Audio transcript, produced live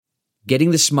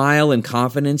Getting the smile and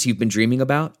confidence you've been dreaming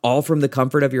about, all from the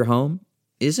comfort of your home,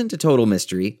 isn't a total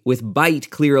mystery with Byte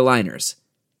clear aligners.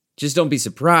 Just don't be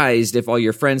surprised if all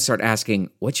your friends start asking,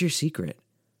 "What's your secret?"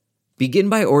 Begin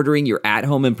by ordering your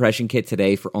at-home impression kit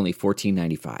today for only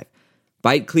 $14.95.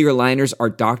 Byte clear aligners are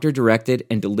doctor-directed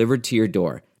and delivered to your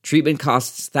door. Treatment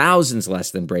costs thousands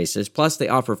less than braces, plus they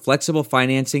offer flexible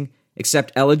financing,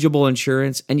 accept eligible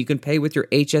insurance, and you can pay with your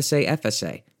HSA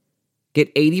FSA. Get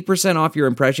 80% off your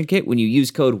impression kit when you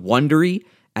use code WONDERY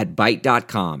at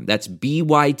Byte.com. That's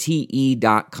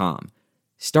BYTE.com.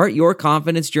 Start your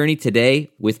confidence journey today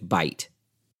with Byte.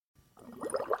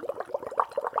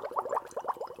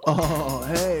 Oh,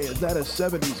 hey, is that a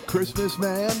 70s Christmas,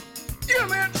 man? Yeah,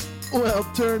 man! Well,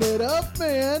 turn it up,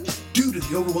 man! Due to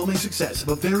the overwhelming success of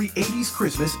a very 80s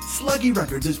Christmas, Sluggy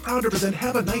Records is proud to present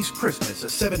Have a Nice Christmas, a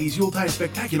 70s Yuletide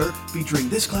spectacular featuring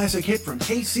this classic hit from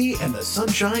KC and the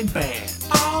Sunshine Band.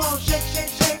 Oh, shake, shake,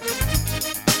 shake.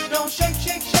 Don't shake,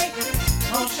 shake, shake.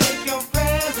 Don't shake your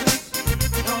presents.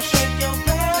 Don't shake your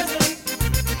presents.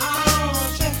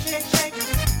 Oh, shake, shake, shake.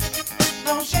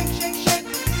 Don't shake, shake, shake.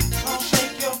 Don't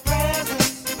shake your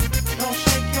presents. Don't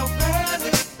shake your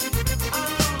presents.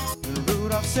 Oh.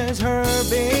 Rudolph says,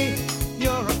 Herbie,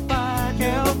 you're a fine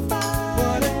girl.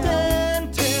 What a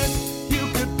dentist you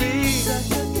could be.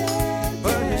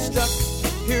 But you're stuck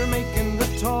here making the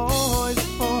toys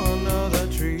for another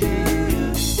tree.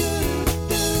 Dance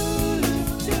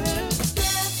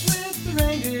with the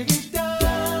reindeer, get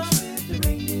down with the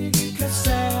reindeer, 'cause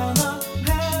Santa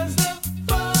has the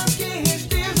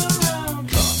funkiest ears around.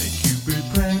 Comet, Cupid,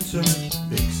 Prancer,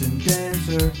 Vixen,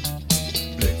 Dancer,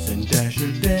 Blitzen,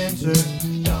 Dasher, Dancer,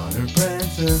 Donner,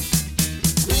 Prancer.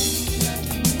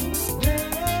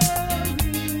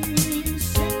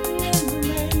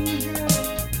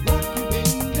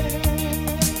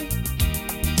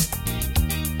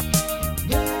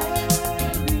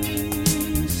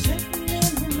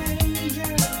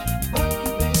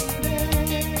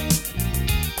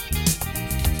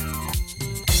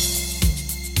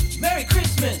 Merry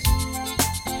Christmas!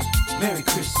 Merry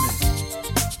Christmas!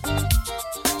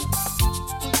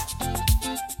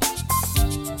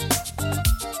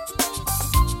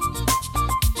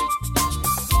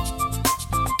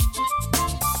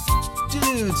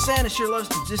 Dude, Santa sure loves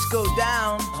to disco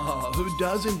down. Oh, who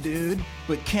doesn't, dude?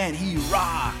 But can't he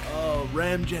rock? Oh,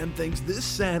 Ram Jam thinks this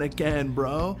Santa can,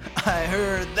 bro. I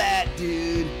heard that,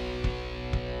 dude.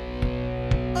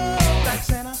 Oh, Black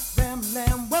Santa,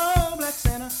 Ram-a-lam, whoa, Black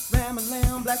Santa,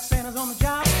 Ram-a-lam, Black Santa's on the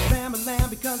job, Ram-a-lam,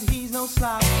 because he's no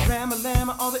slob, Ram-a-lam,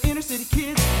 all the inner city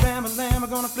kids, Ram-a-lam are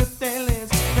gonna flip their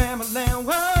lids, Ram-a-lam,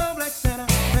 whoa, Black Santa,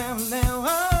 Ram-a-lam,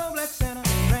 whoa, Black Santa,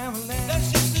 Ram-a-lam.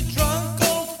 That's just a drunk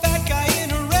old fat guy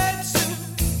in a red suit,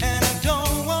 and I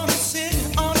don't wanna sit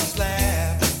on his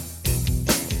lap,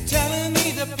 telling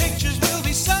me the pictures will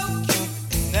be so cute,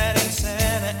 that ain't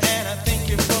Santa, and I think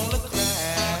you're full of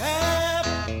crap.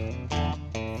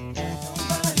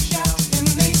 Somebody shout, and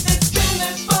they said, spin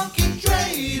that funky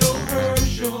dreidel,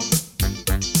 Herschel.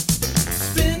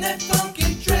 Spin that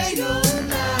funky dreidel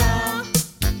now.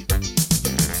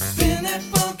 Spin that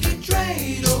funky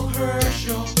dreidel,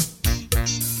 Herschel.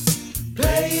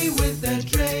 Play with that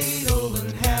dreidel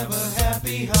and have a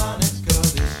happy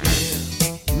Hanukkah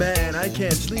this year. Man, I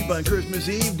can't sleep on Christmas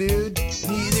Eve, dude.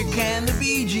 Neither can the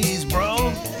Bee Gees,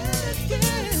 bro.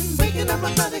 Waking up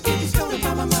my brother, getting stolen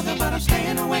by my mother, but I'm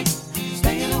staying awake,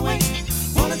 staying awake.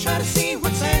 Wanna try to see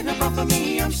what Santa brought for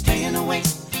me. I'm staying awake,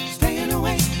 staying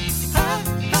awake. Ha,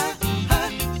 ha, ha,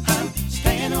 I'm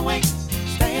staying awake,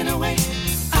 staying awake.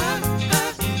 Ha,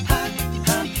 ha, ha,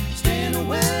 I'm staying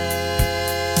awake.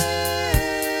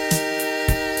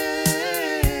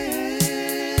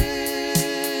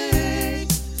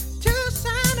 Till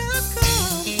Santa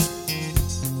comes.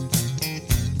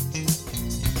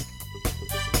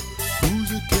 Who's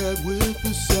a cat with a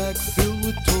sack filled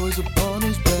with toys upon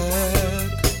his back?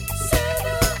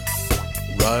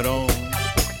 Right on.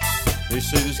 They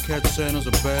say this cat Santa's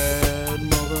a bad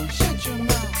mother. Shut your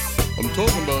mouth. I'm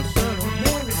talking about Santa.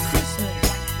 Merry Christmas.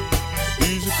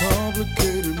 He's a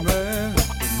complicated man, but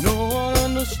no one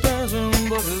understands him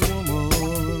but his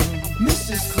woman.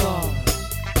 Mrs. Claus.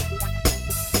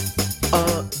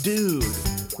 Dude,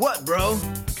 What, bro?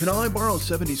 can I borrow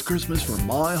 70s Christmas for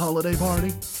my holiday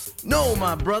party? No,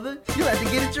 my brother. You'll have to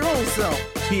get it your own self.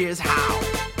 Here's how.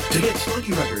 To get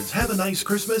Sluggy Records Have a Nice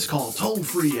Christmas, call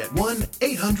toll-free at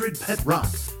 1-800-PET-ROCK.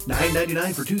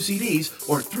 $9.99 for 2 CDs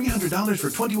or $300 for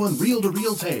 21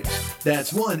 reel-to-reel tapes.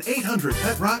 That's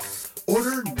 1-800-PET-ROCK.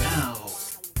 Order now.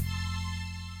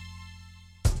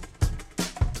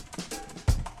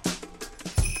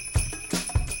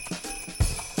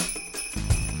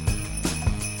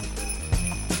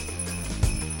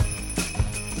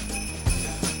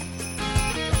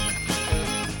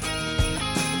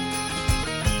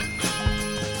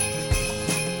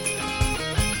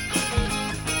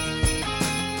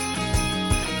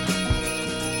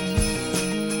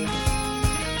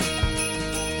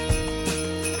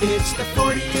 It's the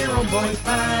 40-Year-Old Boy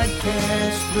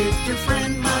Podcast with your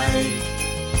friend Mike.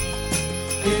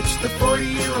 It's the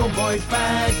 40-Year-Old Boy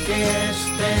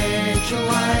Podcast that you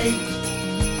like,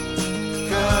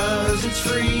 'cause it's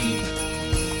free.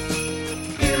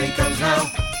 Here he comes now.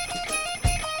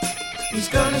 He's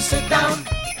gonna sit down.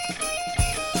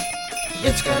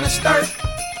 It's gonna start.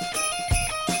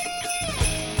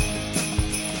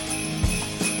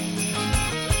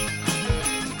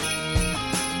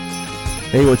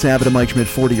 Hey, what's happening, Mike Schmidt,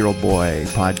 40-Year-Old Boy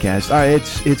Podcast. All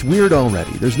right, it's weird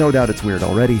already. There's no doubt it's weird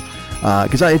already.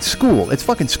 Because it's school. It's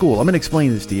fucking school. I'm going to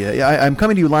explain this to you. I'm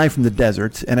coming to you live from the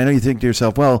desert, and I know you think to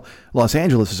yourself, well, Los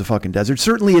Angeles is a fucking desert.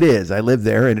 Certainly it is. I live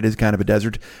there, and it is kind of a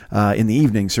desert. In the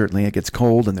evening, certainly, it gets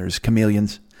cold, and there's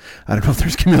chameleons. I don't know if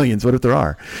there's chameleons. What if there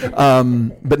are?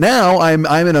 But now I'm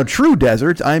in a true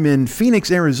desert. I'm in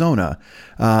Phoenix, Arizona.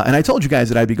 And I told you guys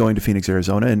that I'd be going to Phoenix,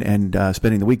 Arizona and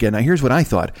spending the weekend. Now, here's what I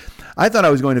thought. I thought I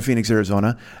was going to Phoenix,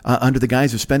 Arizona under the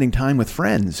guise of spending time with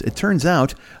friends. It turns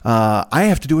out I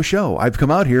have to do a show. I've come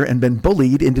out here and been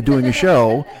bullied into doing a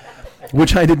show,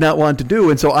 which I did not want to do.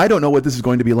 And so I don't know what this is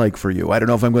going to be like for you. I don't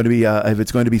know if I'm going to be, if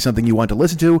it's going to be something you want to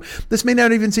listen to. This may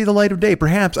not even see the light of day.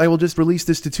 Perhaps I will just release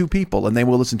this to two people and they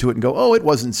will listen to it and go, oh, it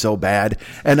wasn't so bad.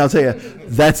 And I'll tell you,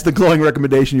 that's the glowing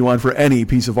recommendation you want for any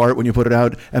piece of art when you put it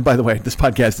out. And by the way, this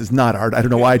podcast is not art. I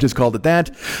don't know why I just called it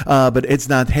that. But it's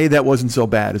not, hey, that wasn't so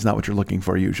bad. It's not what you're looking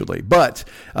for usually. But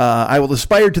I will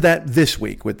aspire to that this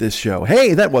week with this show.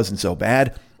 Hey, that wasn't so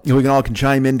bad. We can all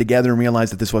chime in together and realize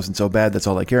that this wasn't so bad. That's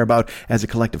all I care about as a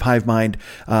collective hive mind.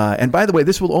 And by the way,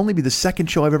 this will only be the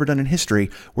second show I've ever done in history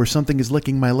where something is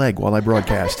licking my leg while I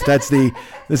broadcast. This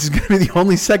is going to be the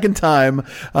only second time.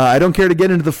 I don't care to get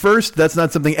into the first. That's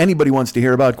not something anybody wants to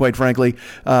hear about, quite frankly.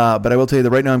 But I will tell you that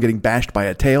right now I'm getting bashed by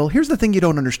a tail. Here's the thing you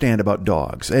don't understand about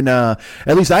dogs. And at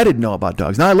least I didn't know about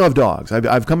dogs. Now, I love dogs.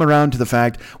 I've come around to the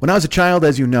fact, when I was a child,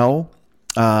 as you know,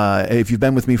 if you've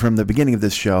been with me from the beginning of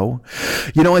this show,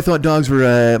 you know, I thought dogs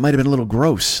were, might have been a little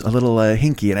gross, a little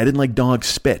hinky, and I didn't like dog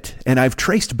spit. And I've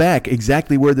traced back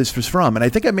exactly where this was from. And I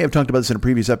think I may have talked about this in a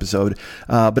previous episode,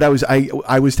 but I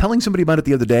was telling somebody about it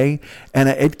the other day, and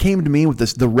it came to me with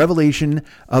the revelation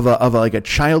of a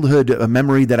childhood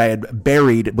memory that I had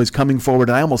buried was coming forward,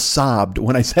 and I almost sobbed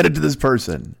when I said it to this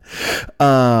person.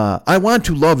 I want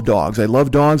to love dogs. I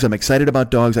love dogs. I'm excited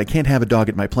about dogs. I can't have a dog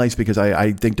at my place because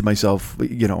I think to myself,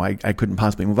 you know, I couldn't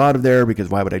possibly move out of there because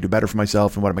why would I do better for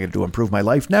myself and what am I going to do to improve my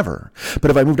life? Never.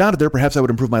 But if I moved out of there, perhaps I would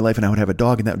improve my life and I would have a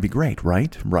dog and that would be great,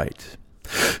 right? Right.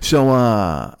 So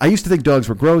I used to think dogs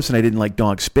were gross and I didn't like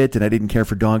dog spit and I didn't care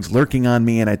for dogs lurking on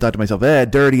me and I thought to myself,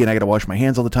 dirty and I got to wash my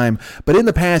hands all the time. But in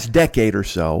the past decade or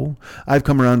so, I've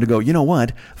come around to go, you know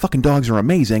what? Fucking dogs are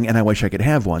amazing and I wish I could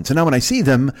have one. So now when I see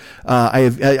them,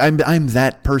 I'm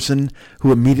that person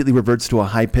who immediately reverts to a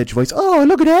high-pitched voice. Oh,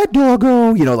 look at that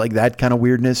doggo. You know, like that kind of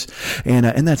weirdness.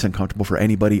 And that's uncomfortable for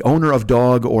anybody, owner of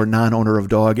dog or non-owner of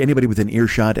dog, anybody within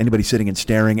earshot, anybody sitting and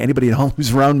staring, anybody at home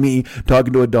who's around me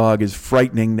talking to a dog is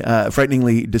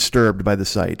frighteningly disturbed by the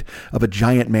sight of a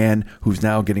giant man who's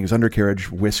now getting his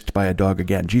undercarriage whisked by a dog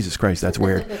again. Jesus Christ, that's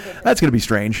weird. That's going to be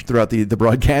strange throughout the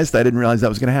broadcast. I didn't realize that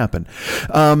was going to happen.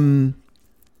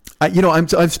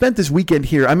 I've spent this weekend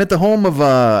here. I'm at the home of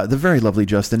the very lovely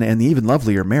Justin and the even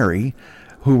lovelier Mary,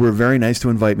 who were very nice to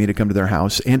invite me to come to their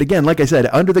house. And again, like I said,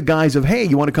 under the guise of, hey,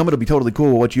 you want to come? It'll be totally cool.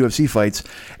 We'll watch UFC fights.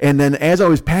 And then as I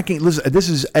was packing, listen,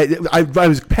 I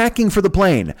was packing for the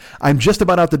plane. I'm just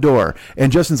about out the door.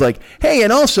 And Justin's like, hey,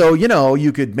 and also, you know,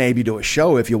 you could maybe do a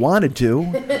show if you wanted to.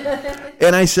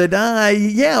 And I said,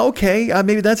 yeah, okay,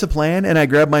 maybe that's a plan. And I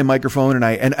grabbed my microphone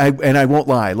and I won't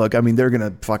lie. Look, I mean, they're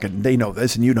going to they know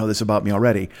this and you know this about me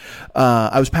already.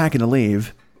 I was packing to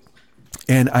leave.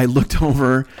 And I looked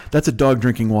over. That's a dog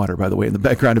drinking water, by the way, in the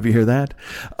background, if you hear that.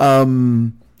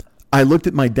 I looked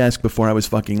at my desk before I was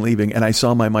fucking leaving, and I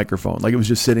saw my microphone. Like, it was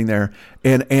just sitting there.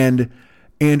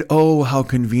 And oh, how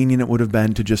convenient it would have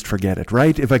been to just forget it,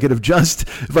 right? If I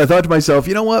thought to myself,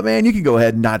 you know what, man, you can go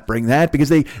ahead and not bring that because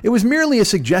it was merely a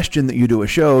suggestion that you do a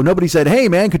show. Nobody said, hey,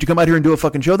 man, could you come out here and do a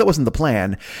fucking show? That wasn't the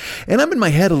plan. And I'm in my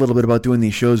head a little bit about doing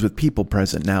these shows with people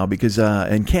present now because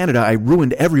in Canada, I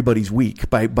ruined everybody's week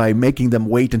by making them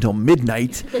wait until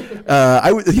midnight. I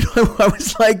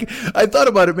thought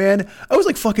about it, man. I was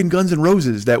like fucking Guns N'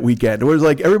 Roses that weekend. It was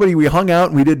like we hung out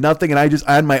and we did nothing and I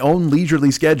had my own leisurely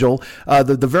schedule.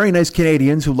 The very nice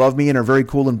Canadians who love me and are very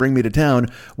cool and bring me to town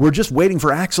were just waiting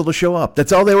for Axel to show up.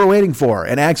 That's all they were waiting for.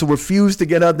 And Axel refused to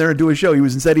get out there and do a show. He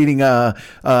was instead eating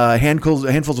handfuls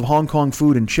of Hong Kong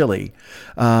food and chili.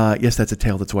 Yes, that's a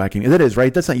tail that's whacking. That is,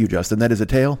 right? That's not you, Justin. That is a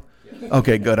tail?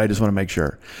 Okay, good. I just want to make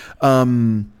sure.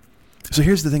 So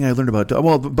here's the thing I learned about.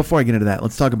 Well, before I get into that,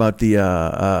 let's talk about the.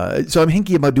 So I'm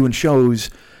hinky about doing shows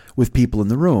with people in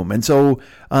the room, and so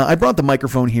I brought the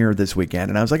microphone here this weekend,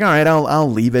 and I was like, all right, I'll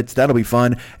leave it. That'll be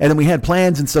fun. And then we had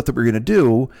plans and stuff that we were going to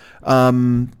do,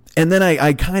 and then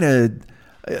I kind of.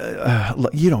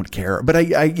 You don't care, but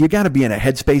you got to be in a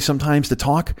headspace sometimes to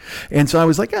talk. And so I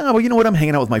was like, well, you know what? I'm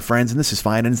hanging out with my friends and this is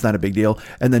fine and it's not a big deal.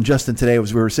 And then Justin today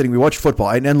we watched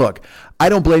football. And look, I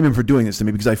don't blame him for doing this to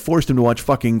me because I forced him to watch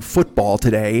fucking football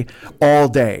today all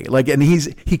day. And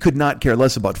he could not care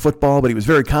less about football, but he was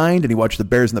very kind and he watched the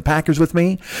Bears and the Packers with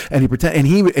me. And he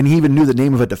even knew the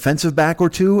name of a defensive back or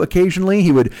two occasionally.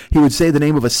 He would say the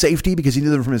name of a safety because he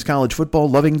knew them from his college football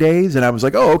loving days. And I was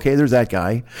like, oh, okay, there's that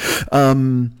guy.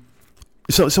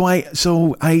 So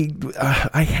I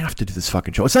have to do this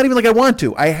fucking show. It's not even like I want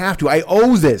to. I have to. I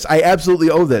owe this. I absolutely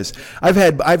owe this. I've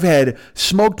had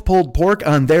smoked pulled pork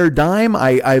on their dime.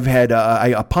 I've had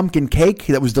a pumpkin cake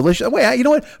that was delicious. Wait, you know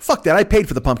what? Fuck that. I paid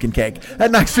for the pumpkin cake.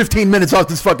 That knocks 15 minutes off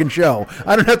this fucking show.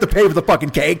 I don't have to pay for the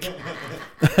fucking cake.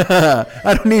 I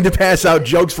don't need to pass out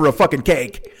jokes for a fucking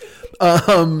cake.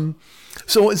 It's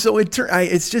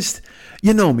just.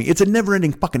 You know me. It's a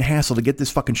never-ending fucking hassle to get this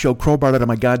fucking show crowbarred out of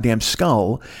my goddamn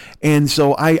skull. And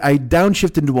so I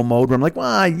downshift into a mode where I'm like, well,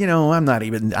 I'm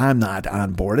not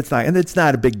on board. It's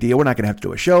not a big deal. We're not going to have to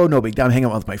do a show. No big deal. I'm hanging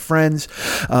out with my friends.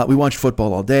 We watched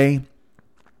football all day.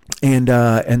 And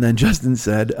then Justin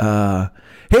said,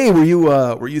 hey,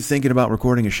 were you thinking about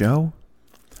recording a show?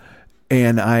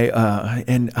 And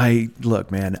I look,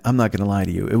 man, I'm not going to lie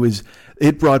to you.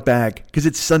 It brought back, because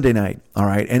it's Sunday night, all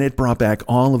right? And it brought back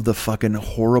all of the fucking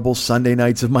horrible Sunday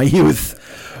nights of my youth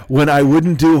when I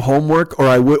wouldn't do homework or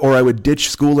I would ditch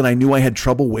school and I knew I had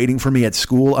trouble waiting for me at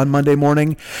school on Monday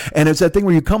morning. And it's that thing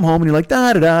where you come home and you're like,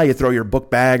 da-da-da, you throw your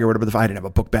book bag or whatever. I didn't have a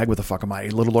book bag with the fuck am I,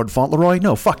 Little Lord Fauntleroy?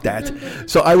 No, fuck that.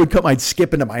 So I'd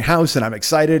skip into my house and I'm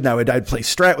excited and I'd play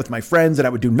Strat with my friends and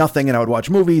I would do nothing and I would watch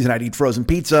movies and I'd eat frozen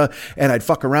pizza and I'd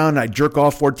fuck around and I'd jerk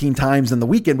off 14 times and the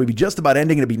weekend would be just about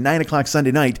ending and it'd be 9 o'clock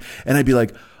Sunday night and I'd be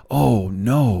like, oh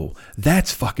no,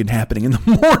 that's fucking happening in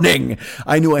the morning.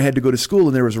 I knew I had to go to school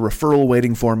and there was a referral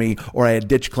waiting for me, or I had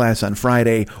ditched class on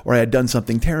Friday, or I had done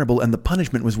something terrible and the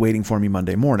punishment was waiting for me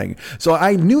Monday morning. So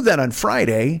I knew that on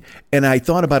Friday and I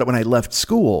thought about it when I left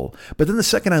school. But then the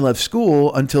second I left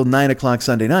school until 9 o'clock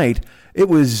Sunday night, it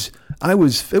was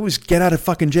get out of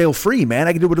fucking jail free, man.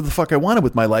 I could do whatever the fuck I wanted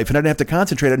with my life and I didn't have to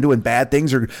concentrate on doing bad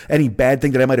things or any bad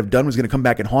thing that I might have done was going to come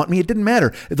back and haunt me. It didn't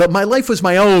matter. My life was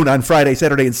my own on Friday,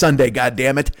 Saturday, and Sunday, God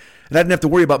damn it. And I didn't have to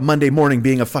worry about Monday morning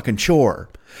being a fucking chore.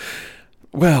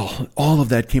 Well, all of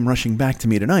that came rushing back to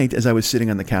me tonight as I was sitting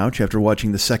on the couch after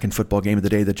watching the second football game of the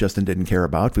day that Justin didn't care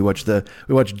about. We watched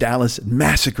Dallas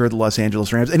massacre the Los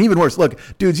Angeles Rams. And even worse, look,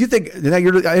 dudes,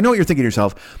 I know what you're thinking to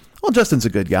yourself. Well, Justin's a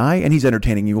good guy and he's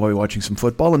entertaining you while you're watching some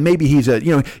football. And maybe he's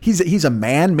a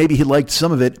man. Maybe he liked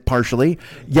some of it partially.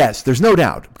 Yes, there's no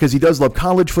doubt because he does love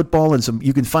college football and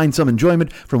you can find some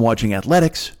enjoyment from watching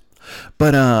athletics.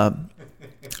 But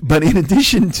in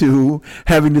addition to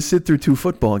having to sit through 2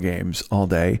 football games all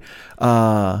day,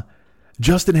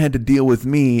 Justin had to deal with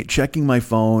me checking my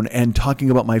phone and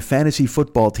talking about my fantasy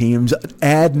football teams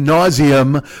ad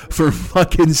nauseum for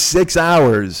fucking 6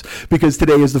 hours because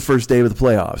today is the first day of the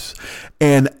playoffs.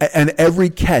 And every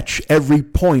catch, every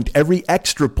point, every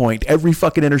extra point, every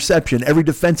fucking interception, every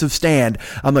defensive stand,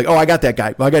 I'm like, oh, I got that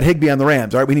guy. I got Higbee on the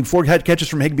Rams. All right, we need 4 catches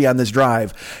from Higbee on this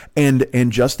drive.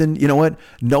 And Justin, you know what?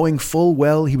 Knowing full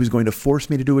well he was going to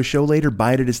force me to do a show later,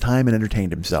 bided his time and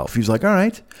entertained himself. He was like, all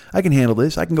right, I can handle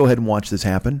this. I can go ahead and watch this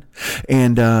happen.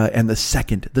 And the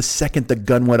second the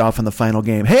gun went off in the final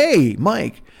game, hey,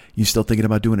 Mike, you still thinking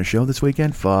about doing a show this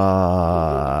weekend?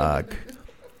 Fuck.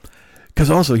 Because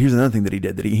also, here's another thing that he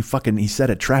did, that he set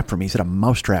a trap for me. He set a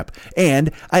mouse trap.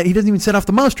 And he doesn't even set off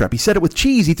the mouse trap. He set it with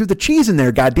cheese. He threw the cheese in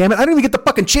there, goddammit. I didn't even get the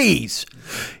fucking cheese.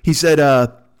 He said,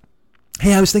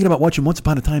 hey, I was thinking about watching Once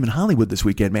Upon a Time in Hollywood this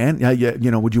weekend, man.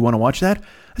 Would you want to watch that?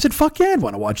 I said, fuck yeah, I'd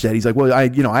want to watch that. He's like, well, I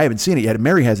haven't seen it yet.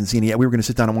 Mary hasn't seen it yet. We were going to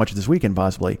sit down and watch it this weekend,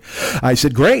 possibly. I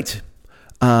said, great.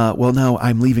 Well, now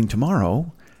I'm leaving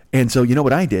tomorrow. And so you know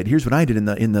what I did? Here's what I did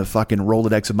in the fucking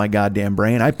Rolodex of my goddamn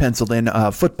brain. I penciled in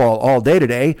football all day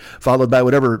today, followed by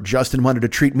whatever Justin wanted to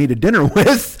treat me to dinner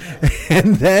with.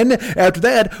 And then after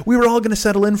that, we were all going to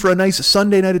settle in for a nice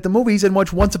Sunday night at the movies and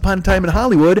watch Once Upon a Time in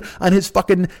Hollywood on his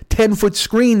fucking 10-foot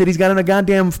screen that he's got on a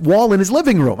goddamn wall in his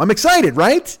living room. I'm excited,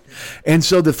 right? And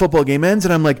so the football game ends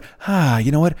and I'm like,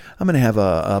 you know what? I'm going to have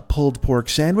a pulled pork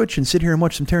sandwich and sit here and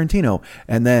watch some Tarantino.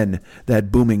 And then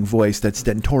that booming voice, that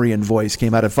stentorian voice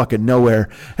came out of fucking nowhere.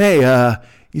 Hey,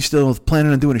 you still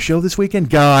planning on doing a show this weekend?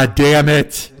 God damn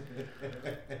it.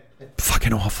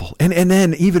 fucking awful. And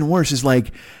then even worse is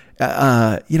like,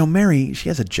 Mary, she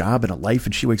has a job and a life,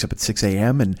 and she wakes up at 6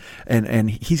 a.m.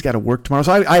 and he's got to work tomorrow.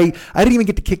 So I didn't even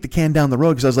get to kick the can down the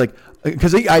road because I was like,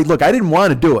 I didn't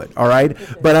want to do it. All right.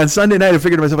 But on Sunday night, I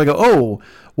figured to myself, I go, oh,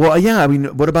 well, yeah, I mean,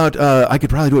 what about, I could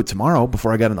probably do it tomorrow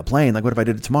before I got on the plane. Like, what if I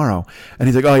did it tomorrow? And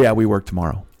he's like, oh yeah, we work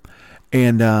tomorrow.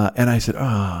 And I said, oh,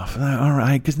 all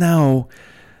right. Because now,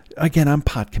 again, I'm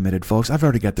pot committed, folks. I've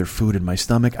already got their food in my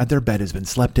stomach. Their bed has been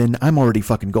slept in. I'm already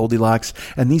fucking Goldilocks.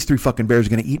 And these 3 fucking bears are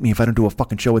going to eat me if I don't do a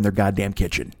fucking show in their goddamn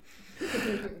kitchen.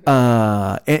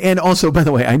 And also, by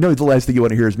the way, I know the last thing you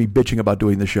want to hear is me bitching about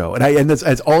doing the show. And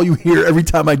that's all you hear every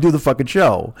time I do the fucking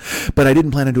show. But I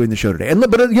didn't plan on doing the show today.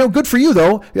 But good for you,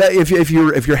 though. If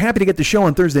you're happy to get the show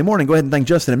on Thursday morning, go ahead and thank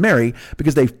Justin and Mary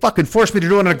because they fucking forced me to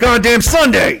do it on a goddamn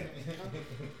Sunday.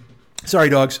 Sorry,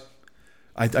 dogs.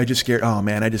 I just scared. Oh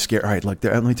man, I just scared. All right, look.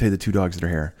 Let me tell you the 2 dogs that are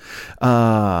here.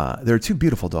 There are 2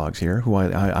 beautiful dogs here who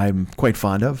I'm quite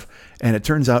fond of, and it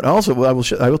turns out also. Well, I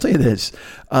will tell you this.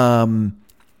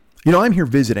 I'm here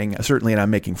visiting, certainly, and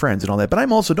I'm making friends and all that, but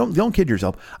I'm also, don't kid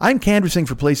yourself, I'm canvassing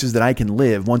for places that I can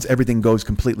live once everything goes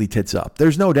completely tits up.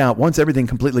 There's no doubt, once everything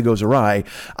completely goes awry,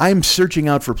 I'm searching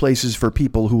out for places for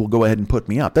people who will go ahead and put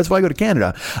me up. That's why I go to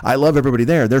Canada. I love everybody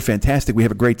there. They're fantastic. We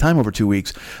have a great time over 2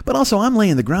 weeks, but also I'm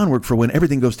laying the groundwork for when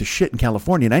everything goes to shit in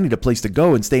California and I need a place to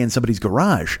go and stay in somebody's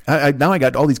garage. Now I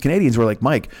got all these Canadians who are like,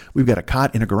 Mike, we've got a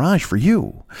cot in a garage for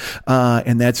you.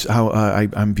 And that's how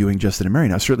I'm viewing Justin and Mary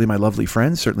now. Certainly my lovely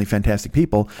friends, certainly fantastic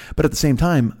people, but at the same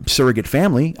time, surrogate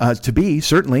family to be,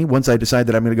 certainly, once I decide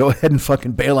that I'm going to go ahead and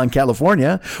fucking bail on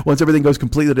California, once everything goes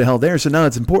completely to hell there. So now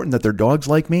it's important that their dogs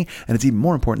like me, and it's even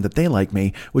more important that they like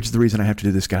me, which is the reason I have to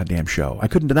do this goddamn show. I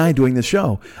couldn't deny doing this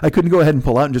show. I couldn't go ahead and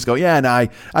pull out and just go, yeah, no,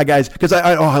 I guys, because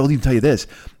I'll even tell you this.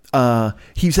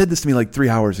 He said this to me like 3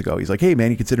 hours ago. He's like, hey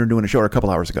man, you consider doing a show, or a couple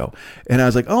hours ago. And I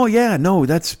was like, oh yeah, no,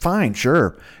 that's fine.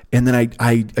 Sure. And then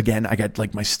I got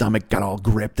like, my stomach got all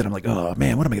gripped and I'm like, oh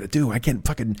man, what am I going to do?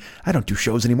 I don't do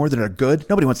shows anymore that are good.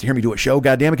 Nobody wants to hear me do a show.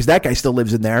 Goddamn it. Cause that guy still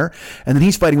lives in there. And then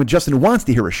he's fighting with Justin who wants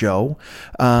to hear a show.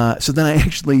 So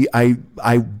then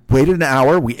I waited an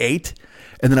hour. We ate.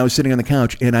 And then I was sitting on the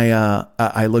couch and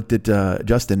I looked at,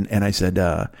 Justin and I said,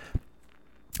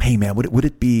 hey man, would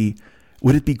it be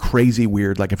crazy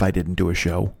weird, like if I didn't do a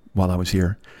show while I was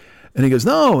here? And he goes,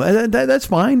 no, that's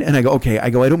fine. And I go, okay. I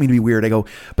don't mean to be weird. I go,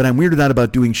 but I'm weirded out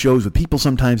about doing shows with people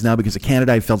sometimes now because of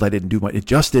Canada. I felt I didn't do it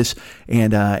justice.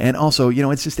 And also,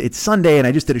 it's Sunday and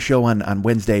I just did a show on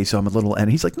Wednesday. So I'm a little,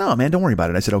 and he's like, no, man, don't worry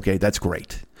about it. I said, okay, that's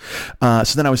great.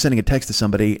 So then I was sending a text to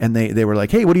somebody and they were like,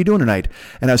 hey, what are you doing tonight?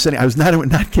 And I was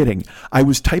not kidding. I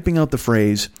was typing out the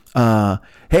phrase,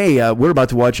 hey, we're about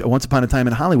to watch Once Upon a Time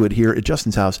in Hollywood here at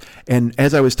Justin's house. And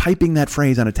as I was typing that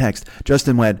phrase on a text,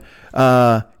 Justin went,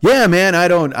 yeah, man, I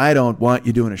don't want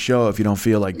you doing a show if you don't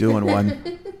feel like doing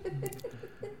one.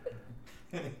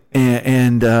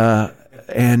 and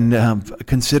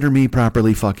consider me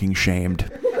properly fucking shamed.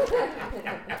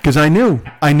 Because I knew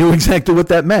exactly what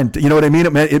that meant. You know what I mean?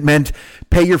 It meant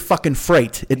pay your fucking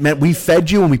freight. It meant we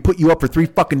fed you and we put you up for 3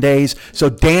 fucking days. So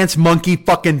dance, monkey,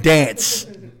 fucking dance.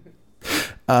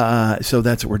 So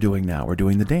that's what we're doing now. We're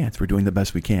doing the dance. We're doing the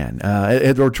best we can.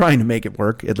 We're trying to make it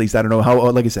work. At least I don't know how.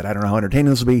 Like I said, I don't know how entertaining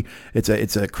this will be. It's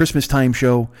a Christmas time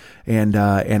show, and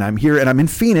I'm here and I'm in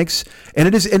Phoenix, and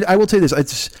it is. And I will tell you this: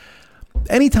 it's.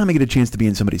 Anytime I get a chance to be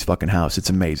in somebody's fucking house, it's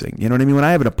amazing. You know what I mean? When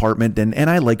I have an apartment and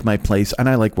I like my place and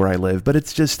I like where I live, but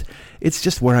it's just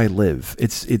where I live.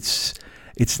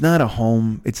 It's not a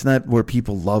home. It's not where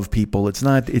people love people. It's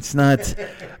not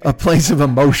a place of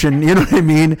emotion. You know what I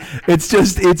mean? It's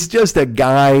just a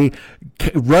guy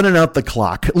running out the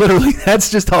clock. Literally, that's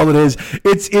just all it is.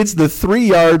 It's the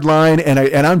 3-yard line,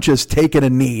 and I'm just taking a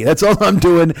knee. That's all I'm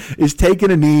doing is taking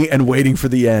a knee and waiting for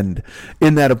the end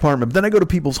in that apartment. But then I go to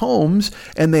people's homes,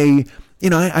 and they.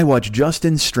 I watch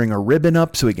Justin string a ribbon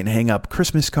up so he can hang up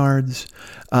Christmas cards,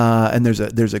 and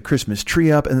there's a Christmas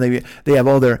tree up, and they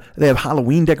have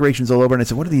Halloween decorations all over. And I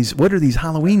said, what are these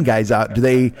Halloween guys out? Are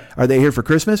they here for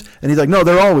Christmas? And he's like, no,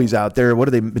 they're always out there. What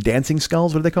are they? Dancing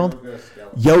skulls? What are they called?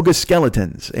 Yoga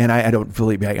skeletons. And I don't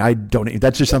believe I don't.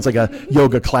 That just sounds like a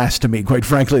yoga class to me, quite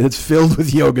frankly. It's filled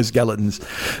with yoga skeletons.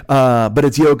 But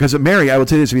it's yoga because Mary. I will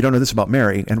tell you this: if you don't know this about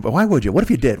Mary, and why would you? What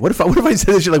if you did? What if I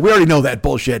said this? You're like, we already know that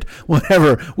bullshit. Whatever.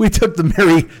 We took the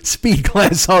Mary speed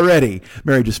class already.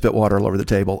 Mary just spit water all over the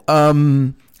table.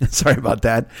 Sorry about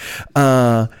that.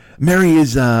 Mary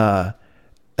is I'm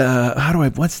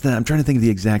trying to think of the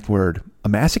exact word. A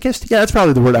masochist? Yeah, that's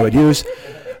probably the word I would use.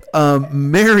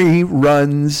 Mary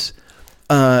runs.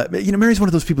 Mary's one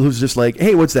of those people who's just like,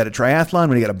 hey, what's that? A triathlon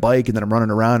when you got a bike and then I'm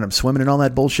running around and I'm swimming and all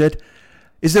that bullshit.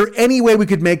 Is there any way we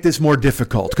could make this more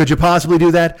difficult? Could you possibly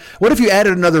do that? What if you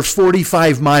added another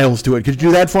 45 miles to it? Could you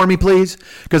do that for me, please?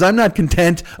 Because I'm not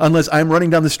content unless I'm running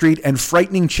down the street and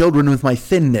frightening children with my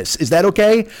thinness. Is that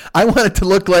okay? I want it to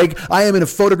look like I am in a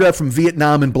photograph from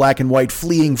Vietnam in black and white,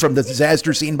 fleeing from the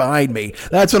disaster scene behind me.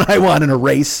 That's what I want in a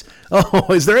race.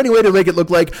 Oh, is there any way to make it look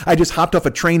like I just hopped off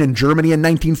a train in Germany in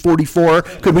 1944?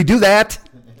 Could we do that?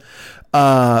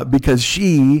 Because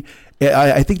she...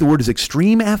 I think the word is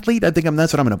extreme athlete. I think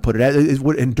that's what I'm going to put it as.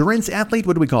 Endurance athlete?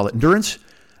 What do we call it? Endurance?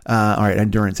 All right,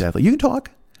 endurance athlete. You can talk.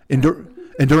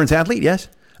 Endurance athlete, yes?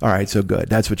 All right, so good.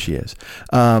 That's what she is.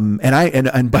 And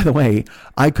by the way,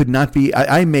 I could not be,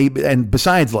 I may, and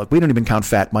besides, look, we don't even count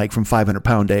Fat Mike from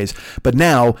 500-pound days, but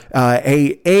now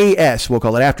AS, we'll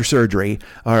call it after surgery,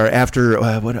 or after,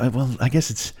 well, I guess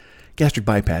it's gastric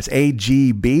bypass,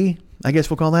 AGB. I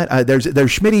guess we'll call that. There's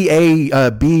Schmitty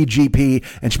A, B, GP,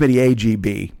 and Schmitty A,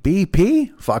 GB.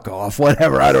 BP? Fuck off.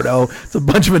 Whatever. I don't know. It's a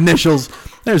bunch of initials.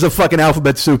 There's a fucking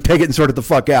alphabet soup. Take it and sort it the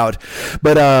fuck out.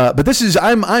 But this is,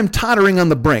 I'm tottering on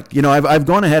the brink. You know, I've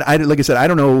gone ahead. Like I said, I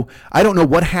don't know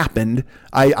what happened.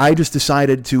 I just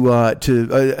decided to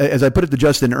as I put it to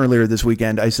Justin earlier this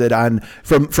weekend, I said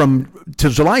from to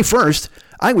July 1st,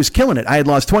 I was killing it. I had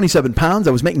lost 27 pounds.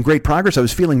 I was making great progress. I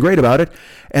was feeling great about it.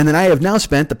 And then I have now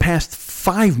spent the past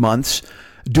 5 months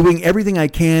doing everything I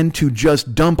can to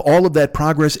just dump all of that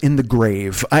progress in the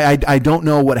grave. I don't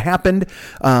know what happened.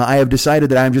 I have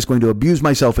decided that I'm just going to abuse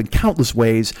myself in countless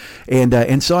ways.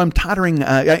 And so I'm tottering.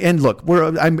 And look,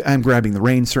 I'm grabbing the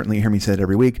reins. Certainly you hear me say it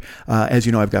every week. As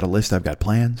you know, I've got a list. I've got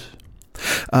plans.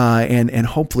 And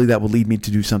hopefully that will lead me to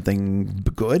do something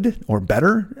good or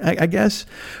better, I guess.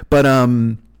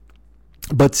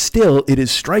 But still, it is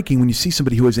striking when you see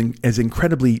somebody who is as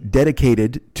incredibly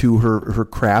dedicated to her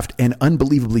craft and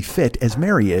unbelievably fit as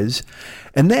Mary is.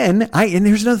 And then, and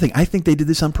here's another thing. I think they did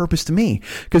this on purpose to me.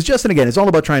 Because Justin, again, it's all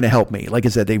about trying to help me. Like I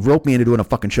said, they roped me into doing a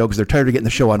fucking show because they're tired of getting the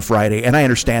show on Friday. And I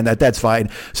understand that. That's fine.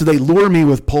 So they lure me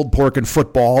with pulled pork and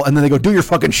football. And then they go, do your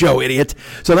fucking show, idiot.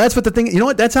 So that's what the thing, you know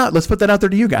what? That's out. Let's put that out there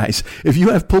to you guys. If you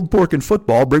have pulled pork and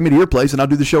football, bring me to your place and I'll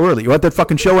do the show early. You want that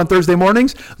fucking show on Thursday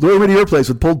mornings? Lure me to your place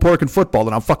with pulled pork and football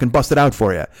and I'll fucking bust it out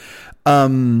for you.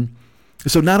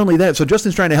 So not only that, so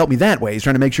Justin's trying to help me that way. He's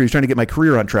trying to make sure he's trying to get my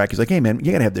career on track. He's like, hey man,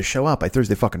 you got to have this show up by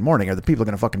Thursday fucking morning or the people are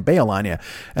going to fucking bail on you.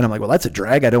 And I'm like, well, that's a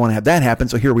drag. I don't want to have that happen.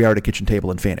 So here we are at a kitchen table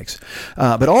in Phoenix.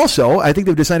 But also I think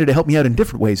they've decided to help me out in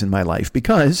different ways in my life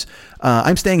because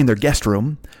I'm staying in their guest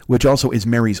room, which also is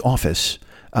Mary's office.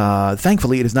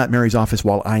 Thankfully, it is not Mary's office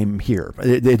while I'm here.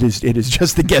 It is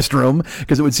just the guest room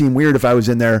because it would seem weird if I was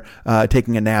in there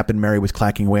taking a nap and Mary was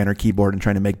clacking away on her keyboard and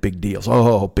trying to make big deals.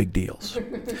 Oh, big deals.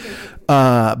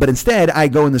 But instead, I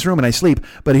go in this room and I sleep.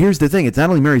 But here's the thing. It's not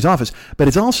only Mary's office, but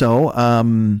it's also,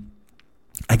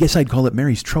 I guess I'd call it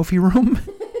Mary's trophy room.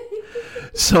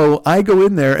 So I go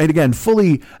in there and again,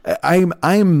 fully,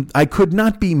 I could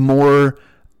not be more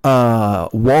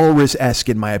walrus-esque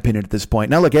in my opinion at this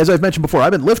point. Now look, as I've mentioned before, I've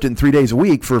been lifting 3 days a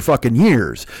week for fucking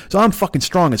years. So I'm fucking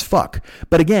strong as fuck.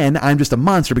 But again, I'm just a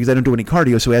monster because I don't do any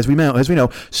cardio. So as we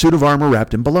know, suit of armor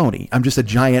wrapped in baloney. I'm just a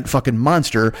giant fucking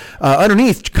monster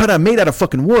underneath, made out of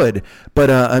fucking wood.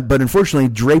 But unfortunately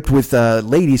draped with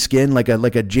lady skin like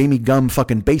a Jamie Gum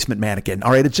fucking basement mannequin.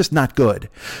 All right, it's just not good.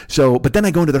 So, but then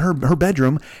I go into her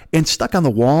bedroom and stuck on the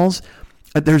walls.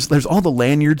 There's all the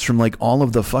lanyards from like all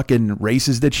of the fucking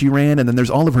races that she ran, and then there's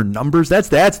all of her numbers. That's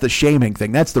the shaming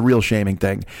thing. That's the real shaming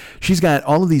thing. She's got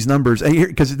all of these numbers,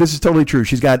 because this is totally true.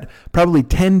 She's got probably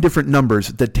 10 different numbers,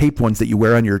 the taped ones that you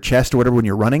wear on your chest or whatever when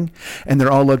you're running, and they're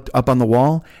all looked up on the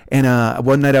wall. And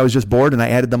one night I was just bored and I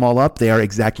added them all up. They are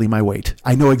exactly my weight.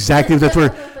 I know exactly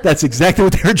that's exactly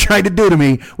what they were trying to do to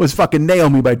me, was fucking nail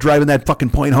me by driving that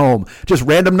fucking point home. Just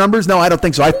random numbers? No, I don't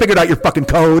think so. I figured out your fucking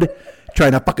code.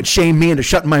 Trying to fucking shame me into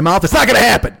shutting my mouth. It's not going to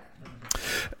happen.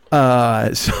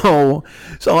 So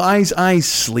I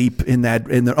sleep in there.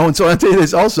 Oh, and so I'll tell you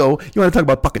this also, you want to talk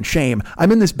about fucking shame.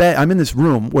 I'm in this bed, I'm in this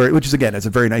room which is again, it's a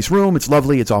very nice room. It's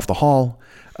lovely. It's off the hall.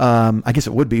 I guess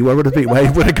it would be. Where would it be? Why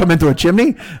would I come in through a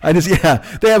chimney?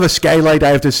 They have a skylight. I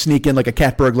have to sneak in like a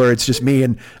cat burglar. It's just me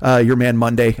and your man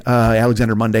Monday,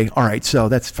 Alexander Monday. All right. So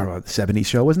that's from a 70s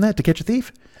show, wasn't that? To Catch a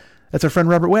Thief? That's our friend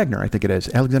Robert Wagner, I think it is.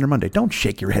 Alexander Monday. Don't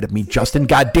shake your head at me, Justin.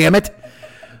 God damn it.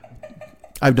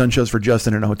 I've done shows for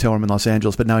Justin in a hotel room in Los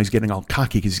Angeles, but now he's getting all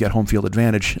cocky because he's got home field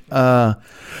advantage.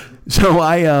 So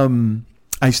I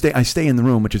stay in the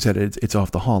room, which is it's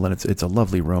off the hall, and it's a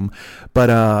lovely room. But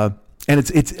and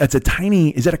it's a tiny.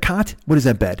 Is that a cot? What is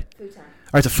that bed? Futon. All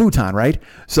right, it's a futon, right?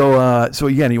 So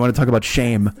again, you want to talk about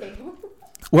shame?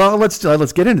 Well, let's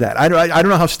get into that. I don't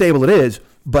know how stable it is,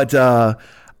 but.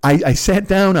 I sat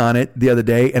down on it the other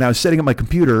day, and I was setting up my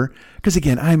computer because,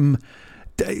 again,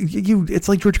 it's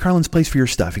like George Carlin's place for your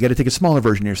stuff. You got to take a smaller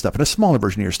version of your stuff and a smaller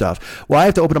version of your stuff. Well, I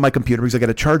have to open up my computer because I got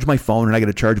to charge my phone and I got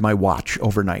to charge my watch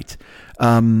overnight.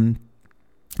 And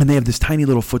they have this tiny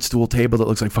little footstool table that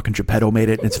looks like fucking Geppetto made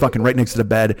it, and it's fucking right next to the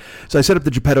bed. So I set up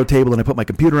the Geppetto table and I put my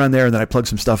computer on there, and then I plug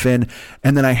some stuff in,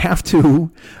 and then I have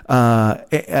to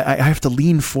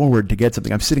lean forward to get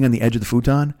something. I'm sitting on the edge of the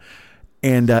futon.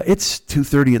 And it's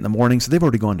 2:30 in the morning, so they've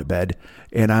already gone to bed.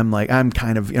 And I'm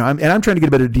kind of, I'm trying to get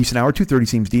to bed at a decent hour. 2:30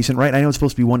 seems decent, right? I know it's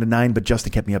supposed to be 1 to 9, but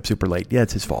Justin kept me up super late. Yeah,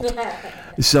 it's his fault.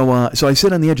 So I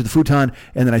sit on the edge of the futon,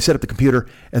 and then I set up the computer,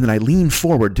 and then I lean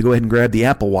forward to go ahead and grab the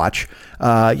Apple Watch.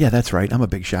 Yeah, that's right. I'm a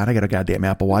big shot. I got a goddamn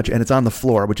Apple Watch, and it's on the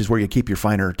floor, which is where you keep your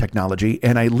finer technology.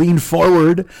 And I lean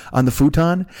forward on the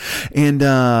futon, and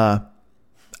I'm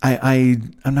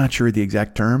not sure the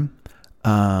exact term.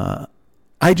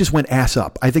 I just went ass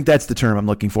up. I think that's the term I'm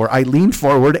looking for. I leaned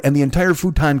forward, and the entire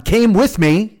futon came with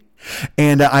me,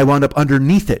 and I wound up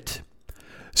underneath it.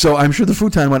 So I'm sure the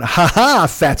futon went, ha-ha,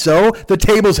 fatso, the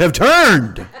tables have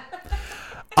turned.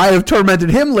 I have tormented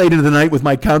him late into the night with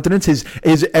my countenance,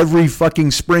 his every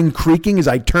fucking spring creaking as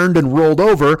I turned and rolled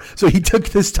over. So he took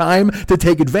this time to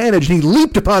take advantage, and he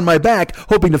leaped upon my back,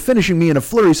 hoping to finishing me in a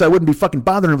flurry so I wouldn't be fucking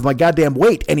bothering him with my goddamn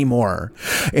weight anymore.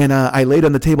 And I laid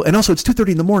on the table, and also it's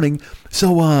 2:30 in the morning,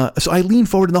 so I lean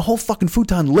forward, and the whole fucking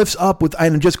futon lifts up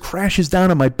and just crashes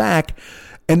down on my back.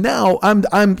 And now I'm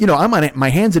on my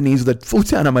hands and knees with a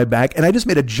futon on my back, and I just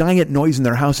made a giant noise in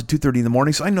their house at 2:30 in the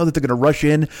morning, so I know that they're going to rush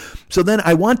in. So then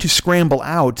I want to scramble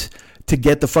out to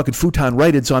get the fucking futon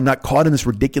righted so I'm not caught in this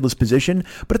ridiculous position.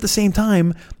 But at the same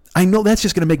time, I know that's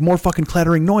just going to make more fucking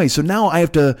clattering noise. So now I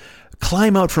have to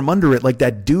climb out from under it like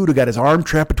that dude who got his arm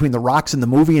trapped between the rocks in the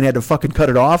movie and had to fucking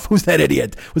cut it off. Who's that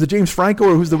idiot? Was it James Franco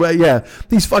or who's yeah,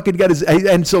 he's fucking got his,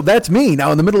 and so that's me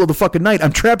now in the middle of the fucking night.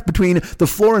 I'm trapped between the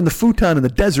floor and the futon in the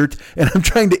desert, and I'm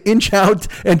trying to inch out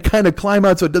and kind of climb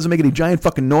out so it doesn't make any giant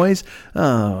fucking noise.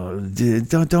 Oh, dude,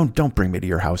 don't bring me to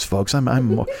your house, folks.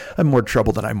 I'm more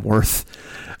trouble than I'm worth.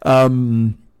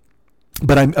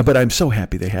 But I'm so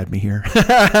happy they had me here,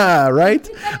 right?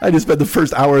 I just spent the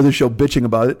first hour of the show bitching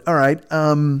about it. All right,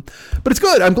 but it's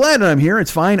good. I'm glad I'm here. It's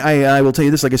fine. I will tell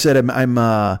you this. Like I said, you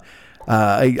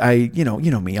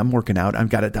know me. I'm working out. I've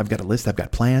got a list. I've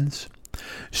got plans.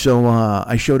 So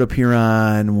I showed up here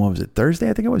on, what was it, Thursday?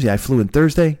 I think it was. Yeah, I flew in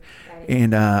Thursday.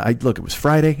 And it was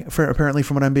Friday, apparently,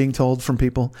 from what I'm being told from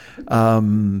people.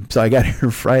 So I got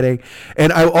here Friday.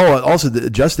 And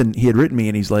Justin, he had written me,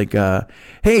 and he's like,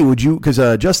 hey, would you, because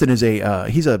Justin is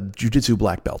he's a jiu-jitsu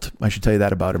black belt. I should tell you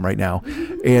that about him right now.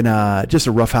 And just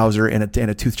a roughhouser and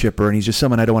a tooth chipper, and he's just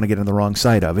someone I don't want to get on the wrong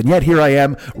side of. And yet here I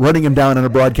am running him down on a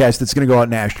broadcast that's going to go out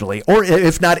nationally, or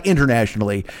if not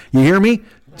internationally. You hear me?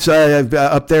 So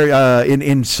up there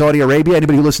in Saudi Arabia,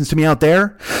 anybody who listens to me out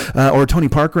there, or Tony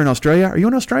Parker in Australia. Are you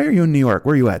in Australia or are you in New York?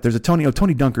 Where are you at? There's a Tony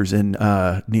Dunker's in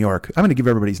New York. I'm going to give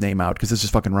everybody's name out because this is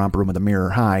fucking Romper Room with a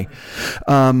Mirror. Hi.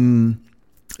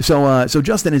 So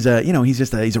Justin is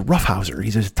he's a roughhouser.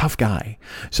 He's a tough guy.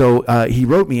 So he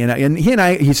wrote me, and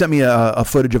he sent me a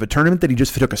footage of a tournament that he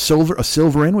just took a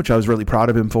silver in, which I was really proud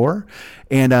of him for,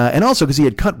 and also because he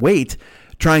had cut weight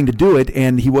trying to do it,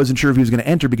 and he wasn't sure if he was going to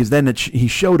enter because then he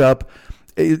showed up.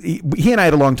 He and I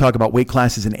had a long talk about weight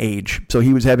classes and age, so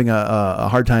he was having a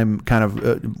hard time kind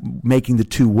of making the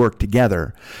two work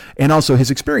together, and also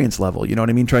his experience level, you know what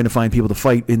I mean, trying to find people to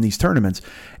fight in these tournaments.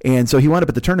 And so he wound up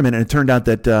at the tournament, and it turned out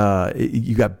that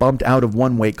you got bumped out of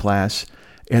one weight class,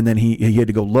 and then he had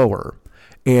to go lower,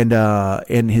 and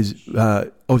his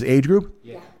his age group?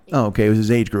 Yeah. Oh, okay, it was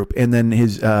his age group, and then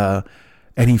his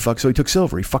so he took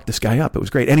silver. He fucked this guy up. It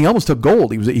was great. And he almost took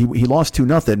gold. He lost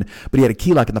 2-0, but he had a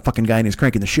key lock in the fucking guy, and he was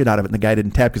cranking the shit out of it, and the guy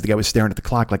didn't tap because the guy was staring at the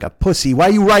clock like a pussy. Why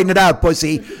are you writing it out,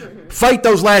 pussy? Fight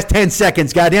those last 10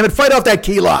 seconds, goddammit. Fight off that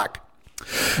key lock.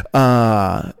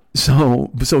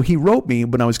 So he wrote me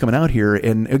when I was coming out here,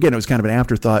 and again, it was kind of an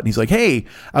afterthought, and he's like, hey,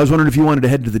 I was wondering if you wanted to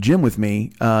head to the gym with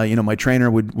me. My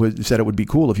trainer said it would be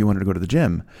cool if you wanted to go to the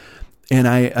gym. And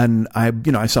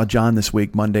I saw John this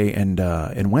week, Monday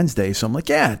and Wednesday. So I'm like,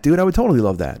 yeah, dude, I would totally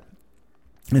love that.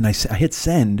 And I hit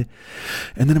send,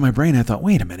 and then in my brain I thought,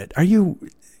 wait a minute, are you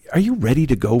ready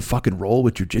to go fucking roll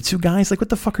with jiu-jitsu guys? Like, what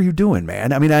the fuck are you doing,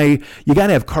 man? I mean, you got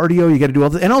to have cardio, you got to do all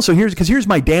this. And also here's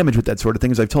my damage with that sort of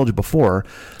thing, as I've told you before.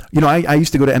 I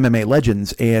used to go to MMA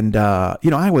Legends, and I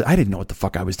didn't know what the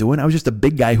fuck I was doing. I was just a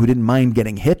big guy who didn't mind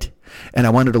getting hit. and I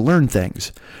wanted to learn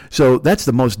things. So that's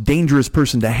the most dangerous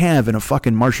person to have in a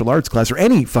fucking martial arts class or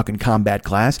any fucking combat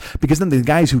class, because then the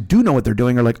guys who do know what they're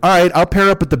doing are like, all right, I'll pair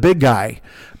up with the big guy,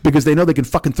 because they know they can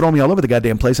fucking throw me all over the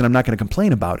goddamn place and I'm not going to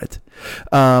complain about it.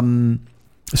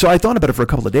 So I thought about it for a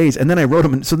couple of days, and then I wrote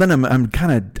him. So then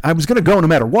I was going to go no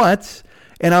matter what.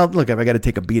 And if I got to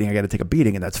take a beating, I got to take a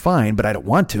beating, and that's fine. But I don't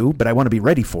want to. But I want to be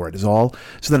ready for it. Is all.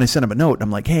 So then I sent him a note. And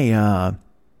I'm like, hey,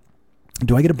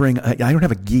 do I get to bring? I don't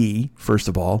have a gi, first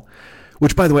of all.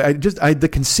 Which, by the way, the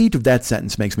conceit of that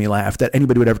sentence makes me laugh. That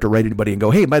anybody would have to write anybody and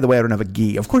go, hey, by the way, I don't have a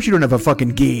gi. Of course you don't have a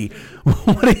fucking gi.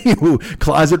 What are you,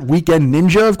 closet weekend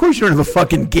ninja? Of course you don't have a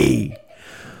fucking gi.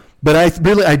 But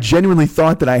I genuinely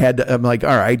thought that I had to, I'm like,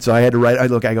 all right, so I had to write, I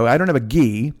go, I don't have a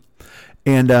gi.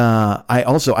 And I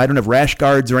don't have rash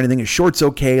guards or anything. Is shorts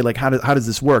okay? Like, how does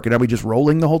this work? And are we just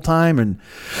rolling the whole time? And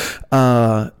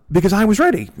because I was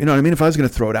ready. You know what I mean? If I was going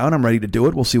to throw it out, I'm ready to do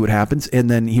it. We'll see what happens. And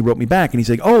then he wrote me back and he's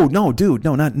like, oh, no, dude,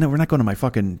 no, we're not going to my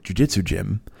fucking jiu-jitsu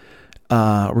gym.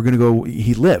 We're going to go,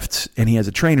 he lifts and he has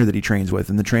a trainer that he trains with.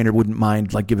 And the trainer wouldn't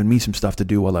mind like giving me some stuff to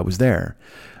do while I was there.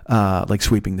 Like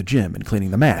sweeping the gym and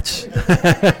cleaning the mats.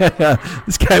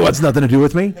 This guy wants nothing to do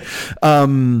with me.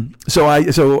 So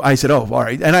I said, oh, all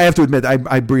right. And I have to admit,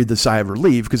 I breathed a sigh of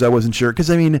relief because I wasn't sure. Because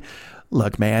I mean,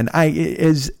 look, man,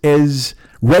 as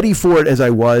ready for it as I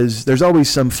was, there's always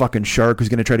some fucking shark who's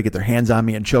going to try to get their hands on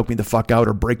me and choke me the fuck out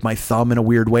or break my thumb in a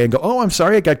weird way and go, oh, I'm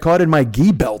sorry, I got caught in my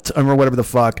gi belt or whatever the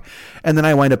fuck. And then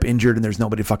I wind up injured and there's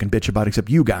nobody to fucking bitch about except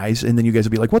you guys. And then you guys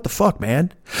will be like, what the fuck,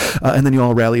 man? And then you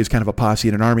all rally as kind of a posse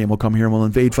in an army and we'll come here and we'll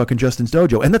invade fucking Justin's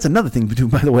dojo. And that's another thing to do,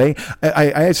 by the way.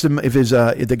 I asked him if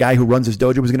if the guy who runs his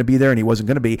dojo was going to be there, and he wasn't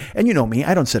going to be. And you know me,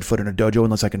 I don't set foot in a dojo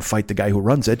unless I can fight the guy who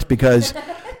runs it, because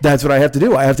that's what I have to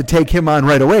do. I have to take him on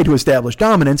right away to establish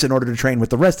dominance in order to train with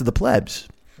the rest of the plebs.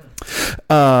 So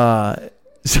I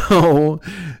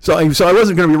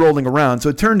wasn't going to be rolling around. So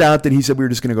it turned out that he said we were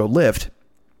just going to go lift.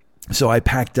 So I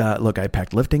packed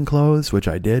lifting clothes, which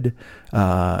I did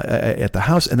at the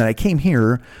house. And then I came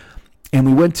here and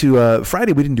we went to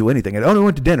Friday. We didn't do anything. We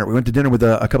went to dinner. We went to dinner with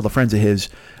a couple of friends of his.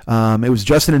 It was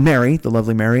Justin and Mary, the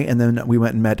lovely Mary. And then we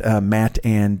went and met Matt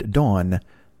and Dawn.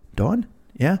 Dawn?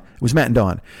 Yeah, it was Matt and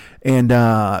Dawn. And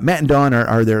Matt and Dawn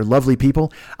are their lovely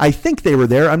people. I think they were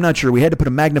there. I'm not sure. We had to put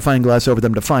a magnifying glass over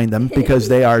them to find them because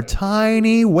they are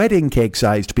tiny wedding cake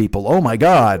sized people. Oh my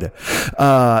God.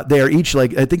 They are each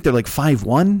like, I think they're like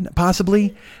 5'1"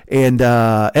 possibly. And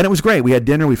it was great. We had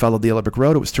dinner. We followed the Yellow Brick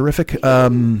Road. It was terrific. They're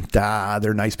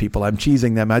nice people. I'm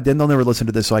cheesing them. They'll never listen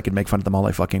to this, so I can make fun of them all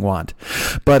I fucking want.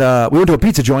 But we went to a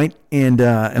pizza joint and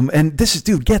this is,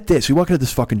 dude, get this. We walk into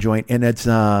this fucking joint and it's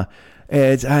Pagna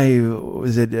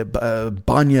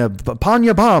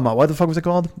Palma. What the fuck was it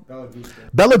called?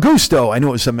 Bella Gusto. I knew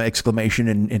it was some exclamation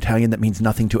in Italian that means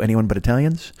nothing to anyone but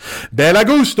Italians. Bella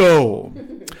Gusto.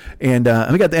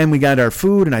 And we got our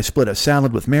food, and I split a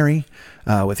salad with Mary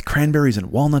with cranberries and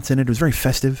walnuts in it. It was very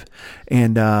festive.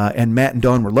 And Matt and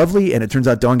Dawn were lovely. And it turns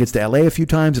out Dawn gets to LA a few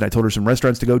times, and I told her some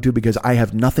restaurants to go to because I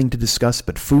have nothing to discuss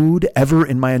but food ever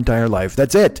in my entire life.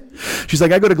 That's it. She's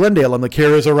like, I go to Glendale. I'm like,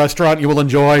 here is a restaurant you will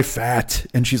enjoy, fat.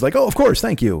 And she's like, oh, of course,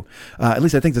 thank you. At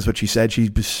least I think that's what she said.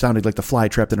 She sounded like the fly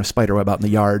trapped in a spider web out in the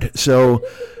yard. So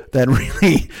that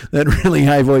really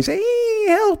high voice, hey,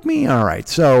 help me. All right.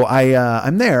 So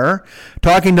I'm there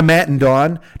talking to Matt and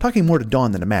Dawn, talking more to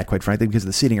Dawn than to Matt, quite frankly, because of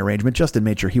the seating arrangement. Justin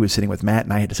made sure he was sitting with Matt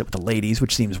and I had to sit with the ladies,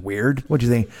 which seems weird. What'd you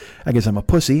think? I guess I'm a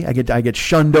pussy. I get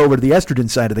shunned over to the estrogen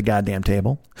side of the goddamn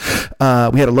table.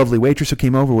 We had a lovely waitress who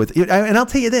came over with, and I'll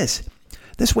tell you this.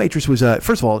 This waitress was,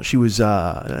 first of all, she was,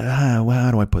 how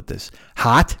do I put this?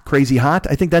 Hot, crazy hot.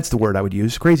 I think that's the word I would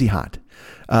use. Crazy hot.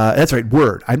 That's right.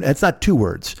 Word. That's not two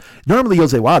words. Normally you'll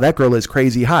say, wow, that girl is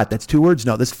crazy hot. That's two words.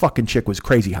 No, this fucking chick was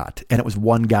crazy hot. And it was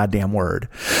one goddamn word.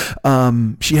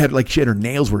 She had her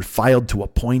nails were filed to a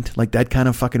point, like that kind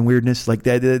of fucking weirdness. Like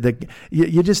that,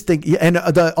 you just think, and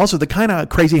also the kind of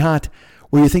crazy hot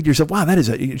where you think to yourself, wow,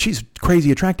 she's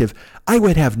crazy attractive. I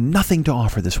would have nothing to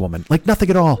offer this woman, like nothing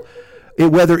at all.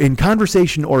 Whether in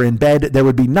conversation or in bed, there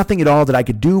would be nothing at all that I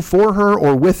could do for her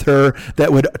or with her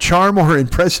that would charm or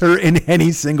impress her in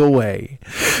any single way.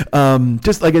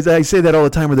 Just like as I say that all the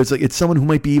time, where it's someone who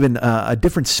might be even a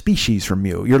different species from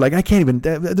you. You're like, I can't even,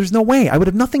 there's no way. I would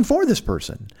have nothing for this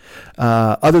person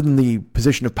other than the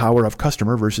position of power of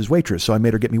customer versus waitress. So I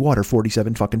made her get me water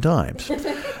 47 fucking times.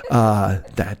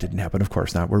 That didn't happen, of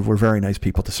course not. We're very nice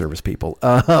people to service people.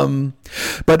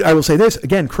 But I will say this,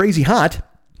 again, crazy hot.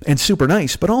 And super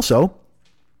nice, but also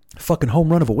fucking home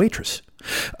run of a waitress.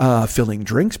 Filling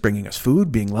drinks, bringing us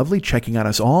food, being lovely, checking on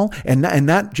us all. And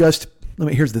not just,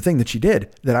 here's the thing that she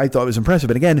did that I thought was impressive.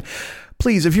 And again,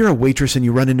 please, if you're a waitress and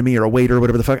you run into me or a waiter or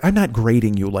whatever the fuck, I'm not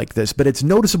grading you like this, but it's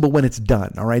noticeable when it's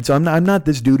done. All right. So I'm not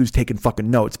this dude who's taking fucking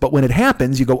notes, but when it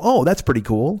happens, you go, oh, that's pretty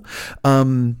cool.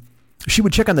 She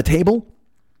would check on the table,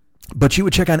 but she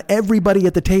would check on everybody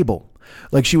at the table.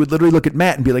 Like she would literally look at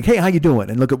Matt and be like, hey, how you doing?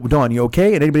 And look at Dawn, you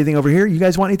okay? And anybody over here? You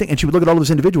guys want anything? And she would look at all of us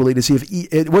individually to see if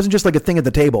it wasn't just like a thing at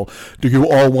the table. Do you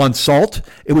all want salt?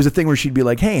 It was a thing where she'd be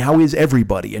like, hey, how is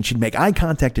everybody? And she'd make eye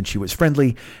contact and she was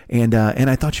friendly. And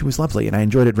I thought she was lovely and I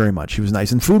enjoyed it very much. She was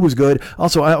nice and food was good.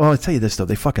 Also, I'll tell you this though,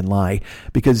 they fucking lie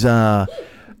because,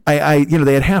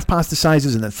 they had half pasta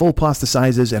sizes and then full pasta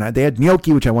sizes, and they had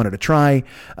gnocchi, which I wanted to try,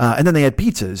 and then they had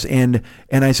pizzas, and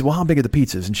I said, well, how big are the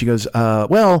pizzas? And she goes,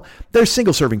 well, they're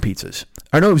single serving pizzas.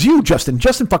 I know it was you, Justin.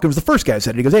 Justin fucking was the first guy who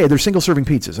said it. He goes, hey, they're single serving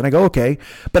pizzas, and I go, okay,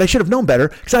 but I should have known better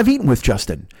because I've eaten with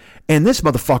Justin. And this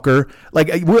motherfucker,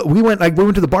 we went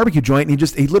to the barbecue joint and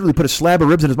he literally put a slab of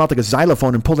ribs in his mouth like a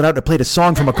xylophone and pulled it out and played a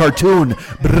song from a cartoon.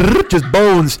 Just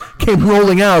bones came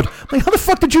rolling out. I'm like, how the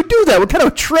fuck did you do that? What kind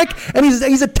of a trick? And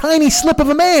he's a tiny slip of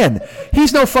a man.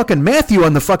 He's no fucking Matthew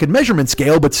on the fucking measurement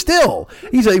scale, but still,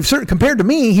 compared to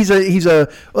me, he's a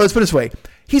well, let's put it this way.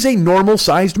 He's a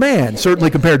normal-sized man, certainly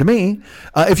compared to me.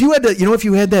 If you had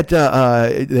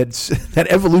that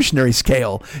evolutionary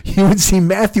scale, you would see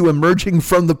Matthew emerging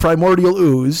from the primordial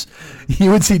ooze.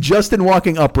 You would see Justin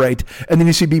walking upright, and then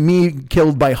you see me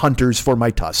killed by hunters for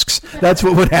my tusks. That's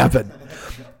what would happen.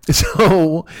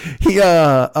 So he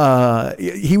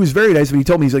was very nice, but he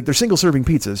told me, he's like, they're single serving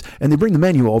pizzas and they bring the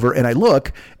menu over and I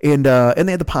look and they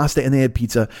had the pasta and they had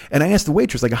pizza. And I asked the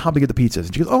waitress, like, how big are the pizzas?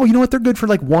 And she goes, oh, you know what? They're good for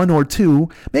like one or two,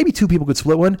 maybe two people could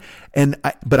split one.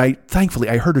 But thankfully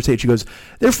I heard her say it. She goes,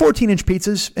 they're 14-inch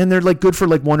pizzas and they're like good for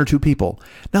like one or two people.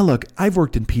 Now look, I've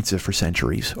worked in pizza for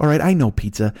centuries. All right. I know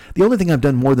pizza. The only thing I've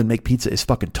done more than make pizza is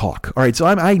fucking talk. All right. So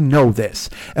I know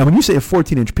this. And when you say a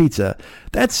 14-inch pizza,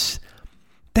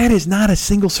 that is not a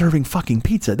single serving fucking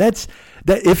pizza.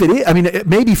 If it is, I mean,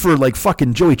 maybe for like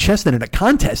fucking Joey Chestnut in a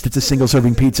contest, it's a single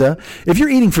serving pizza. If you're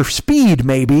eating for speed,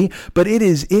 maybe, but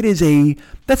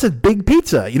that's a big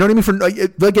pizza. You know what I mean? For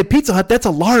like at Pizza Hut, that's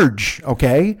a large.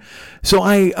 Okay. So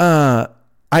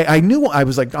I knew, I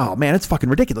was like, oh man, it's fucking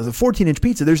ridiculous. A 14-inch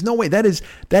pizza. There's no way. That is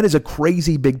a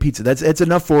crazy big pizza. It's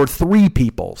enough for 3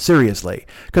 people, seriously.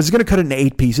 Because it's going to cut it into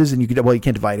 8 pieces and you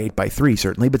can't divide 8 by 3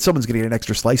 certainly, but someone's going to get an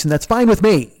extra slice and that's fine with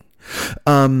me.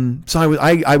 So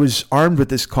I was armed with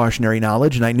this cautionary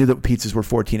knowledge and I knew that pizzas were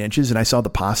 14 inches and I saw the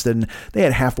pasta and they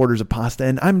had half orders of pasta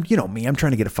and I'm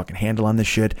trying to get a fucking handle on this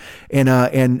shit.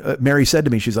 And Mary said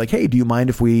to me, she's like, hey, do you mind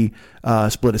if we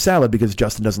split a salad because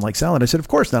Justin doesn't like salad? I said, of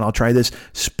course not. I'll try this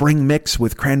spring mix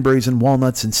with cranberries and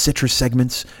walnuts and citrus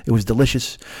segments. It was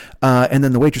delicious. And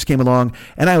then the waitress came along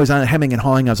and I was on hemming and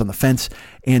hawing. I was on the fence.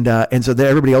 And so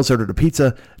everybody else ordered a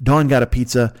pizza. Dawn got a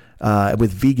pizza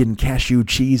with vegan cashew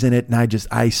cheese in it. And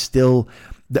I still,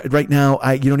 right now,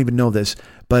 you don't even know this,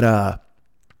 but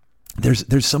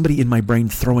there's somebody in my brain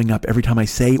throwing up every time I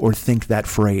say or think that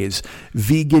phrase.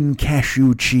 Vegan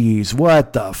cashew cheese.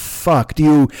 What the fuck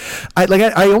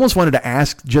I almost wanted to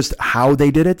ask just how they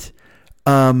did it.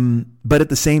 But at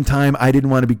the same time, I didn't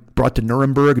want to be brought to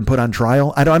Nuremberg and put on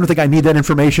trial. I don't think I need that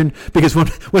information because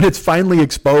when it's finally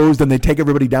exposed and they take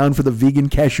everybody down for the vegan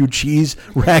cashew cheese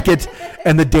racket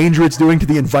and the danger it's doing to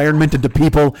the environment and to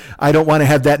people, I don't want to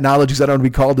have that knowledge because I don't want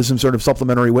to be called as some sort of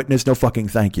supplementary witness. No fucking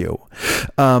thank you.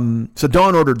 So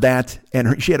Dawn ordered that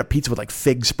and she had a pizza with like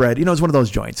fig spread. It's one of those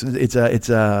joints. It's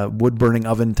a wood burning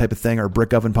oven type of thing or a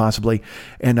brick oven possibly.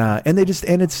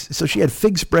 So she had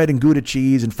fig spread and Gouda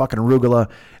cheese and fucking arugula.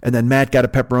 And then Matt got a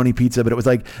pepperoni pizza, but it was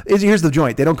like, here's the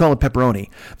joint. They don't call it pepperoni.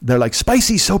 They're like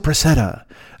spicy sopressata,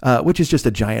 which is just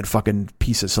a giant fucking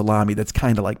piece of salami that's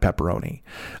kind of like pepperoni.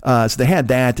 So they had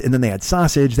that, and then they had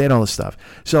sausage. They had all this stuff.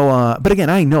 So, but again,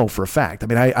 I know for a fact. I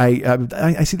mean,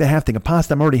 I see the half thing of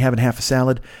pasta. I'm already having half a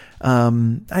salad.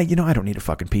 I don't need a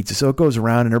fucking pizza. So it goes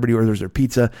around and everybody orders their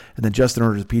pizza and then Justin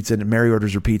orders a pizza and Mary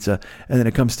orders her pizza. And then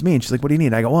it comes to me and she's like, what do you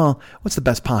need? I go, well, what's the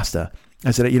best pasta? I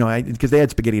said, because they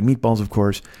had spaghetti and meatballs, of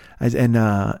course.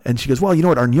 And she goes, well, you know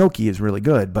what? Our gnocchi is really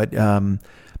good, but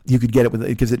you could get it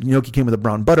because the gnocchi came with a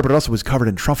brown butter, but it also was covered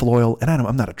in truffle oil. And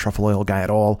I'm not a truffle oil guy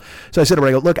at all. So I said to her,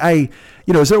 I go, look,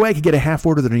 is there a way I could get a half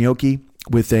order of the gnocchi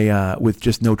with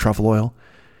just no truffle oil?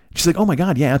 She's like, oh my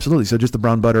God, yeah, absolutely. So just the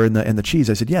brown butter and the cheese.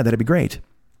 I said, yeah, that'd be great.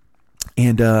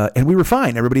 And we were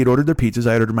fine. Everybody had ordered their pizzas.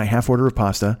 I ordered my half order of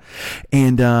pasta.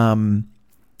 And,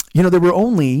 there were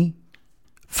only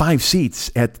 5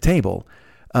 seats at the table.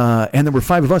 And there were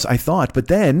 5 of us, I thought. But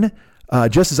then,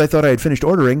 just as I thought I had finished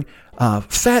ordering,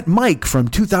 Fat Mike from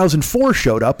 2004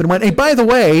 showed up and went, hey, by the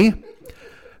way,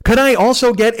 Could I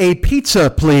also get a pizza,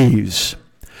 please?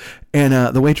 And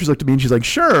the waitress looked at me and she's like,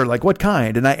 sure, like what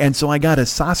kind? And so I got a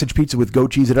sausage pizza with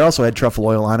goat cheese. It also had truffle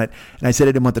oil on it. And I said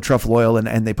I didn't want the truffle oil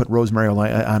and they put rosemary oil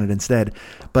on it instead.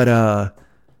 But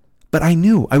I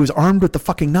knew, I was armed with the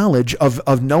fucking knowledge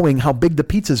of knowing how big the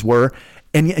pizzas were.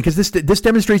 And because this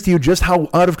demonstrates to you just how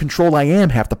out of control I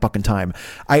am half the fucking time.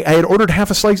 I had ordered half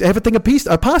a thing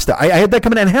of pasta. I had that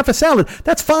coming in, half a salad.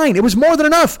 That's fine. It was more than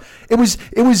enough. It was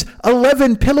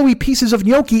 11 pillowy pieces of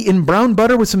gnocchi in brown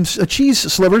butter with some cheese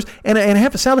slivers and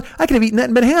half a salad. I could have eaten that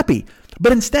and been happy.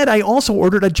 But instead, I also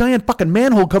ordered a giant fucking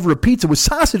manhole cover of pizza with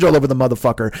sausage all over the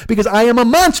motherfucker because I am a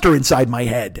monster inside my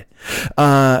head.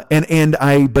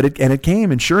 It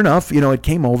came, and sure enough, it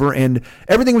came over, and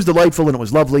everything was delightful, and it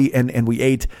was lovely, and we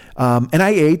ate. And I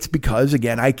ate because,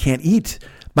 again, I can't eat.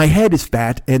 My head is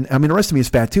fat, and I mean the rest of me is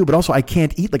fat too. But also, I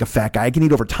can't eat like a fat guy. I can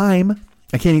eat over time.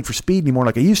 I can't eat for speed anymore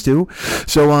like I used to.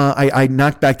 So I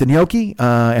knocked back the gnocchi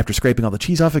after scraping all the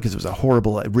cheese off it because it was a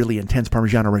horrible, really intense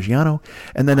Parmigiano Reggiano.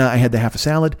 And then I had the half a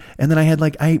salad. And then I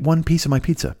ate one piece of my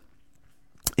pizza.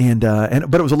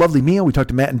 But it was a lovely meal. We talked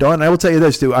to Matt and Dawn. And I will tell you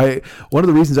this too. One of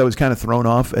the reasons I was kind of thrown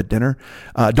off at dinner,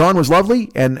 Dawn was lovely,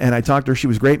 and I talked to her. She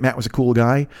was great. Matt was a cool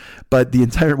guy. But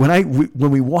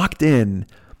when we walked in,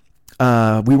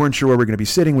 we weren't sure where we were going to be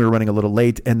sitting. We were running a little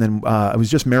late. And then it was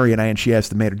just Mary and I, and she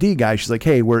asked the maitre d' guy, she's like,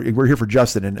 hey, we're here for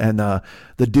Justin. And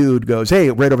the dude goes,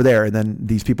 hey, right over there. And then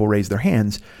these people raised their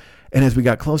hands. And as we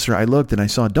got closer, I looked and I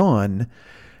saw Dawn.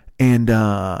 And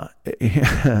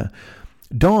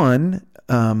Dawn,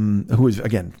 who is,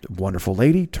 again, a wonderful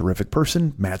lady, terrific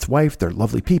person, Matt's wife, they're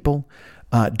lovely people.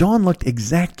 Dawn looked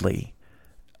exactly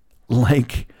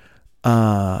like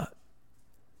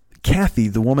Kathy,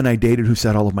 the woman I dated who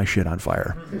set all of my shit on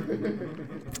fire.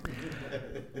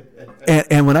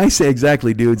 And when I say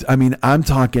exactly, dudes, I mean, I'm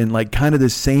talking like kind of the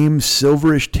same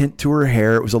silverish tint to her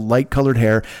hair. It was a light colored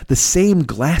hair, the same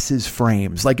glasses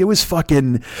frames. Like it was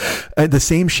fucking the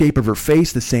same shape of her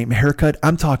face, the same haircut.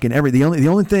 I'm talking the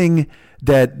only thing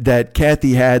that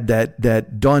Kathy had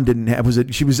that Dawn didn't have was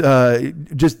she was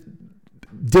just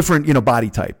different,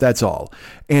 body type. That's all.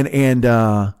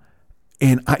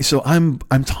 So I'm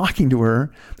talking to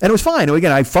her, and it was fine.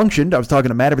 Again, I functioned. I was talking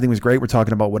to Matt. Everything was great. We're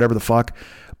talking about whatever the fuck.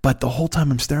 But the whole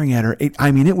time I'm staring at her, it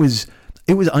was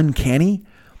uncanny,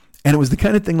 and it was the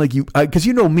kind of thing like because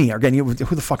you know me. Again, who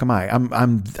the fuck am I?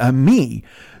 I'm me.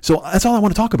 So that's all I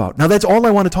want to talk about. Now that's all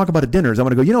I want to talk about at dinner is I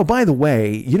want to go. By the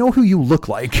way, you know who you look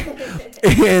like,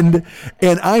 and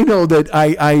I know that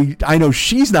I know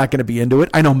she's not going to be into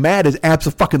it. I know Matt is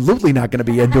absolutely not going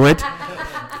to be into it.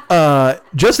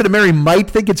 Justin and Mary might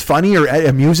think it's funny or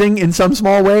amusing in some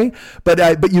small way, but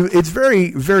it's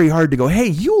very, very hard to go, hey,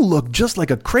 you look just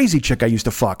like a crazy chick I used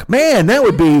to fuck. Man, that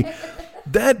would be,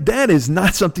 that is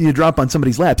not something you drop on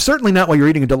somebody's lap. Certainly not while you're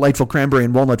eating a delightful cranberry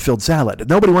and walnut filled salad.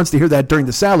 Nobody wants to hear that during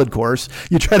the salad course.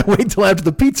 You try to wait till after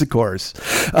the pizza course.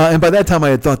 And by that time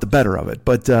I had thought the better of it,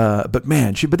 but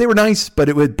man, but they were nice, but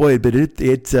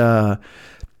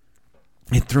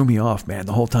it threw me off, man,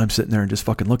 the whole time sitting there and just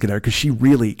fucking looking at her and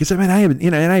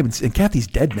Kathy's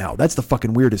dead now. That's the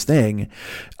fucking weirdest thing.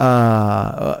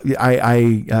 That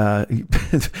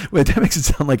makes it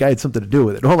sound like I had something to do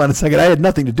with it. Hold on a second. I had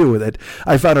nothing to do with it.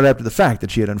 I found out after the fact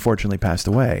that she had unfortunately passed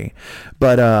away.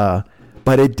 But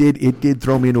it did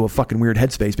throw me into a fucking weird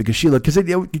headspace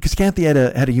because Kathy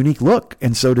had a unique look.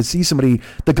 And so to see somebody,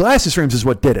 the glasses frames is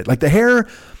what did it. Like the hair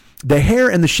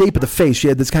and the shape of the face. She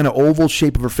had this kind of oval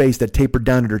shape of her face that tapered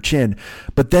down at her chin.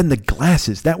 But then the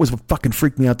glasses, that was what fucking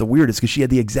freaked me out the weirdest because she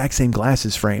had the exact same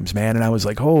glasses frames, man. And I was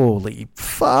like, holy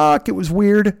fuck, it was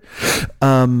weird.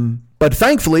 But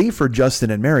thankfully for Justin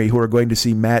and Mary, who are going to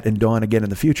see Matt and Dawn again in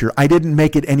the future, I didn't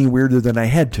make it any weirder than I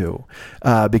had to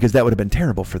because that would have been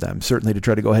terrible for them, certainly to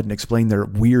try to go ahead and explain their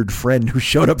weird friend who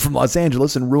showed up from Los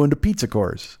Angeles and ruined a pizza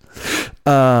course.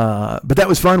 But that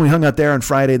was fun. We hung out there on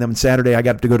Friday. Then on Saturday, I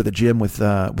got to go to the gym with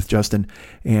Justin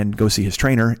and go see his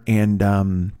trainer. And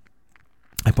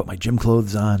I put my gym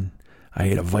clothes on. I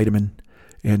ate a vitamin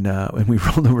and we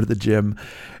rolled over to the gym.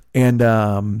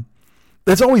 And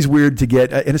that's always weird to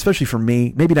get, and especially for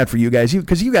me, maybe not for you guys,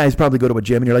 because you guys probably go to a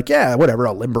gym and you're like, yeah, whatever,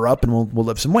 I'll limber up and we'll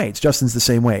lift some weights. Justin's the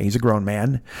same way. He's a grown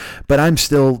man, but I'm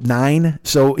still 9.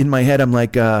 So in my head, I'm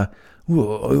like, well,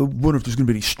 I wonder if there's going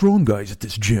to be any strong guys at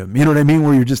this gym. You know what I mean?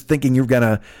 Where you're just thinking you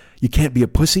can't be a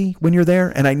pussy when you're there.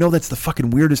 And I know that's the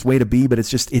fucking weirdest way to be, but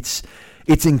it's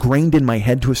ingrained in my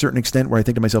head to a certain extent where I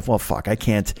think to myself, well, fuck, I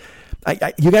can't.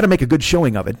 You got to make a good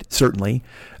showing of it, certainly.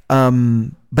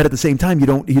 But at the same time, you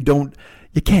don't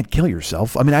you can't kill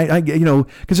yourself. I mean, I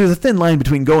because there's a thin line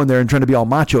between going there and trying to be all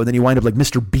macho, and then you wind up like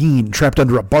Mr. Bean trapped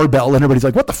under a barbell, and everybody's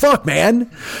like, what the fuck,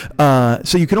 man?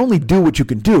 So you can only do what you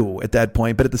can do at that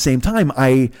point. But at the same time,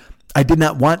 I didn't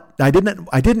not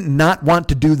want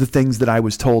to do the things that I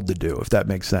was told to do, if that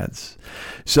makes sense.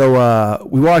 So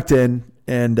we walked in,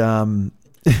 and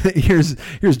here's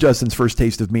Justin's first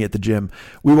taste of me at the gym.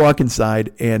 We walk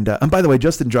inside, and by the way,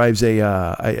 Justin drives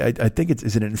I think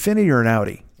is it an Infiniti or an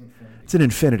Audi? It's an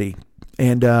Infiniti,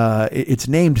 and it's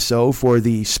named so for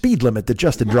the speed limit that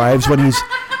Justin drives when he's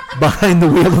behind the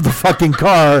wheel of the fucking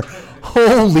car.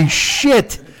 Holy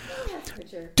shit.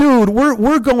 Dude,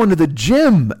 we're going to the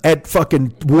gym at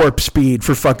fucking warp speed,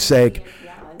 for fuck's sake.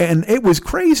 And it was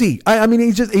crazy. I mean,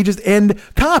 he just, and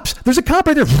cops. There's a cop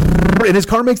right there, and his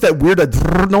car makes that weird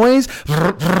noise,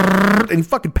 and he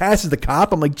fucking passes the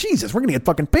cop. I'm like, Jesus, we're gonna get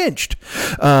fucking pinched.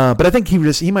 But I think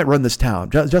he might run this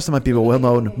town. Justin might be a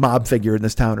well-known mob figure in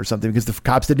this town or something, because the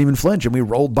cops didn't even flinch, and we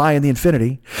rolled by in the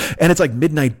Infiniti, and it's like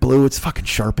midnight blue. It's fucking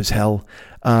sharp as hell.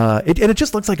 It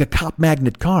just looks like a cop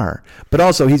magnet car, but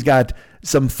also he's got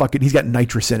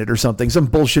nitrous in it or something, some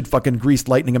bullshit fucking greased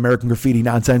lightning American graffiti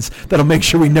nonsense that'll make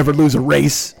sure we never lose a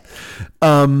race.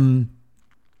 So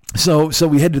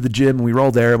we head to the gym, and we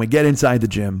roll there, and we get inside the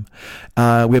gym. We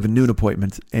have a noon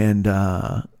appointment, and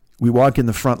we walk in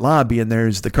the front lobby, and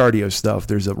there's the cardio stuff.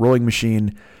 There's a rowing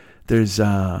machine. There's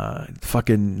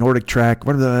fucking Nordic track.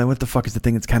 What the fuck is the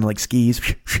thing that's kind of like skis?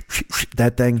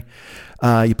 That thing.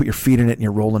 You put your feet in it,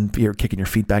 and you're kicking your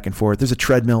feet back and forth. There's a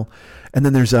treadmill, and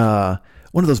then there's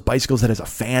one of those bicycles that has a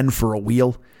fan for a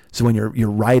wheel. So when you're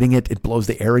riding it, it blows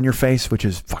the air in your face, which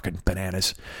is fucking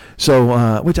bananas.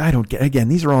 So, which I don't get. Again,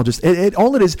 these are all just,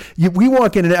 all it is, we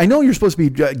walk in, and I know you're supposed to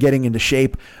be getting into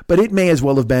shape, but it may as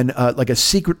well have been like a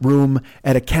secret room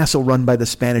at a castle run by the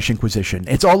Spanish Inquisition.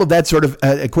 It's all of that sort of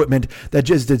equipment that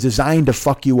just is designed to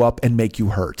fuck you up and make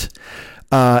you hurt.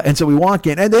 And so we walk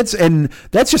in, and that's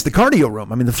just the cardio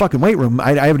room. I mean, the fucking weight room,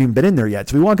 I haven't even been in there yet.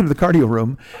 So we walk into the cardio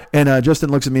room, and Justin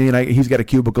looks at me, and he's got a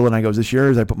cubicle, and I go, "Is this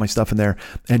yours?" I put my stuff in there,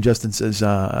 and Justin says,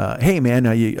 "Hey man,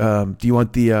 do you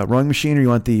want the rowing machine or you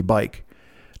want the bike?"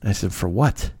 And I said, "For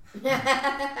what?"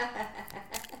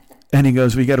 And he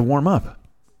goes, "We got to warm up."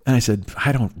 And I said,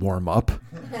 "I don't warm up."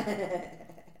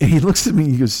 And he looks at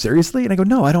me, he goes, "Seriously?" And I go,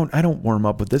 "No, I don't warm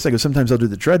up with this." I go, "Sometimes I'll do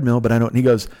the treadmill, but I don't." And he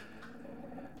goes,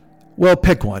 "Well,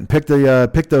 pick one. Pick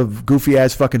the goofy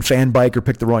ass fucking fan bike, or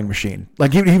pick the rowing machine."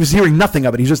 Like he was hearing nothing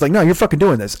of it. He's just like, "No, you're fucking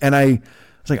doing this." And I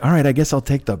was like, "All right, I guess I'll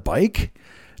take the bike."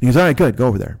 And he goes, "All right, good, go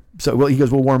over there." So he goes,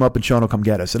 "We'll warm up, and Sean will come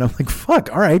get us." And I'm like, "Fuck,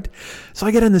 all right." So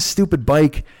I get on this stupid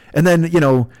bike, and then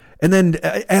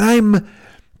I'm.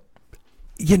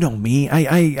 You know me,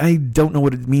 I don't know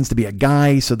what it means to be a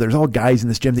guy, so there's all guys in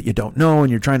this gym that you don't know, and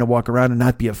you're trying to walk around and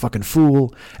not be a fucking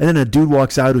fool. And then a dude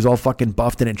walks out who's all fucking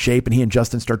buffed and in shape, and he and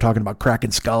Justin start talking about cracking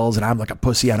skulls, and I'm like a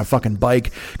pussy on a fucking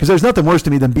bike, because there's nothing worse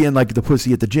to me than being like the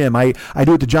pussy at the gym. I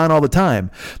do it to John all the time.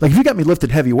 Like, if you got me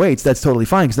lifting heavy weights, that's totally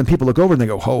fine, because then people look over and they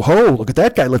go, "Ho ho, look at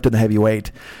that guy lifting the heavy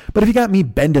weight." But if you got me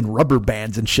bending rubber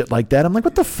bands and shit like that, I'm like,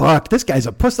 what the fuck? This guy's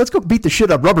a puss. Let's go beat the shit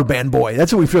up rubber band boy.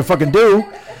 That's what we fucking do.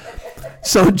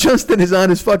 So Justin is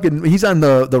on he's on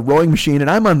the rowing machine, and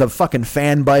I'm on the fucking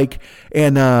fan bike.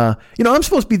 And, I'm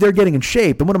supposed to be there getting in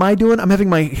shape. And what am I doing? I'm having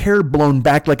my hair blown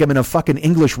back like I'm in a fucking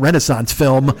English Renaissance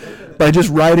film by just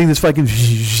riding this fucking.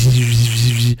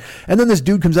 And then this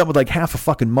dude comes up with like half a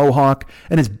fucking mohawk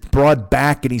and his broad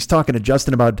back, and he's talking to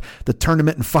Justin about the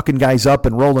tournament and fucking guys up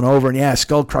and rolling over, and yeah,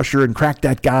 skull crusher and crack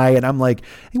that guy. And I'm like,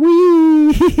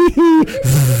 wee,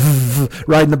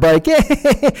 riding the bike.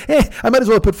 I might as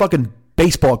well put fucking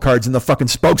baseball cards in the fucking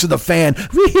spokes of the fan.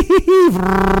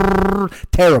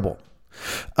 Terrible.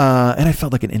 And I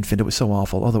felt like an infant. It was so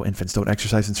awful. Although infants don't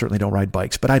exercise and certainly don't ride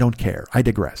bikes, but I don't care. I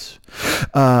digress.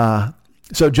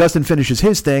 So Justin finishes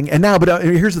his thing, and now, but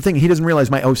here's the thing: he doesn't realize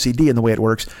my OCD and the way it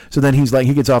works. So then he's like,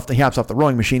 he hops off the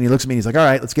rowing machine. He looks at me, and he's like, "All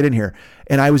right, let's get in here."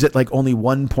 And I was at like only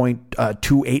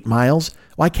 1.28 miles.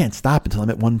 Well, I can't stop until I'm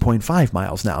at 1.5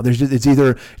 miles now. It's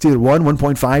either 1,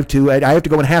 1.5, 2. I have to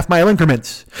go in half-mile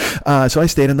increments. So I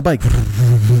stayed on the bike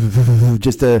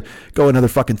just to go another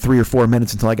fucking 3 or 4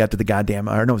 minutes until I got to the goddamn.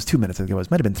 Or no, it was 2 minutes. I think it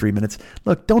was. Might have been 3 minutes.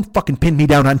 Look, don't fucking pin me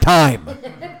down on time.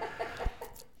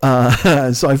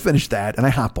 So I finished that and I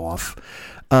hop off.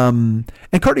 And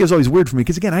cardio is always weird for me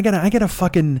because again, I gotta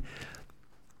fucking.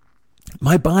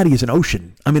 my body is an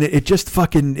ocean. I mean, it just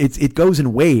fucking, it goes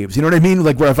in waves. You know what I mean?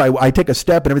 Like where if I take a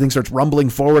step and everything starts rumbling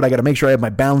forward, I got to make sure I have my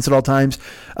balance at all times.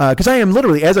 Because I am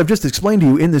literally, as I've just explained to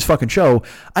you in this fucking show,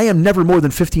 I am never more than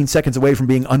 15 seconds away from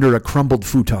being under a crumbled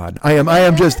futon. I am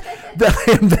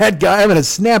that guy. I'm in a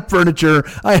snap furniture.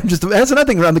 I am just, that's another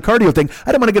thing around the cardio thing.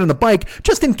 I don't want to get on the bike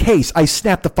just in case I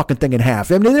snap the fucking thing in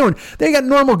half. I mean, they got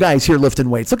normal guys here lifting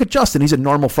weights. Look at Justin. He's a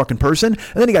normal fucking person.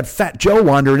 And then you got Fat Joe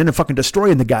wandering in and fucking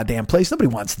destroying the goddamn place. Nobody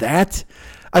wants that.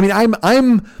 I mean,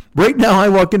 I'm right now. I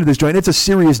walk into this joint. It's a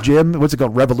serious gym. What's it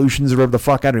called? Revolutions or whatever the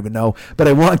fuck. I don't even know. But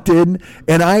I walked in,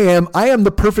 and I am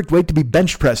the perfect weight to be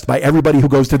bench pressed by everybody who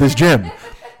goes to this gym.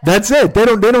 That's it. They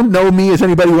don't know me as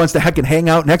anybody who wants to heckin' hang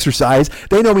out and exercise.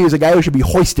 They know me as a guy who should be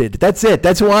hoisted. That's it.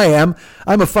 That's who I am.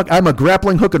 I'm a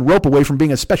grappling hook and rope away from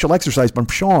being a special exercise from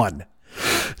Sean.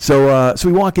 So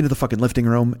we walk into the fucking lifting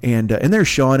room, and there's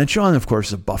Sean, and Sean, of course,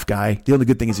 is a buff guy. The only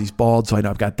good thing is he's bald, so I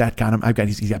know I've got that on him.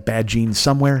 He's got bad genes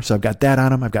somewhere, so I've got that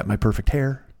on him. I've got my perfect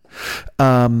hair.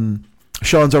 Sean's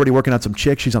already working on some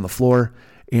chick. She's on the floor,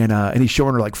 and he's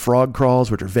showing her like frog crawls,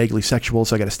 which are vaguely sexual.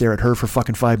 So I got to stare at her for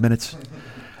fucking 5 minutes.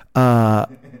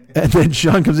 And then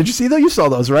Sean comes in. You see though? You saw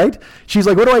those, right? She's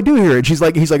like, "What do I do here?" And he's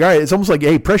like, "All right." It's almost like,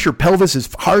 "Hey, press your pelvis as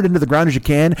hard into the ground as you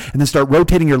can, and then start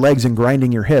rotating your legs and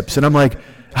grinding your hips." And I'm like,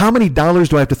 "How many dollars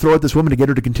do I have to throw at this woman to get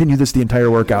her to continue this the entire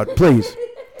workout, please?"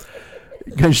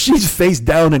 Because she's face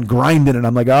down and grinding, and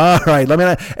I'm like, "All right,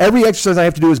 every exercise I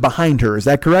have to do is behind her. Is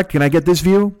that correct? Can I get this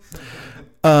view?"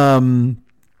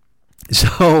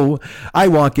 So I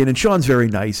walk in, and Sean's very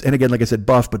nice, and again, like I said,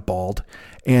 buff but bald.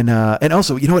 And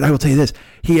also, you know what? I will tell you this: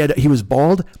 he was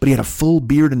bald, but he had a full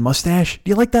beard and mustache. Do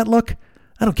you like that look?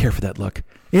 I don't care for that look.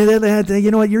 You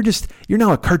know what? You're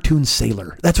now a cartoon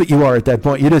sailor. That's what you are at that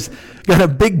point. You just got a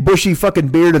big bushy fucking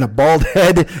beard and a bald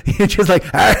head. You're just like,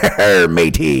 "Arr,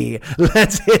 matey,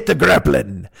 let's hit the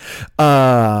grappling."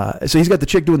 So he's got the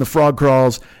chick doing the frog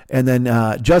crawls, and then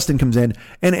Justin comes in,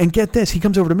 and get this, he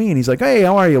comes over to me and he's like, "Hey,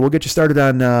 how are you? We'll get you started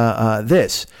on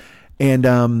this." And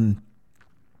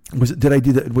was it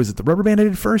the rubber band I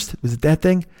did first? Was it that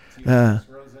thing? TRX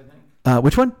Rose, I think.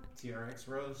 Which one? TRX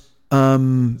Rose.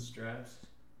 The straps.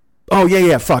 Oh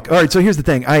yeah. Fuck. All right. So here's the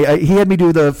thing. He had me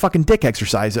do the fucking dick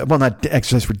exercise. Well, not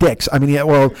exercise for dicks. I mean,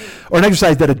 or an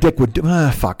exercise that a dick would do.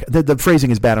 Fuck. The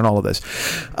phrasing is bad on all of this.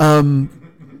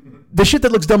 The shit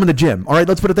that looks dumb in the gym. All right,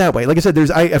 let's put it that way. Like I said,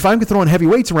 if I'm throwing heavy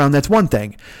weights around, that's one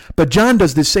thing. But John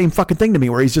does this same fucking thing to me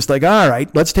where he's just like, "All right,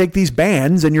 let's take these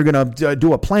bands and you're going to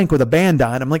do a plank with a band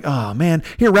on." I'm like, "Oh, man.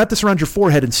 Here, wrap this around your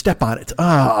forehead and step on it."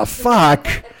 Oh, fuck.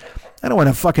 I don't want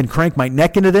to fucking crank my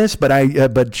neck into this,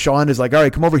 but Sean is like, "All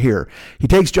right, come over here." He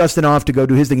takes Justin off to go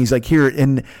do his thing. He's like, "Here,"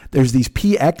 and there's these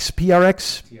TRX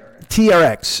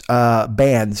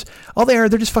bands. All they're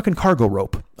just fucking cargo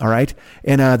rope, all right?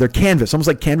 And they're canvas, almost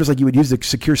like canvas, like you would use to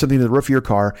secure something to the roof of your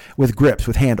car with grips,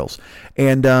 with handles.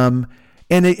 And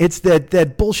it's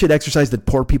that bullshit exercise that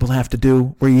poor people have to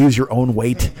do where you use your own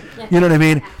weight. You know what I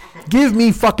mean? Give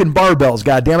me fucking barbells,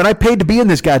 goddammit. I paid to be in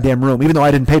this goddamn room, even though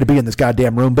I didn't pay to be in this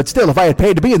goddamn room. But still, if I had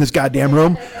paid to be in this goddamn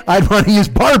room, I'd want to use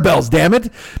barbells, damn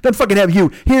it. Don't fucking have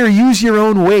you. Here, use your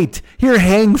own weight. Here,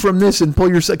 hang from this and pull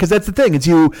yourself. Because that's the thing. It's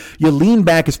you lean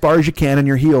back as far as you can on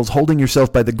your heels, holding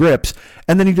yourself by the grips,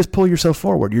 and then you just pull yourself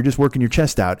forward. You're just working your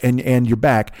chest out and your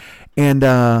back. And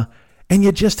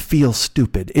you just feel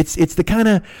stupid. It's the kind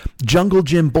of jungle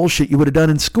gym bullshit you would have done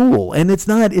in school. And it's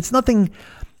nothing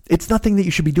that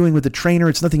you should be doing with a trainer.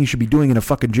 It's nothing you should be doing in a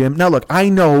fucking gym. Now, look, I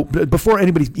know, before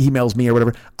anybody emails me or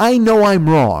whatever, I know I'm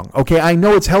wrong, okay? I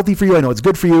know it's healthy for you. I know it's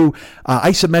good for you.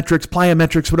 Isometrics,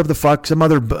 plyometrics, whatever the fuck, some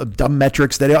other dumb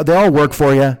metrics, they all work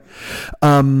for you.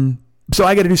 So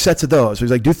I got to do sets of those. So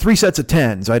he's like, do 3 sets of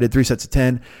 10. So I did 3 sets of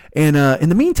 10. And in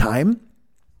the meantime,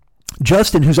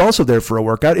 Justin, who's also there for a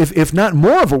workout, if not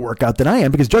more of a workout than I am,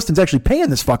 because Justin's actually paying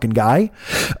this fucking guy.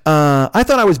 I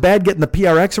thought I was bad getting the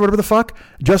PRX or whatever the fuck.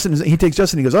 He takes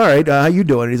Justin, he goes, "All right, how you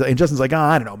doing?" And Justin's like, "Oh,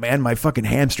 I don't know, man. My fucking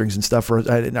hamstrings and stuff are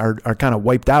kind of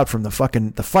wiped out from the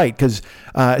fight." Because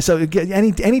so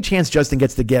any chance Justin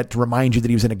gets to remind you that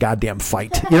he was in a goddamn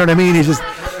fight. You know what I mean? He's just,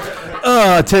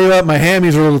 "Oh, I tell you what, my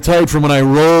hammies are a little tight from when I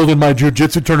rolled in my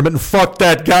jiu-jitsu tournament and fucked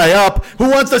that guy up. Who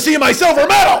wants to see my silver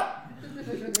medal?"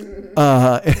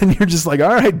 And you're just like,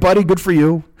 "All right, buddy, good for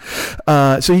you."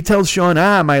 So he tells Sean,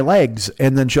 "My legs."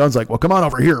 And then Sean's like, "Well, come on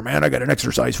over here, man. I got an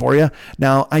exercise for you."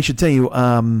 Now, I should tell you,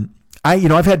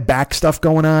 I've had back stuff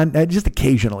going on just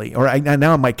occasionally, or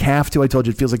now on my calf too. I told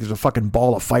you it feels like there's a fucking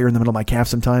ball of fire in the middle of my calf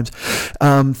sometimes.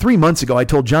 3 months ago, I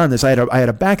told John this. I had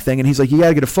a back thing, and he's like, "You got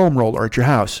to get a foam roller at your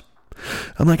house."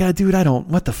 I'm like, dude,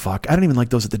 what the fuck? I don't even like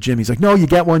those at the gym. He's like, no, you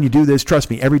get one, you do this. Trust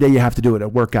me, every day you have to do it. It'll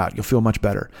work out. You'll feel much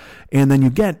better. And then you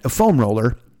get a foam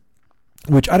roller,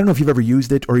 which I don't know if you've ever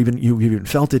used it or even you've even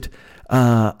felt it.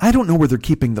 I don't know where they're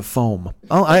keeping the foam.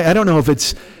 I don't know if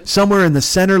it's somewhere in the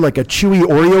center, like a chewy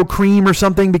Oreo cream or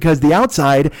something, because the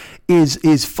outside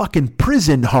is fucking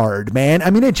prison hard, man. I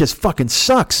mean, it just fucking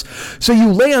sucks. So you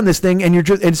lay on this thing and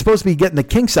it's supposed to be getting the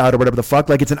kinks out or whatever the fuck,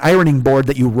 like it's an ironing board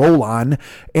that you roll on,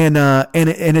 and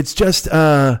it's just.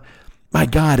 My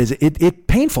God, is it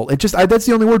painful? That's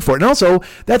the only word for it. And also,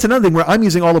 that's another thing where I'm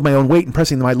using all of my own weight and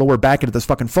pressing my lower back into this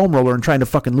fucking foam roller and trying to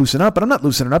fucking loosen up. But I'm not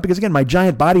loosening up because, again, my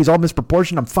giant body is all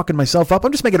misproportioned. I'm fucking myself up.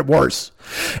 I'm just making it worse.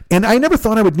 And I never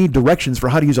thought I would need directions for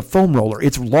how to use a foam roller.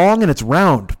 It's long and it's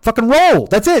round. Fucking roll.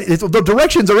 That's it. The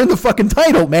directions are in the fucking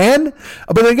title, man.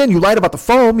 But then again, you lied about the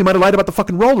foam. You might have lied about the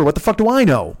fucking roller. What the fuck do I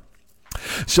know?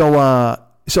 So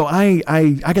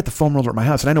I got the foam roller at my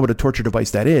house, and I know what a torture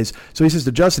device that is. So he says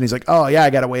to Justin, he's like, oh yeah, I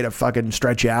got a way to fucking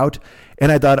stretch you out.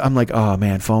 And I'm like, oh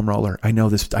man, foam roller. I know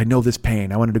this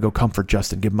pain. I wanted to go comfort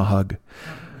Justin, give him a hug.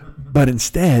 But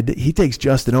instead, he takes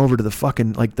Justin over to the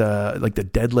fucking, like the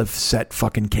deadlift set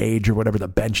fucking cage or whatever, the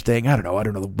bench thing. I don't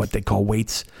know what they call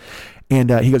weights. And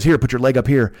he goes, here, put your leg up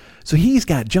here. So he's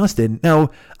got Justin. Now,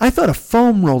 I thought a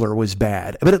foam roller was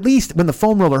bad. But at least when the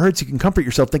foam roller hurts, you can comfort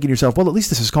yourself thinking to yourself, well, at least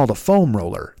this is called a foam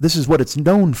roller. This is what it's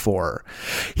known for.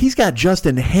 He's got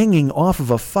Justin hanging off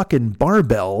of a fucking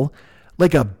barbell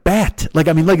like a bat.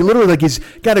 Literally, like he's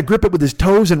got to grip it with his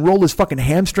toes and roll his fucking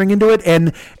hamstring into it.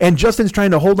 And Justin's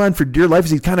trying to hold on for dear life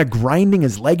as he's kind of grinding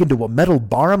his leg into a metal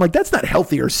bar. I'm like, that's not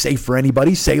healthy or safe for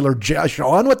anybody. Sailor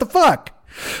Sean, what the fuck?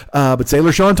 But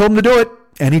Sailor Sean told him to do it,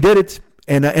 and he did it.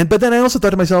 But then I also thought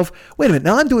to myself, wait a minute,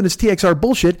 now I'm doing this TXR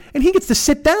bullshit, and he gets to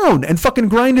sit down and fucking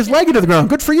grind his leg into the ground.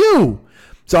 Good for you.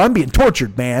 So I'm being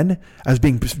tortured, man. I was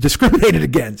being discriminated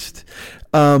against.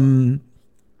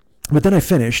 But then I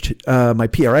finished my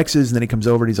PRXs, and then he comes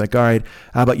over and he's like, all right,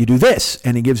 how about you do this?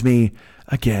 And he gives me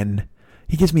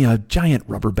a giant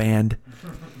rubber band.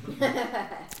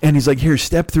 And he's like, here,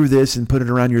 step through this and put it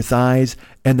around your thighs,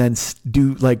 and then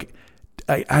do like,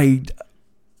 I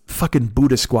fucking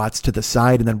Buddha squats to the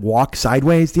side and then walk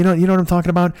sideways. You know what I'm talking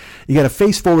about? You got to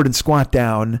face forward and squat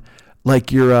down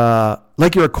like you're a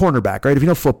cornerback, right? If you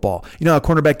know football, you know how a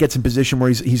cornerback gets in position where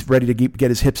he's ready to get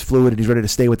his hips fluid and he's ready to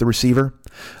stay with the receiver.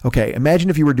 Okay, imagine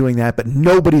if you were doing that, but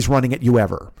nobody's running at you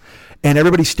ever, and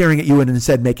everybody's staring at you and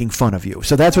instead making fun of you.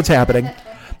 So that's what's happening.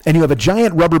 And you have a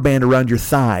giant rubber band around your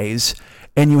thighs,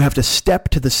 and you have to step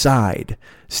to the side,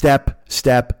 step,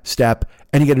 step, step.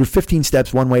 And you got to do 15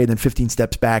 steps one way and then 15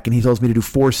 steps back. And he tells me to do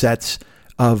 4 sets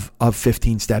of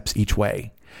 15 steps each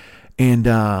way. And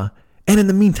in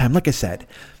the meantime, like I said,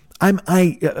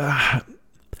 I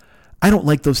don't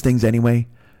like those things anyway,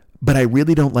 but I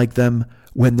really don't like them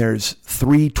when there's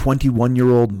 3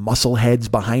 21-year-old muscle heads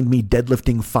behind me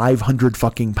deadlifting 500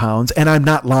 fucking pounds. And I'm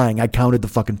not lying. I counted the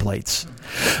fucking plates.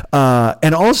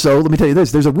 And also, let me tell you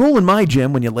this. There's a rule in my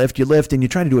gym when you lift and you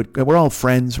try to do it. We're all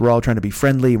friends. We're all trying to be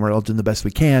friendly, and we're all doing the best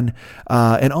we can.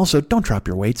 And also, don't drop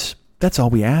your weights. That's all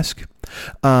we ask.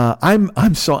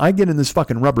 I get in this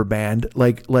fucking rubber band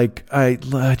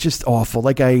just awful.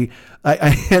 Like I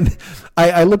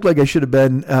look like I should have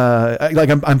been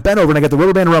I'm bent over and I got the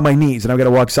rubber band around my knees and I've got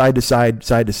to walk side to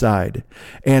side,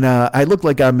 and I look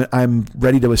like I'm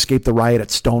ready to escape the riot at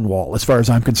Stonewall as far as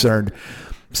I'm concerned.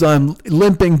 So I'm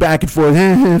limping back and forth,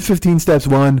 15 steps,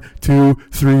 1, 2,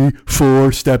 3,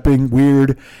 4, stepping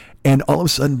weird, and all of a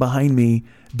sudden behind me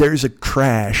there's a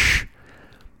crash.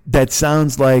 That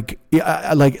sounds like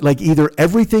either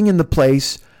everything in the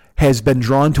place has been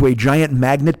drawn to a giant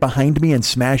magnet behind me and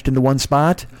smashed into one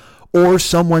spot, or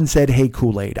someone said, hey,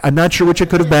 Kool-Aid. I'm not sure which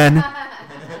it could have been,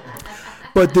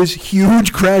 but this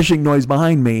huge crashing noise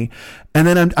behind me. And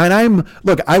then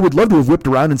look, I would love to have whipped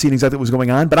around and seen exactly what was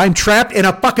going on, but I'm trapped in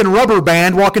a fucking rubber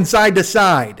band walking side to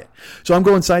side. So I'm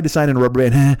going side to side in a rubber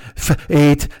band,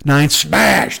 8, 9,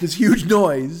 smash, this huge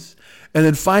noise. And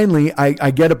then finally,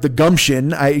 I get up the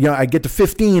gumption. I get to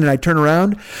 15 and I turn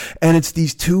around, and it's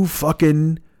these 2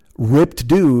 fucking ripped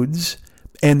dudes,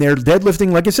 and they're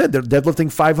deadlifting. Like I said, they're deadlifting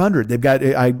 500. They've got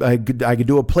I could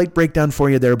do a plate breakdown for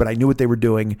you there, but I knew what they were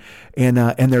doing, and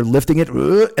they're lifting it,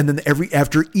 and then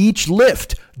after each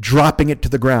lift, dropping it to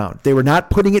the ground. They were not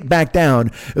putting it back down.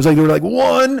 It was like they were like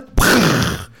 1,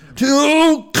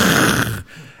 2,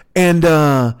 and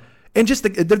And just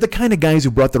they're the kind of guys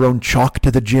who brought their own chalk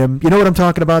to the gym. You know what I'm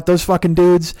talking about? Those fucking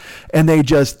dudes. And they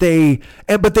belong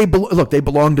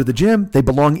to the gym. They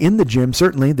belong in the gym,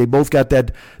 certainly. They both got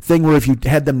that thing where if you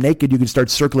had them naked, you could start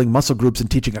circling muscle groups and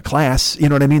teaching a class. You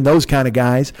know what I mean? Those kind of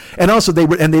guys. And also they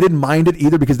didn't mind it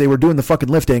either because they were doing the fucking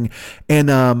lifting. And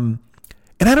I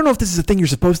don't know if this is a thing you're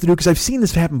supposed to do because I've seen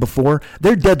this happen before.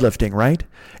 They're deadlifting, right?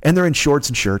 And they're in shorts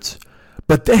and shirts.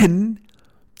 But then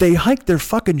they hike their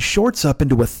fucking shorts up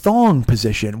into a thong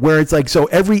position where it's like, so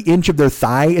every inch of their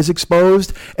thigh is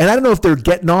exposed. And I don't know if they're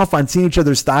getting off on seeing each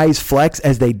other's thighs flex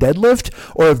as they deadlift,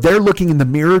 or if they're looking in the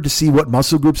mirror to see what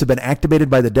muscle groups have been activated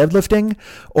by the deadlifting,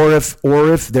 or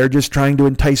if they're just trying to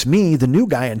entice me, the new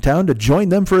guy in town, to join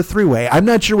them for a three-way. I'm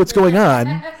not sure what's going on.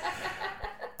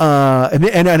 And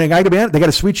I gotta be honest, they got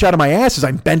a sweet shot of my ass as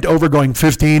I'm bent over going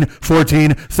 15,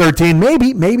 14, 13.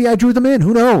 Maybe I drew them in.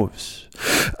 Who knows?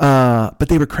 But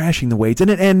they were crashing the weights.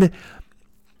 And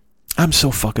I'm so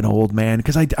fucking old, man,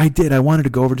 because I wanted to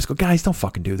go over and just go, guys, don't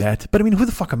fucking do that. But I mean, who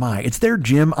the fuck am I? It's their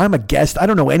gym. I'm a guest. I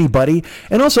don't know anybody.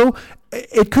 And also,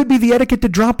 it could be the etiquette to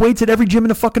drop weights at every gym in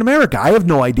the fucking America. I have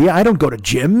no idea. I don't go to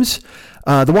gyms.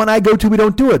 The one I go to, we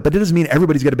don't do it. But it doesn't mean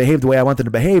everybody's got to behave the way I want them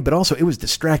to behave. But also, it was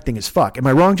distracting as fuck. Am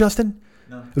I wrong, Justin?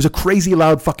 No. It was a crazy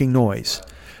loud fucking noise.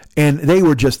 And they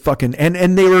were just fucking,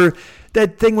 and they were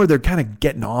that thing where they're kind of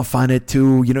getting off on it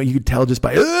too. You know, you could tell just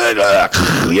by, you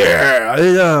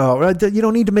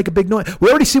don't need to make a big noise. We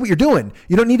already see what you're doing.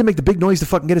 You don't need to make the big noise to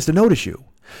fucking get us to notice you.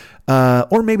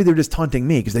 Or maybe they're just taunting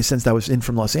me because they sensed I was in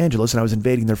from Los Angeles and I was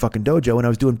invading their fucking dojo and I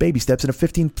was doing baby steps in a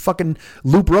 15 fucking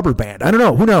loop rubber band. I don't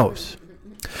know. Who knows?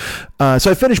 So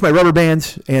I finished my rubber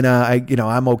bands and,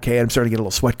 I'm okay. I'm starting to get a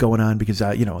little sweat going on because,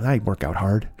 I work out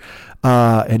hard.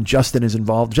 And Justin is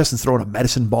involved. Justin's throwing a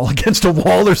medicine ball against a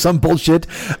wall or some bullshit.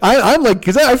 I'm like,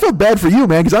 because I feel bad for you,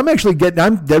 man, because I'm actually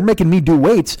they're making me do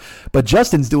weights, but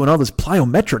Justin's doing all this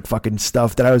plyometric fucking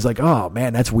stuff that I was like, oh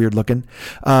man, that's weird looking.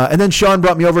 And then Sean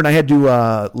brought me over and I had to do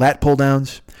lat pull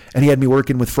downs, and he had me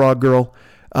working with Frog Girl.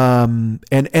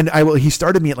 He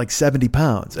started me at like 70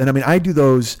 pounds. And I mean, I do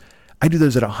those at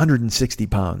 160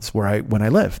 pounds when I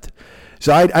lift.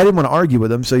 So I didn't want to argue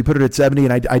with him. So he put it at 70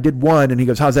 and I did one and he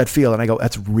goes, how's that feel? And I go,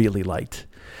 that's really light.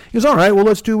 He goes, all right,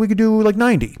 well, we could do like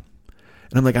 90. And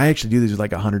I'm like, I actually do these with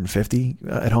like 150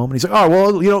 at home. And he's like, oh,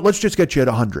 well, let's just get you at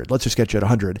 100. Let's just get you at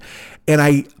 100. And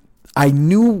I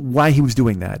knew why he was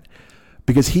doing that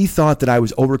because he thought that I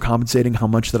was overcompensating how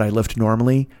much that I lift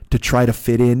normally to try to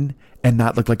fit in and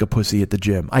not look like a pussy at the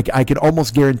gym. I could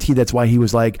almost guarantee that's why he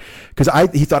was like, because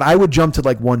he thought I would jump to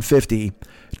like 150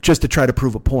 just to try to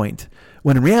prove a point.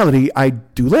 When in reality, I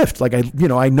do lift. Like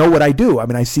I know what I do. I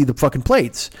mean, I see the fucking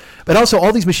plates. But also,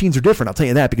 all these machines are different. I'll tell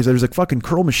you that because there's a fucking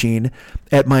curl machine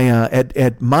at my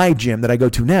at my gym that I go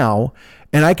to now,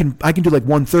 and I can do like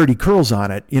 130 curls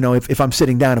on it. You know, if I'm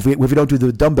sitting down, if we don't do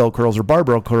the dumbbell curls or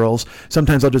barbell curls,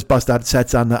 sometimes I'll just bust out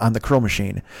sets on the curl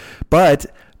machine. But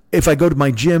if I go to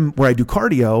my gym where I do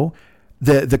cardio,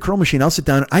 the curl machine, I'll sit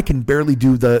down. I can barely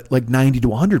do the like 90 to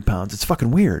 100 pounds. It's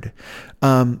fucking weird.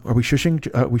 Are we shushing?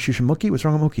 Mookie? What's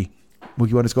wrong with Mookie?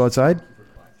 Mookie, want us to go outside?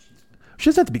 She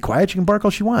doesn't have to be quiet. She can bark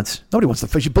all she wants. Nobody wants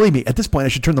to. Believe me, at this point, I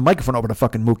should turn the microphone over to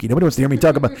fucking Mookie. Nobody wants to hear me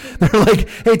talk about. They're like,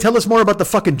 hey, tell us more about the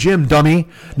fucking gym, dummy.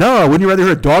 No, wouldn't you rather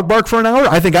hear a dog bark for an hour?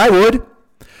 I think I would.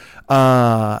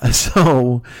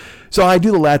 So I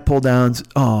do the lat pull downs.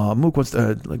 Oh, Mook wants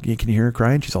to. Can you hear her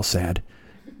crying? She's all sad.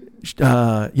 You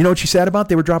know what she's sad about?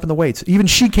 They were dropping the weights. Even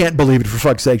she can't believe it, for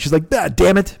fuck's sake. She's like,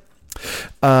 damn it.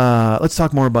 Let's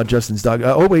talk more about Justin's dog.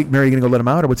 Oh, wait, Mary, you going to go let him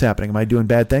out, or what's happening? Am I doing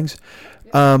bad things?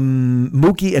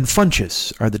 Mookie and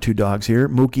Funchess are the two dogs here.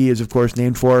 Mookie is, of course,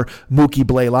 named for Mookie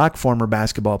Blaylock, former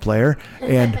basketball player,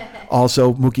 and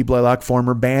also Mookie Blaylock,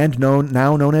 former band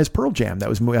now known as Pearl Jam. That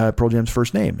was Pearl Jam's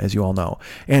first name, as you all know.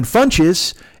 And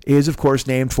Funchess is, of course,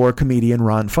 named for comedian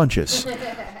Ron Funchess.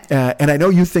 And I know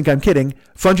you think I'm kidding.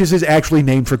 Funchess is actually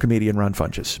named for comedian Ron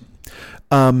Funchess.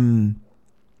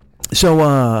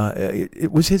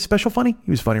 It was his special funny?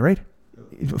 He was funny, right?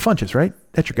 Funchess, right?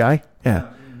 That's your guy?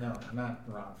 Yeah. No, not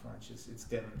Ron Funchess. It's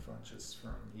Devin Funchess.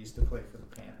 He used to play for the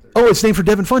Panthers. Oh, it's named for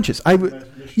Devin Funchess.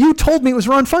 You told me it was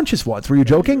Ron Funchess once. Were you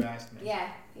joking? Yeah.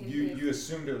 You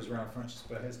assumed it was Ron Funchess,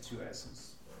 but it has two S's.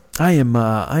 I am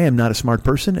not a smart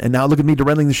person, and now look at me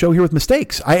derailing the show here with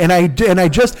mistakes. And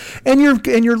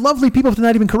your lovely people did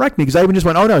not even correct me because I even just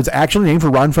went, oh no, it's actually named for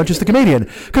Ron Funchess the comedian.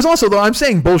 Because also though I'm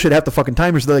saying bullshit half the fucking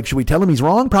time, so they're like, should we tell him he's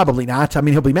wrong? Probably not. I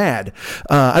mean, he'll be mad.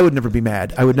 I would never be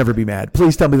mad.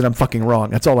 Please tell me that I'm fucking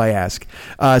wrong. That's all I ask.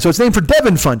 So it's named for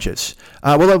Devin Funchess.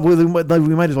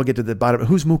 We might as well get to the bottom.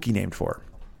 Who's Mookie named for?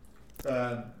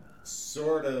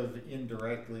 Sort of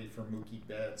indirectly for Mookie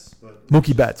Betts, but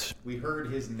Mookie Betts. we heard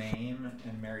his name,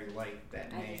 and Mary liked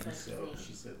that name, so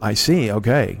she said. I see.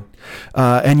 Okay.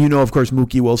 And you know, of course,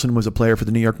 Mookie Wilson was a player for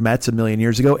the New York Mets a million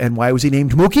years ago. And why was he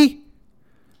named Mookie?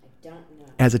 I don't know.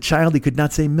 As a child, he could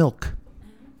not say milk.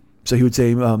 So he would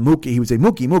say Mookie. He would say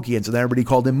Mookie, Mookie. And so everybody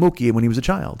called him Mookie when he was a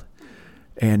child.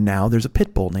 And now there's a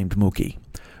pit bull named Mookie,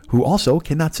 who also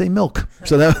cannot say milk.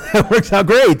 So that works out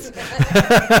great. Look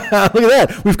at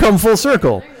that. We've come full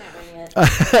circle.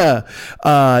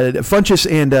 Funchess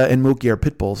and Mookie are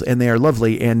pit bulls, and they are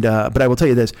lovely. And but I will tell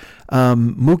you this: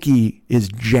 Mookie is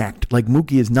jacked. Like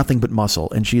Mookie is nothing but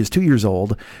muscle, and she is 2 years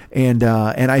old. And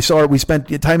I saw her. We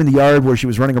spent time in the yard where she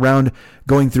was running around,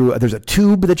 going through. There's a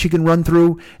tube that she can run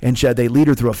through, and they lead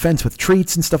her through a fence with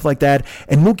treats and stuff like that.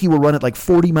 And Mookie will run at like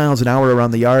 40 miles an hour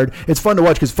around the yard. It's fun to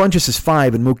watch because Funchess is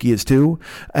 5 and Mookie is 2,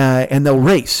 and they'll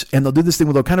race and they'll do this thing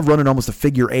where they'll kind of run in almost a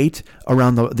figure 8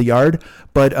 around the yard,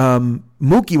 but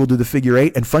Mookie will do the figure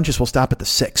 8 and Funchess will stop at the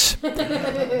 6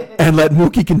 and let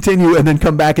Mookie continue and then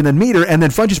come back and then meet her. And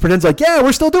then Funchess pretends like, yeah,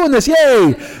 we're still doing this.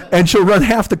 Yay. And she'll run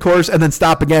half the course and then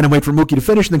stop again and wait for Mookie to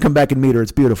finish and then come back and meet her.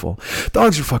 It's beautiful.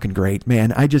 Dogs are fucking great,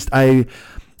 man.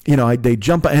 They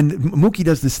jump, and Mookie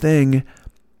does this thing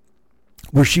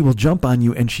where she will jump on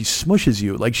you and she smushes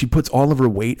you. Like she puts all of her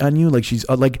weight on you. Like she's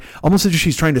like almost as if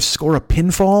she's trying to score a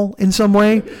pinfall in some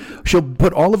way. She'll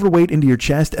put all of her weight into your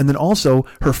chest, and then also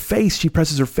her face, she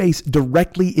presses her face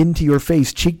directly into your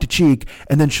face, cheek to cheek.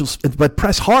 And then but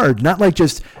press hard, not like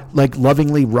just like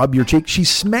lovingly rub your cheek. She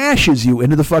smashes you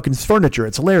into the fucking furniture.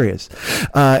 It's hilarious.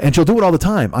 And she'll do it all the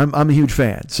time. I'm a huge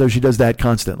fan. So she does that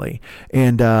constantly.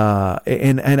 And I,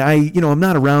 I'm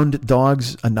not around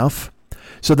dogs enough.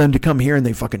 So then to come here and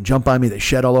they fucking jump on me, they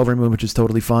shed all over me, which is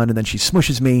totally fun. And then she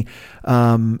smushes me.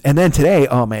 And then today,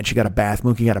 oh man, she got a bath.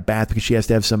 Mookie got a bath because she has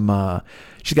to have some,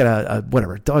 she's got a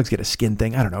whatever, dogs get a skin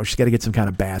thing. I don't know. She's got to get some kind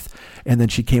of bath. And then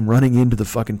she came running into the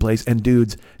fucking place. And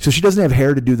dudes, so she doesn't have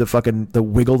hair to do the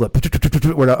wiggle,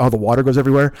 where all the water goes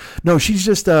everywhere. No, she's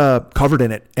just covered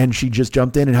in it. And she just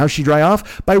jumped in. And how's she dry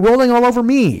off? By rolling all over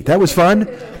me. That was fun.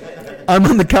 I'm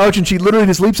on the couch and she literally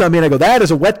just leaps on me and I go, that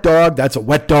is a wet dog. That's a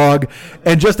wet dog.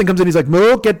 And Justin comes in. He's like,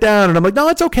 Moo, get down. And I'm like, no,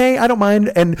 it's okay. I don't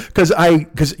mind. And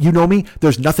because you know me,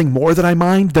 there's nothing more that I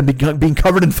mind than being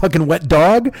covered in fucking wet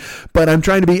dog. But I'm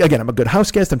trying to be, again, I'm a good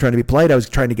house guest. I'm trying to be polite. I was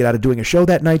trying to get out of doing a show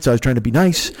that night. So I was trying to be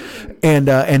nice.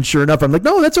 And sure enough, I'm like,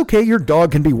 no, that's okay. Your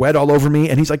dog can be wet all over me.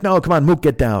 And he's like, no, come on, Mook,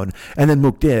 get down. And then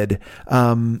Mook did.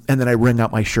 And then I wring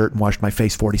out my shirt and washed my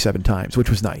face 47 times, which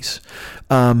was nice.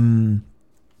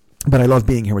 But I love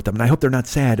being here with them. And I hope they're not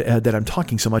sad that I'm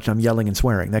talking so much and I'm yelling and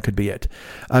swearing. That could be it.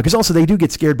 Because also they do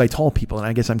get scared by tall people. And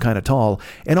I guess I'm kind of tall.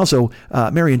 And also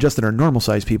Mary and Justin are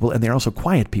normal-sized people. And they're also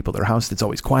quiet people. Their house, it's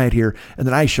always quiet here. And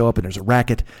then I show up and there's a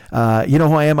racket. You know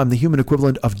who I am? I'm the human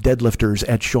equivalent of deadlifters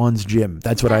at Sean's gym.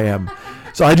 That's what I am.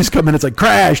 So I just come in. It's like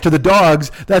crash to the dogs.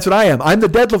 That's what I am. I'm the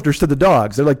deadlifters to the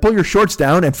dogs. They're like, pull your shorts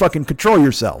down and fucking control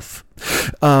yourself.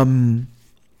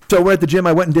 So we're at the gym.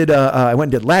 I went and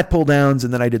did lat pull downs,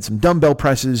 and then I did some dumbbell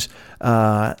presses.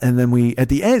 And then at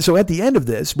the end of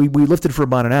this, we lifted for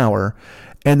about an hour.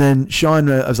 And then Sean,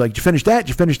 I was like, did you finish that? Did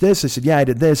you finish this? I said, yeah, I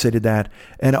did this. I did that.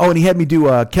 And he had me do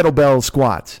kettlebell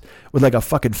squats with like a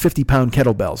fucking 50-pound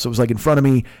kettlebell. So it was like in front of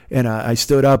me, and I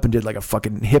stood up and did like a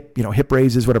fucking hip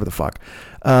raises, whatever the fuck.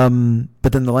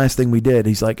 But then the last thing we did,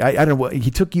 he's like, I don't know what,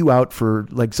 he took you out for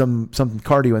like some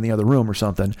cardio in the other room or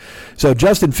something. So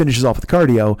Justin finishes off with the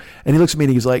cardio, and he looks at me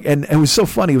and he's like, and it was so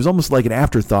funny. It was almost like an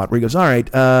afterthought where he goes, all right.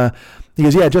 He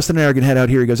goes, yeah, Justin and I are going to head out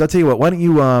here. He goes, I'll tell you what, why don't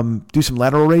you do some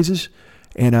lateral raises?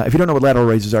 And if you don't know what lateral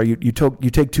raises are, you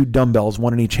take 2 dumbbells,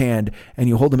 one in each hand, and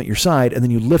you hold them at your side, and then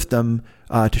you lift them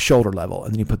to shoulder level,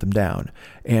 and then you put them down.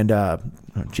 And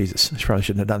Jesus, I probably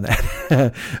shouldn't have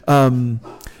done that.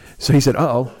 So he said,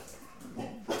 "Uh-oh,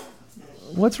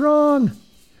 what's wrong?"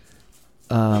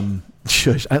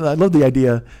 Shush. I love the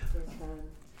idea.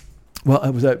 Well,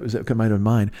 that might have been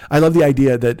mine. I love the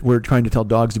idea that we're trying to tell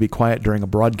dogs to be quiet during a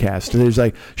broadcast. There's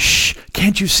like, shh,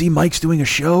 can't you see Mike's doing a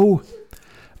show?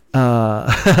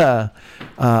 I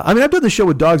mean, I've done the show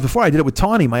with dogs before. I did it with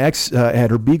Tawny. My ex had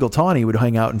her beagle Tawny would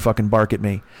hang out and fucking bark at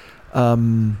me. All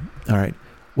right.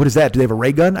 What is that? Do they have a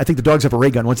ray gun? I think the dogs have a ray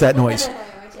gun. What's that noise?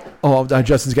 Oh,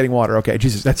 Justin's getting water. Okay.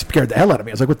 Jesus, that scared the hell out of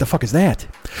me. I was like, what the fuck is that?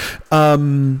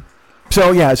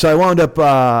 So I wound up,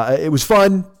 it was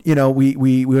fun. You know,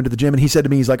 we went to the gym and he said to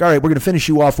me, he's like, all right, we're going to finish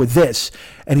you off with this.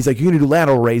 And he's like, you're going to do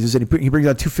lateral raises. And he brings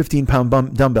out 2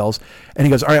 15-pound dumbbells. And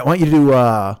he goes, all right, I want you to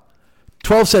do,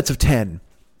 12 sets of 10.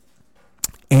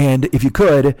 And if you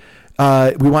could,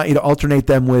 we want you to alternate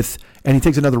them with And he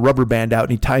takes another rubber band out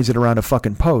and he ties it around a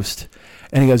fucking post.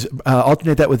 And he goes,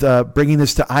 alternate that with bringing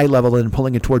this to eye level and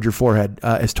pulling it towards your forehead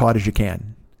as taut as you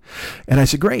can. And I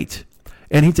said, great.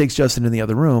 And he takes Justin in the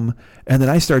other room. And then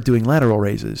I start doing lateral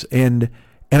raises. And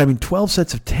I mean, 12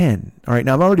 sets of 10. All right.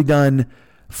 Now I've already done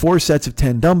 4 sets of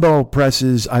 10 dumbbell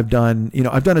presses. I've done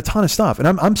a ton of stuff. And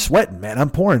I'm sweating, man. I'm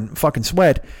pouring fucking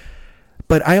sweat.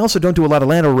 But I also don't do a lot of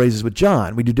lateral raises with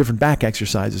John. We do different back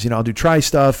exercises. I'll do tri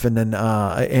stuff and then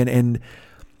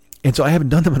and so I haven't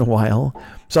done them in a while.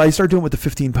 So I start doing it with the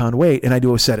 15-pound weight, and I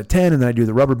do a set of 10, and then I do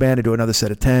the rubber band. I do another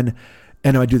set of 10,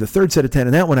 and I do the third set of 10,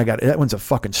 and that one's a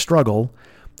fucking struggle.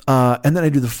 And then I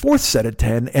do the fourth set of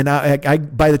 10, and I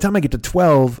by the time I get to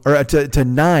 12 or to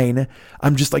 9,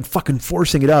 I'm just like fucking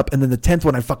forcing it up, and then the 10th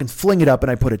one I fucking fling it up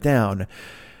and I put it down.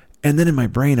 And then in my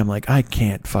brain I'm like, I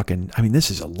can't fucking. I mean, this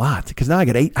is a lot because now I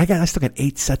still got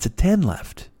 8 sets of 10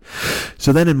 left.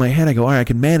 So then in my head I go, all right, I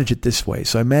can manage it this way.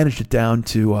 So I managed it down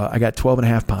to I got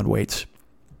 12.5-pound weights,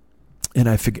 and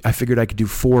I figured I could do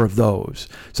 4 of those.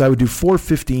 So I would do 4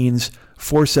 15s,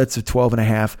 4 sets of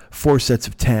 12.5, 4 sets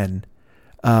of 10,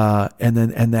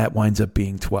 and that winds up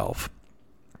being 12.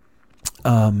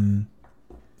 Hold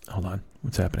on,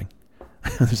 what's happening?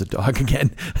 There's a dog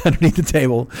again underneath the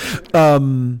table.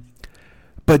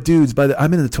 But dudes,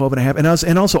 I'm in the 12.5,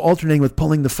 and also alternating with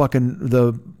pulling the fucking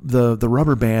the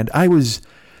rubber band. I was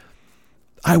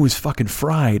fucking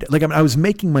fried. Like I was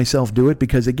making myself do it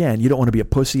because again, you don't want to be a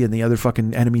pussy in the other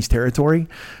fucking enemy's territory.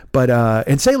 But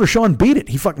and Sailor Sean beat it.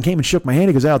 He fucking came and shook my hand.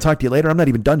 He goes, "I'll talk to you later. I'm not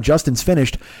even done. Justin's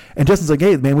finished." And Justin's like,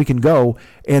 "Hey man, we can go."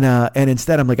 And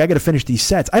instead I'm like, "I got to finish these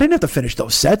sets." I didn't have to finish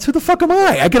those sets. Who the fuck am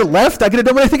I? I could have left. I could have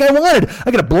done anything I wanted.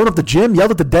 I could have blown up the gym,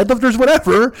 yelled at the deadlifters,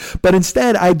 whatever. But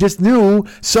instead, I just knew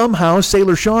somehow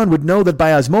Sailor Sean would know that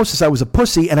by osmosis I was a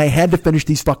pussy and I had to finish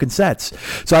these fucking sets.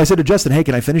 So I said to Justin, "Hey,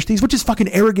 can I finish these?" Which is fucking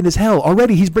arrogant as hell.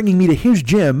 Already he's bringing me to his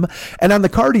gym, and on the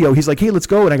cardio he's like, "Hey, let's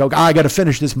go." And I go, I got to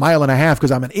finish this 1.5 miles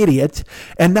because I'm an idiot.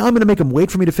 And now I'm going to make him wait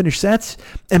for me to finish sets.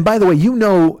 And by the way, you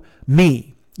know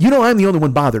me. You know I'm the only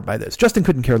one bothered by this. Justin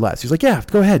couldn't care less. He's like, "Yeah,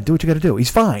 go ahead, do what you got to do." He's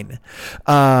fine.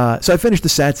 So I finished the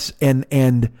sets,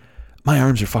 and my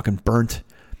arms are fucking burnt.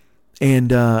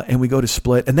 And we go to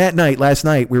split. And that night, last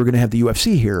night, we were going to have the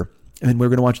UFC here, and we were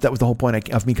going to watch. That was the whole point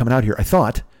of me coming out here, I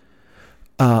thought.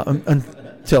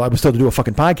 Until I was told to do a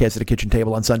fucking podcast at a kitchen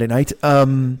table on Sunday night.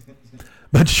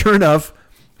 But sure enough,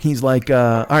 he's like,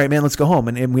 "All right, man, let's go home."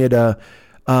 And we had to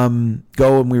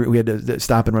go, and we had to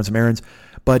stop and run some errands.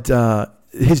 But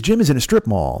his gym is in a strip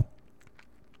mall,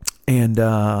 and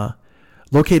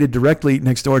located directly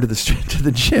next door to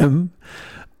the gym.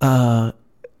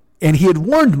 And he had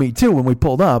warned me too when we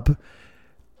pulled up.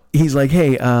 He's like,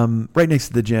 "Hey, right next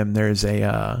to the gym, there's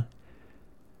a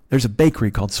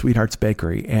bakery called Sweetheart's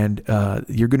Bakery, and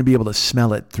you're going to be able to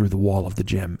smell it through the wall of the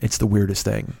gym. It's the weirdest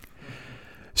thing."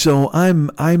 So I'm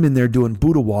in there doing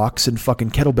Buddha walks and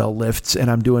fucking kettlebell lifts, and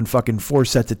I'm doing fucking 4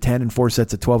 sets of 10 and 4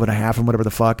 sets of 12.5 and whatever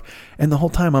the fuck. And the whole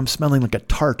time I'm smelling like a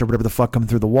tart or whatever the fuck coming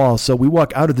through the wall. So we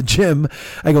walk out of the gym.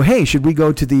 I go, "Hey, should we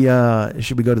go to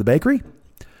the bakery?"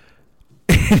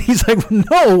 And he's like,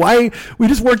 "No, why? We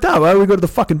just worked out. Why don't we go to the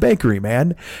fucking bakery,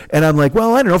 man?" And I'm like,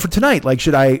 "Well, I don't know, for tonight. Like,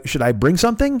 should I bring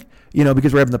something?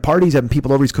 Because we're having the parties, having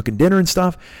people over, he's cooking dinner and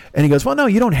stuff." And he goes, "Well, no,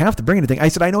 you don't have to bring anything." I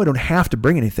said, "I know I don't have to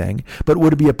bring anything, but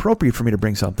would it be appropriate for me to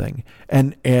bring something?"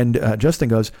 And Justin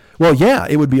goes, "Well, yeah,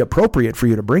 it would be appropriate for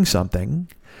you to bring something."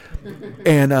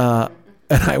 And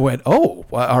I went, "Oh,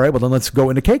 all right. Well, then let's go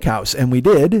into Cake House." And we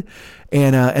did.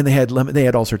 And they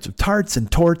had all sorts of tarts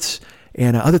and torts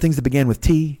and other things that began with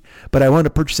T. But I wound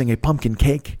up purchasing a pumpkin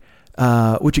cake,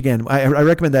 which again, I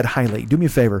recommend that highly. Do me a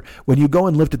favor. When you go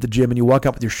and lift at the gym and you walk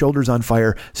out with your shoulders on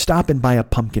fire, stop and buy a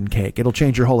pumpkin cake. It'll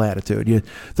change your whole attitude. You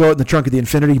throw it in the trunk of the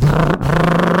Infinity,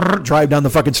 drive down the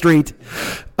fucking street.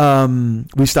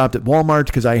 We stopped at Walmart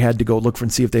because I had to go look for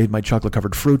and see if they had my chocolate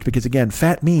covered fruit, because again,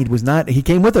 Fat Mead was not, he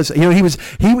came with us.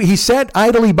 He sat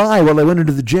idly by while I went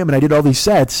into the gym and I did all these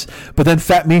sets, but then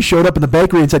Fat Mead showed up in the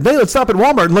bakery and said, "Hey, let's stop at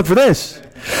Walmart and look for this."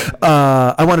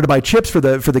 I wanted to buy chips for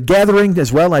the gathering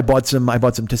as well. I bought some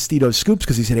Tostitos scoops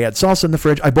because he said he had salsa in the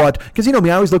fridge. Because you know me,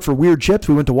 I always look for weird chips.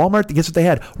 We went to Walmart. Guess what they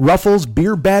had? Ruffles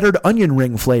beer battered onion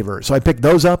ring flavor. So I picked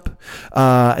those up,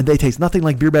 and they taste nothing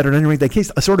like beer battered onion rings. They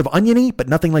taste a sort of oniony, but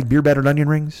nothing like beer battered onion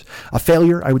rings. A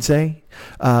failure, I would say,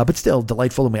 but still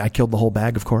delightful to me. I killed the whole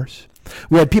bag, of course.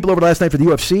 We had people over last night for the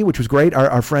UFC, which was great.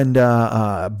 Our friend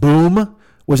Boom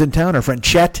was in town. Our friend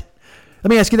Chet. Let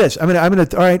me ask you this. I'm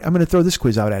gonna throw this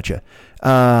quiz out at you.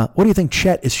 What do you think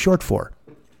Chet is short for?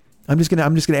 I'm just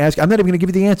gonna ask. I'm not even gonna give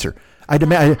you the answer. I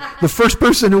demand the first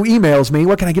person who emails me,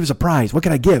 what can I give as a prize? What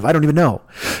can I give? I don't even know.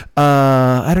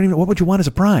 I don't even. What would you want as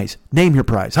a prize? Name your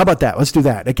prize. How about that? Let's do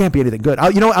that. It can't be anything good.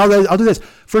 I'll do this.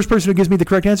 First person who gives me the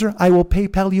correct answer, I will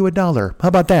PayPal you $1. How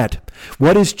about that?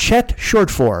 What is Chet short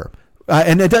for?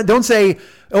 And don't say,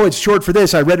 oh, it's short for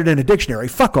this. I read it in a dictionary.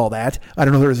 Fuck all that. I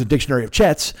don't know if there's a dictionary of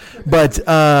Chets, but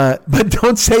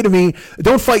don't say to me,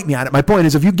 don't fight me on it. My point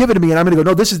is, if you give it to me and I'm going to go,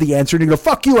 no, this is the answer, and you go,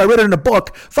 fuck you, I read it in a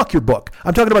book. Fuck your book.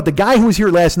 I'm talking about the guy who was here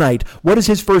last night. What is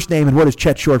his first name and what is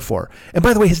Chet short for? And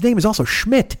by the way, his name is also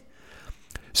Schmidt.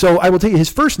 So I will tell you,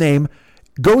 his first name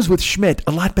goes with Schmidt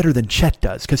a lot better than Chet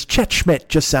does, because Chet Schmidt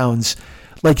just sounds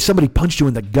like somebody punched you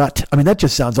in the gut. I mean, that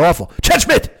just sounds awful. Chet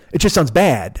Schmidt! It just sounds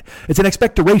bad. It's an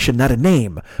expectoration, not a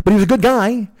name. But he was a good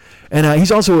guy. And he's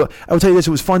also, I will tell you this,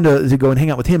 it was fun to go and hang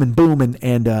out with him and Boom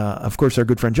and of course, our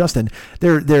good friend Justin.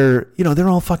 They're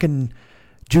all fucking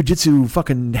jiu-jitsu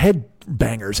fucking head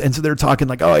bangers. And so they're talking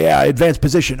like, oh yeah, advanced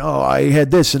position. Oh, I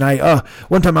had this. And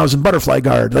one time I was in butterfly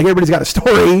guard. Like everybody's got a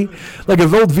story, like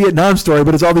an old Vietnam story,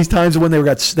 but it's all these times when they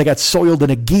got soiled in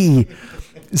a gi.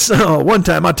 So one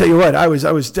time, I'll tell you what, I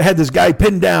had this guy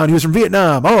pinned down. He was from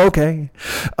Vietnam. Oh, okay.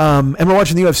 And we're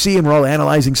watching the UFC and we're all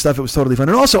analyzing stuff. It was totally fun.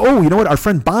 And also, you know what? Our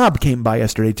friend Bob came by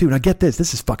yesterday too. Now get this.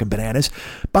 This is fucking bananas.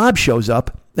 Bob shows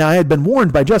up. Now I had been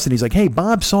warned by Justin. He's like, hey,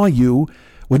 Bob saw you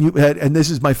when you had, and this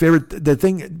is my favorite, the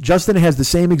thing, Justin has the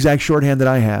same exact shorthand that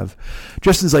I have.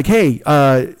 Justin's like, hey,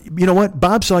 you know what?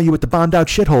 Bob saw you at the bombed out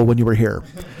shithole when you were here.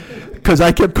 Because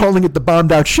I kept calling it the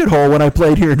bombed out shithole when I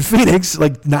played here in Phoenix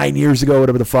like 9 years ago,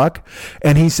 whatever the fuck.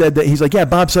 And he said that, he's like, yeah,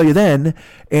 Bob saw you then.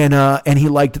 And he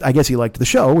liked, I guess he liked the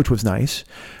show, which was nice.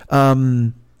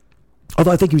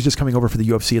 Although I think he was just coming over for the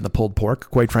UFC and the pulled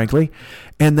pork, quite frankly.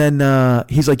 And then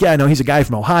he's like, yeah, no, he's a guy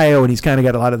from Ohio and he's kind of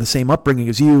got a lot of the same upbringing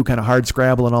as you, kind of hard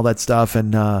scrabble and all that stuff.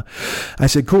 And I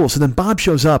said, cool. So then Bob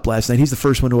shows up last night. He's the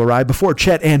first one to arrive before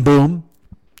Chet and Boom.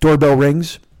 Doorbell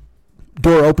rings.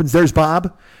 Door opens. There's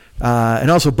Bob. And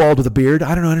also bald with a beard.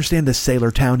 I don't understand this sailor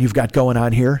town you've got going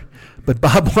on here. But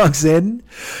Bob walks in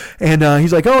and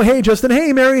he's like, oh, hey, Justin.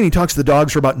 Hey, Mary. And he talks to the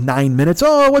dogs for about 9 minutes.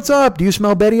 Oh, what's up? Do you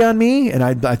smell Betty on me? And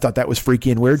I thought that was freaky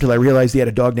and weird till I realized he had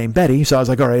a dog named Betty. So I was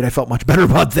like, all right, I felt much better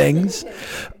about things.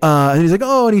 And he's like,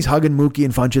 oh, and he's hugging Mookie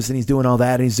and Funchess and he's doing all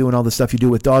that. And he's doing all the stuff you do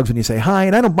with dogs when you say hi.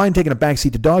 And I don't mind taking a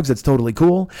backseat to dogs. That's totally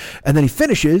cool. And then he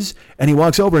finishes and he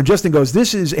walks over and Justin goes,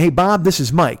 hey, Bob, this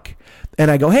is Mike.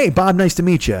 And I go, hey, Bob, nice to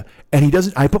meet you. And he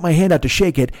doesn't, I put my hand out to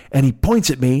shake it and he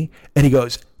points at me and he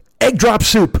goes, egg drop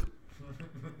soup.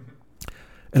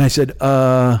 And I said,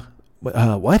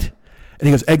 what? And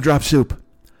he goes, egg drop soup.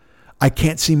 I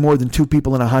can't see more than 2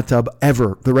 people in a hot tub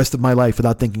ever the rest of my life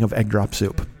without thinking of egg drop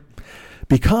soup.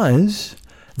 Because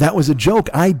that was a joke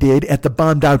I did at the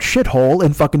bombed out shithole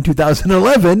in fucking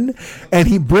 2011. And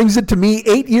he brings it to me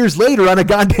 8 years later on a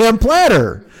goddamn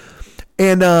platter.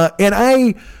 And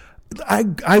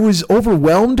I was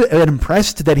overwhelmed and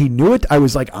impressed that he knew it. I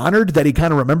was like honored that he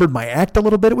kind of remembered my act a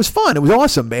little bit. It was fun. It was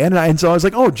awesome, man. And so I was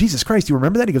like, oh, Jesus Christ, you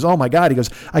remember that? He goes, oh my God. He goes,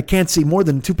 I can't see more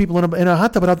than 2 people in a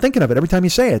hot tub without thinking of it every time you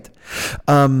say it.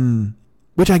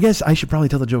 Which I guess I should probably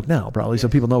tell the joke now, probably, so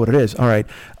people know what it is. All right.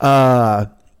 I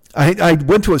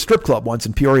went to a strip club once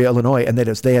in Peoria, Illinois, and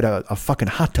they had a fucking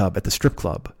hot tub at the strip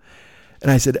club. And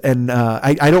I said,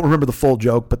 I don't remember the full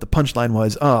joke, but the punchline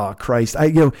was, oh Christ,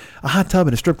 a hot tub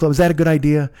in a strip club, is that a good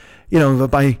idea?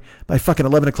 By fucking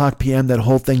 11 o'clock p.m., that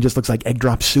whole thing just looks like egg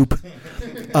drop soup.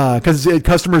 Because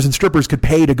customers and strippers could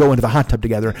pay to go into the hot tub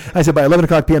together. I said, by 11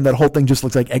 o'clock p.m., that whole thing just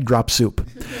looks like egg drop soup.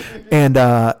 And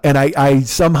I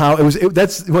somehow,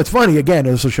 that's what's funny, again,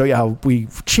 this will show you how we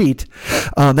cheat.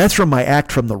 That's from my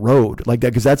act from the road, like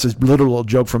that, because that's a literal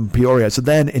joke from Peoria. So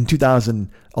then in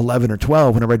 2011 or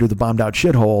 12, whenever I do the bombed out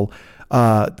shithole,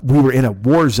 we were in a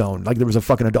war zone. Like there was a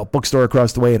fucking adult bookstore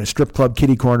across the way and a strip club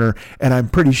kitty corner. And I'm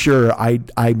pretty sure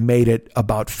I made it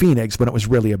about Phoenix when it was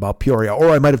really about Peoria. Or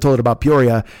I might have told it about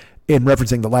Peoria in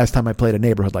referencing the last time I played a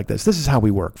neighborhood like this. This is how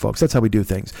we work, folks. That's how we do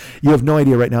things. You have no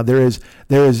idea right now. There is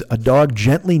a dog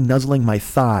gently nuzzling my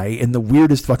thigh in the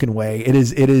weirdest fucking way. It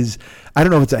is, I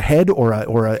don't know if it's a head or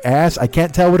a ass. I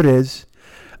can't tell what it is.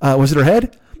 Was it her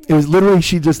head? It was literally,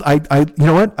 she just, you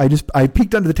know what? I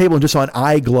peeked under the table and just saw an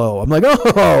eye glow. I'm like,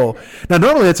 oh. Now,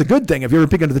 normally that's a good thing. If you ever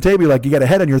peek under the table, you're like, you got a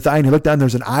head on your thigh and you look down,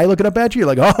 there's an eye looking up at you.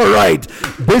 You're like, all right,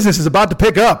 business is about to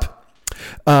pick up.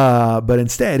 But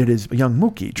instead, it is a young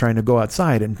Mookie trying to go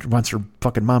outside and wants her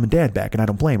fucking mom and dad back, and I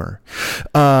don't blame her.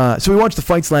 So we watched the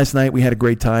fights last night. We had a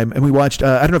great time. And we watched,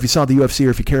 I don't know if you saw the UFC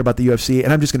or if you care about the UFC,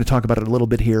 and I'm just going to talk about it a little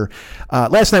bit here.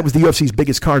 Last night was the UFC's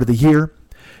biggest card of the year.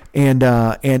 And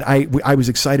I was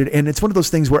excited. And it's one of those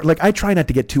things where, like, I try not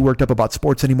to get too worked up about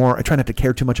sports anymore. I try not to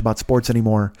care too much about sports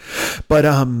anymore. But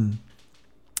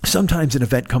sometimes an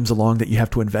event comes along that you have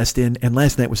to invest in. And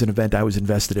last night was an event I was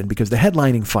invested in because the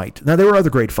headlining fight. Now, there were other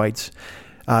great fights.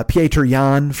 Petr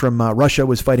Yan from Russia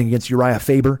was fighting against Uriah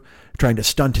Faber, trying to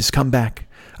stunt his comeback.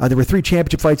 There were 3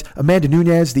 championship fights. Amanda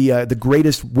Nunes, the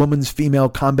greatest women's female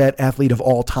combat athlete of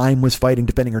all time, was fighting,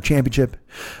 defending her championship.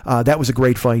 That was a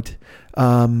great fight.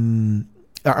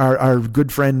 Our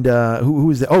good friend, who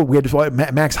is that? Oh, we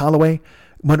had Max Holloway,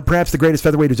 perhaps the greatest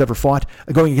featherweight who's ever fought,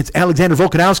 going against Alexander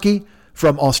Volkanovski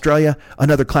from Australia,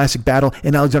 another classic battle.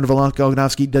 And Alexander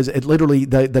Volkanovski does it literally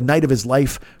the night of his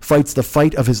life, fights the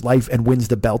fight of his life and wins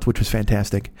the belt, which was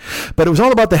fantastic. But it was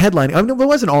all about the headlining. I mean, it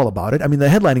wasn't all about it. I mean, the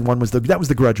headlining one was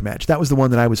the grudge match. That was the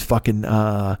one that I was fucking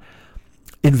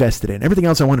invested in. Everything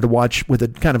else I wanted to watch with a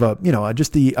kind of a,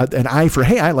 just an eye for,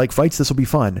 hey, I like fights, this will be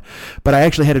fun. But I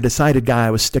actually had a decided guy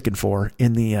I was sticking for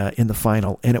in the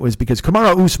final, and it was because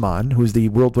Kamaru Usman, who's the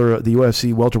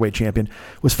UFC welterweight champion,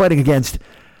 was fighting against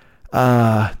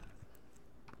I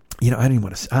don't even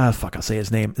want to, I'll say his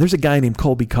name. There's a guy named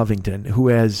Colby Covington who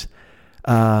has,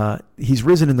 he's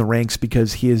risen in the ranks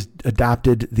because he has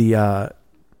adopted the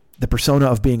persona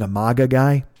of being a MAGA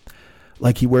guy.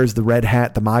 Like, he wears the red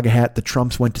hat, the MAGA hat. The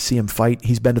Trumps went to see him fight.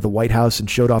 He's been to the White House and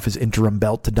showed off his interim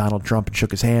belt to Donald Trump and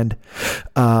shook his hand.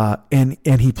 And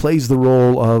he plays the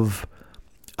role of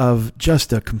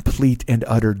just a complete and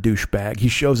utter douchebag. He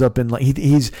shows up in, like,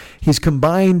 he's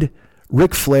combined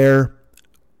Ric Flair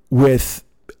with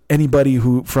anybody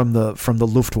who from the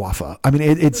Luftwaffe. I mean,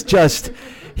 it's just,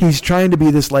 he's trying to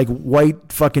be this like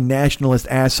white fucking nationalist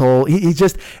asshole. He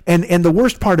just, and the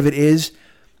worst part of it is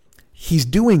he's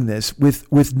doing this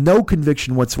with no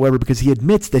conviction whatsoever, because he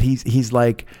admits that he's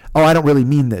like, oh, I don't really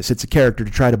mean this. It's a character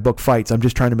to try to book fights. I'm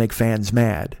just trying to make fans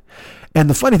mad. And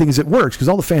the funny thing is, it works because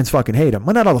all the fans fucking hate him.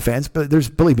 Well, not all the fans, but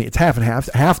believe me, it's half and half.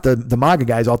 Half the MAGA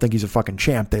guys all think he's a fucking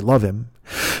champ. They love him.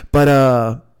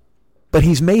 But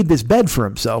he's made this bed for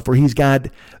himself where he's got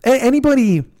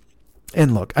anybody.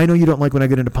 And look, I know you don't like when I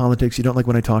get into politics. You don't like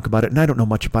when I talk about it. And I don't know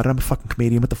much about it. I'm a fucking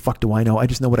comedian. What the fuck do I know? I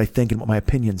just know what I think and what my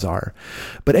opinions are.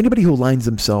 But anybody who aligns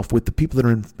themselves with the people that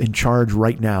are in charge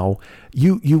right now,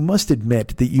 you must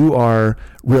admit that you are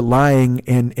relying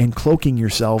and cloaking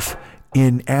yourself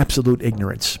in absolute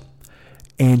ignorance.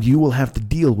 And you will have to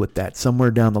deal with that somewhere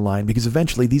down the line, because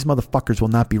eventually these motherfuckers will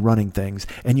not be running things,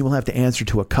 and you will have to answer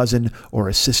to a cousin or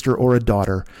a sister or a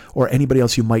daughter or anybody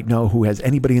else you might know who has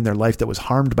anybody in their life that was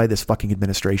harmed by this fucking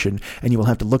administration, and you will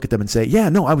have to look at them and say, yeah,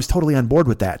 no, I was totally on board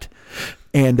with that.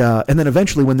 And then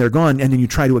eventually when they're gone, and then you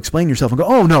try to explain yourself and go,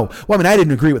 oh no, well, I mean, I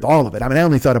didn't agree with all of it. I mean, I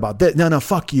only thought about this. No,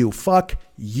 fuck you.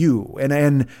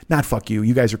 And not fuck you.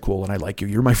 You guys are cool and I like you.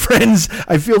 You're my friends.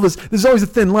 I feel this is always a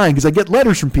thin line, because I get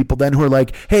letters from people then who are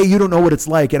like, hey, you don't know what it's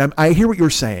like. And I hear what you're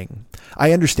saying.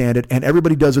 I understand it. And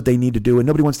everybody does what they need to do. And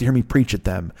nobody wants to hear me preach at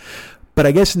them. But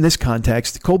I guess in this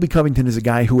context, Colby Covington is a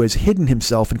guy who has hidden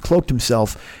himself and cloaked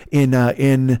himself in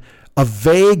a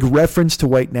vague reference to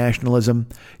white nationalism.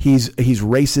 He's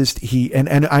racist.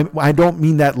 I don't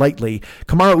mean that lightly.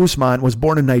 Kamaru Usman was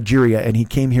born in Nigeria, and he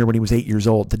came here when he was 8 years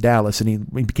old to Dallas, and he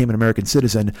became an American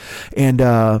citizen. And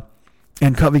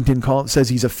Covington says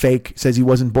he's a fake, says he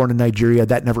wasn't born in Nigeria.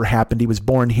 That never happened. He was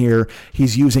born here.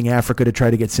 He's using Africa to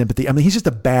try to get sympathy. I mean, he's just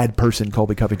a bad person,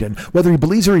 Colby Covington. Whether he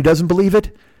believes it or he doesn't believe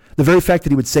it, the very fact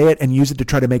that he would say it and use it to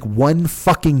try to make one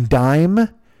fucking dime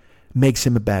makes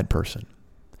him a bad person.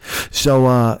 So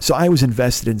I was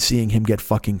invested in seeing him get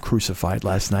fucking crucified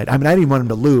last night. I mean, I didn't want him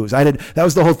to lose. That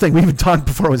was the whole thing. We even talked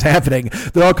before it was happening.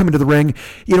 They're all coming to the ring.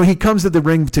 You know, he comes to the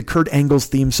ring to Kurt Angle's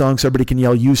theme song so everybody can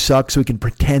yell, "You suck," so he can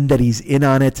pretend that he's in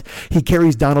on it. He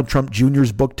carries Donald Trump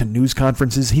Jr.'s book to news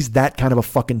conferences. He's that kind of a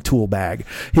fucking tool bag.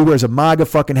 He wears a MAGA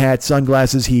fucking hat,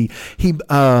 sunglasses.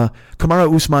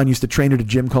 Kamaru Usman used to train at a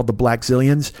gym called the Black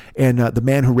Zillions, and the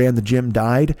man who ran the gym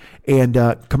died. And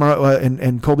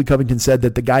and Colby Covington said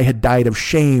that the guy had died of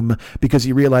shame because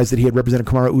he realized that he had represented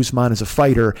Kamaru Usman as a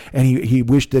fighter, and he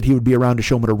wished that he would be around to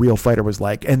show him what a real fighter was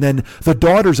like. And then the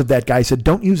daughters of that guy said,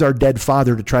 "Don't use our dead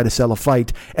father to try to sell a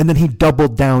fight." And then he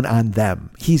doubled down on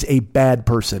them. He's a bad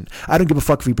person. I don't give a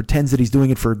fuck if he pretends that he's doing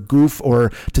it for goof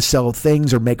or to sell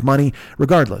things or make money.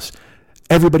 Regardless,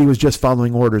 everybody was just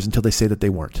following orders until they say that they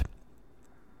weren't.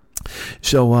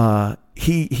 So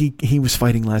he was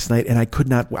fighting last night, and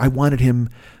I wanted him.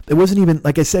 It wasn't even,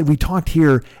 like I said, we talked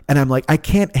here, and I'm like, I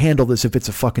can't handle this if it's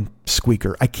a fucking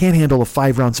squeaker. I can't handle a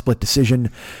 5-round split decision.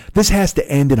 This has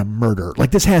to end in a murder.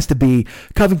 Like, this has to be,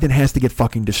 Covington has to get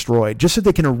fucking destroyed, just so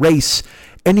they can erase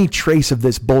any trace of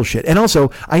this bullshit. And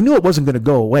also, I knew it wasn't going to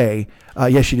go away.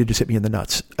 Yes, she did just hit me in the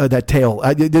nuts. That tail.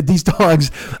 These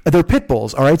dogs, they're pit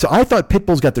bulls, all right? So I thought pit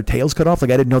bulls got their tails cut off.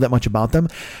 Like, I didn't know that much about them.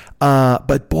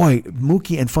 But boy,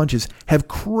 Mookie and Funches have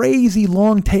crazy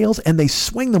long tails, and they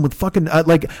swing them with fucking,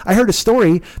 like, I heard a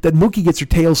story that Mookie gets her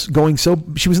tails going, so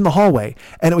she was in the hallway,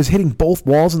 and it was hitting both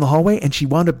walls in the hallway, and she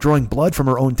wound up drawing blood from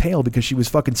her own tail because she was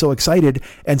fucking so excited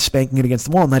and spanking it against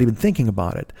the wall, not even thinking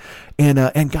about it.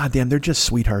 And goddamn, they're just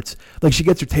sweethearts. Like, she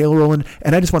gets her tail rolling,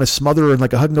 and I just want to smother her in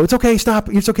like a hug and go, it's okay, stop,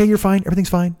 it's okay, you're fine, everything's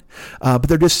fine. But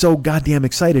they're just so goddamn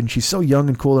excited, and she's so young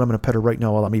and cool, and I'm going to pet her right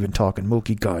now while I'm even talking.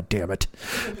 Mookie, goddamn it.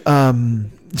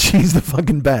 She's the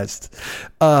fucking best.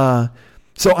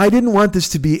 So I didn't want this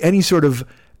to be any sort of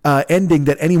ending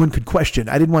that anyone could question.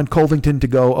 I didn't want Covington to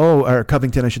go, or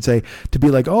Covington, I should say, to be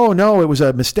like, oh no, it was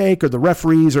a mistake, or the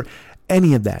referees, or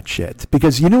any of that shit.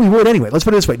 Because you knew he would anyway. Let's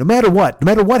put it this way. No matter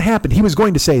what happened, he was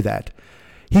going to say that.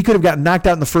 He could have gotten knocked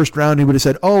out in the first round. He would have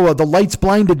said, oh, the lights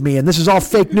blinded me and this is all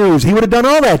fake news. He would have done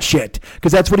all that shit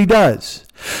because that's what he does.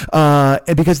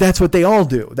 And because that's what they all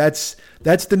do. That's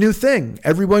the new thing.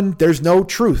 Everyone, there's no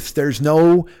truth. There's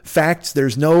no facts.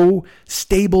 There's no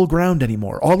stable ground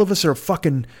anymore. All of us are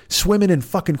fucking swimming in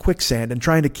fucking quicksand and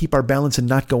trying to keep our balance and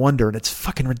not go under. And it's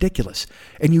fucking ridiculous.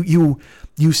 And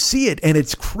you see it, and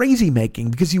it's crazy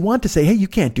making because you want to say, hey, you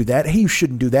can't do that. Hey, you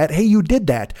shouldn't do that. Hey, you did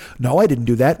that. No, I didn't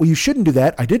do that. Well, you shouldn't do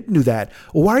that. I didn't do that.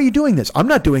 Well, why are you doing this? I'm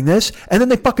not doing this. And then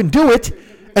they fucking do it.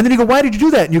 And then you go, why did you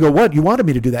do that? And you go, what? You wanted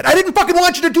me to do that. I didn't fucking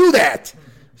want you to do that.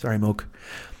 Sorry, Mook.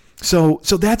 So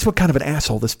that's what kind of an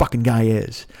asshole this fucking guy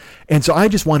is. And so I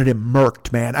just wanted him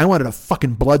murked, man. I wanted a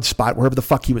fucking blood spot wherever the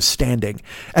fuck he was standing.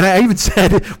 And I even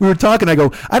said, we were talking, I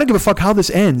go, I don't give a fuck how this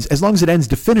ends as long as it ends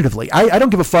definitively. I don't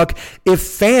give a fuck if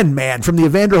Fan Man from the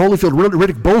Evander Holyfield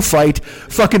Riddick bullfight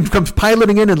fucking comes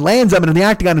piloting in and lands on him in the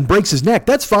octagon and breaks his neck.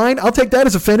 That's fine. I'll take that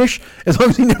as a finish as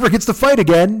long as he never gets to fight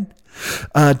again.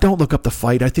 Don't look up the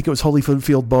fight. I think it was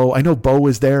Holyfield Bo. I know Bo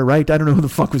was there, right? I don't know who the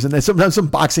fuck was in there. Some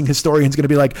boxing historian's going to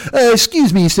be like,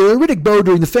 excuse me, sir, Riddick Bowe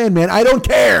during the Fan Man. I don't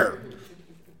care.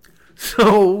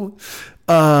 So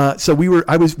we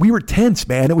were tense,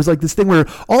 man. It was like this thing where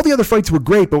all the other fights were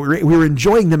great, but we were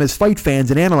enjoying them as fight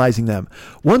fans and analyzing them.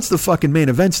 Once the fucking main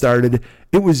event started,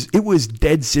 it was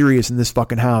dead serious in this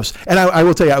fucking house. And I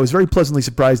will tell you, I was very pleasantly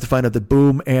surprised to find out that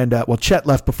Boom and, Chet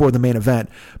left before the main event,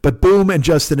 but Boom and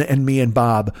Justin and me and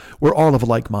Bob were all of a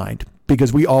like mind.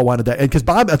 Because we all wanted that. And because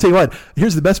Bob, I'll tell you what,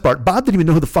 here's the best part. Bob didn't even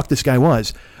know who the fuck this guy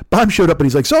was. Bob showed up and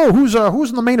he's like, so who's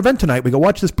in the main event tonight? We go,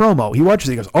 watch this promo. He watches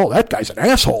it. He goes, oh, that guy's an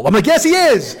asshole. I'm like, yes, he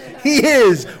is. He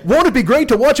is. Won't it be great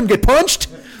to watch him get punched?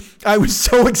 I was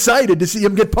so excited to see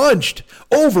him get punched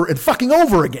over and fucking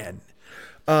over again.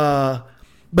 But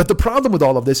the problem with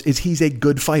all of this is he's a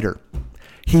good fighter.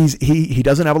 He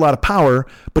doesn't have a lot of power,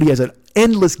 but he has an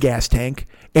endless gas tank.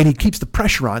 And he keeps the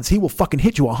pressure on, so he will fucking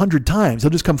hit you 100 times. He'll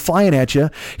just come flying at you.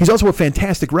 He's also a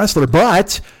fantastic wrestler,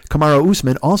 but Kamaru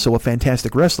Usman, also a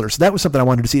fantastic wrestler. So that was something I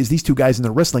wanted to see, is these two guys in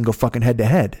their wrestling go fucking head to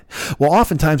head. Well,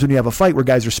 oftentimes when you have a fight where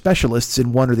guys are specialists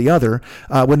in one or the other,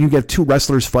 when you get two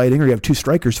wrestlers fighting or you have two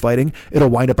strikers fighting, it'll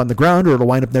wind up on the ground or it'll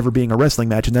wind up never being a wrestling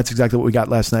match. And that's exactly what we got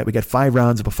last night. We got 5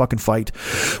 rounds of a fucking fight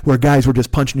where guys were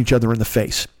just punching each other in the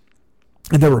face.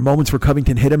 And there were moments where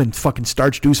Covington hit him and fucking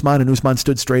starched Usman, and Usman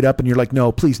stood straight up, and you're like,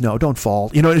 no, please, no, don't fall.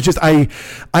 You know, it's just, I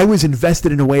was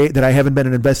invested in a way that I haven't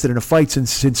been invested in a fight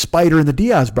since Spider and the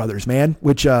Diaz brothers, man,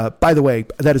 which, by the way,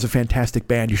 that is a fantastic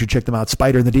band. You should check them out.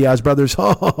 Spider and the Diaz brothers.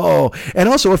 And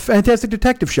also a fantastic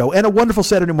detective show and a wonderful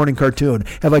Saturday morning cartoon.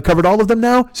 Have I covered all of them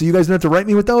now? So you guys don't have to write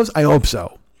me with those? I hope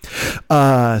so.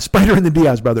 Spider and the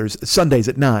Diaz brothers, Sundays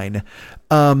at 9.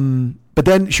 But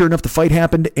then sure enough, the fight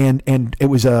happened and it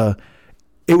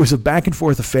was a back and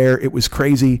forth affair. It was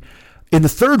crazy. In the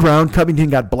third round, Covington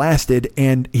got blasted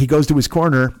and he goes to his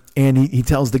corner and he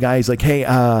tells the guy, he's like, hey,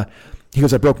 he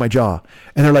goes, I broke my jaw.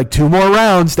 And they're like, 2 more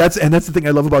rounds. That's the thing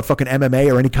I love about fucking MMA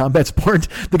or any combat sport.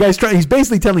 The guy's he's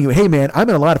basically telling you, hey man, I'm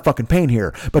in a lot of fucking pain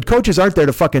here. But coaches aren't there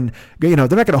to fucking, they're not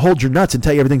going to hold your nuts and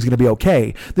tell you everything's going to be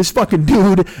okay. This fucking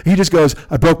dude, he just goes,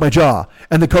 I broke my jaw.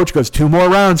 And the coach goes, 2 more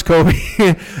rounds, Kobe.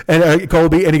 And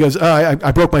Colby, and he goes,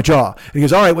 I broke my jaw. And he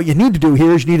goes, all right, what you need to do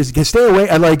here is you need to stay away.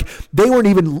 And they weren't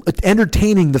even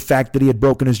entertaining the fact that he had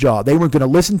broken his jaw. They weren't going to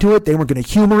listen to it. They weren't going to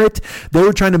humor it. They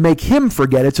were trying to make him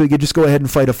forget it so he could just go ahead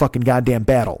and fight a fucking goddamn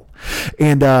battle.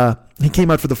 And he came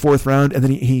out for the 4th round, and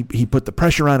then he put the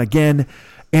pressure on again.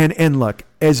 And look,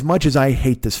 as much as I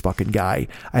hate this fucking guy,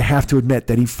 I have to admit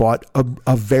that he fought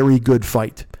a very good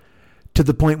fight, to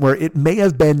the point where it may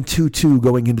have been 2-2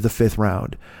 going into the 5th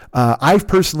round. I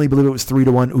personally believe it was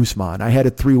 3-1 Usman. I had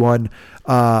it 3-1.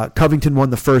 Covington won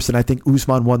the first, and I think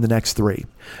Usman won the next 3.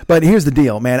 But here's the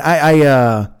deal, man.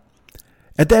 I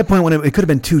at that point, when it could have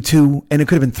been 2-2 and it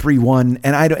could have been 3-1,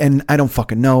 and I don't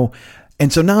fucking know.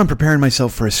 And so now I'm preparing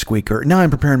myself for a squeaker. Now I'm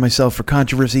preparing myself for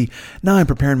controversy. Now I'm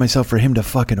preparing myself for him to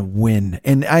fucking win.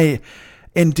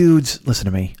 And dudes, listen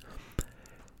to me.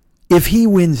 If he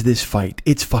wins this fight,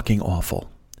 it's fucking awful.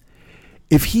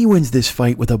 If he wins this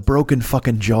fight with a broken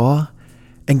fucking jaw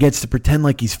and gets to pretend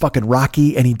like he's fucking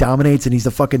Rocky and he dominates and he's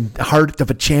the fucking heart of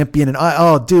a champion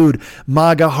and dude,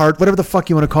 MAGA heart, whatever the fuck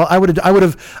you want to call it, I would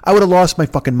have lost my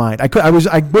fucking mind. I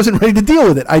wasn't ready to deal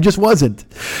with it. I just wasn't.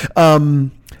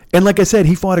 And like I said,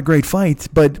 he fought a great fight,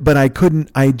 but I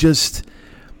couldn't.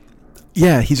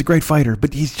 Yeah, he's a great fighter,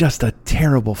 but he's just a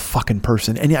terrible fucking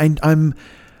person. And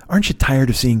aren't you tired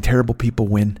of seeing terrible people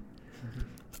win?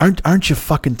 Aren't you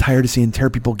fucking tired of seeing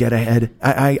terrible people get ahead?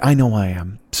 I know I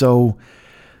am. So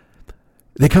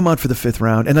they come out for the 5th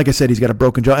round, and like I said, he's got a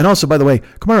broken jaw. And also, by the way,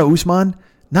 Kamaru Usman,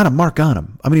 not a mark on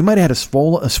him. I mean, he might have had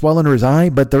a swell under his eye,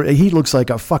 but he looks like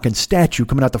a fucking statue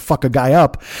coming out to fuck a guy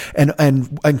up.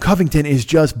 And Covington is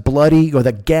just bloody, or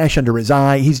the gash under his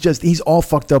eye. He's all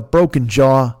fucked up, broken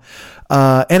jaw.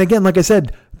 And again, like I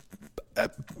said,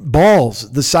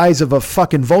 balls the size of a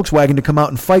fucking Volkswagen to come out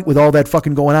and fight with all that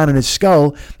fucking going on in his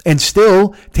skull, and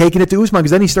still taking it to Usman,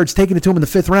 because then he starts taking it to him in the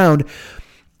 5th round.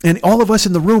 And all of us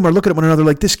in the room are looking at one another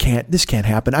like, this can't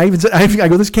happen. I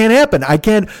go, this can't happen. I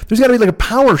can't, there's got to be like a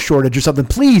power shortage or something.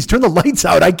 Please turn the lights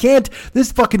out. I can't,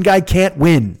 this fucking guy can't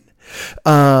win.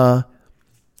 And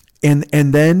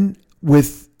then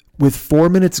with 4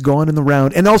 minutes gone in the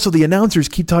round, and also the announcers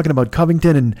keep talking about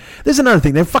Covington, and there's another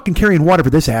thing, they're fucking carrying water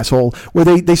for this asshole, where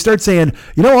they start saying,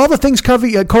 all the things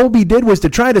Colby did was to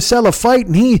try to sell a fight,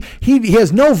 and he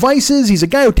has no vices, he's a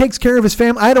guy who takes care of his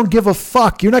family. I don't give a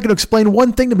fuck. You're not going to explain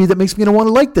one thing to me that makes me want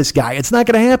to like this guy. It's not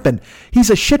going to happen. He's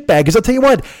a shitbag, because I'll tell you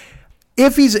what,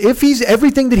 if he's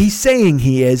everything that he's saying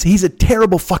he is, he's a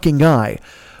terrible fucking guy.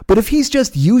 But if he's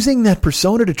just using that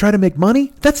persona to try to make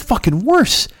money, that's fucking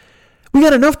worse. We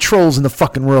got enough trolls in the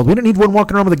fucking world. We don't need one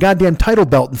walking around with a goddamn title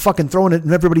belt and fucking throwing it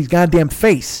in everybody's goddamn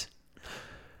face.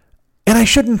 And I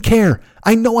shouldn't care.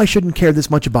 I know I shouldn't care this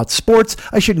much about sports.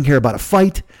 I shouldn't care about a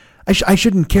fight. I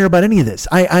shouldn't care about any of this.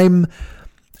 I'm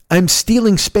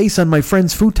stealing space on my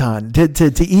friend's futon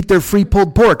to eat their free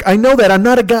pulled pork. I know that. I'm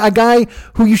not a guy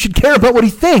who you should care about what he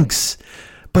thinks.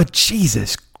 But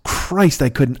Jesus Christ, I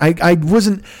couldn't. I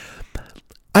wasn't.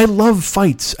 I love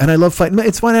fights, and I love fighting.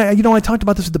 It's fun. I talked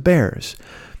about this with the Bears.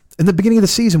 In the beginning of the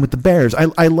season with the Bears,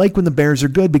 I like when the Bears are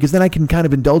good, because then I can kind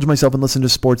of indulge myself and listen to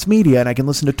sports media, and I can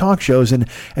listen to talk shows and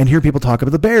hear people talk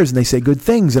about the Bears, and they say good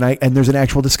things, and there's an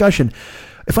actual discussion.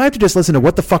 If I have to just listen to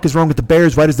what the fuck is wrong with the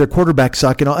Bears, why does their quarterback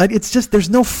suck, and all, it's just, there's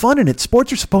no fun in it.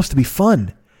 Sports are supposed to be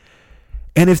fun.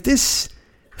 And if this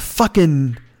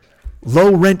fucking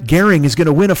low-rent Gehring is going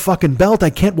to win a fucking belt,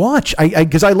 I can't watch.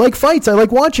 Because I like fights. I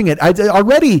like watching it. I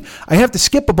have to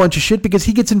skip a bunch of shit because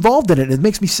he gets involved in it. It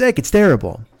makes me sick. It's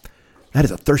terrible. That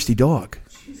is a thirsty dog.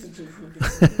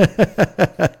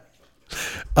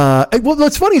 Well,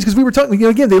 what's funny is because we were talking,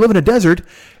 again, they live in a desert,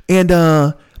 and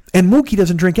Mookie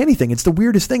doesn't drink anything. It's the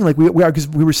weirdest thing. Like we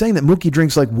were saying that Mookie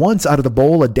drinks like once out of the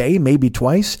bowl a day, maybe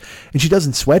twice, and she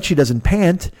doesn't sweat. She doesn't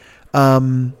pant.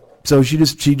 So she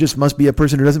just must be a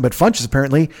person who doesn't. But Funches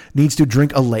apparently needs to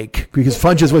drink a lake, because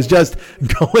Funches was just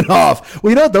going off. Well,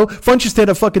 you know what, though? Funches had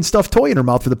a fucking stuffed toy in her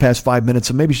mouth for the past 5 minutes,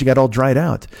 so maybe she got all dried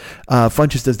out.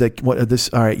 Funches does this.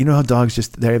 All right, you know how dogs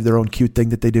they have their own cute thing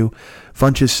that they do?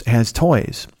 Funches has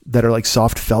toys that are like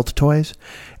soft felt toys,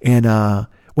 and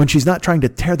when she's not trying to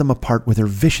tear them apart with her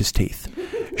vicious teeth,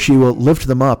 she will lift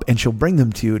them up and she'll bring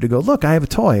them to you to go, look, I have a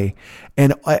toy.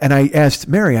 And I asked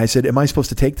Mary, I said, am I supposed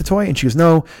to take the toy? And she goes,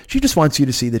 no, she just wants you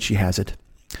to see that she has it.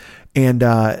 And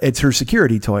it's her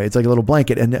security toy. It's like a little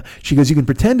blanket. And she goes, you can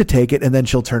pretend to take it, and then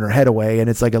she'll turn her head away, and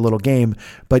it's like a little game.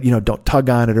 But, don't tug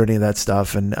on it or any of that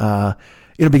stuff. And,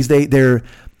 because they're...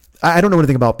 I don't know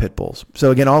anything about pit bulls.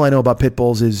 So again, all I know about pit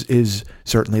bulls is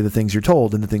certainly the things you're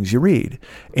told and the things you read.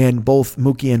 And both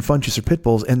Mookie and Funches are pit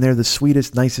bulls, and they're the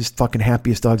sweetest, nicest, fucking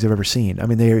happiest dogs I've ever seen. I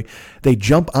mean, they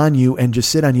jump on you and just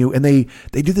sit on you, and they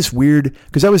do this weird,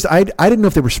 because I didn't know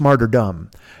if they were smart or dumb.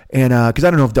 And because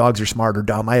I don't know if dogs are smart or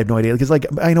dumb. I had no idea. Because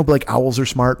I know owls are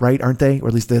smart, right? Aren't they? Or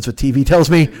at least that's what TV tells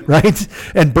me, right?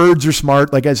 And birds are smart,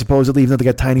 supposedly, even though they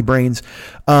got tiny brains.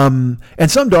 And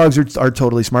some dogs are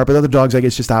totally smart, but other dogs, I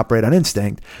guess, just operate on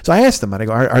instinct. So I asked them, and I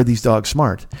go, are these dogs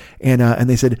smart? And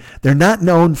they said they're not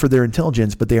known for their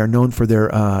intelligence, but they are known for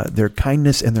their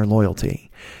kindness and their loyalty.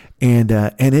 And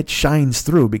it shines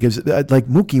through because like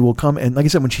Mookie will come and, like I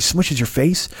said, when she smushes your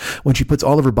face, when she puts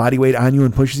all of her body weight on you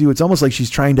and pushes you, it's almost like she's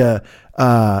trying to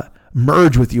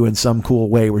merge with you in some cool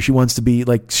way where she wants to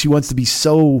be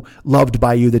so loved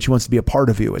by you that she wants to be a part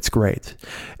of you. It's great.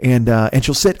 And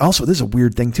she'll sit. Also, this is a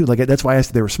weird thing too. Like, that's why I asked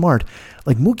if they were smart.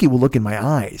 Like, Mookie will look in my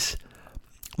eyes.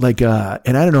 Like, and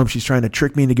I don't know if she's trying to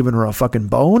trick me into giving her a fucking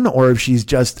bone, or if she's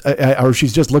just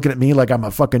looking at me like I'm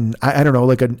a fucking, I don't know,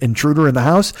 like an intruder in the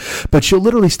house. But she'll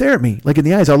literally stare at me, like in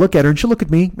the eyes. I'll look at her and she'll look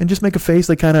at me and just make a face,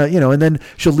 like kind of, and then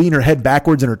she'll lean her head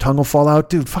backwards and her tongue will fall out.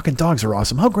 Dude, fucking dogs are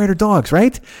awesome. How great are dogs,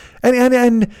 right?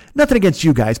 And nothing against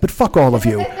you guys, but fuck all of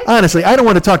you. Honestly, I don't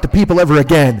want to talk to people ever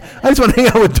again. I just want to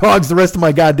hang out with dogs the rest of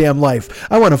my goddamn life.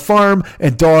 I want to farm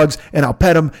and dogs, and I'll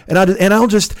pet them, and I'll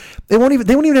just, they won't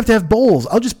even have to have bowls.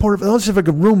 I'll just have like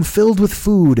a room filled with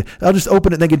food. I'll just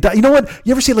open it and they can die. You know what?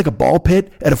 You ever see like a ball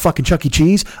pit at a fucking Chuck E.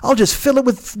 Cheese? I'll just fill it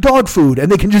with dog food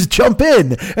and they can just jump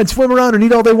in and swim around and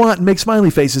eat all they want and make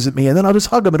smiley faces at me, and then I'll just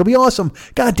hug them. It'll be awesome.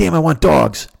 God damn, I want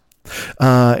dogs.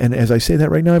 And as I say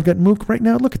that right now, I've got Mook right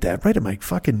now. Look at that, right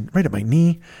at my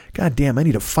knee. God damn, I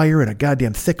need a fire and a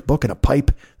goddamn thick book and a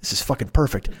pipe. This is fucking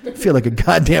perfect. I feel like a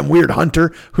goddamn weird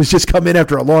hunter who's just come in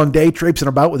after a long day, traipsing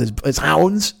about with his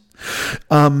hounds.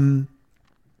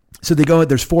 So they go,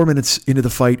 there's 4 minutes into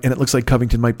the fight, and it looks like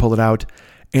Covington might pull it out.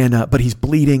 But he's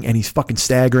bleeding and he's fucking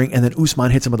staggering, and then Usman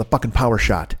hits him with a fucking power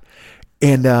shot.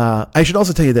 And I should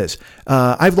also tell you this.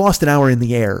 I've lost an hour in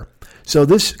the air. So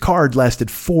this card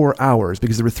lasted 4 hours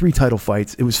because there were 3 title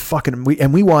fights. It was fucking,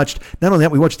 we watched, not only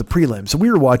that, we watched the prelims. So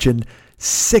we were watching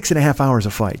 6.5 hours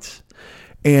of fights.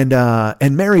 And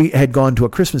Mary had gone to a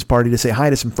Christmas party to say hi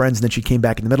to some friends, and then she came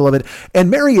back in the middle of it. And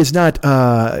Mary is not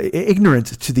ignorant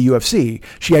to the UFC.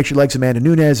 She actually likes Amanda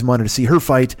Nunes and wanted to see her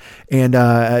fight. And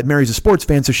Mary's a sports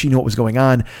fan, so she knew what was going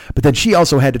on. But then she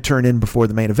also had to turn in before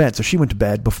the main event, so she went to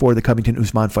bed before the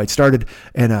Covington-Usman fight started.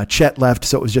 And Chet left,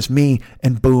 so it was just me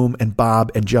and Boom and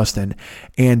Bob and Justin.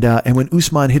 And when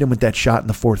Usman hit him with that shot in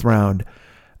the 4th round,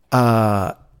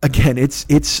 again,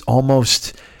 it's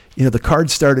almost. The card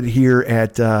started here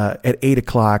at 8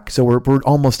 o'clock, so we're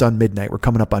almost on midnight. We're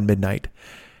coming up on midnight,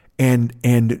 and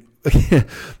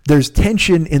there's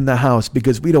tension in the house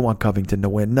because we don't want Covington to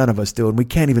win. None of us do, and we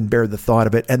can't even bear the thought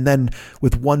of it. And then,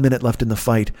 with 1 minute left in the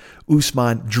fight,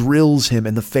 Usman drills him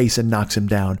in the face and knocks him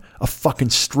down. A fucking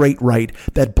straight right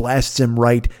that blasts him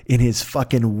right in his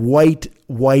fucking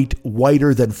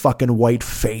whiter than fucking white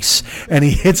face, and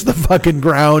he hits the fucking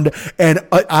ground. And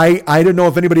I don't know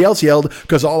if anybody else yelled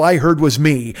because all I heard was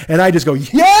me, and I just go,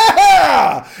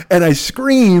 yeah, and I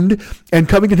screamed, and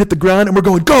Covington hit the ground, and we're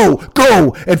going,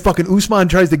 go, and fucking Usman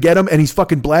tries to get him, and he's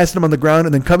fucking blasting him on the ground,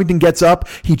 and then Covington gets up,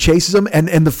 he chases him,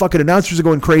 and the fucking announcers are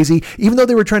going crazy, even though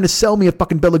they were trying to sell me a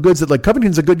fucking bill of goods that like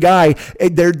Covington's a good guy.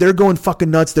 They're going fucking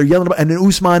nuts, they're yelling about, and then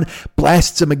Usman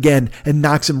blasts him again and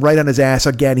knocks him right on his ass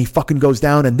again. He fucking goes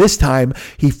down, and this time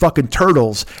he fucking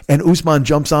turtles, and Usman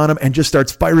jumps on him and just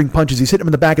starts firing punches. He's hitting him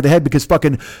in the back of the head because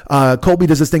fucking Colby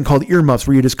does this thing called earmuffs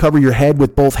where you just cover your head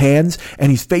with both hands,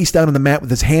 and he's face down on the mat with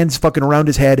his hands fucking around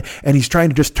his head, and he's trying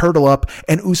to just turtle up,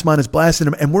 and Usman is blasting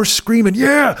him, and we're screaming,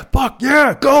 yeah, fuck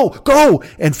yeah, go,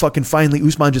 and fucking finally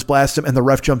Usman just blasts him, and the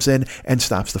ref jumps in and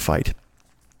stops the fight.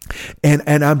 And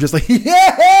I'm just like,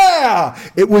 yeah,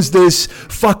 it was this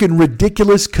fucking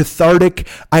ridiculous, cathartic.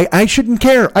 I shouldn't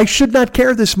care. I should not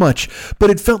care this much, but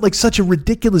it felt like such a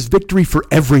ridiculous victory for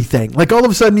everything. Like all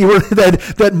of a sudden you were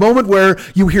that moment where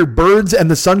you hear birds and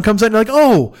the sun comes out and you're like,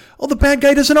 oh, the bad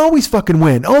guy doesn't always fucking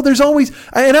win. Oh, there's always,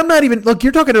 and I'm not even, look,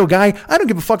 you're talking to a guy, I don't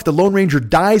give a fuck if the Lone Ranger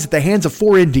dies at the hands of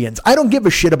 4 Indians. I don't give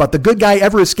a shit about the good guy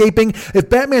ever escaping. If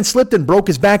Batman slipped and broke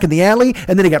his back in the alley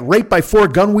and then he got raped by 4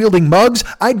 gun-wielding mugs,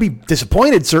 I'd be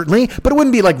disappointed, certainly, but it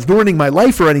wouldn't be like ruining my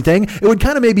life or anything. It would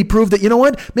kind of maybe prove that, you know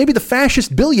what, maybe the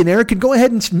fascist billionaire can go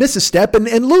ahead and miss a step and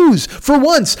lose. For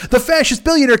once, the fascist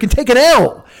billionaire can take an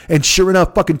L. And sure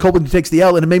enough, fucking Copeland takes the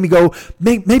L, and it made me go,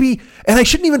 maybe, and I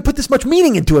shouldn't even put this much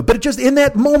meaning into it, but it just, in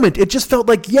that moment, it just felt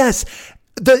like, yes,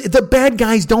 the bad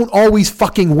guys don't always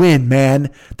fucking win, man.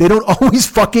 They don't always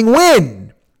fucking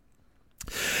win.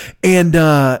 And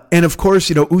of course,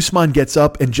 you know, Usman gets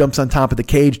up and jumps on top of the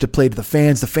cage to play to the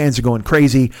fans. The fans are going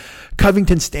crazy.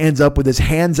 Covington stands up with his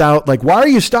hands out like, why are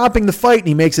you stopping the fight? And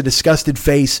he makes a disgusted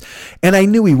face. And I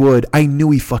knew he would. I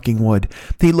knew he fucking would.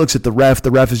 He looks at the ref.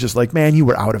 The ref is just like, man, you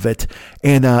were out of it.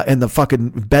 And the fucking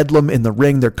bedlam in the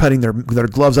ring, they're cutting their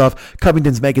gloves off.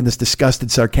 Covington's making this disgusted,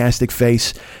 sarcastic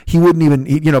face. He wouldn't even,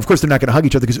 you know, of course they're not going to hug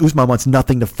each other because Usman wants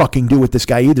nothing to fucking do with this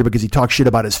guy either because he talks shit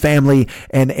about his family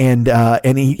and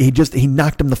he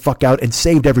knocked him the fuck out and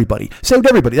saved everybody. Saved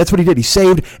everybody. That's what he did. He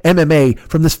saved MMA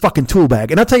from this fucking tool bag.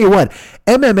 And I'll tell you what,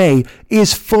 MMA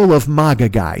is full of MAGA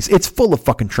guys. It's full of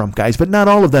fucking Trump guys, but not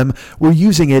all of them were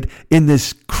using it in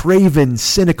this craven,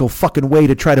 cynical fucking way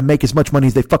to try to make as much money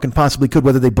as they fucking possibly could,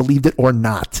 whether they believed it or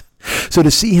not. So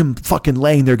to see him fucking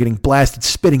laying there getting blasted,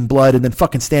 spitting blood, and then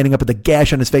fucking standing up with a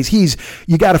gash on his face,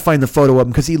 you got to find the photo of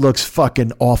him because he looks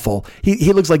fucking awful.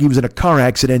 He looks like he was in a car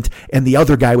accident and the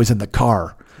other guy was in the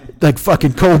car. Like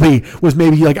fucking Colby was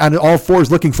maybe like on all fours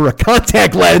looking for a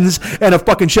contact lens and a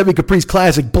fucking Chevy Caprice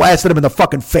Classic blasted him in the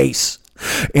fucking face.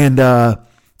 And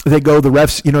they go, the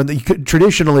refs, you know,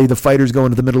 traditionally the fighters go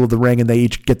into the middle of the ring and they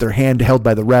each get their hand held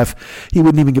by the ref. He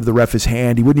wouldn't even give the ref his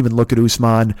hand. He wouldn't even look at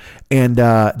Usman. And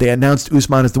they announced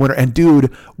Usman as the winner. And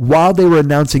dude, while they were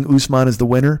announcing Usman as the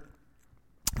winner,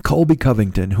 Colby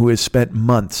Covington, who has spent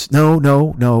months,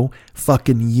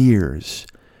 fucking years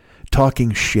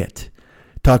talking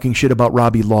shit about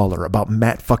Robbie Lawler, about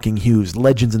Matt fucking Hughes,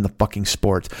 legends in the fucking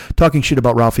sport, talking shit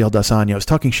about Rafael dos Anjos,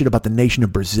 talking shit about the nation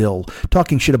of Brazil,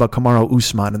 talking shit about Kamaru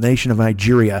Usman and the nation of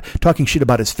Nigeria, talking shit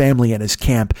about his family and his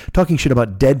camp, talking shit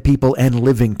about dead people and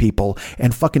living people,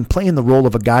 and fucking playing the role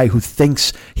of a guy who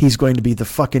thinks he's going to be the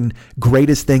fucking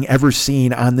greatest thing ever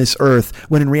seen on this earth,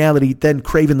 when in reality then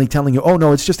cravenly telling you, oh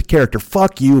no, it's just a character.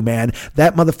 Fuck you, man.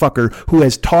 That motherfucker who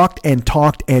has talked and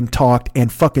talked and talked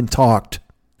and fucking talked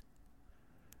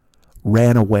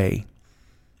ran away.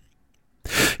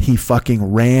 He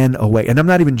fucking ran away. And I'm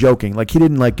not even joking. Like he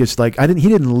didn't he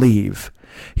didn't leave.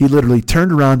 He literally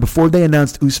turned around before they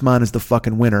announced Usman as the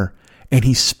fucking winner and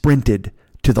he sprinted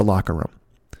to the locker room.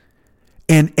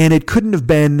 And it couldn't have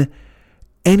been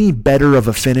any better of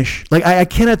a finish. Like I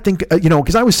cannot think,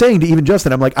 because I was saying to even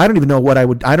Justin, I'm like, I don't even know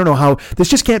I don't know how, this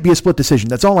just can't be a split decision.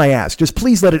 That's all I ask. Just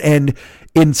please let it end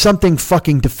in something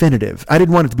fucking definitive. I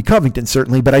didn't want it to be Covington,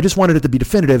 certainly, but I just wanted it to be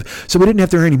definitive so we didn't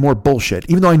have to hear any more bullshit,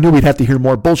 even though I knew we'd have to hear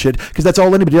more bullshit because that's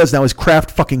all anybody does now is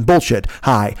craft fucking bullshit.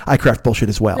 Hi, I craft bullshit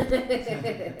as well.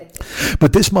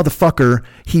 But this motherfucker,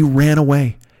 he ran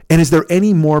away. And is there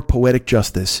any more poetic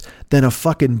justice than a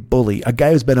fucking bully, a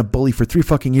guy who's been a bully for 3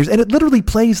 fucking years? And it literally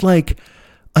plays like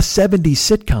a 70s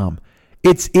sitcom.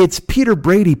 It's Peter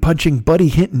Brady punching Buddy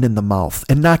Hinton in the mouth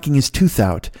and knocking his tooth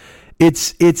out.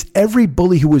 It's every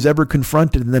bully who was ever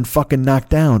confronted and then fucking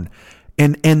knocked down.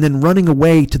 And then running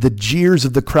away to the jeers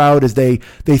of the crowd as they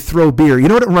throw beer. You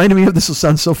know what it reminded me of? This will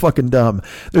sound so fucking dumb.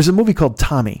 There's a movie called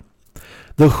Tommy.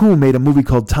 The Who made a movie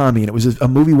called Tommy, and it was a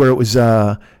movie where it was,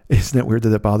 isn't it weird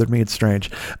that it bothered me? It's strange.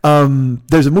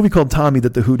 There's a movie called Tommy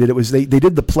that The Who did. It was, they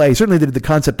did the play. Certainly they did the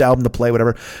concept album, the play,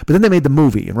 whatever. But then they made the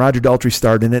movie, and Roger Daltrey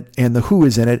starred in it, and The Who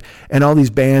is in it, and all these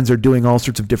bands are doing all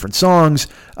sorts of different songs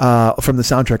from the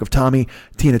soundtrack of Tommy.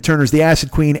 Tina Turner's The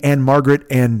Acid Queen, Anne Margaret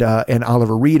and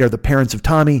Oliver Reed are the parents of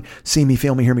Tommy. See Me,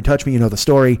 Feel Me, Hear Me, Touch Me, you know the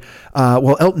story.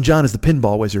 Well, Elton John is the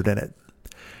pinball wizard in it.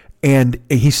 And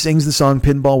he sings the song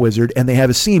Pinball Wizard, and they have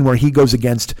a scene where he goes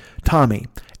against Tommy,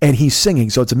 and he's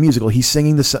singing. So it's a musical. He's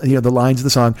singing the lines of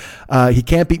the song. He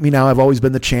can't beat me now. I've always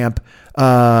been the champ.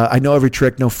 I know every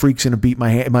trick. No freak's gonna beat my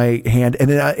hand. And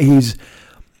then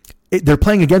they're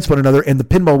playing against one another, and the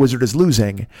Pinball Wizard is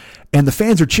losing, and the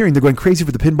fans are cheering. They're going crazy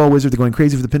for the Pinball Wizard. They're going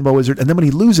crazy for the Pinball Wizard. And then when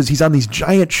he loses, he's on these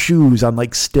giant shoes on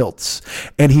like stilts,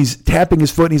 and he's tapping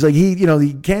his foot, and he's like, he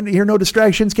can't hear no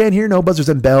distractions, can't hear no buzzers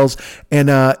and bells,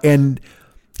 and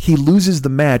he loses the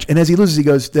match. And as he loses, he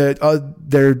goes,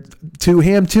 they're to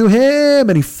him,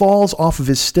 and he falls off of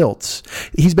his stilts.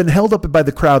 He's been held up by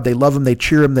the crowd. They love him. They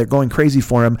cheer him. They're going crazy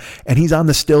for him. And he's on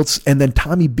the stilts. And then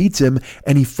Tommy beats him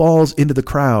and he falls into the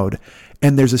crowd.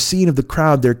 And there's a scene of the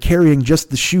crowd. They're carrying just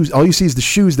the shoes. All you see is the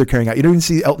shoes they're carrying out. You don't even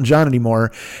see Elton John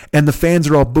anymore. And the fans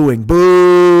are all booing,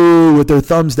 boo, with their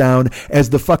thumbs down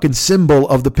as the fucking symbol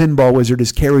of the Pinball Wizard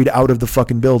is carried out of the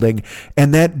fucking building.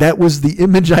 And that was the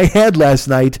image I had last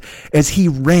night as he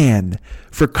ran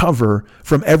for cover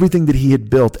from everything that he had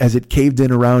built as it caved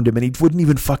in around him. And he wouldn't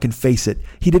even fucking face it.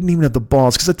 He didn't even have the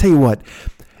balls. Because I tell you what,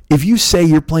 if you say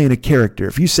you're playing a character,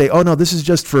 if you say, oh no, this is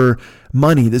just for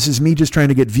money, this is me just trying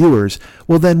to get viewers,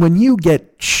 well then when you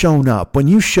get shown up, when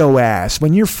you show ass,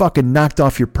 when you're fucking knocked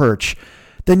off your perch,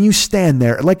 then you stand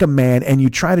there like a man and you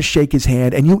try to shake his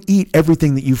hand and you eat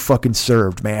everything that you fucking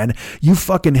served, man. You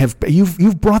fucking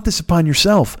you've brought this upon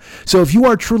yourself. So if you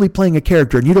are truly playing a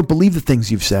character and you don't believe the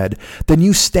things you've said, then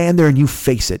you stand there and you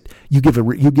face it. You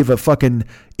give a fucking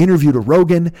interview to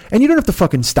Rogan, and you don't have to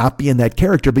fucking stop being that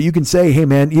character, but you can say, hey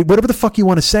man, whatever the fuck you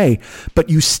want to say, but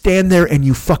you stand there and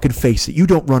you fucking face it. You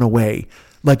don't run away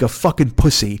like a fucking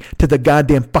pussy to the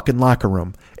goddamn fucking locker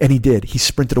room. And he did. He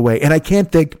sprinted away. And I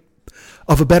can't think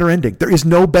of a better ending. There is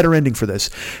no better ending for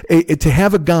this. To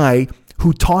have a guy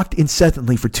who talked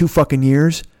incessantly for 2 fucking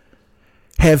years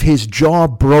have his jaw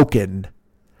broken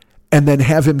and then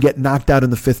have him get knocked out in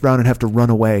the 5th round and have to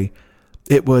run away.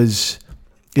 It was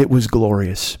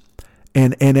glorious.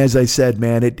 And as I said,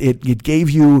 man, it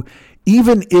gave you,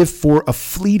 even if for a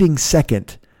fleeting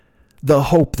second, the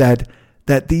hope that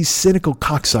these cynical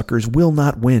cocksuckers will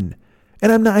not win.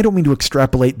 And I don't mean to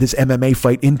extrapolate this MMA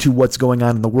fight into what's going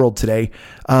on in the world today.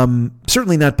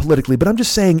 Certainly not politically, but I'm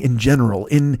just saying in general,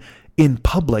 in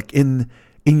public, in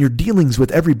your dealings with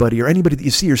everybody or anybody that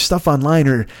you see, or stuff online,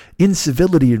 or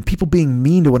incivility and people being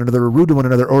mean to one another or rude to one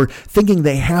another, or thinking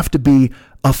they have to be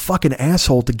a fucking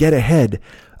asshole to get ahead.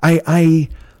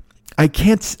 I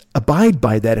can't abide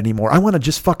by that anymore. I want to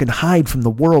just fucking hide from the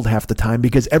world half the time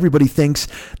because everybody thinks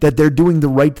that they're doing the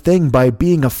right thing by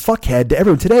being a fuckhead to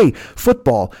everyone. Today,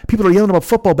 football. People are yelling about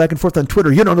football back and forth on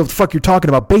Twitter. You don't know what the fuck you're talking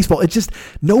about. Baseball. It's just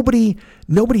nobody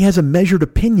has a measured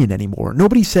opinion anymore.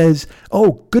 Nobody says,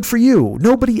 oh, good for you.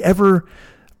 Nobody ever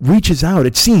reaches out,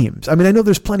 it seems. I mean, I know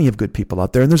there's plenty of good people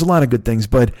out there and there's a lot of good things,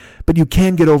 but you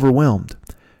can get overwhelmed.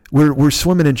 We're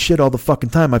swimming in shit all the fucking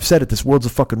time. I've said it, this world's a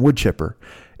fucking wood chipper.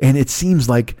 And it seems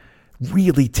like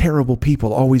really terrible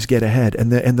people always get ahead,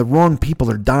 and the wrong people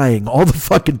are dying all the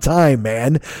fucking time,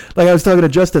 man. Like I was talking to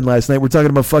Justin last night. We're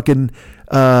talking about fucking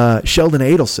Sheldon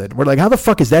Adelson. We're like, how the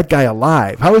fuck is that guy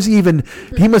alive? How is he even?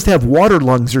 He must have water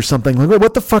lungs or something. Like,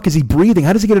 what the fuck is he breathing?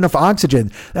 How does he get enough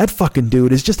oxygen? That fucking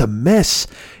dude is just a mess.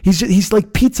 He's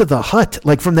like Pizza the Hut,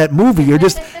 like from that movie. You're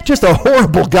just a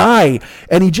horrible guy,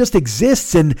 and he just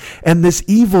exists, and this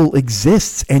evil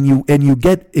exists, and you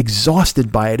get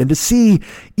exhausted by it. And to see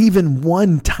even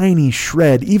one tiny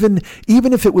shred, even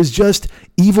if it was just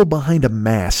evil behind a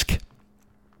mask,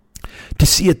 to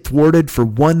see it thwarted for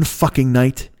one fucking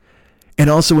night, and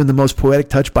also in the most poetic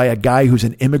touch by a guy who's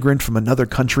an immigrant from another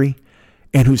country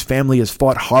and whose family has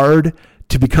fought hard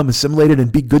to become assimilated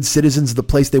and be good citizens of the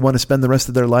place they want to spend the rest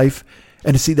of their life,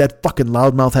 and to see that fucking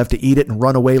loudmouth have to eat it and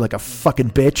run away like a fucking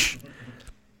bitch,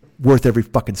 worth every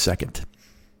fucking second.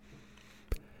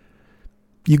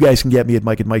 You guys can get me at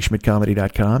Mike at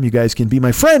MikeSchmidtComedy.com. You guys can be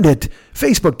my friend at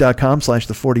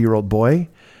Facebook.com/the40year-old boy.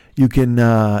 You can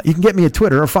get me at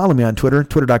Twitter or follow me on Twitter,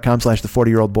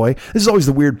 Twitter.com/the40year-old boy. This is always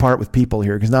the weird part with people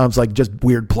here, because now it's like just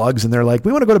weird plugs, and they're like,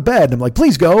 we want to go to bed. And I'm like,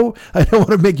 please go. I don't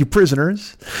want to make you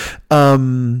prisoners.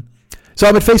 So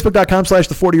I'm at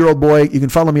Facebook.com/the40year-old boy. You can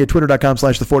follow me at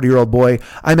Twitter.com/the40year-old boy.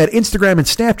 I'm at Instagram and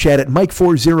Snapchat at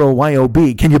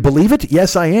Mike40YOB. Can you believe it?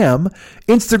 Yes, I am.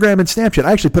 Instagram and Snapchat.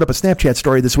 I actually put up a Snapchat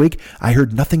story this week. I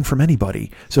heard nothing from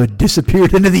anybody, so it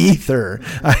disappeared into the ether.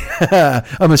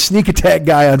 I'm a sneak attack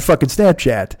guy on fucking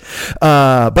Snapchat.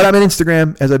 But I'm at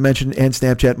Instagram, as I mentioned, and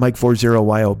Snapchat,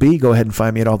 Mike40YOB. Go ahead and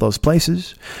find me at all those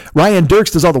places. Ryan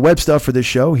Dirks does all the web stuff for this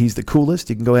show. He's the coolest.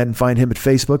 You can go ahead and find him at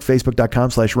Facebook,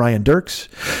 Facebook.com/Ryan Dirks.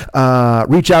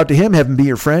 Reach out to him, have him be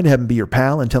your friend, have him be your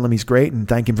pal, and tell him he's great, and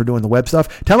thank him for doing the web stuff.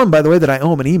 Tell him, by the way, that I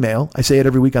owe him an email. I say it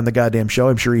every week on the goddamn show.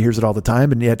 I'm sure he hears it all the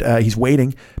time, and yet he's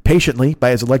waiting patiently by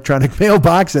his electronic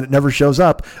mailbox, and it never shows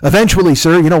up. Eventually,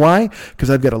 sir, you know why? Because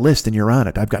I've got a list, and you're on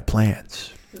it. I've got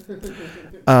plans.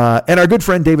 And our good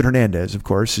friend David Hernandez, of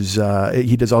course, is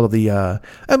he does all of the.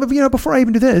 Before I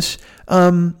even do this,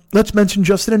 let's mention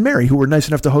Justin and Mary, who were nice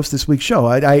enough to host this week's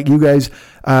show. You guys,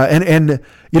 and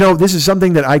this is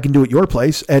something that I can do at your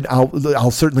place, and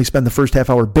I'll certainly spend the first half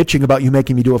hour bitching about you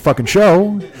making me do a fucking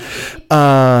show.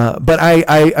 But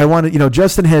I want to,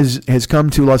 Justin has come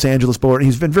to Los Angeles before, and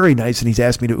he's been very nice, and he's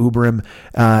asked me to Uber him,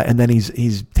 and then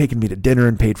he's taken me to dinner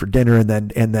and paid for dinner, and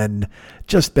then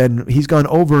he's gone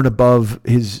over and above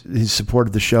his support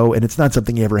of the show, and it's not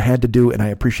something he ever had to do, and I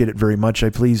appreciate it very much.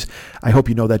 I hope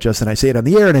you know that, Justin. I say it on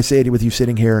the air, and I say it with you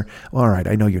sitting here. All right,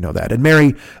 I know you know that. And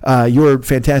Mary, you're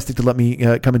fantastic to let me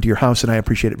come into your house, and I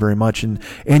appreciate it very much. And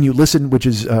you listen, which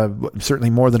is certainly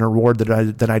more than a reward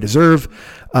that I deserve.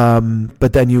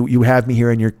 But then you have me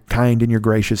here, and you're kind and you're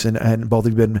gracious, and both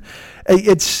have been.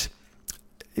 It's.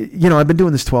 I've been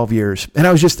doing this 12 years, and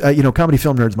I was just, Comedy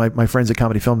Film Nerds, my friends at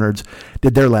Comedy Film Nerds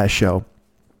did their last show,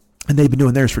 And they've been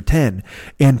doing theirs for 10.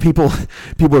 And people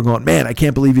are going, man, I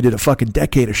can't believe you did a fucking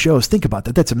decade of shows. Think about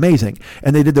that. That's amazing.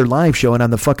 And they did their live show, and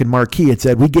on the fucking marquee it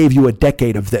said, we gave you a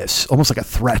decade of this. Almost like a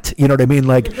threat. You know what I mean?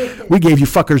 Like, we gave you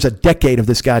fuckers a decade of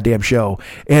this goddamn show.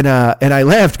 And I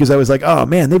laughed because I was like, oh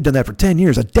man, they've done that for 10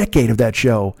 years. A decade of that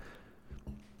show.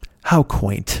 How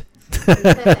quaint.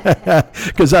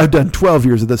 Because I've done 12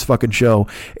 years of this fucking show,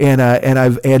 and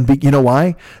you know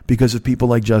why? Because of people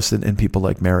like Justin and people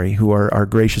like Mary who are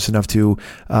gracious enough to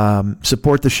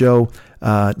support the show.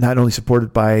 Not only support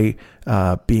it by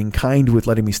being kind with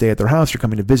letting me stay at their house or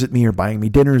coming to visit me or buying me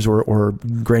dinners or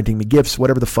granting me gifts,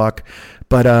 whatever the fuck,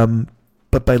 but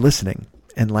by listening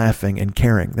and laughing and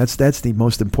caring. That's the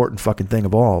most important fucking thing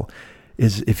of all.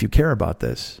 Is if you care about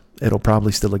this, it'll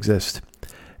probably still exist.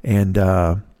 And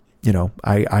you know,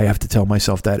 I have to tell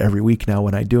myself that every week now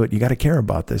when I do it. You got to care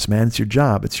about this, man. It's your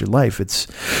job. It's your life.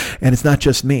 And it's not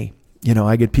just me. You know,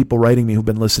 I get people writing me who've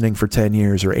been listening for 10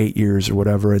 years or 8 years or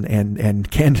whatever.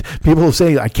 And people will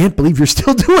say, I can't believe you're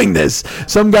still doing this.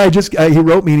 Some guy he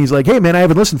wrote me and he's like, hey man, I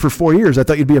haven't listened for 4 years. I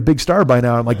thought you'd be a big star by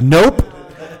now. I'm like, nope,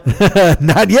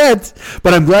 not yet.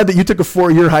 But I'm glad that you took a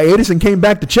 4-year hiatus and came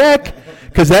back to check,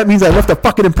 because that means I left a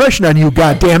fucking impression on you.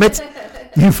 God damn it.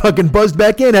 You fucking buzzed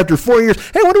back in after 4 years.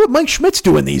 Hey, I wonder what Mike Schmidt's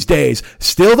doing these days.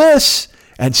 Still this,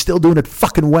 and still doing it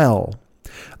fucking well.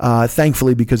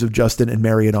 Thankfully, because of Justin and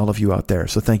Mary and all of you out there.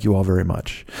 So thank you all very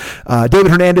much.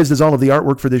 David Hernandez does all of the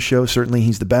artwork for this show. Certainly,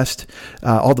 he's the best.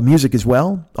 All the music as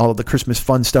well. All of the Christmas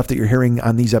fun stuff that you're hearing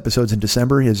on these episodes in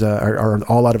December are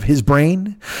all out of his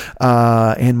brain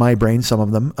and my brain, some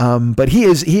of them. But he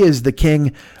is the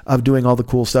king of doing all the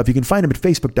cool stuff. You can find him at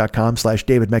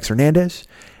facebook.com/David Mex Hernandez.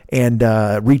 And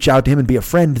reach out to him and be a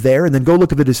friend there, and then go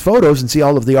look at his photos and see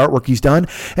all of the artwork he's done.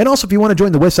 And also, if you want to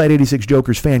join the Westside 86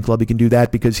 Jokers fan club, you can do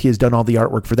that because he has done all the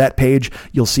artwork for that page.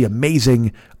 You'll see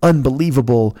amazing,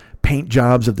 unbelievable paint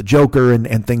jobs of the Joker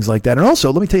and things like that. And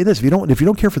also, let me tell you this: if you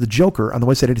don't care for the Joker on the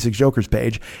Westside 86 Jokers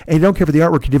page, and you don't care for the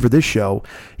artwork he did for this show,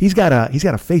 he's got a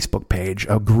Facebook page,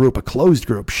 a closed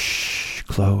group. Shh,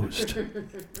 closed.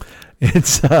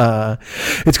 It's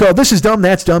called This Is Dumb,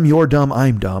 That's Dumb, You're Dumb,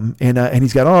 I'm Dumb. And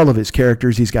he's got all of his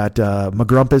characters. He's got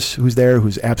McGrumpus, who's there,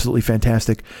 who's absolutely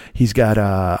fantastic. He's got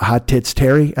Hot Tits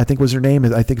Terry, I think was her name.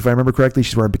 I think if I remember correctly,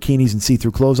 she's wearing bikinis and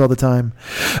see-through clothes all the time.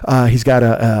 He's got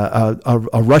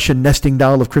a Russian nesting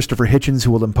doll of Christopher Hitchens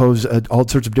who will impose all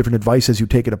sorts of different advice as you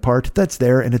take it apart. That's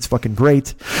there, and it's fucking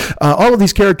great. All of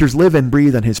these characters live and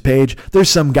breathe on his page. There's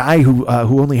some guy who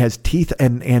only has teeth,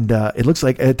 and it looks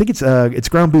like, I think it's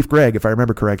Ground Beef Greg, if I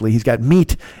remember correctly. He's got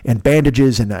meat and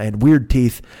bandages and weird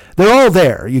teeth. They're all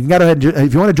there. You can go ahead,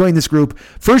 if you want to join this group,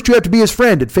 first you have to be his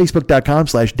friend at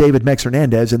facebook.com/David Mex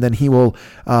Hernandez, and then he will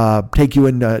take you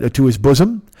to his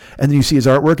bosom, and then you see his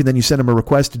artwork, and then you send him a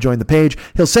request to join the page.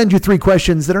 He'll send you 3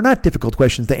 questions that are not difficult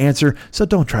questions to answer, so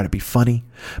don't try to be funny,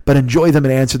 but enjoy them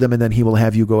and answer them, and then he will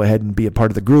have you go ahead and be a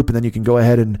part of the group, and then you can go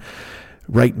ahead and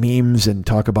write memes and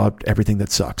talk about everything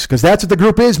that sucks. Because that's what the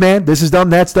group is, man. This is dumb,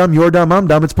 that's dumb, you're dumb, I'm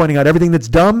dumb. It's pointing out everything that's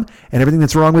dumb and everything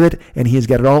that's wrong with it. And he has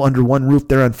got it all under one roof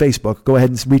there on Facebook. Go ahead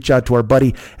and reach out to our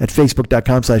buddy at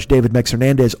facebook.com/David Mex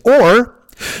Hernandez. Or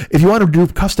if you want to do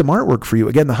custom artwork for you,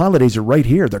 again, the holidays are right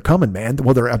here. They're coming, man.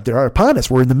 Well, they're upon us.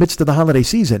 We're in the midst of the holiday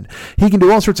season. He can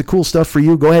do all sorts of cool stuff for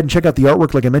you. Go ahead and check out the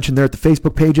artwork, like I mentioned there at the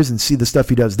Facebook pages, and see the stuff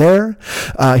he does there.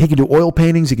 He can do oil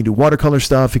paintings. He can do watercolor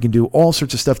stuff. He can do all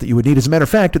sorts of stuff that you would need. As a matter of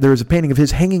fact, there is a painting of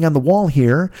his hanging on the wall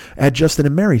here at Justin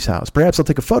and Mary's house. Perhaps I'll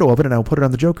take a photo of it and I'll put it on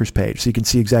the Joker's page so you can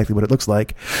see exactly what it looks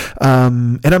like.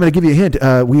 And I'm going to give you a hint.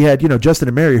 We had, Justin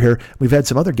and Mary here. We've had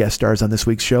some other guest stars on this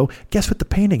week's show. Guess what the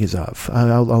painting is of?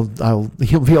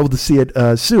 You'll be able to see it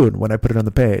soon when I put it on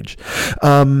the page.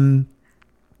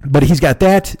 But he's got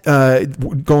that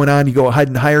going on. You go ahead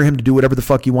and hire him to do whatever the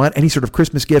fuck you want. Any sort of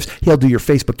Christmas gifts. He'll do your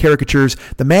Facebook caricatures.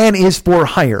 The man is for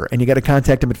hire. And you got to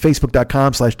contact him at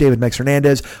facebook.com/David Mex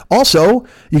Hernandez. Also,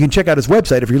 you can check out his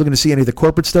website if you're looking to see any of the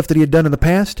corporate stuff that he had done in the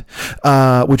past,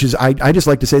 which is, I just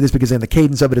like to say this because then the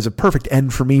cadence of it is a perfect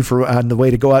end for me on the way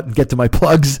to go out and get to my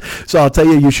plugs. So I'll tell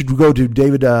you should go to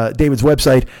David's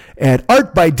website at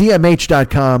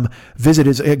artbydmh.com. Visit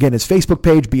his Facebook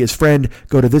page. Be his friend.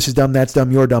 Go to This Is Dumb, That's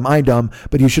Dumb, You're Dumb, I'm Dumb.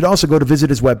 But you should also go to visit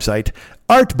his website,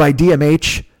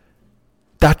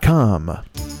 artbydmh.com.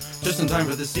 Just in time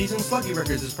for this season, Sluggy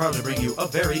Records is proud to bring you a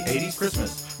very 80s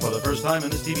Christmas. For the first time in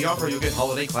this TV offer, you'll get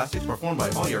holiday classics performed by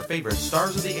all your favorite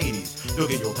stars of the 80s. You'll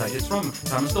get Yuletide hits from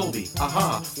Thomas Dolby,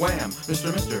 Aha, Wham,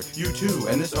 Mr.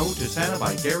 U2, and this Ode to Santa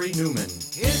by Gary Newman.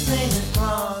 His name is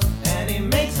Claus, and he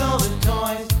makes all the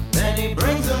toys. Then he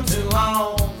brings them to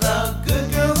all the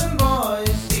good girls and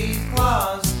boys. He's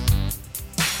Claus.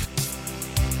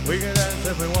 We can dance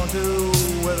if we want to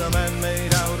with a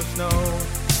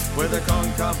with a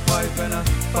corncob pipe and a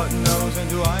button nose and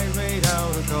two eyes made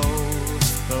out of gold.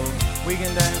 So we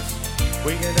can dance,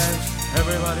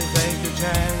 everybody take a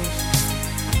chance.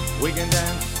 We can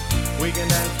dance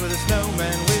with a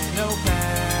snowman with no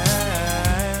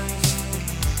pants.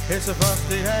 It's a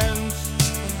frosty dance,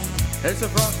 it's a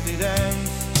frosty dance.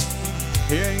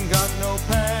 He ain't got no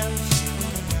pants.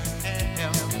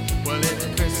 Well, it's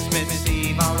Christmas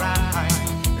Eve, alright.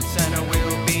 And Santa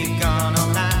will be gone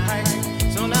all night.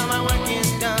 So now my work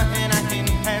is done and I can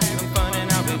have some fun.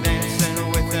 And I'll be dancing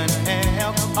with an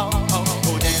elf. Oh, oh,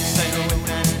 oh, dancing with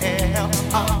an elf.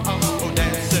 Oh, oh, oh,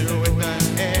 dancing with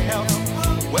an elf.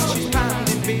 Well, she's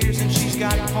pounding beers and she's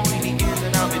got pointy ears.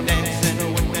 And I'll be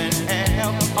dancing with an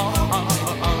elf. Oh, oh, oh,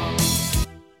 oh.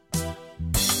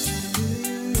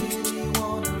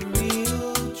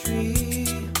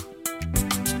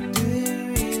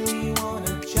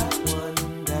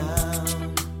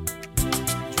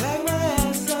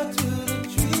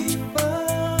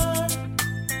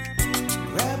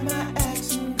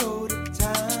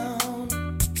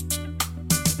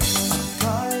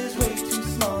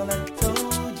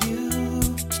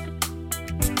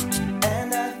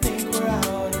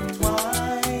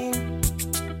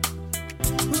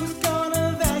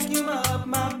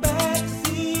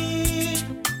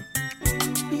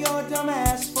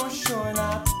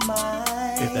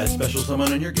 Special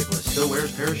someone on your gift list still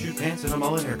wears parachute pants and a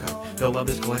mullet haircut. They'll love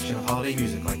this collection of holiday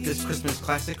music like this Christmas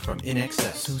classic from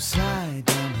INXS. So slide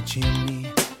down the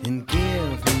chimney and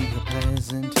give me a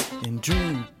present and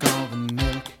drink all the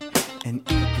milk and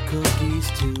eat the cookies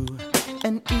too.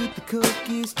 And eat the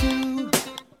cookies too.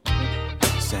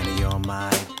 Santa, you're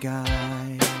my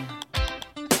guy.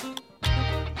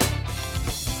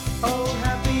 Oh,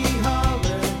 happy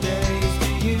holidays to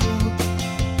you.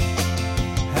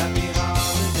 Happy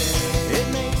holidays. It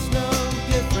makes no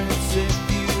difference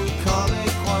if you call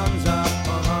it Kwanzaa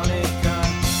or Hanukkah.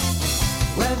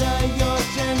 Whether you're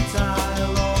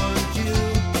Gentile or Jew.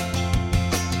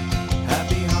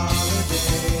 Happy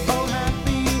holidays. Oh,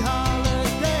 happy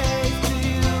holidays to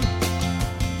you.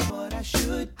 But I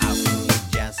should do. How can you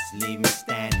just leave me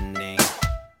standing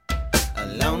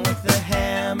alone with the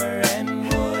hammer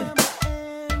and wood?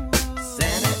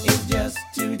 Santa is just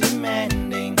too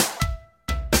demanding,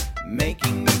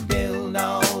 making me build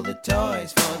all the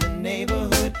toys for the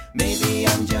neighborhood. Maybe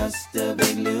I'm just a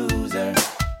big loser.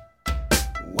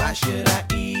 Why should I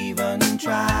even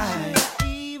try?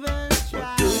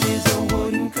 What good is a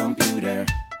wooden computer?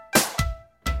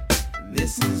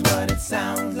 This is what it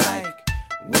sounds like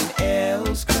when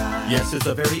elves cry. Yes, it's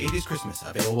a very 80s Christmas.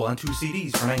 Available on 2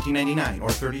 CDs for $19.99 or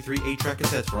 33 8-track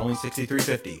cassettes for only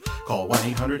 $63.50. Call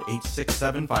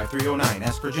 1-800-867-5309.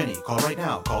 Ask for Jenny. Call right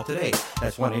now. Call today.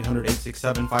 That's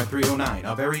 1-800-867-5309.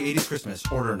 A very 80s Christmas.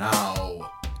 Order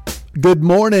now. Good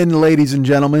morning, ladies and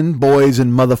gentlemen, boys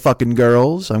and motherfucking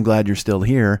girls. I'm glad you're still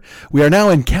here. We are now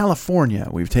in California.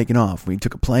 We've taken off. We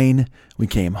took a plane. We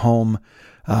came home.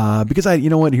 Because you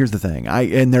know what? Here's the thing.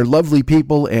 And they're lovely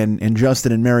people, and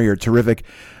Justin and Mary are terrific.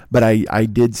 But I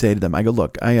did say to them, I go,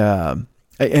 look, and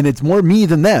it's more me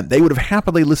than them. They would have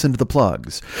happily listened to the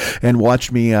plugs and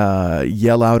watched me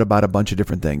yell out about a bunch of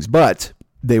different things. But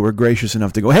they were gracious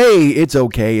enough to go, hey, it's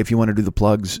okay if you want to do the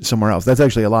plugs somewhere else. That's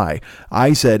actually a lie.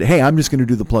 I said, hey, I'm just going to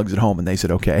do the plugs at home. And they said,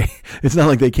 okay. It's not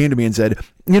like they came to me and said,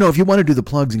 you know, if you want to do the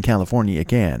plugs in California, you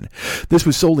can. This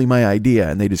was solely my idea,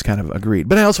 and they just kind of agreed.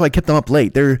 But I kept them up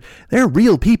late. They're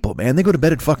real people, man. They go to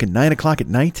bed at fucking 9 o'clock at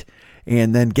night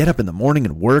and then get up in the morning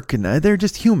and work, and they're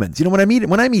just humans. You know,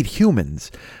 when I meet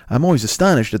humans, I'm always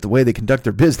astonished at the way they conduct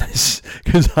their business,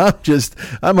 because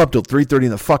I'm up till 3:30 in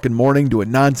the fucking morning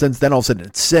doing nonsense. Then all of a sudden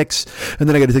it's 6, and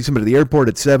then I got to take somebody to the airport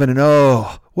at 7, and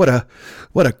oh, what a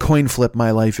coin flip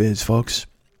my life is, folks.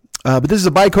 But this is a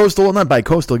not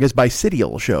bi-coastal, I guess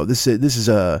bi-citial show. This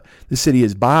city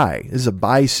is bi. This is a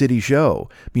bi-city show.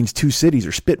 It means 2 cities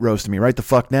are spit roasting me right the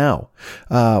fuck now.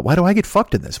 Why do I get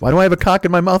fucked in this? Why do I have a cock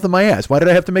in my mouth and my ass? Why did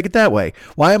I have to make it that way?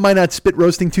 Why am I not spit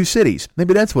roasting 2 cities?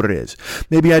 Maybe that's what it is.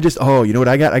 Maybe I just, you know what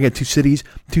I got? I got 2 cities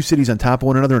on top of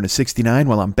one another in a 69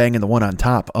 while I'm banging the one on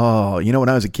top. Oh, you know, when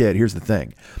I was a kid, here's the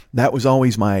thing. That was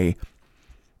always my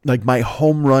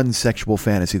home run sexual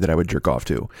fantasy that I would jerk off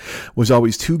to, was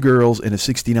always 2 girls in a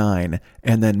 69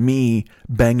 and then me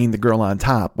banging the girl on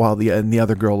top while the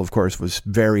other girl, of course, was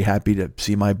very happy to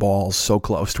see my balls so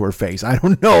close to her face. I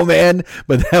don't know, man,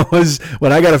 but that was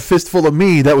when I got a fistful of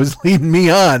me, that was leading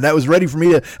me on. That was ready for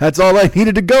me that's all I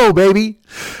needed to go, baby.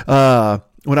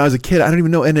 When I was a kid, I don't even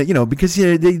know. And, you know, because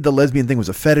the lesbian thing was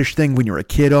a fetish thing when you were a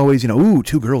kid always, you know, ooh,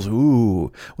 2 girls,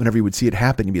 ooh. Whenever you would see it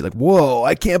happen, you'd be like, whoa,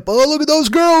 look at those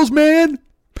girls, man.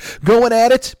 Going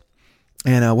at it.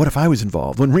 And what if I was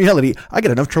involved? When in reality, I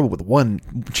got enough trouble with one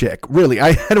chick. Really,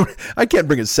 I can't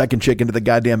bring a second chick into the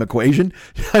goddamn equation.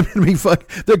 I'm gonna be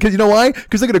because you know why?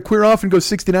 Because they're gonna queer off and go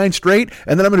 69 straight,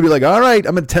 and then I'm gonna be like, all right,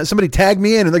 I'm gonna somebody tag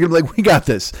me in, and they're gonna be like, we got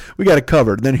this, we got it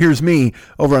covered. And then here's me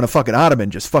over on a fucking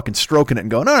ottoman, just fucking stroking it and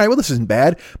going, all right, well this isn't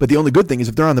bad. But the only good thing is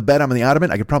if they're on the bed, I'm on the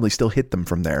ottoman, I could probably still hit them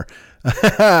from there.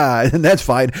 And that's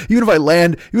fine. Even if I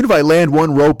land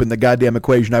one rope in the goddamn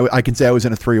equation, I can say I was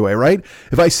in a three-way, right?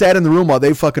 If I sat in the room while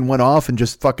they fucking went off and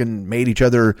just fucking made each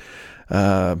other,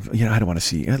 I don't want to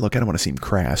see. Look, I don't want to seem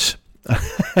crass.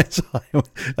 So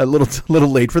a little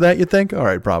late for that, you think? All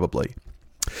right, probably.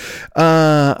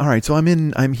 All right, so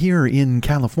I'm here in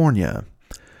California.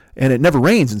 And it never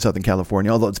rains in Southern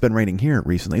California, although it's been raining here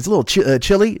recently. It's a little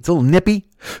chilly. It's a little nippy.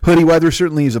 Hoodie weather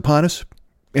certainly is upon us.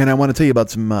 And I want to tell you about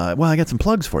some, I got some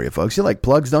plugs for you, folks. You like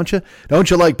plugs, don't you? Don't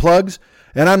you like plugs?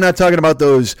 And I'm not talking about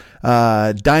those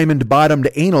diamond-bottomed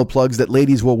anal plugs that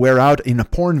ladies will wear out in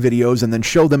porn videos and then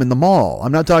show them in the mall.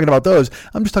 I'm not talking about those.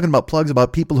 I'm just talking about plugs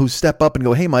about people who step up and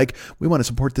go, hey, Mike, we want to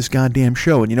support this goddamn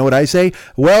show. And you know what I say?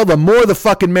 Well, the more the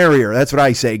fucking merrier. That's what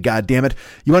I say, goddammit.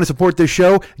 You want to support this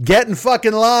show? Get in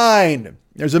fucking line.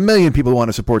 There's a million people who want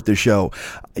to support this show.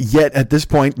 Yet at this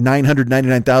point,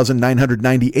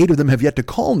 999,998 of them have yet to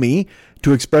call me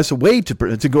to express a way to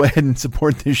go ahead and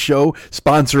support this show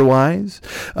sponsor-wise.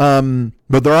 But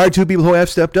there are two people who have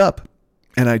stepped up,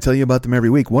 and I tell you about them every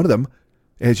week. One of them,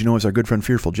 as you know, is our good friend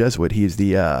Fearful Jesuit. He is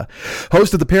the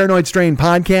host of the Paranoid Strain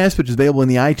podcast, which is available in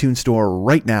the iTunes store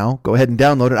right now. Go ahead and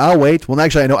download it. I'll wait. Well,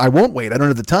 actually, I won't wait. I don't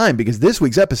have the time because this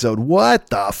week's episode, what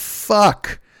the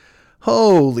fuck?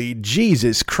 Holy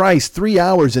Jesus Christ, 3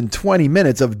 hours and 20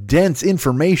 minutes of dense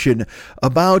information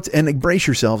about, and brace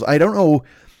yourselves, I don't know,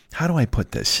 how do I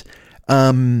put this?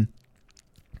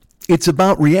 It's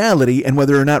about reality and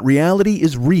whether or not reality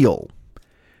is real.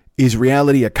 Is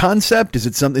reality a concept? Is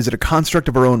it a construct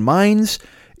of our own minds?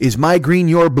 Is my green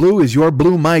your blue? Is your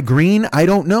blue my green? I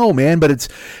don't know, man, but it's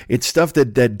stuff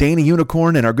that Dana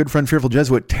Unicorn and our good friend Fearful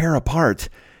Jesuit tear apart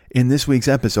in this week's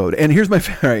episode. And here's my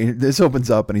favorite. This opens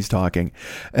up and he's talking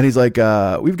and he's like,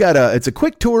 we've got it's a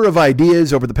quick tour of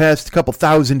ideas over the past couple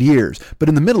thousand years. But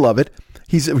in the middle of it,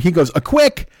 he goes, a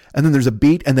quick, and then there's a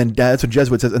beat. And then that's what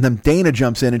Jesuit says. And then Dana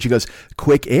jumps in and she goes,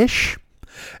 quick-ish.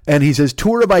 And he says,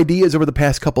 tour of ideas over the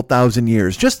past couple thousand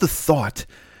years. Just the thought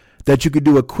that you could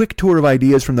do a quick tour of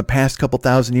ideas from the past couple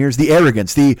thousand years. The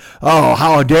arrogance, oh,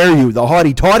 how dare you, the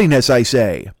haughty-tawdiness, I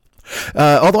say.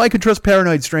 Although I could trust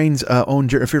Paranoid Strain's own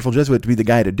Fearful Jesuit to be the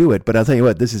guy to do it, but I'll tell you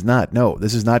what, this is not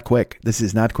quick. This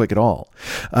is not quick at all.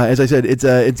 As I said, it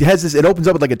has this. It opens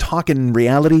up with like a talking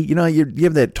reality. You know, you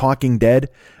have that Talking Dead.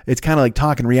 It's kind of like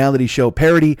talking reality show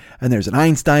parody, and there's an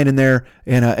Einstein in there.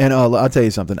 And I'll tell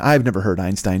you something. I've never heard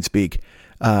Einstein speak.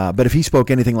 But if he spoke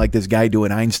anything like this guy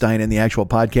doing Einstein in the actual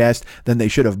podcast, then they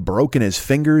should have broken his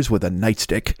fingers with a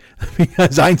nightstick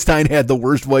because Einstein had the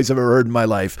worst voice I've ever heard in my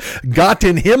life. Gott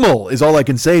in Himmel is all I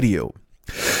can say to you.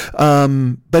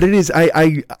 But it is,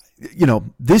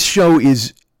 this show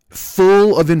is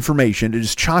full of information. It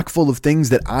is chock full of things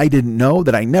that I didn't know,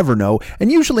 that I never know.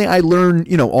 And usually I learn,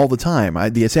 all the time.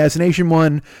 The assassination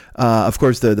one, of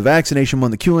course, the vaccination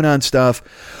one, the QAnon stuff,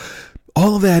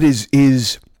 all of that is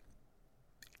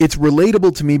it's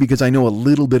relatable to me because I know a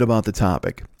little bit about the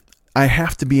topic. I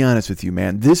have to be honest with you,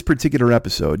 man. This particular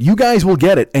episode, you guys will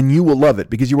get it and you will love it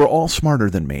because you are all smarter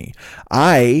than me.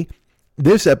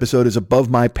 This episode is above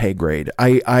my pay grade.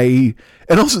 And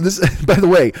also this, by the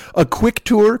way, a quick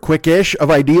tour, quickish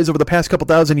of ideas over the past couple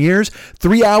thousand years,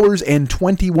 3 hours and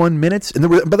 21 minutes. And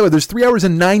by the way, there's 3 hours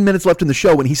and 9 minutes left in the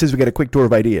show when he says we got a quick tour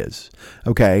of ideas.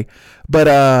 Okay.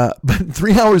 But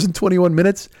 3 hours and 21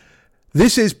 minutes.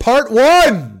 This is part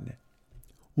one.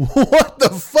 What the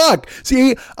fuck?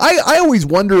 See, I always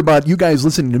wonder about you guys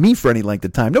listening to me for any length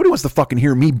of time. Nobody wants to fucking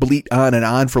hear me bleat on and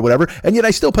on for whatever. And yet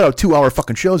I still put out 2 hour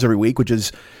fucking shows every week, which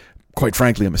is quite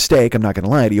frankly a mistake. I'm not going to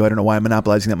lie to you. I don't know why I'm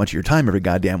monopolizing that much of your time every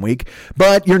goddamn week.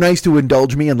 But you're nice to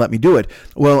indulge me and let me do it.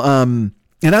 Well, and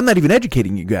I'm not even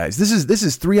educating you guys. This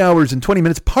is 3 hours and 20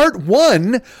 minutes. Part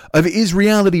one of Is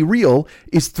Reality Real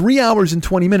is 3 hours and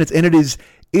 20 minutes. And it is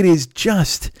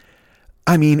just...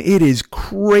 it is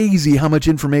crazy how much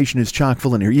information is chock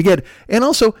full in here. You get, and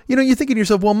also, you're thinking to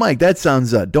yourself, well, Mike, that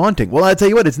sounds daunting. Well, I'll tell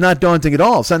you what, it's not daunting at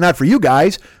all. It's not for you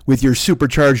guys with your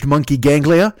supercharged monkey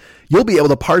ganglia. You'll be able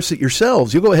to parse it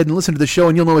yourselves. You'll go ahead and listen to the show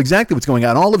and you'll know exactly what's going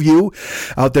on. All of you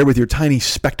out there with your tiny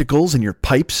spectacles and your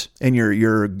pipes and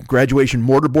your graduation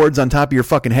mortarboards on top of your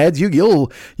fucking heads,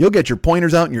 you'll get your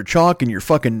pointers out and your chalk and your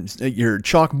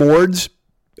chalkboards.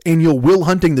 And you'll Will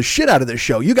Hunting the shit out of this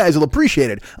show. You guys will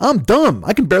appreciate it. I'm dumb.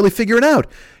 I can barely figure it out.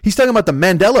 He's talking about the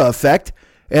Mandela effect.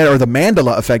 or the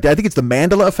Mandela effect. I think it's the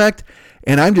Mandela effect.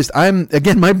 And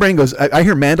again, my brain goes, I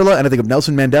hear Mandela and I think of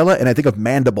Nelson Mandela and I think of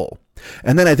mandible.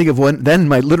 And then I think of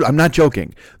I'm not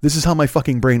joking. This is how my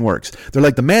fucking brain works. They're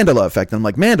like the Mandela effect. And I'm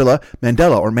like,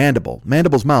 Mandela or mandible.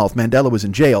 Mandible's mouth. Mandela was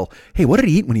in jail. Hey, what did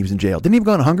he eat when he was in jail? Didn't he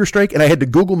go on a hunger strike? And I had to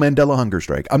Google Mandela hunger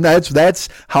strike. That's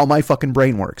how my fucking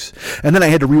brain works. And then I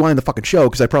had to rewind the fucking show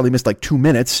because I probably missed like 2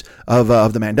 minutes of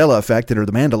the Mandela effect or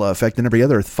the Mandela effect and every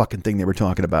other fucking thing they were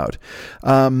talking about.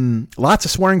 Lots of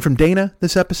swearing from Dana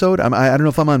this episode. I don't know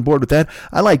if I'm on board with that.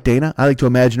 I like Dana. I like to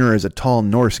imagine her as a tall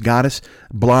Norse goddess,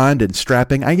 blonde and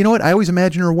strapping. You know what? I always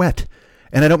imagine her wet.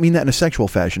 And I don't mean that in a sexual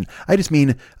fashion. I just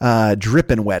mean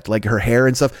dripping wet, like her hair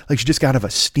and stuff. Like she just got out of a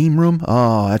steam room.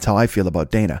 Oh, that's how I feel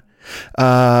about Dana.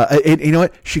 You know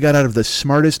what? She got out of the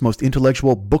smartest, most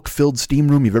intellectual, book-filled steam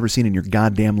room you've ever seen in your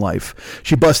goddamn life.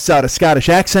 She busts out a Scottish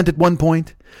accent at one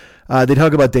point. They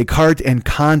talk about Descartes and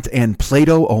Kant and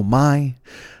Plato. Oh, my.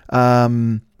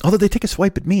 Although they take a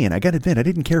swipe at me, and I got to admit, I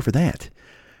didn't care for that.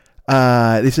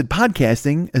 They said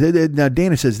podcasting. Now,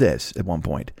 Dana says this at one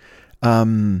point.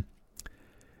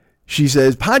 She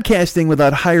says, podcasting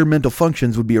without higher mental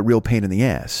functions would be a real pain in the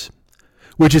ass.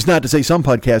 Which is not to say some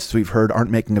podcasts we've heard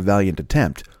aren't making a valiant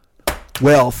attempt.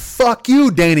 Well, fuck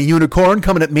you, Dana Unicorn,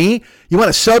 coming at me. You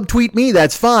want to subtweet me?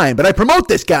 That's fine. But I promote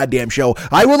this goddamn show.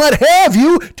 I will not have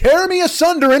you tear me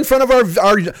asunder in front of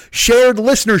our shared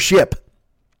listenership.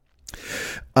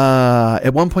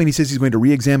 At one point he says he's going to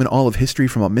re-examine all of history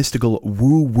from a mystical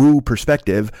woo-woo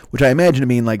perspective, which I imagine to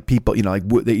mean like people, you know, like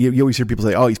you always hear people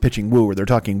say, oh, he's pitching woo, or they're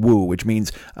talking woo, which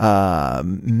means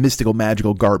mystical,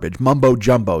 magical garbage, mumbo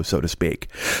jumbo, so to speak.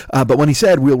 But when he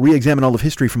said we'll re-examine all of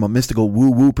history from a mystical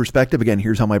woo-woo perspective, again,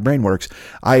 here's how my brain works.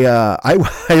 I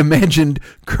imagined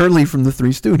Curly from the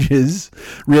Three Stooges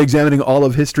re-examining all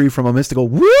of history from a mystical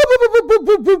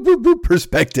woo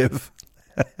perspective.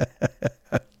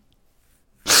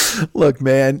 Look,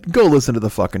 man, go listen to the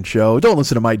fucking show. Don't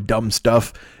listen to my dumb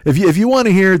stuff. If you want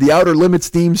to hear the Outer Limits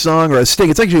theme song or a sting,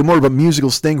 it's actually more of a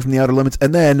musical sting from the Outer Limits,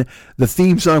 and then the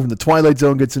theme song from the Twilight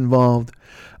Zone gets involved.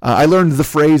 I learned the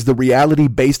phrase the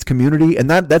reality-based community, and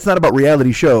that's not about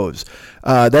reality shows.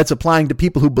 That's applying to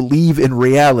people who believe in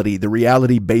reality, the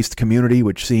reality-based community,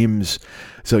 which seems...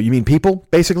 So you mean people,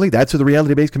 basically? That's who the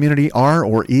reality-based community are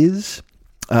or is?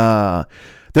 There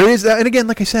is, and again,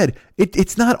 like I said,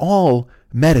 it's not all...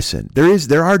 medicine.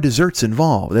 There are desserts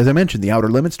involved. As I mentioned, the Outer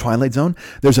Limits, Twilight Zone.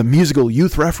 There's a musical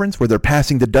youth reference where they're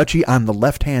passing the duchy on the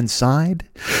left-hand side.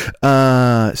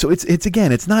 So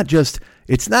it's not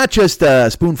just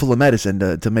a spoonful of medicine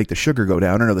to make the sugar go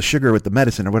down, or the sugar with the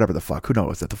medicine, or whatever the fuck. Who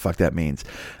knows what the fuck that means?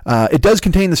 It does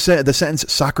contain the sentence,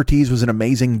 Socrates was an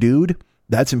amazing dude.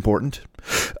 That's important.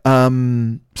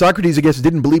 Socrates, I guess,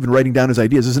 didn't believe in writing down his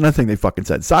ideas. This is another thing they fucking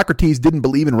said. Socrates didn't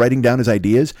believe in writing down his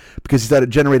ideas because he thought it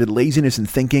generated laziness in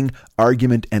thinking,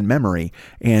 argument, and memory.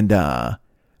 And I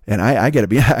gotta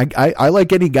be, I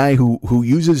like any guy who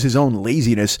uses his own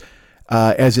laziness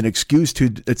as an excuse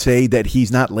to say that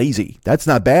he's not lazy. That's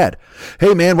not bad.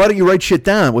 Hey, man, why don't you write shit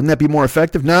down? Wouldn't that be more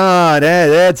effective? Nah,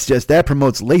 that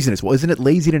promotes laziness. Well, isn't it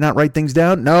lazy to not write things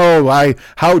down? No,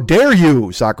 how dare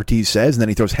you, Socrates says, and then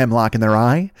he throws hemlock in their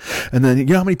eye. And then, you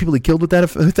know how many people he killed with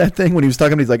that thing? When he was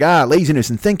talking, he's like, laziness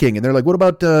and thinking. And they're like, what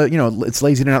about, it's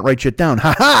lazy to not write shit down.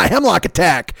 Ha, hemlock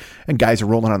attack. And guys are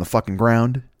rolling on the fucking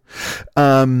ground.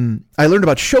 I learned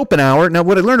about Schopenhauer. Now,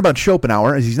 what I learned about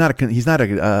Schopenhauer is he's not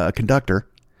a conductor.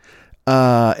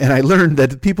 And I learned that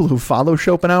the people who follow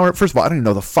Schopenhauer, first of all, I don't even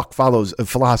know the fuck follows a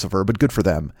philosopher, but good for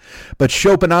them. But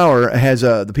Schopenhauer has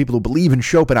the people who believe in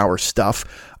Schopenhauer stuff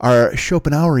are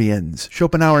Schopenhauerians.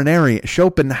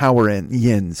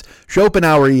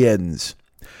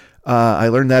 I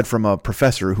learned that from a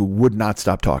professor who would not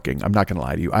stop talking. I'm not going to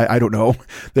lie to you. I don't know.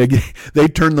 They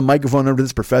turned the microphone over to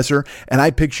this professor, and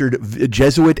I pictured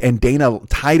Jesuit and Dana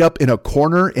tied up in a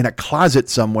corner in a closet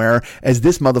somewhere as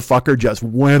this motherfucker just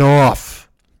went off.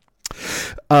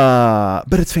 But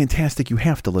it's fantastic. You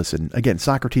have to listen. Again,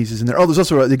 Socrates is in there. Oh, there's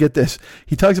also, you get this.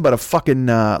 He talks about a fucking,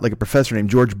 like a professor named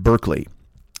George Berkeley.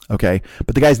 Okay.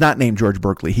 But the guy's not named George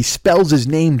Berkeley. He spells his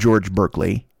name George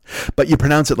Berkeley, but you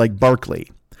pronounce it like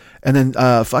Barkley. And then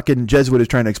fucking Jesuit is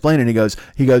trying to explain it. And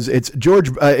he goes, it's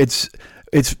George, it's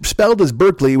spelled as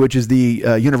Berkeley, which is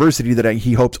the university that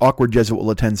he hopes Awkward Jesuit will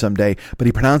attend someday, but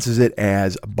he pronounces it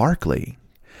as Barkley,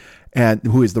 and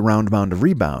who is the round mound of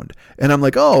rebound. And I'm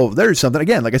like, oh, there's something.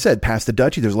 Again, like I said, past the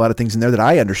duchy, there's a lot of things in there that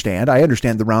I understand. I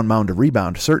understand the round mound of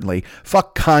rebound, certainly.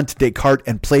 Fuck Kant, Descartes,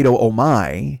 and Plato, oh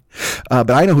my.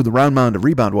 But I know who the round mound of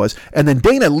rebound was. And then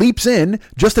Dana leaps in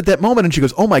just at that moment, and she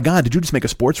goes, oh my God, did you just make a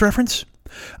sports reference?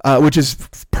 which is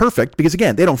perfect because,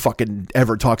 again, they don't fucking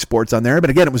ever talk sports on there. But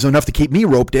again, it was enough to keep me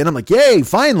roped in. I'm like, yay,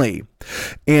 finally.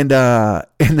 And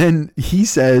then he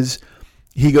says,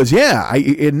 he goes, yeah.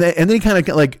 And then he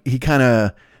kind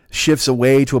of shifts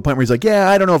away to a point where he's like, yeah,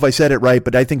 I don't know if I said it right,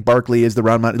 but I think Barkley is the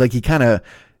round mound. Like, he kind of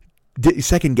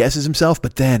second guesses himself,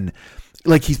 but then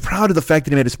like he's proud of the fact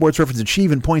that he made a sports reference, and she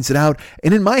even points it out.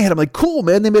 And in my head, I'm like, cool,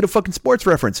 man, they made a fucking sports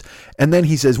reference. And then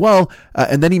he says, well,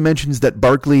 and then he mentions that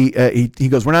Barkley, he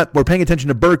goes, we're paying attention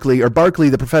to Berkeley, or Barkley,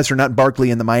 the professor, not Barkley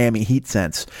in the Miami Heat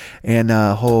sense. And,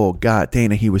 oh God,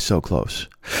 Dana, he was so close.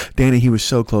 Dana, he was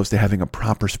so close to having a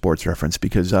proper sports reference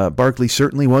because Barkley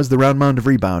certainly was the round mound of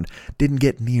rebound, didn't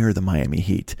get near the Miami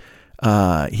Heat.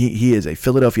 He is a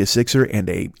Philadelphia Sixer and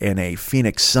a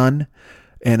Phoenix Sun.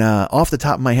 And off the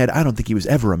top of my head, I don't think he was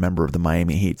ever a member of the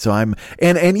Miami Heat. So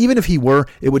and even if he were,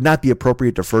 it would not be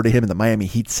appropriate to refer to him in the Miami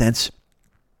Heat sense.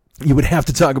 You would have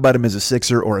to talk about him as a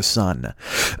Sixer or a Sun.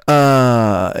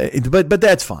 But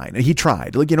that's fine. He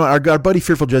tried. Like, our buddy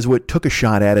Fearful Jesuit took a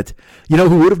shot at it. You know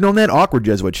who would have known that? Awkward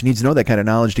Jesuit. She needs to know that kind of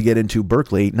knowledge to get into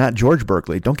Berkeley, not George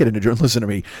Berkeley. Don't get into, listen to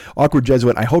me. Awkward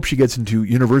Jesuit, I hope she gets into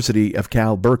University of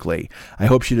Cal Berkeley. I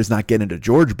hope she does not get into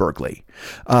George Berkeley.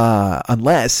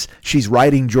 Unless she's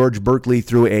riding George Berkeley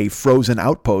through a frozen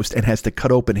outpost and has to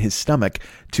cut open his stomach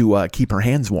to keep her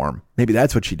hands warm. Maybe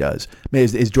that's what she does.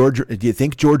 Is George? Do you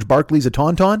think George Barkley's a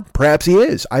tauntaun? Perhaps he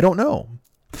is. I don't know.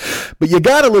 But you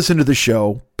got to listen to the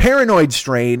show. Paranoid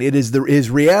Strain. Is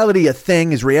reality a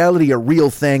thing? Is reality a real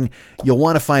thing? You'll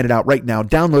want to find it out right now.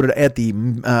 Download it at the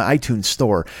iTunes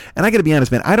store. And I got to be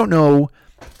honest, man, I don't know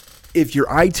if your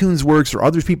iTunes works or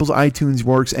other people's iTunes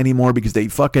works anymore because they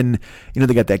fucking,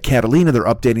 they got that Catalina, they're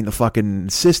updating the fucking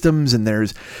systems, and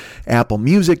there's Apple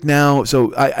Music now.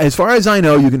 So as far as I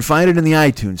know, you can find it in the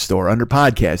iTunes store under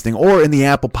podcasting or in the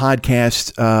Apple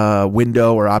Podcast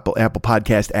window or Apple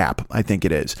Podcast app. I think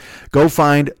it is. Go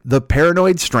find The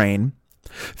Paranoid Strain.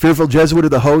 Fearful Jesuit are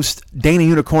the host. Dana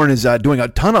Unicorn is doing a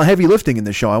ton of heavy lifting in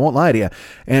this show. I won't lie to you.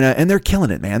 And they're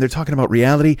killing it, man. They're talking about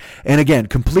reality. And again,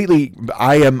 completely,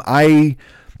 I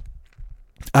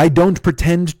don't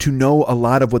pretend to know a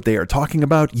lot of what they are talking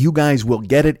about. You guys will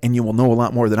get it, and you will know a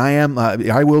lot more than I am.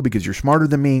 I will, because you're smarter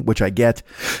than me, which I get.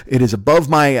 It is above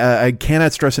my, I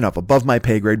cannot stress enough, above my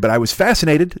pay grade. But I was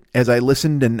fascinated as I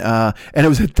listened, and it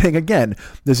was a thing, again,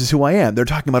 this is who I am. They're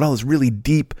talking about all this really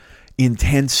deep,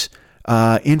 intense,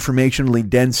 informationally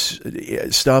dense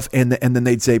stuff, and then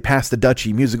they'd say "Pass the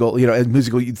Dutchie" musical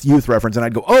youth reference, and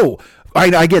I'd go, "Oh,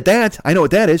 I get that. I know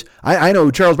what that is. I know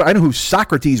I know who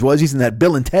Socrates was. He's in that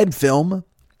Bill and Ted film."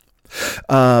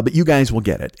 But you guys will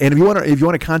get it. And if you want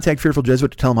to contact Fearful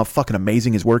Jesuit to tell him how fucking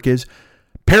amazing his work is,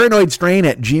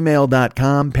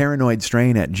 paranoidstrain@gmail.com.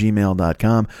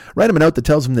 Paranoidstrain@gmail.com. Write him a note that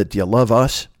tells him that you love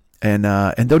us. And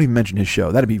don't even mention his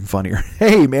show. That'd be even funnier.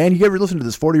 Hey, man, you ever listen to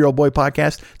this 40-year-old boy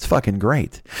podcast? It's fucking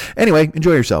great. Anyway,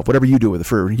 enjoy yourself, whatever you do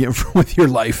with your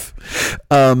life.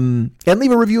 And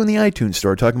leave a review in the iTunes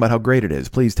store talking about how great it is.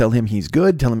 Please tell him he's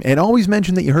good. Tell him, and always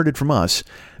mention that you heard it from us,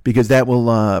 because that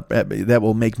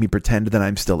will make me pretend that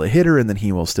I'm still a hitter, and then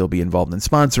he will still be involved in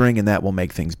sponsoring, and that will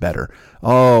make things better.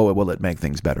 Oh, will it make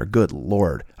things better? Good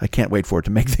Lord. I can't wait for it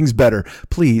to make things better.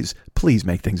 Please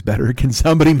make things better. Can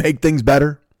somebody make things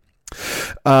better?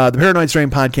 The Paranoid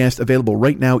Strain podcast, available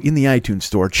right now in the iTunes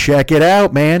store. Check it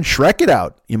out, man. Shrek it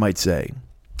out, you might say.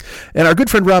 And our good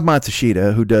friend Rob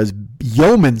Matsushita, who does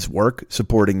yeoman's work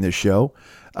supporting this show.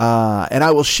 And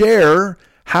I will share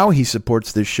how he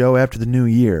supports this show after the new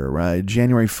year.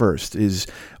 January 1st is,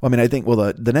 I think,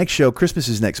 the next show, Christmas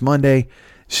is next Monday.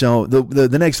 So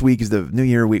the next week is the New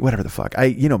Year week, whatever the fuck.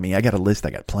 You know me, I got a list, I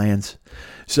got plans.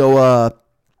 So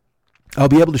I'll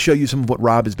be able to show you some of what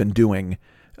Rob has been doing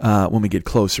when we get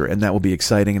closer, and that will be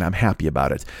exciting, and I'm happy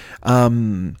about it.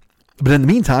 But in the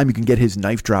meantime, you can get his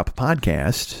Knife Drop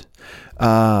podcast.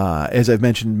 As I've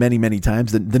mentioned many, many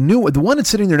times, the one that's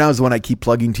sitting there now is the one I keep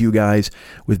plugging to you guys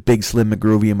with Big Slim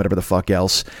McGroovy and whatever the fuck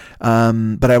else.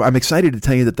 But I'm excited to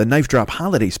tell you that the Knife Drop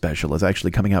holiday special is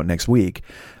actually coming out next week.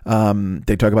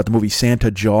 They talk about the movie Santa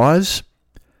Jaws,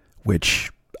 which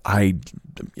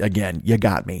you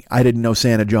got me. I didn't know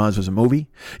Santa Jaws was a movie.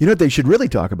 You know what they should really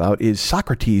talk about is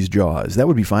Socrates Jaws. That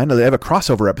would be fine. They have a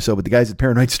crossover episode with the guys at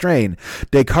Paranoid Strain.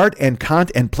 Descartes and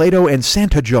Kant and Plato and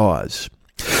Santa Jaws.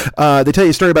 They tell you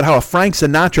a story about how a Frank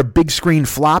Sinatra big screen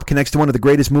flop connects to one of the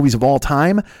greatest movies of all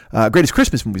time, greatest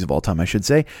Christmas movies of all time, I should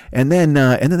say. And then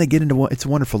they get into It's a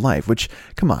Wonderful Life, which,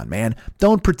 come on, man,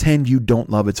 don't pretend you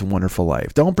don't love It's a Wonderful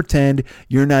Life. Don't pretend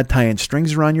you're not tying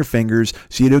strings around your fingers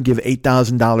so you don't give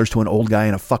 $8,000 to an old guy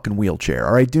in a fucking wheelchair.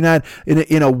 All right, do not,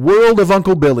 in a world of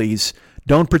Uncle Billy's,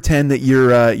 Don't pretend that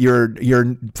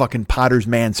you're fucking Potter's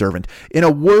manservant. In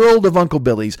a world of Uncle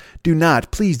Billy's,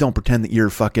 please don't pretend that you're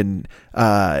fucking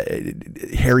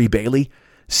Harry Bailey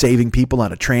saving people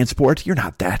on a transport. You're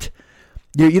not that.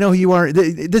 You know who you are.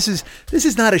 This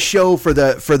is not a show for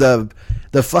the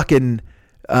fucking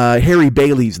Harry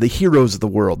Baileys, the heroes of the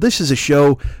world. This is a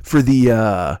show for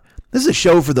the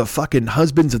fucking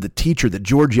husbands of the teacher that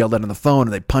George yelled at on the phone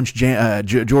and they punched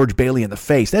George Bailey in the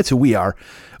face. That's who we are.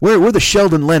 We're the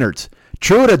Sheldon Leonards.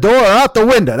 Through the door, out the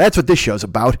window. That's what this show's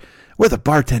about. We're the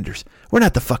bartenders. We're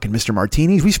not the fucking Mr.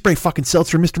 Martinis. We spray fucking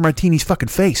seltzer in Mr. Martini's fucking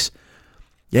face.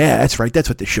 Yeah, that's right. That's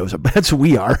what this show's about. That's who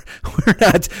we are.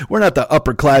 We're not the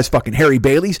upper class fucking Harry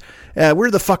Baileys. We're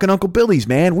the fucking Uncle Billy's,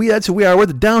 man. That's who we are. We're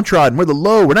the downtrodden. We're the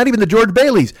low. We're not even the George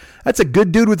Baileys. That's a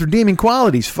good dude with redeeming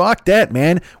qualities. Fuck that,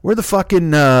 man. We're the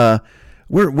fucking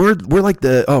we're like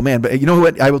the, oh man, but you know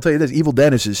what? I will tell you this. Evil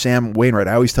Dennis is Sam Wainwright.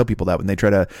 I always tell people that when I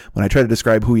try to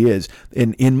describe who he is.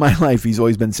 In my life, he's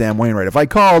always been Sam Wainwright. If I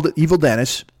called Evil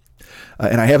Dennis,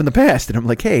 and I have in the past, and I'm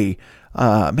like, hey,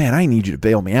 man, I need you to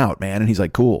bail me out, man. And he's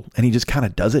like, cool. And he just kind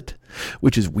of does it,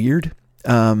 which is weird.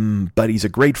 But he's a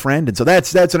great friend. And so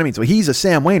that's what I mean. So he's a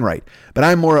Sam Wainwright, but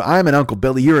I'm an Uncle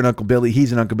Billy. You're an Uncle Billy.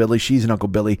 He's an Uncle Billy. She's an Uncle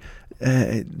Billy.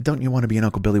 Don't you want to be an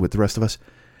Uncle Billy with the rest of us?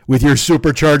 With your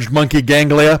supercharged monkey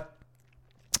ganglia?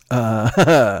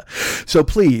 So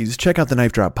please check out the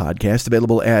Knife Drop podcast,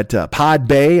 available at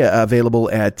Podbay, available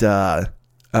at,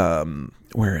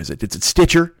 where is it? It's at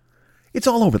Stitcher. It's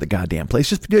all over the goddamn place.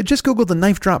 Just Google the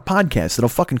Knife Drop podcast. It'll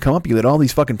fucking come up. You get all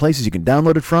these fucking places you can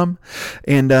download it from,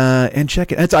 and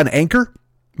check it. It's on Anchor.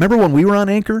 Remember when we were on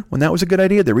Anchor? When that was a good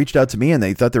idea? They reached out to me and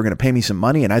they thought they were going to pay me some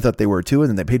money, and I thought they were too. And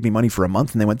then they paid me money for a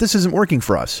month, and they went, "This isn't working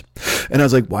for us." And I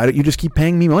was like, "Why don't you just keep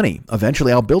paying me money?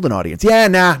 Eventually, I'll build an audience." Yeah,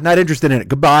 nah, not interested in it.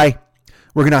 Goodbye.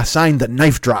 We're going to assign the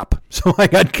Knife Drop. So I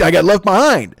got left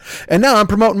behind. And now I'm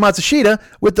promoting Matsushita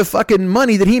with the fucking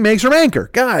money that he makes from Anchor.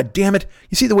 God damn it.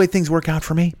 You see the way things work out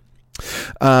for me?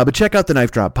 But check out the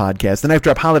Knife Drop podcast. The Knife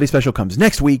Drop holiday special comes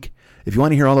next week. If you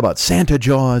want to hear all about Santa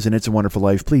Jaws and It's a Wonderful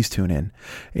Life, please tune in.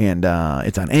 And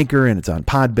it's on Anchor, and it's on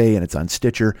Podbay, and it's on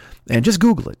Stitcher. And just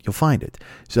Google it. You'll find it.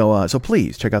 So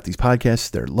please check out these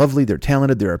podcasts. They're lovely. They're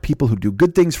talented. There are people who do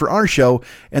good things for our show.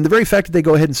 And the very fact that they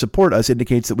go ahead and support us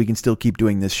indicates that we can still keep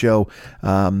doing this show.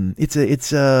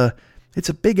 It's a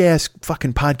big-ass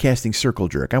fucking podcasting circle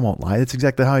jerk. I won't lie. That's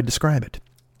exactly how I describe it.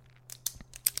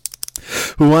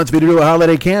 Who wants me to do a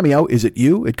holiday cameo? Is it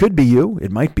you? It could be you.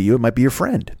 It might be you. It might be your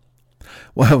friend.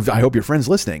 Well, I hope your friend's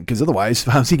listening, because otherwise,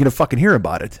 how's he going to fucking hear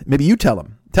about it? Maybe you tell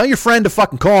him. Tell your friend to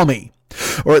fucking call me.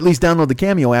 Or at least download the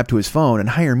Cameo app to his phone and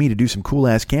hire me to do some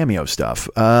cool-ass Cameo stuff.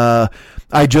 I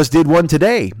just did one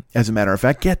today, as a matter of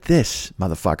fact. Get this,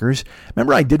 motherfuckers.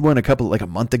 Remember I did one a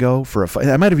month ago for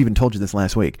I might have even told you this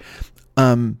last week.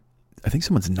 I think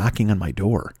someone's knocking on my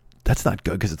door. That's not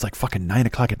good, because it's like fucking 9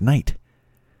 o'clock at night.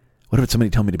 What if somebody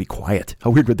told me to be quiet? How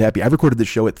weird would that be? I recorded this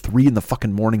show at 3 in the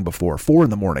fucking morning before, 4 in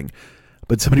the morning.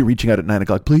 But somebody reaching out at 9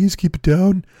 o'clock, please keep it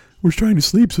down. We're trying to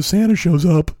sleep so Santa shows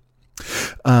up.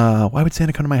 Why would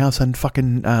Santa come to my house on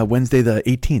fucking Wednesday the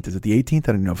 18th? Is it the 18th?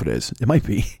 I don't know if it is. It might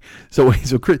be. So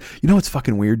you know what's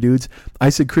fucking weird, dudes? I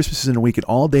said Christmas is in a week, and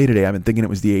all day today I've been thinking it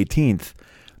was the 18th.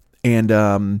 And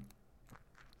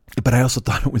but I also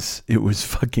thought it was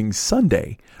fucking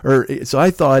Sunday. So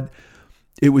I thought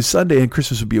it was Sunday and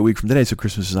Christmas would be a week from today, so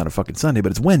Christmas is on a fucking Sunday,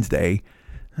 but it's Wednesday.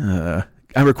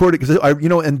 I recorded because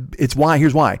and it's why.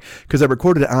 Here's why. Because I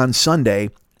recorded it on Sunday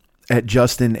at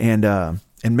Justin and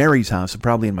Mary's house. So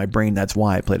probably in my brain, that's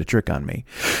why I played a trick on me.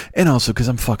 And also because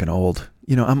I'm fucking old.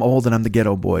 I'm old and I'm the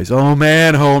ghetto boys. Oh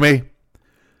man, homie,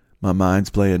 my mind's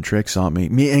playing tricks on me.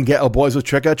 Me and ghetto boys with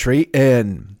trick or treat.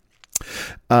 And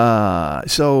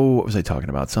so what was I talking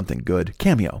about? Something good.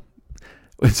 Cameo.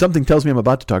 If something tells me I'm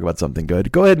about to talk about something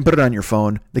good, go ahead and put it on your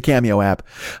phone. The Cameo app.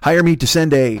 Hire me to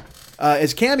send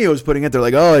as Cameo is putting it, they're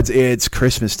like, oh, it's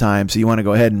Christmas time, so you want to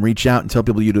go ahead and reach out and tell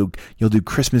people you'll do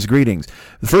Christmas greetings.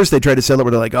 First, they tried to sell it where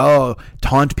they're like, oh,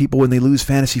 taunt people when they lose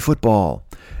fantasy football.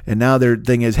 And now their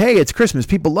thing is, hey, it's Christmas.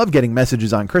 People love getting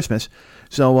messages on Christmas.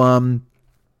 So I'm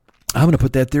going to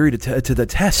put that theory to the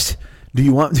test. Do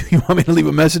you want me to leave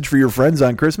a message for your friends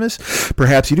on Christmas?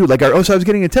 Perhaps you do. So I was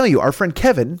getting to tell you, our friend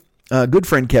Kevin, good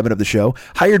friend Kevin of the show,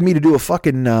 hired me to do a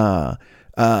fucking a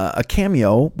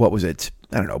cameo. What was it?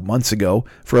 I don't know, months ago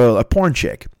for a porn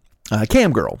chick,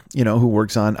 cam girl, who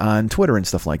works on Twitter and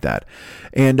stuff like that.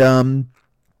 And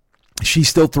she's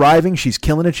still thriving. She's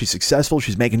killing it. She's successful.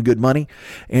 She's making good money.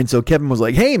 And so Kevin was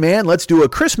like, hey, man, let's do a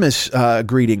Christmas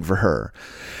greeting for her.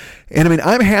 And I mean,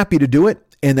 I'm happy to do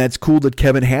it. And that's cool that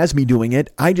Kevin has me doing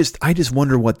it. I just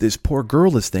wonder what this poor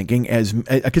girl is thinking,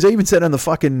 because I even said on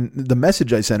the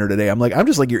message I sent her today, I'm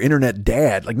just like your internet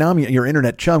dad. Like, now I'm your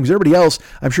internet chum, because everybody else,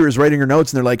 I'm sure, is writing her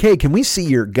notes and they're like, hey, can we see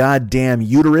your goddamn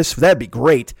uterus? That'd be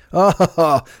great.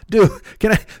 Oh, dude,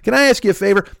 can I ask you a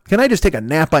favor? Can I just take a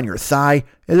nap on your thigh?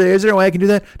 Is there a way I can do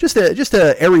that? Just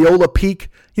a areola peek.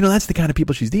 That's the kind of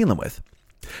people she's dealing with.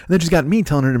 And then she's got me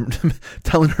telling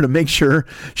her to make sure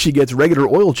she gets regular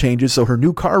oil changes so her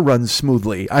new car runs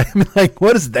smoothly. I'm like,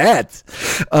 what is that?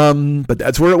 But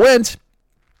that's where it went,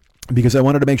 because I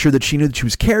wanted to make sure that she knew that she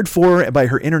was cared for by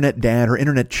her internet dad, her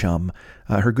internet chum,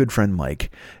 her good friend Mike,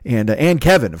 and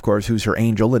Kevin, of course, who's her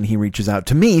angel, and he reaches out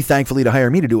to me, thankfully, to hire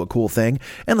me to do a cool thing.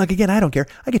 And like, again, I don't care.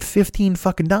 I get $15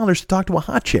 fucking to talk to a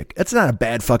hot chick. That's not a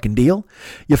bad fucking deal.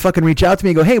 You fucking reach out to me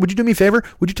and go, hey, would you do me a favor?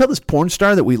 Would you tell this porn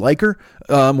star that we like her?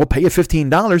 We'll pay you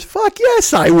 $15. Fuck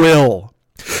yes, I will.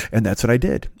 And that's what I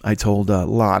did. I told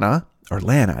Lana. Or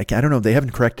Lana, I don't know. They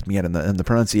haven't corrected me yet in the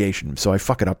pronunciation, so I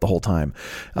fuck it up the whole time.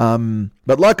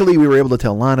 But luckily, we were able to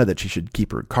tell Lana that she should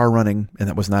keep her car running, and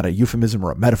that was not a euphemism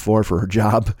or a metaphor for her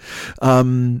job.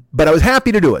 But I was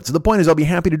happy to do it. So the point is, I'll be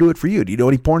happy to do it for you. Do you know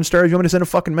any porn stars you want me to send a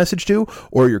fucking message to?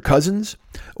 Or your cousins?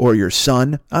 Or your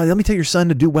son? Let me tell your son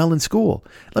to do well in school.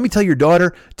 Let me tell your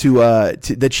daughter to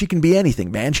that she can be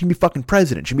anything, man. She can be fucking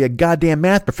president. She can be a goddamn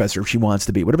math professor if she wants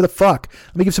to be. Whatever the fuck.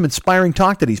 Let me give some inspiring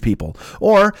talk to these people.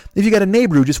 Or if you got a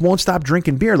neighbor who just won't stop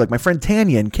drinking beer, like my friend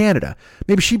Tanya in Canada,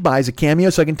 maybe she buys a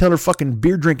Cameo so I can tell her fucking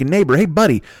beer drinking neighbor, hey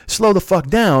buddy, slow the fuck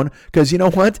down, because you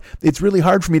know what? It's really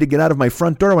hard for me to get out of my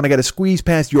front door when I got to squeeze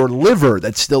past your liver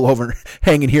that's still over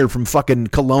hanging here from fucking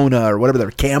Kelowna or whatever,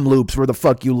 the Kamloops, where the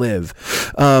fuck you live.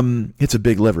 It's a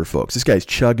big liver, folks. This guy's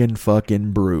chugging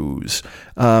fucking brews.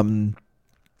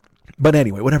 But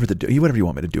anyway, whatever you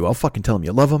want me to do, I'll fucking tell him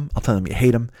you love him. I'll tell him you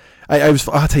hate him. I'll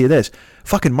tell you this.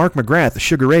 Fucking Mark McGrath, the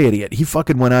Sugar Ray idiot. He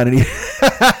fucking went out and he...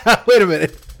 Wait a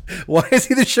minute. Why is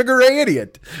he the Sugar Ray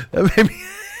idiot? That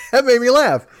made me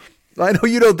laugh. I know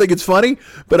you don't think it's funny,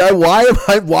 but why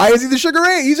is he the Sugar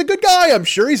Ray? He's a good guy. I'm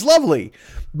sure he's lovely.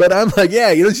 But I'm like,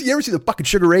 yeah, you ever see the fucking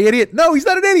Sugar Ray idiot? No, he's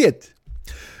not an idiot.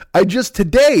 I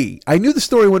knew the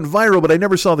story went viral, but I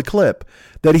never saw the clip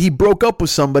that he broke up with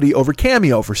somebody over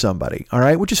Cameo for somebody. All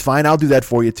right, which is fine. I'll do that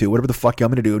for you too. Whatever the fuck I'm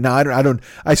going to do. Now,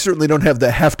 I certainly don't have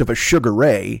the heft of a Sugar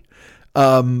Ray,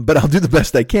 but I'll do the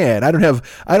best I can. I don't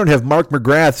have Mark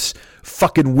McGrath's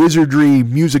fucking wizardry,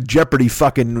 music Jeopardy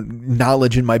fucking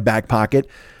knowledge in my back pocket.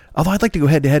 Although I'd like to go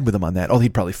head to head with him on that. Oh,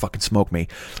 he'd probably fucking smoke me.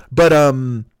 But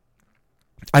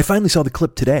I finally saw the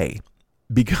clip today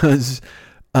because.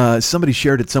 Somebody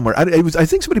shared it somewhere. I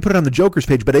think somebody put it on the Joker's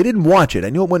page, but I didn't watch it. I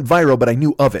knew it went viral, but I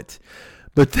knew of it.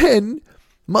 But then,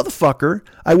 motherfucker,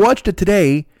 I watched it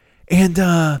today,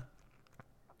 and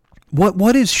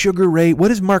what is Sugar Ray?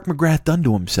 What has Mark McGrath done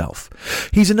to himself?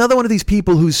 He's another one of these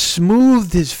people who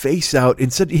smoothed his face out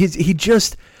and said he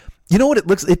just, you know what it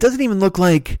looks? It doesn't even look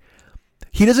like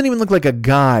he doesn't even look like a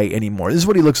guy anymore. This is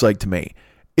what he looks like to me.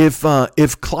 If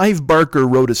Clive Barker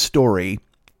wrote a story.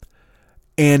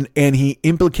 And he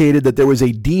implicated that there was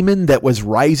a demon that was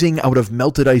rising out of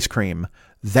melted ice cream.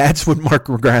 That's what Mark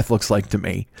McGrath looks like to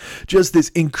me. Just this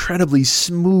incredibly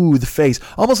smooth face.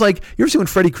 Almost like, you ever see when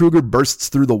Freddy Krueger bursts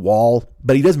through the wall,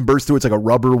 but he doesn't burst through, it's like a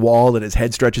rubber wall and his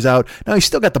head stretches out. Now he's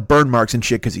still got the burn marks and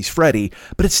shit because he's Freddy,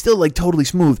 but it's still like totally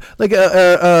smooth. Like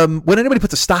when anybody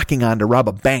puts a stocking on to rob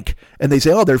a bank and they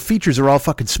say, oh, their features are all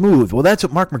fucking smooth. Well, that's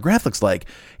what Mark McGrath looks like.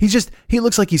 He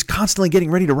looks like he's constantly getting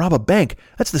ready to rob a bank.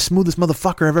 That's the smoothest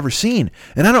motherfucker I've ever seen.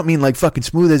 And I don't mean like fucking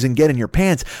smooth as in get in your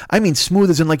pants. I mean smooth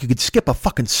as in like you could skip a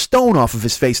fucking stone off of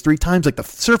his face 3 times like the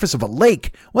surface of a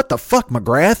lake. What the fuck,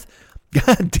 McGrath?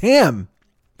 God damn.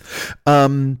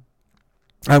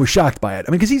 I was shocked by it.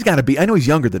 I mean, because he's got to be, I know he's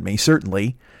younger than me,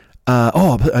 certainly.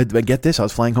 I get this. I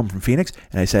was flying home from Phoenix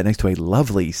and I sat next to a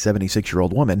lovely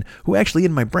 76-year-old woman who actually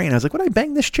in my brain, I was like, would I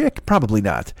bang this chick? Probably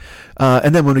not.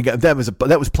 And then when we got, that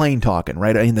was plain talking,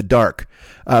 right? In the dark.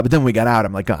 But then when we got out,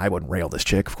 I'm like, oh, I wouldn't rail this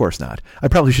chick. Of course not. I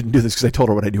probably shouldn't do this because I told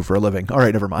her what I do for a living. All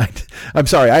right, never mind. I'm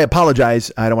sorry. I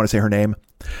apologize. I don't want to say her name.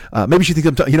 Maybe she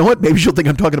thinks you know what? Maybe she'll think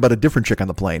I'm talking about a different chick on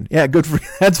the plane. Yeah, good for you.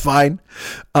 That's fine.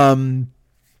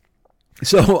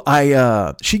 So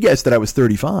she guessed that I was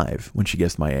 35 when she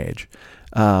guessed my age,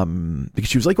 because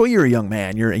she was like, "Well, you're a young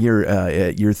man. You're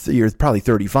probably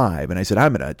 35." And I said,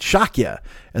 "I'm gonna shock you."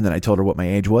 And then I told her what my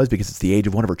age was because it's the age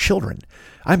of one of her children.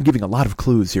 I'm giving a lot of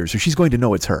clues here, so she's going to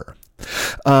know it's her.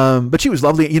 But she was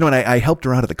lovely, and I helped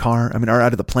her out of the car. Or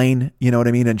out of the plane. You know what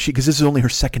I mean? And because this is only her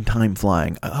second time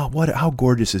flying. Oh, how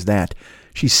gorgeous is that?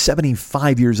 She's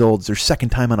 75 years old. It's her second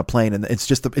time on a plane, and it's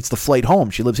the flight home.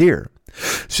 She lives here.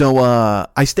 So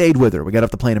I stayed with her. We got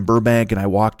off the plane in Burbank, and I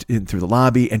walked in through the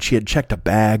lobby, and she had checked a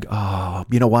bag. Oh,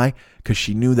 you know why? Because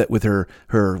she knew that with her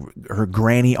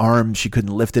granny arms, she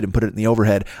couldn't lift it and put it in the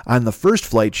overhead. On the first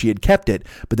flight, she had kept it,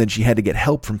 but then she had to get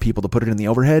help from people to put it in the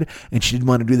overhead, and she didn't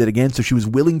want to do that again, so she was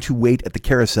willing to wait at the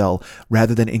carousel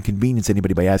rather than inconvenience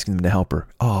anybody by asking them to help her.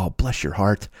 Oh, bless your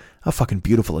heart. How fucking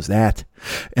beautiful is that?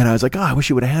 And I was like, I wish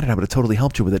you would have had it. I would have totally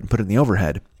helped you with it and put it in the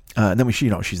overhead. And then she's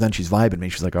vibing me.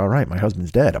 She's like, all right, my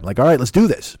husband's dead. I'm like, all right, let's do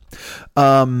this.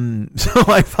 So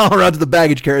I follow her out to the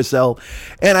baggage carousel,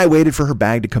 and I waited for her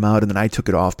bag to come out, and then I took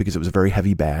it off because it was a very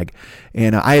heavy bag.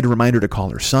 And I had to remind her to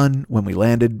call her son when we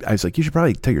landed. I was like, you should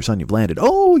probably tell your son you've landed.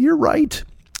 Oh, you're right.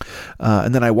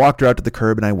 And then I walked her out to the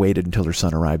curb, and I waited until her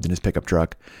son arrived in his pickup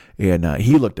truck, and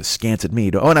he looked askance at me.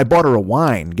 And I bought her a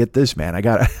wine. Get this, man.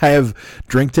 I have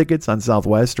drink tickets on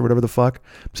Southwest or whatever the fuck.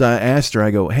 So I asked her, I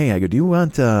go, do you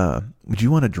want, would you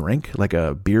want a drink, like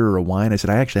a beer or a wine? I said,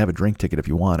 I actually have a drink ticket if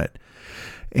you want it.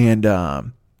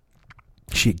 And,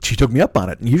 she took me up on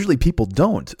it, and usually people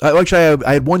don't. Actually,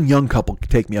 I had one young couple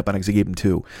take me up on it because I gave them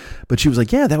 2, but she was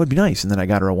like, "Yeah, that would be nice." And then I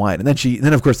got her a wine, and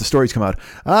then of course the stories come out.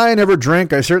 I never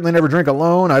drink. I certainly never drink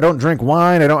alone. I don't drink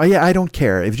wine. I don't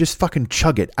care. If you just fucking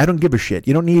chug it, I don't give a shit.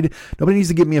 Nobody needs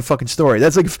to give me a fucking story.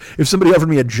 That's like if somebody offered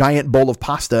me a giant bowl of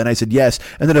pasta and I said yes,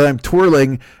 and then I'm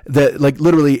twirling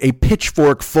literally a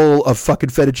pitchfork full of fucking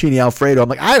fettuccine Alfredo. I'm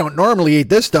like, I don't normally eat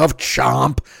this stuff.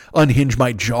 Chomp, unhinge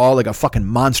my jaw like a fucking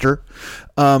monster.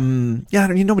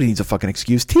 Nobody needs a fucking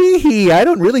excuse. Tee-hee, I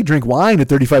don't really drink wine at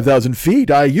 35,000 feet.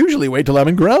 I usually wait till I'm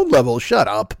in ground level. Shut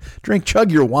up.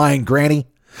 Chug your wine, granny.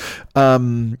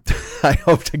 I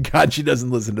hope to God she doesn't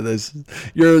listen to this.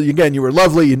 You were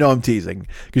lovely. I'm teasing.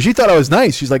 Because she thought I was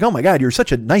nice. She's like, oh my God, you're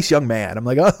such a nice young man. I'm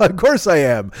like, oh, of course I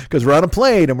am. Because we're on a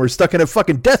plane and we're stuck in a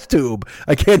fucking death tube.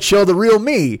 I can't show the real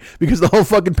me because the whole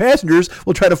fucking passengers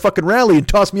will try to fucking rally and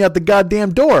toss me out the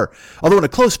goddamn door. Although in a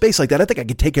closed space like that, I think I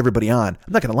could take everybody on.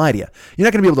 I'm not going to lie to you. You're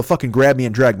not going to be able to fucking grab me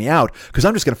and drag me out because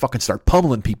I'm just going to fucking start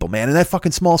pummeling people, man, in that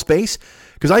fucking small space.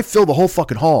 Because I fill the whole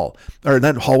fucking hall, or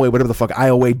that hallway, whatever the fuck,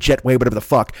 aisleway, jetway, whatever the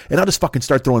fuck, and I'll just fucking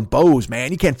start throwing bows,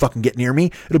 man. You can't fucking get near me.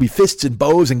 It'll be fists and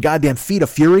bows and goddamn feet of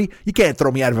fury. You can't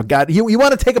throw me out of a god. You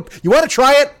want to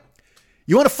try it?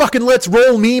 You want to fucking let's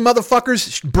roll me,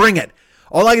 motherfuckers? Bring it.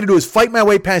 All I got to do is fight my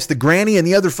way past the granny and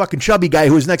the other fucking chubby guy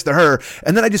who was next to her,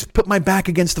 and then I just put my back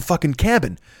against the fucking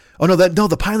cabin. Oh, no,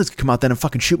 the pilots could come out then and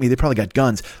fucking shoot me. They probably got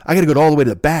guns. I got to go all the way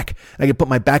to the back. I can put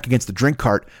my back against the drink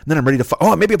cart, and then I'm ready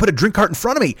to maybe I put a drink cart in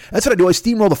front of me. That's what I do. I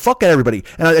steamroll the fuck out of everybody.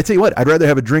 And I tell you what, I'd rather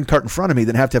have a drink cart in front of me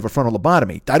than have to have a frontal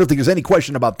lobotomy. I don't think there's any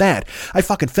question about that. I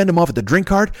fucking fend them off at the drink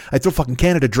cart. I throw fucking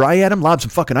Canada Dry at them, lob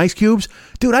some fucking ice cubes.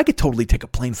 Dude, I could totally take a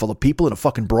plane full of people in a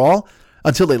fucking brawl.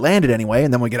 Until they landed anyway,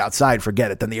 and then we get outside, forget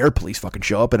it. Then the air police fucking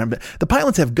show up, and the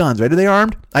pilots have guns, right? Are they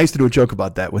armed? I used to do a joke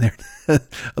about that when they're.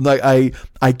 I'm like,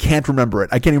 I can't remember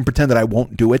it. I can't even pretend that I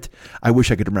won't do it. I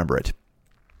wish I could remember it.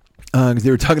 Because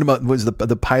they were talking about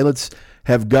the pilots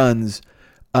have guns.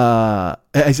 I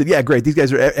said, yeah, great. These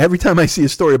guys are. Every time I see a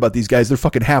story about these guys, they're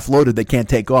fucking half loaded. They can't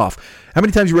take off. How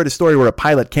many times you read a story where a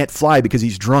pilot can't fly because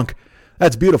he's drunk?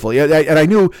 That's beautiful. Yeah, and I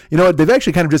knew, they've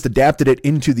actually kind of just adapted it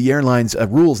into the airline's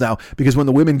rules now, because when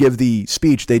the women give the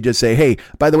speech, they just say, hey,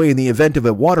 by the way, in the event of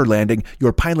a water landing,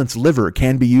 your pilot's liver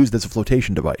can be used as a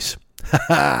flotation device.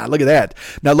 Look at that.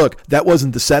 Now, look, that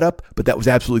wasn't the setup, but that was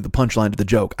absolutely the punchline to the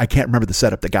joke. I can't remember the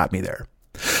setup that got me there.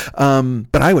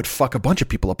 But I would fuck a bunch of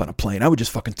people up on a plane. I would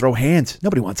just fucking throw hands.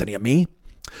 Nobody wants any of me.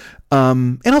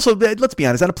 And also, let's be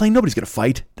honest, on a plane, nobody's going to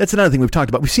fight. That's another thing we've talked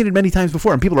about. We've seen it many times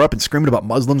before, and people are up and screaming about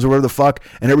Muslims or whatever the fuck,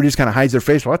 and everybody just kind of hides their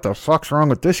face. What the fuck's wrong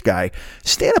with this guy?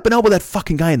 Stand up and elbow that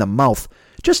fucking guy in the mouth.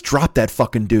 Just drop that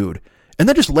fucking dude. And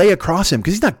then just lay across him,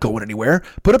 because he's not going anywhere.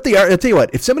 Put up the I'll tell you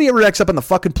what, if somebody ever acts up on the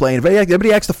fucking plane, if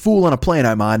anybody acts the fool on a plane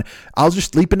I'm on, I'll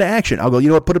just leap into action. I'll go, you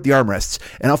know what, put up the armrests,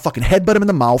 and I'll fucking headbutt him in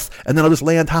the mouth, and then I'll just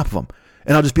lay on top of him.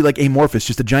 And I'll just be like Amorphous,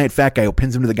 just a giant fat guy who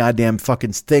pins him to the goddamn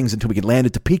fucking things until we can land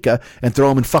at Topeka and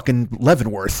throw him in fucking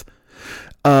Leavenworth.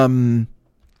 The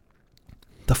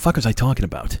fuck was I talking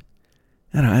about?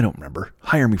 I don't remember.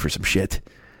 Hire me for some shit.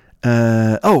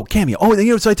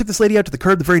 Cameo. So I took this lady out to the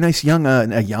curb, the very nice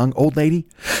young old lady,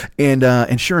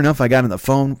 and sure enough, I got on the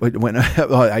phone when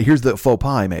here's the faux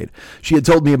pas I made. She had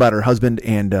told me about her husband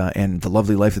and the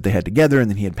lovely life that they had together, and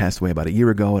then he had passed away about a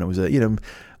year ago, and it was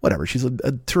whatever. She's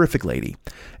a terrific lady.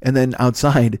 And then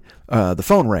outside, the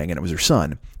phone rang, and it was her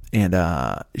son.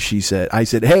 she said, I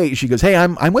said, hey, she goes, hey,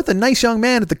 I'm with a nice young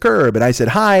man at the curb. And I said,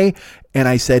 hi. And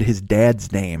I said his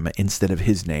dad's name instead of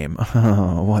his name.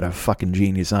 Oh, what a fucking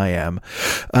genius I am.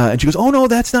 And she goes, oh no,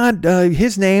 that's not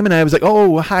his name. And I was like,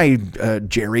 oh, hi,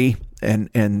 Jerry. And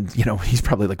he's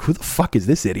probably like, who the fuck is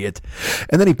this idiot?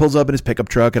 And then he pulls up in his pickup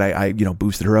truck, and I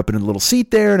boosted her up in a little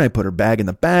seat there, and I put her bag in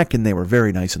the back, and they were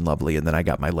very nice and lovely. And then I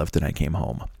got my lift and I came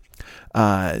home.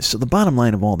 So the bottom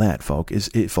line of all that, folk,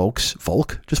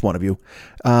 just one of you,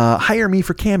 hire me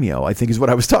for Cameo, I think is what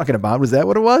I was talking about. Was that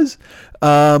what it was?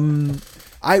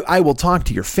 I will talk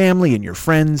to your family and your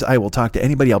friends. I will talk to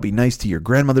anybody. I'll be nice to your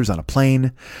grandmothers on a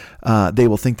plane. They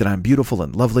will think that I'm beautiful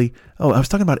and lovely. Oh, I was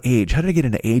talking about age. How did I get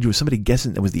into age? Was somebody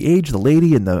guessing? It was the age, the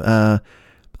lady, and the...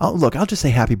 I'll just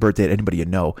say happy birthday to anybody you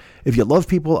know. If you love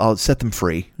people, I'll set them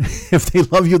free. If they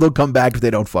love you, they'll come back. If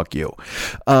they don't, fuck you.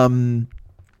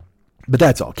 But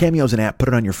that's all. Cameo's an app. Put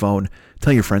it on your phone.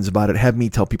 Tell your friends about it. Have me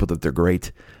tell people that they're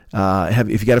great.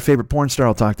 If you got a favorite porn star,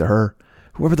 I'll talk to her.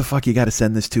 Whoever the fuck you got to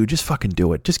send this to, just fucking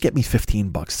do it. Just get me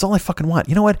 $15. That's all I fucking want.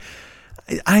 You know what?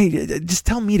 I just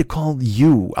tell me to call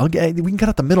you. We can cut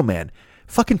out the middleman.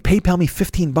 Fucking PayPal me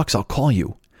 $15. I'll call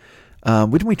you.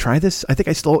 Didn't we try this? I think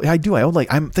I do.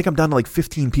 I think I'm down to like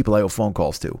 15 people I owe phone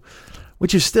calls to,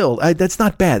 which is still, that's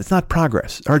not bad. It's not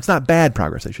progress, or it's not bad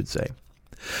progress, I should say.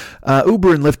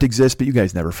 Uber and Lyft exist, but you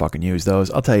guys never fucking use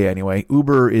those. I'll tell you anyway.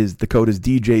 Uber the code is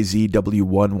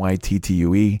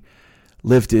DJZW1YTTUE.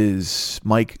 Lyft is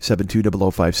Mike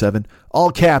 720057.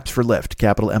 All caps for Lyft.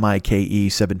 Capital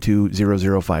MIKE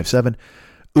 720057.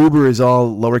 Uber is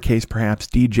all lowercase, perhaps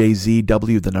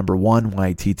DJZW, the number 1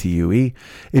 YTTUE.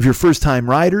 If you're first time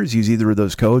riders, use either of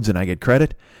those codes and I get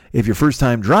credit. If you're first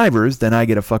time drivers, then I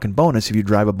get a fucking bonus if you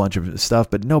drive a bunch of stuff,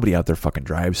 but nobody out there fucking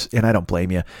drives, and I don't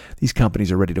blame you. These companies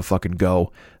are ready to fucking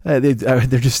go. They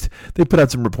put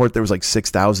out some report there was like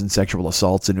 6,000 sexual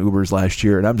assaults in Ubers last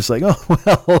year, and I'm just like, oh,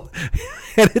 well,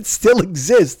 and it still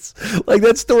exists. Like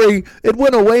that story, it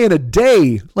went away in a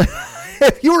day. Like,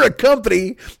 if you were a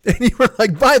company and you were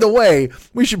like, by the way,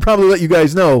 we should probably let you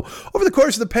guys know, over the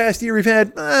course of the past year, we've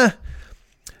had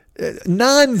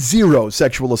non-zero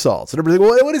sexual assaults. And everybody's like,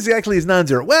 well, what exactly is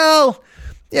non-zero? Well,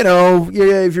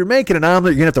 if you're making an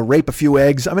omelet, you're going to have to rape a few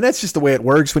eggs. I mean, that's just the way it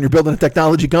works when you're building a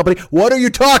technology company. What are you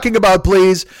talking about,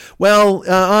 please? Well,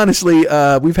 honestly,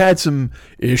 we've had some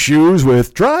issues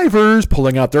with drivers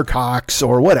pulling out their cocks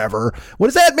or whatever. What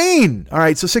does that mean? All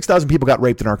right, so 6,000 people got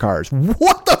raped in our cars.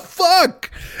 What the fuck?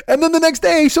 And then the next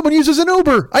day, someone uses an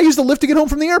Uber. I used a Lyft to get home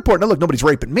from the airport. Now, look, nobody's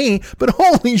raping me, but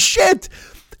holy shit.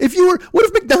 What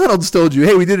if McDonald's told you,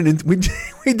 hey, we did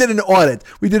an audit.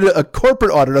 We did a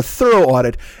corporate audit, a thorough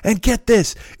audit. And get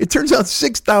this, it turns out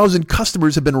 6,000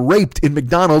 customers have been raped in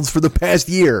McDonald's for the past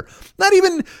year. Not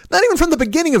even from the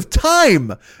beginning of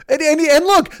time. And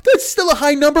look, that's still a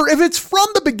high number if it's from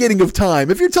the beginning of time.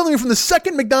 If you're telling me from the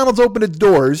second McDonald's opened its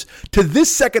doors to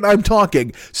this second I'm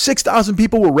talking, 6,000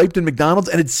 people were raped in McDonald's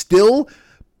and it's still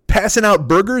passing out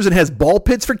burgers and has ball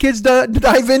pits for kids to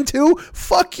dive into?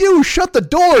 Fuck you. Shut the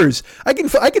doors. I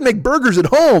can make burgers at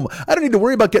home. I don't need to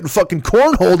worry about getting fucking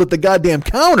cornholed at the goddamn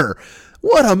counter.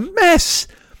 What a mess.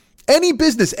 Any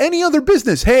business, any other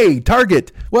business. Hey,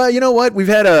 Target. Well, you know what? We've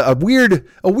had a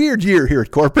weird year here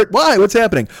at corporate. Why? What's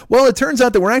happening? Well, it turns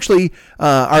out that we're actually,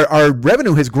 our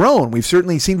revenue has grown. We've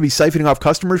certainly seemed to be siphoning off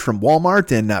customers from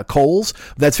Walmart and Kohl's.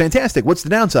 That's fantastic. What's the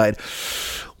downside?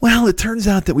 Well, it turns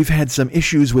out that we've had some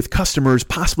issues with customers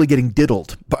possibly getting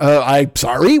diddled. I'm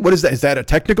sorry. What is that? Is that a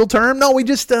technical term? No, we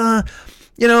just,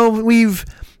 we've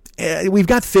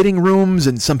got fitting rooms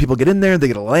and some people get in there, they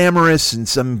get a little amorous, and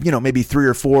some, maybe 3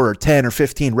 or 4 or 10 or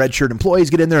 15 red shirt employees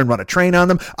get in there and run a train on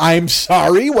them. I'm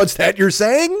sorry. What's that you're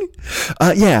saying?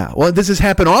 Yeah. Well, does this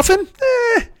happen often?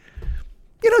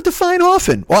 Define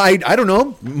often. Well, I don't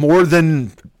know. More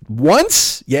than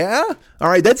once? Yeah. All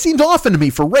right. That seems often to me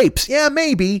for rapes. Yeah,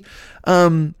 maybe.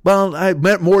 Well, I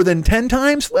meant more than 10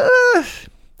 times.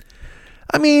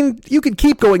 I mean, you could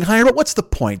keep going higher, but what's the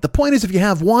point? The point is if you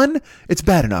have one, it's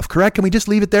bad enough, correct? Can we just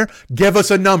leave it there? Give us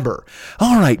a number.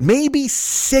 All right, maybe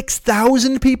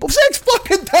 6,000 people.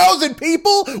 6,000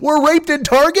 people were raped in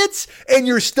Targets, and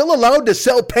you're still allowed to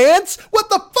sell pants? What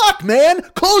the fuck, man?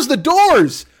 Close the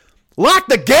doors. Lock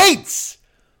the gates.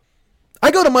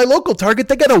 I go to my local Target,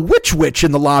 they got a witch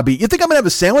in the lobby. You think I'm going to have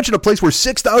a sandwich in a place where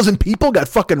 6,000 people got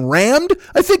fucking rammed?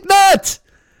 I think not.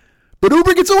 But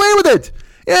Uber gets away with it.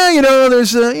 Yeah,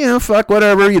 there's, fuck,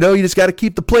 whatever. You just got to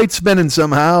keep the plate spinning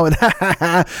somehow.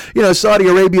 And, Saudi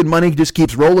Arabian money just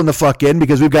keeps rolling the fuck in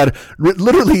because we've got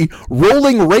literally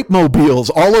rolling rape mobiles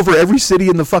all over every city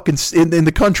in the fucking, in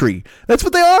the country. That's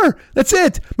what they are. That's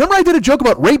it. Remember I did a joke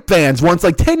about rape vans once,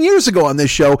 like 10 years ago on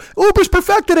this show. Uber's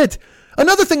perfected it.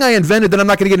 Another thing I invented that I'm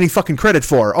not going to get any fucking credit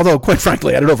for, although quite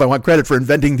frankly, I don't know if I want credit for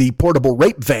inventing the portable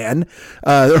rape van,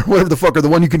 or whatever the fuck, or the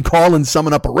one you can call and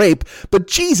summon up a rape. But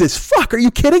Jesus fuck, are you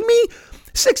kidding me?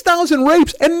 6,000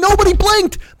 rapes and nobody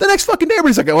blinked. The next fucking day,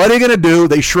 everybody's like, what are you going to do?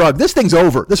 They shrug. This thing's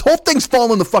over. This whole thing's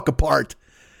falling the fuck apart.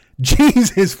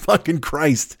 Jesus fucking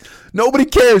Christ. Nobody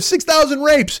cares. 6,000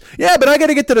 rapes. Yeah, but I got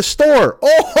to get to the store.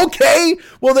 Oh, okay.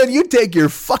 Well, then you take your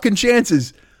fucking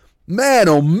chances. Man,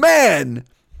 oh man.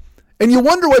 And you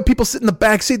wonder why people sit in the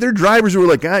back seat. They're drivers who are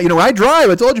like, I drive.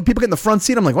 I told you, people get in the front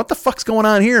seat. I'm like, what the fuck's going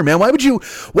on here, man? Why would you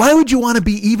want to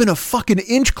be even a fucking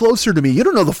inch closer to me? You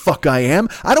don't know the fuck I am.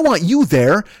 I don't want you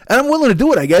there. And I'm willing to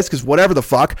do it, I guess, because whatever the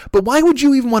fuck. But why would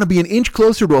you even want to be an inch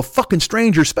closer to a fucking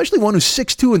stranger, especially one who's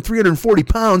 6'2" and 340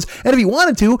 pounds, and if he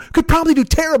wanted to, could probably do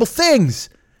terrible things?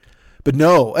 But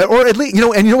no, or at least,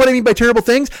 and you know what I mean by terrible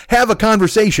things? Have a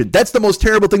conversation. That's the most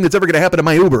terrible thing that's ever going to happen to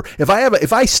my Uber.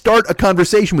 If I start a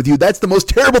conversation with you, that's the most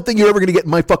terrible thing you're ever going to get in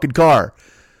my fucking car.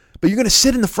 But you're going to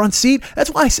sit in the front seat?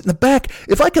 That's why I sit in the back.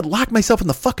 If I could lock myself in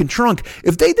the fucking trunk,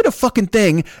 if they did a fucking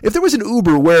thing, if there was an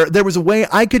Uber where there was a way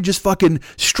I could just fucking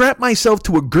strap myself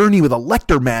to a gurney with a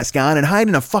Lecter mask on and hide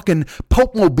in a fucking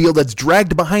Pope mobile that's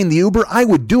dragged behind the Uber, I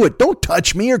would do it. Don't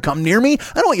touch me or come near me.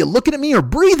 I don't want you looking at me or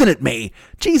breathing at me.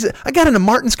 Jesus, I got into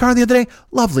Martin's car the other day.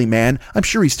 Lovely man. I'm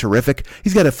sure he's terrific.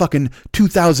 He's got a fucking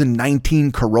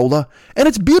 2019 Corolla and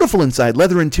it's beautiful inside,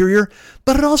 leather interior,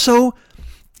 but it also...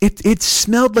 It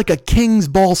smelled like a king's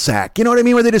ball sack. You know what I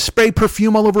mean? Where they just spray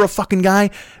perfume all over a fucking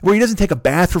guy, where he doesn't take a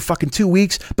bath for fucking 2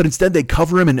 weeks, but instead they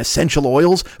cover him in essential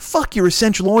oils. Fuck your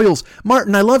essential oils.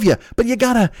 Martin, I love you, but you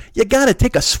gotta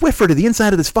take a Swiffer to the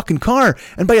inside of this fucking car.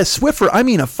 And by a Swiffer, I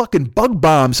mean a fucking bug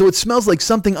bomb, so it smells like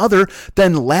something other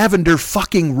than lavender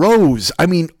fucking rose. I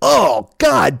mean, oh,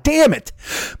 god damn it.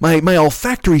 My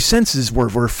olfactory senses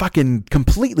were fucking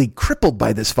completely crippled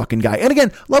by this fucking guy. And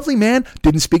again, lovely man,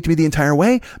 didn't speak to me the entire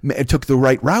way. It took the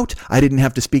right route. I didn't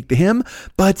have to speak to him,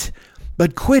 but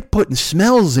quit putting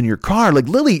smells in your car. Like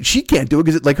Lily, she can't do it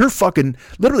because like her fucking,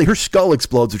 literally her skull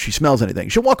explodes if she smells anything.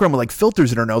 She'll walk around with like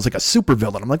filters in her nose like a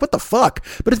supervillain. I'm like, what the fuck?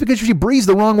 But it's because if she breathes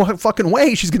the wrong fucking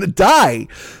way, she's going to die.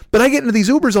 But I get into these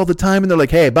Ubers all the time and they're like,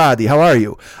 hey, buddy, how are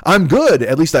you? I'm good.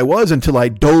 At least I was until I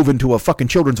dove into a fucking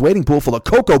children's waiting pool full of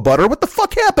cocoa butter. What the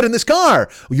fuck happened in this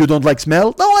car? You don't like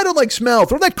smell? No, I don't like smell.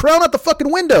 Throw that crown out the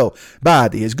fucking window.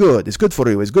 Buddy, it's good. It's good for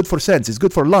you. It's good for sense. It's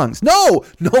good for lungs. No,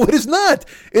 it is not.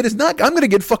 It is not. I'm going to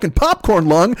get fucking popcorn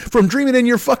lung from dreaming in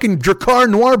your fucking Drakkar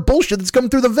Noir bullshit that's coming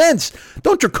through the vents.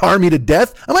 Don't Drakkar me to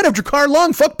death. I might have Drakkar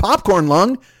lung. Fuck popcorn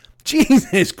lung.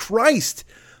 Jesus Christ.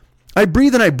 I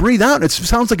breathe in, I breathe out, and it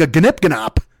sounds like a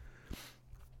gnip-gnop.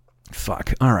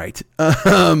 Fuck. All right.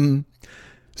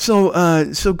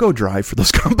 So go drive for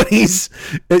those companies.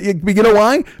 You know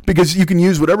why? Because you can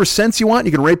use whatever sense you want.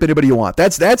 You can rape anybody you want.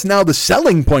 That's now the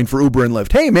selling point for Uber and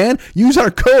Lyft. Hey, man, use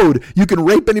our code. You can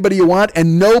rape anybody you want,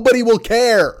 and nobody will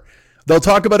care. They'll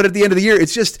talk about it at the end of the year.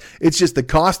 It's just the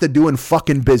cost of doing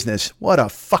fucking business. What a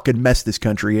fucking mess this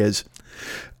country is.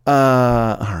 All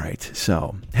right.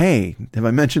 So, hey, have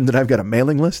I mentioned that I've got a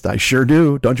mailing list? I sure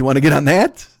do. Don't you want to get on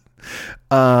that?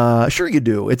 Sure you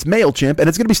do. It's MailChimp, and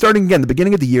it's going to be starting again the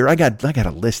beginning of the year. I got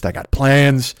a list. I got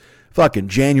plans. Fucking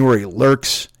January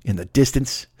lurks in the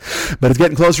distance, but it's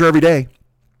getting closer every day.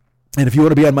 And if you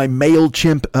want to be on my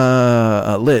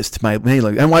MailChimp list, my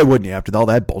mailing, and why wouldn't you after all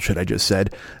that bullshit I just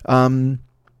said? I'm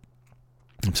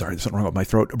sorry, there's something wrong with my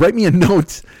throat. Write me a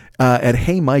note at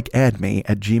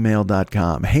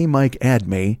heymikeaddme@gmail.com.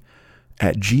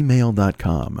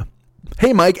 heymikeaddme@gmail.com.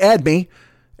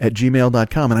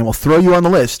 heymikeaddme@gmail.com, and I will throw you on the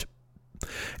list.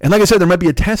 And like I said, there might be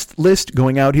a test list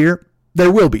going out here.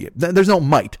 There will be. There's no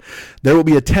might. There will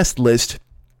be a test list,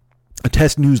 a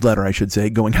test newsletter, I should say,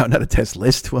 going out, not a test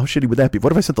list. Well, how shitty would that be?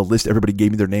 What if I sent the list? Everybody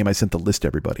gave me their name. I sent the list to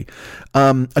everybody.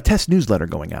 A test newsletter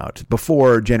going out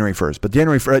before January 1st. But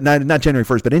not January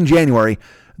 1st, but in January,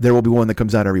 there will be one that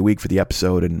comes out every week for the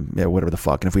episode and whatever the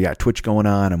fuck. And if we got Twitch going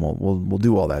on, and we'll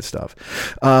do all that stuff.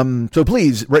 So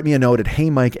please write me a note at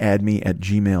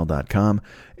heymikeaddme@gmail.com.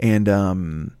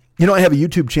 And You know, I have a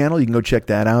YouTube channel. You can go check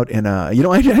that out. And, you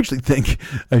know, I actually think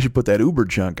I should put that Uber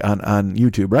chunk on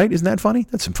YouTube, right? Isn't that funny?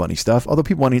 That's some funny stuff. Although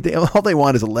people want to, all they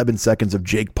want is 11 seconds of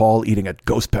Jake Paul eating a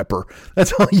ghost pepper.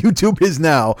 That's all YouTube is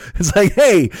now. It's like,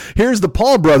 hey, here's the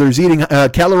Paul brothers eating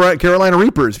Carolina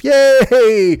Reapers.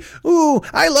 Yay! Ooh,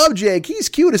 I love Jake. He's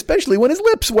cute, especially when his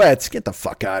lips wet. Get the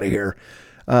fuck out of here.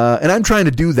 And I'm trying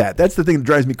to do that. That's the thing that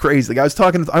drives me crazy. Like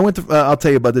I went to, I'll tell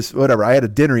you about this, whatever. I had a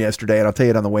dinner yesterday and I'll tell you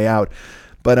it on the way out.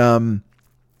 But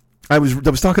I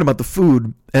was talking about the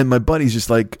food, and my buddy's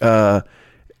just like, I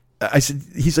said,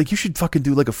 he's like, you should fucking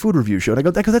do like a food review show. And I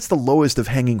go, that's the lowest of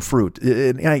hanging fruit.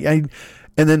 And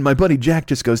then my buddy Jack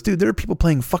just goes, dude, there are people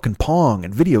playing fucking Pong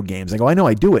and video games. I go, I know,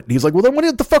 I do it. And he's like, well, then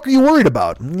what the fuck are you worried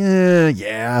about?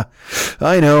 Yeah,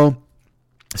 I know.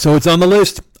 So it's on the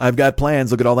list. I've got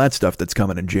plans. Look at all that stuff that's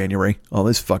coming in January. All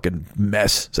this fucking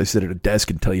mess. As I sit at a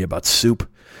desk and tell you about soup.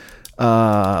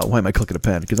 Why am I clicking a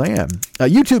pen? Because I am.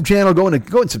 YouTube channel, go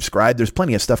and subscribe. There's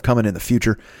plenty of stuff coming in the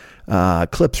future.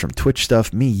 Clips from Twitch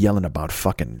stuff, me yelling about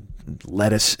fucking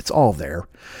lettuce. It's all there.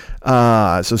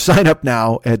 So sign up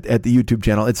now at the YouTube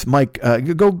channel. It's Mike.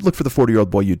 Go look for the 40-Year-Old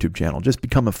Boy YouTube channel. Just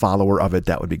become a follower of it.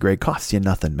 That would be great. Costs you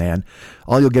nothing, man.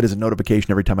 All you'll get is a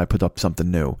notification every time I put up something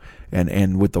new.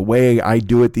 And with the way I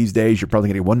do it these days, you're probably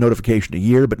going to get one notification a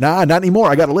year. But nah, not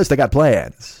anymore. I got a list. I got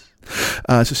plans.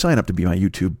 So sign up to be my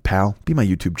YouTube pal, be my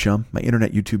YouTube chum, my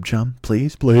internet YouTube chum,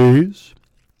 please.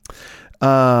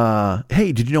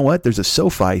 Hey, did you know what? There's a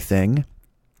SoFi thing.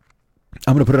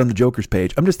 I'm going to put it on the Joker's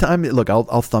page. Look,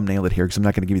 I'll thumbnail it here because I'm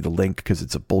not going to give you the link because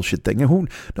it's a bullshit thing.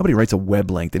 Nobody writes a web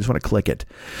link. They just want to click it.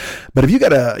 But if you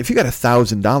got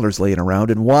 $1,000 laying around,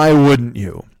 and why wouldn't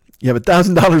you? You have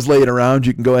 $1,000 laying around,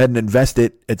 you can go ahead and invest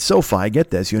it at SoFi.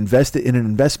 Get this. You invest it in an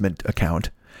investment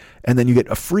account. And then you get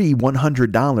a free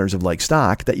 $100 of like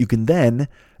stock that you can then,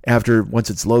 once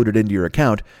it's loaded into your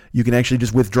account, you can actually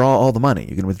just withdraw all the money.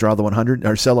 You can withdraw the 100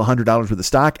 or sell $100 worth of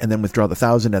stock and then withdraw the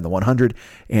 1,000 and the 100.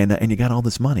 And you got all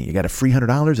this money. You got a free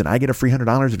 $100 and I get a free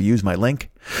 $100 if you use my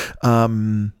link.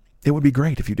 It would be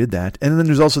great if you did that. And then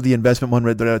there's also the investment one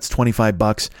where it's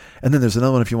 $25. And then there's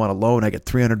another one if you want a loan, I get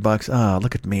 $300.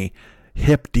 Look at me,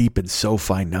 hip deep in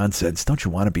SoFi nonsense. Don't you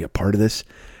want to be a part of this?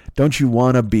 Don't you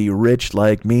want to be rich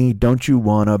like me? Don't you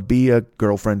want to be a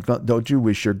girlfriend? Don't you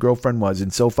wish your girlfriend was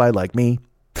in SoFi like me?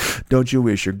 Don't you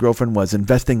wish your girlfriend was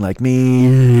investing like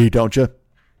me? Don't you?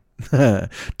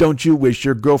 Don't you wish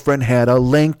your girlfriend had a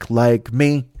link like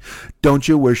me? Don't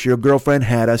you wish your girlfriend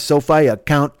had a SoFi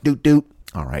account? Doot.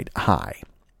 All right, hi.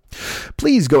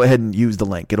 Please go ahead and use the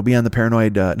link. It'll be on the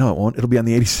Paranoid. No, it won't. It'll be on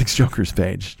the 86 Jokers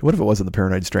page. What if it was on the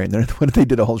Paranoid Strain? What if they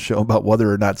did a whole show about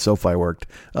whether or not SoFi worked?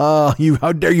 Oh,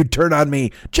 how dare you turn on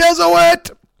me,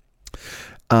 Jesuit!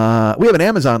 We have an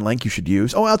Amazon link you should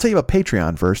use. Oh, I'll tell you about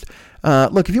Patreon first.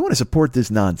 Look, if you want to support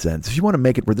this nonsense, if you want to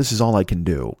make it where this is all I can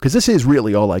do, because this is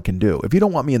really all I can do. If you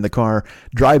don't want me in the car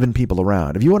driving people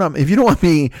around, if you don't want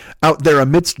me out there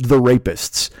amidst the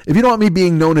rapists, if you don't want me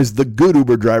being known as the good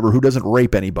Uber driver who doesn't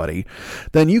rape anybody,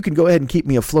 then you can go ahead and keep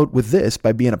me afloat with this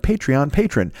by being a Patreon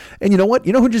patron. And you know what?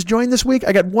 You know who just joined this week?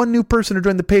 I got one new person who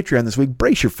joined the Patreon this week.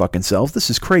 Brace your fucking self. This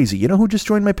is crazy. You know who just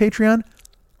joined my Patreon?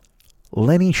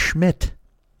 Lenny Schmidt.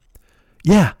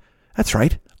 Yeah, that's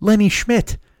right. Lenny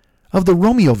Schmidt of the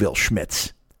Romeoville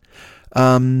Schmitz.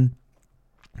 When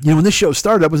this show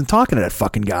started, I wasn't talking to that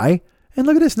fucking guy. And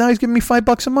look at this. Now he's giving me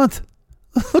 $5 a month.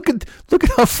 look at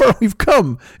how far we've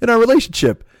come in our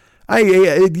relationship.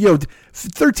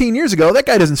 13 years ago, that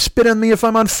guy doesn't spit on me if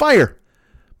I'm on fire.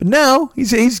 But now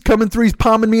he's coming through. He's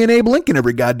palming me and Abe Lincoln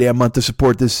every goddamn month to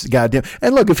support this goddamn.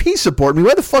 And look, if he's supporting me,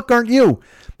 why the fuck aren't you?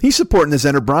 He's supporting this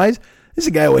enterprise. This is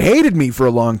a guy who hated me for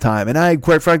a long time, and I,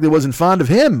 quite frankly, wasn't fond of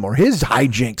him or his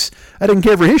hijinks. I didn't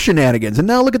care for his shenanigans. And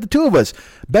now look at the two of us.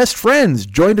 Best friends,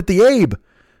 joined at the Abe.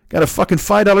 Got a fucking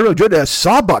 $5 bill. Joined a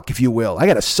sawbuck, if you will. I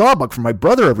got a sawbuck from my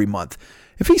brother every month.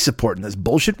 If he's supporting this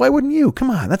bullshit, why wouldn't you? Come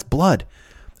on, that's blood.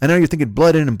 I know you're thinking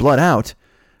blood in and blood out,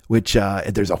 which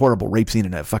there's a horrible rape scene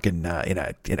in a fucking in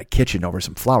a kitchen over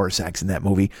some flour sacks in that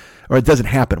movie. Or it doesn't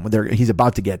happen when he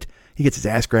gets his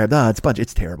ass grabbed.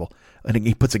 It's terrible. And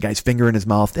he puts a guy's finger in his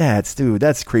mouth. That's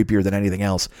creepier than anything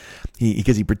else.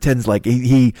 Because he pretends like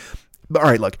all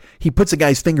right, look, he puts a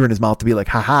guy's finger in his mouth to be like,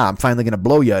 haha, I'm finally going to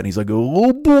blow you. And he's like,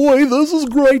 oh boy, this is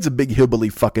great. It's a big hillbilly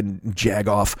fucking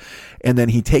jag-off. And then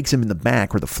he takes him in the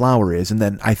back where the flower is. And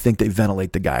then I think they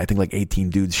ventilate the guy. I think like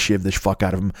 18 dudes shiv the fuck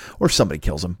out of him. Or somebody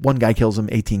kills him. One guy kills him,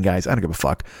 18 guys. I don't give a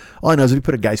fuck. All I know is if you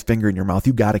put a guy's finger in your mouth,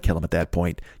 you got to kill him at that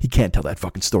point. He can't tell that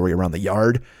fucking story around the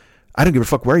yard. I don't give a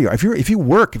fuck where you are. If you're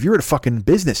at a fucking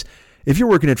business If you're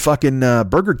working at fucking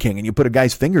Burger King and you put a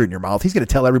guy's finger in your mouth, he's going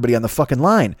to tell everybody on the fucking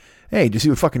line, hey, did you see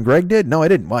what fucking Greg did? No, I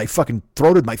didn't. Well, I fucking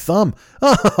throated my thumb.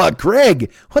 Oh,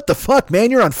 Greg, what the fuck,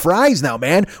 man? You're on fries now,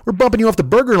 man. We're bumping you off the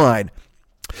burger line.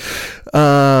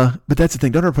 But that's the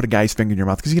thing. Don't ever put a guy's finger in your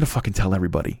mouth because he's going to fucking tell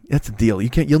everybody. That's the deal.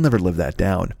 You'll never live that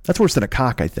down. That's worse than a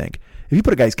cock, I think. If you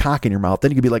put a guy's cock in your mouth,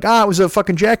 then you could be like, it was a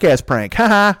fucking jackass prank.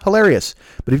 Haha, hilarious.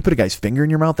 But if you put a guy's finger in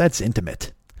your mouth, that's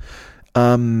intimate.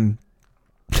 Some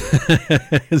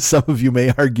of you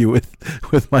may argue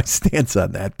with my stance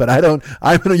on that, but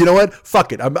you know what?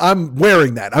 Fuck it. I'm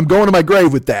wearing that. I'm going to my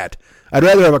grave with that. I'd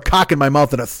rather have a cock in my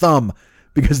mouth than a thumb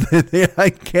because I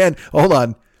can't. Hold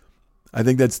on. I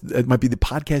think it might be the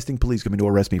podcasting police coming to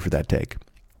arrest me for that take.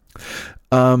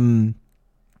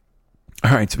 All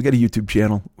right, so we got a YouTube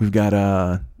channel. We've got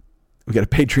a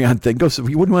Patreon thing. So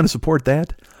you wouldn't want to support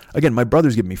that? Again, my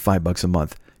brother's giving me $5 a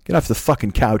month. Get off the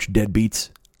fucking couch, deadbeats.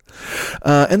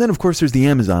 And then, of course, there's the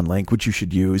Amazon link, which you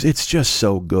should use. It's just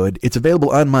so good. It's available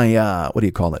on my, what do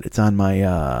you call it? It's on my,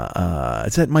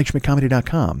 it's at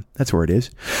MikeSchmidtComedy.com. That's where it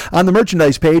is. On the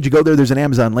merchandise page, you go there, there's an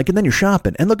Amazon link, and then you're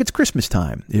shopping. And look, it's Christmas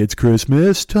time. It's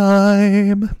Christmas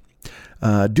time.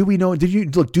 Do you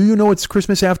know it's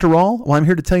Christmas after all? Well, I'm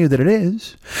here to tell you that it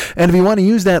is. And if you want to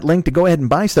use that link to go ahead and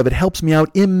buy stuff, it helps me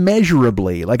out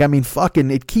immeasurably.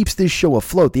 It keeps this show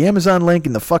afloat. The Amazon link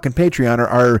and the fucking Patreon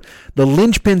are the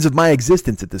linchpins of my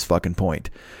existence at this fucking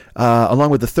point. Along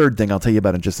with the third thing I'll tell you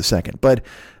about in just a second.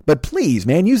 But please,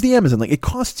 man, use the Amazon link. It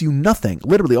costs you nothing.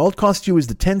 Literally, all it costs you is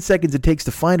the 10 seconds it takes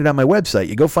to find it on my website.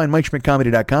 You go find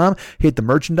MikeSchmidtComedy.com, hit the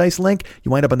merchandise link.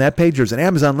 You wind up on that page. There's an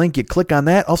Amazon link. You click on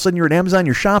that. All of a sudden, you're at Amazon.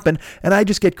 You're shopping, and I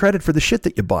just get credit for the shit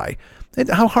that you buy. And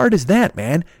how hard is that,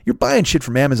 man? You're buying shit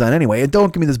from Amazon anyway. And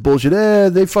don't give me this bullshit.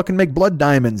 They fucking make blood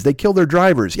diamonds. They kill their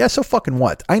drivers. Yeah, so fucking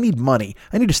what? I need money.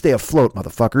 I need to stay afloat,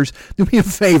 motherfuckers. Do me a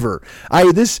favor.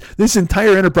 This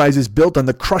entire enterprise is built on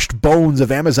the crushed bones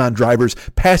of Amazon drivers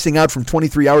passing out from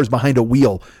 23 hours behind a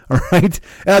wheel. All right?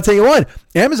 And I'll tell you what,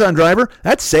 Amazon driver,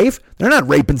 that's safe. They're not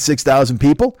raping 6,000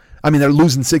 people. I mean, they're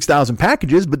losing 6,000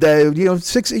 packages, but you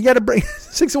got to bring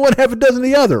 6 of one, half a dozen of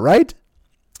the other, right?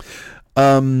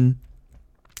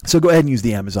 So go ahead and use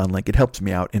the Amazon link. It helps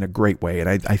me out in a great way, and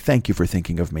I thank you for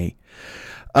thinking of me.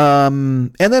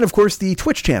 And then, of course, the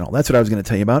Twitch channel. That's what I was going to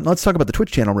tell you about. And let's talk about the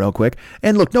Twitch channel real quick.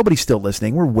 And look, nobody's still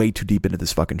listening. We're way too deep into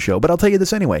this fucking show, but I'll tell you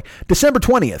this anyway. December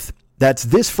 20th, that's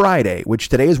this Friday, which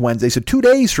today is Wednesday, so 2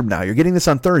 days from now, you're getting this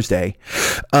on Thursday,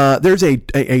 there's a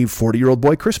 40-year-old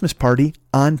boy Christmas party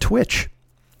on Twitch.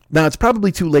 Now, it's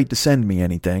probably too late to send me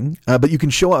anything, but you can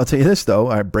show up. I'll tell you this,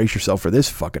 though. Brace yourself for this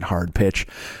fucking hard pitch.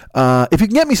 If you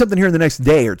can get me something here in the next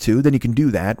day or two, then you can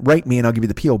do that. Write me, and I'll give you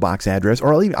the P.O. Box address.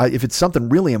 Or if it's something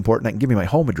really important, I can give you my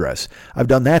home address. I've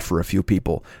done that for a few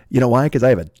people. You know why? Because I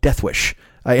have a death wish.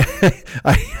 I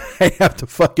have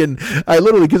to I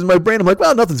literally, because in my brain, I'm like,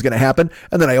 well, nothing's going to happen.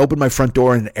 And then I open my front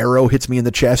door and an arrow hits me in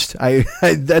the chest.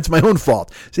 That's my own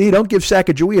fault. See, don't give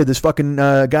Sacagawea this fucking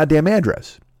goddamn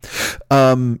address.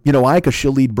 You know why? Because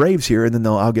she'll lead Braves here, and then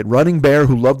I'll get Running Bear,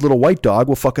 who loved Little White Dog,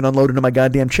 will fucking unload into my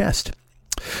goddamn chest.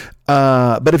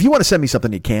 But if you want to send me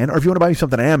something, you can. Or if you want to buy me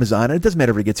something on Amazon, and it doesn't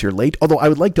matter if it gets here late, although I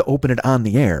would like to open it on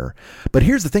the air. But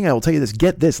here's the thing, I will tell you this.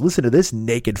 Get this. Listen to this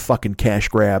naked fucking cash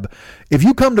grab. If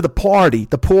you come to the party,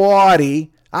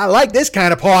 I like this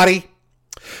kind of party.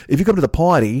 If you come to the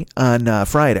party on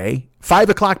Friday,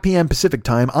 5:00 p.m. Pacific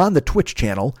time on the Twitch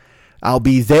channel, I'll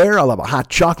be there. I'll have a hot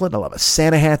chocolate. I'll have a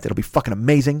Santa hat. It'll be fucking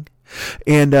amazing.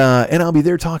 And I'll be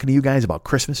there talking to you guys about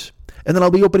Christmas. And then I'll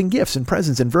be opening gifts and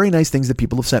presents and very nice things that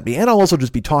people have sent me. And I'll also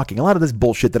just be talking. A lot of this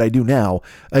bullshit that I do now,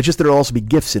 just that there'll also be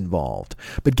gifts involved.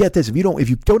 But get this, if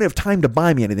you don't have time to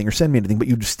buy me anything or send me anything, but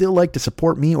you'd still like to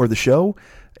support me or the show,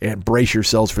 and brace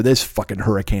yourselves for this fucking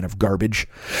hurricane of garbage,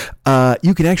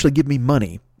 you can actually give me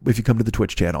money if you come to the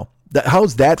Twitch channel.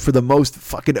 How's that for the most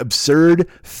fucking absurd,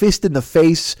 fist in the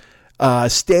face,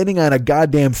 standing on a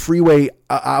goddamn freeway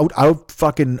I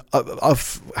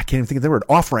can't even think of the word,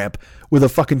 off-ramp with a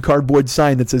fucking cardboard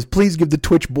sign that says, please give the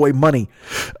Twitch boy money.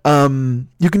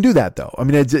 You can do that, though. I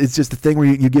mean, it's just a thing where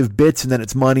you give bits and then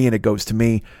it's money and it goes to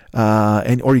me.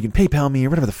 Or you can PayPal me or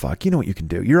whatever the fuck. You know what you can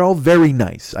do. You're all very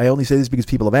nice. I only say this because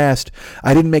people have asked.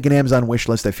 I didn't make an Amazon wish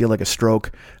list. I feel like a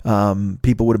stroke.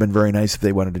 People would have been very nice if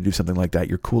they wanted to do something like that.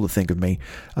 You're cool to think of me.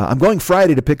 I'm going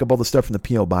Friday to pick up all the stuff from the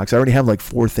P.O. Box. I already have like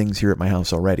 4 things here at my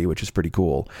house already, which is pretty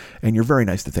cool. And you're very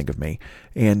nice to think of me.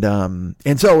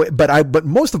 But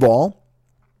most of all,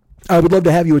 I would love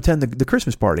to have you attend the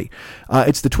Christmas party.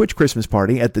 It's the Twitch Christmas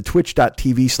party at the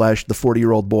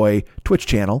twitch.tv/the40year-old boy Twitch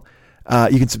channel.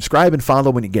 You can subscribe and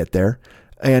follow when you get there.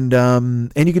 And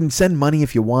you can send money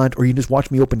if you want, or you can just watch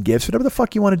me open gifts, whatever the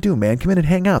fuck you want to do, man. Come in and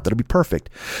hang out. That'll be perfect.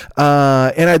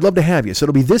 And I'd love to have you. So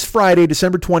it'll be this Friday,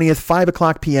 December 20th, 5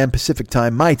 o'clock p.m. Pacific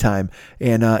time, my time.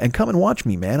 And come and watch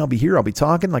me, man. I'll be here. I'll be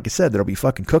talking. Like I said, there'll be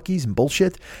fucking cookies and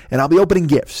bullshit. And I'll be opening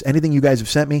gifts, anything you guys have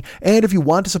sent me. And if you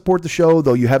want to support the show,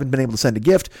 though you haven't been able to send a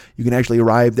gift, you can actually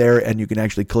arrive there and you can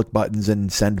actually click buttons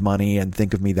and send money and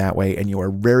think of me that way. And you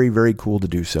are very, very cool to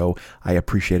do so. I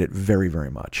appreciate it very, very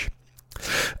much.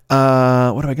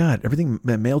 What do I got? Everything,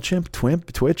 MailChimp,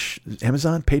 Twitch,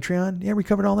 Amazon, Patreon. Yeah, we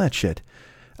covered all that shit.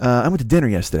 I went to dinner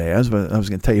yesterday. I was going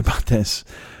to tell you about this.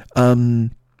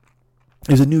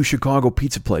 There's a new Chicago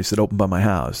pizza place that opened by my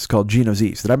house called Gino's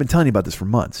East. That I've been telling you about this for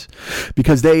months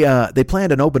because they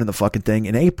planned on opening the fucking thing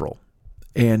in April.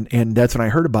 And that's when I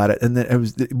heard about it. And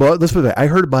then let's put it, I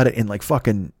heard about it in like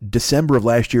fucking December of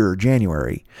last year or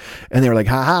January. And they were like,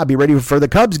 haha, be ready for the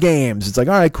Cubs games. It's like,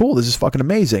 all right, cool. This is fucking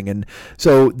amazing. And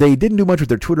so they didn't do much with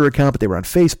their Twitter account, but they were on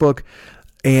Facebook.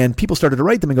 And people started to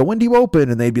write them and go, when do you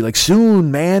open? And they'd be like, soon,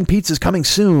 man. Pizza's coming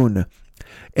soon.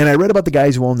 And I read about the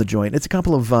guys who own the joint. It's a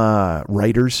couple of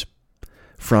writers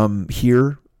from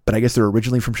here. But I guess they're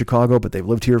originally from Chicago, but they've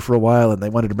lived here for a while, and they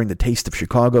wanted to bring the taste of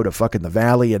Chicago to fucking the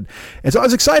Valley. And so I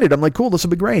was excited. I'm like, cool, this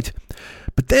will be great.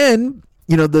 But then,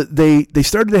 you know, they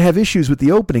started to have issues with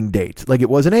the opening date. Like it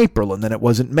wasn't April, and then it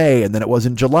wasn't May, and then it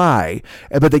wasn't July.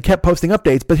 But they kept posting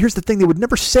updates. But here's the thing. They would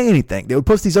never say anything. They would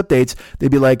post these updates.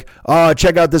 They'd be like, oh,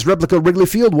 check out this replica Wrigley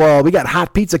Field wall. We got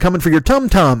hot pizza coming for your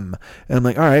tum-tum. And I'm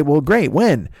like, all right, well, great.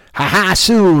 When? Ha-ha,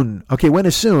 soon. Okay, when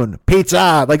is soon?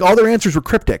 Pizza. Like all their answers were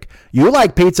cryptic. You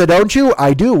like pizza, don't you?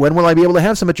 I do. When will I be able to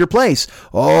have some at your place?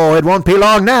 Oh, it won't be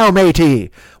long now,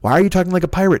 matey. Why are you talking like a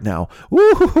pirate now?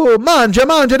 Ooh,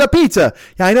 mangia the pizza.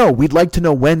 Yeah, I know. We'd like to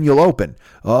know when you'll open.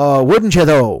 Oh, wouldn't you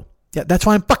though? Yeah, that's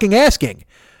why I'm fucking asking.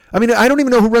 I mean, I don't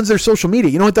even know who runs their social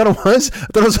media. You know what that was? I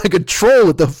thought it was like a troll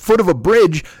at the foot of a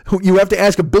bridge who you have to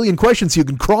ask a billion questions so you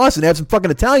can cross and have some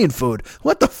fucking Italian food.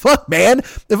 What the fuck, man?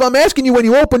 If I'm asking you when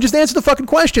you open, just answer the fucking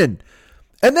question.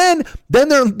 And then they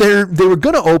were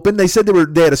going to open. They said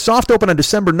they had a soft open on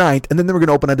December 9th, and then they were going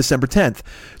to open on December 10th.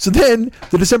 So then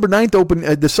the December 9th open,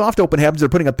 the soft open happens. They're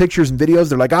putting up pictures and videos.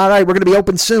 They're like, all right, we're going to be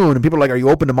open soon. And people are like, are you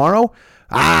open tomorrow?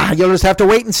 You'll just have to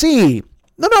wait and see.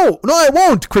 No, I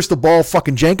won't, Crystal Ball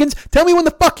fucking Jenkins. Tell me when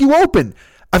the fuck you open.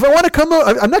 If I want to come,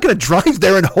 I'm not going to drive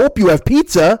there and hope you have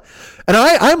pizza. And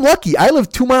I'm lucky. I live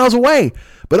 2 miles away.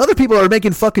 But other people are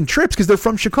making fucking trips because they're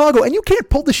from Chicago. And you can't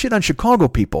pull this shit on Chicago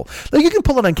people. Like, you can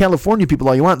pull it on California people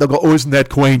all you want. They'll go, oh, isn't that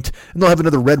quaint? And they'll have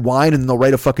another red wine and they'll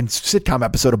write a fucking sitcom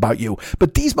episode about you.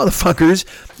 But these motherfuckers,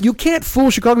 you can't fool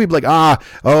Chicago people like,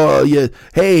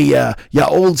 you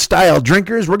old style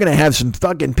drinkers, we're going to have some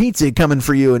fucking pizza coming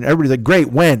for you. And everybody's like,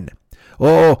 great, when?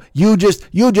 Oh, you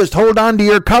just hold on to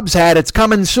your Cubs hat. It's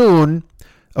coming soon.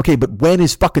 Okay, but when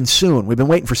is fucking soon? We've been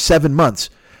waiting for 7 months.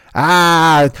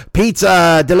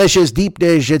 Pizza, delicious, deep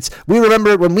dish. We remember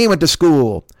it when we went to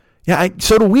school. Yeah,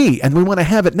 so do we, and we want to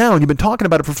have it now, and you've been talking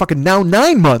about it for fucking now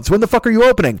 9 months. When the fuck are you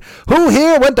opening? Who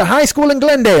here went to high school in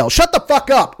Glendale? Shut the fuck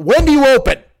up. When do you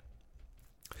open?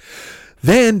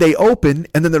 Then they open,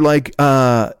 and then they're like,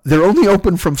 they're only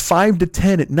open from 5 to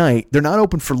 10 at night. They're not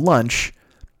open for lunch,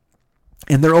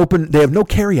 and they're open. They have no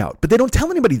carry out, but they don't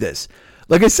tell anybody this.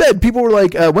 Like I said, people were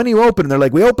like, when do you open? And they're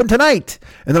like, we open tonight.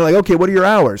 And they're like, okay, what are your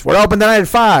hours? We're open tonight at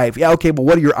 5. Yeah, okay, but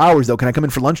what are your hours, though? Can I come in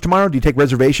for lunch tomorrow? Do you take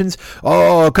reservations?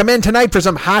 Oh, come in tonight for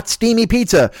some hot, steamy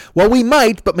pizza. Well, we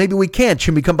might, but maybe we can't.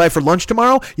 Should we come by for lunch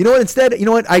tomorrow? You know what? Instead, you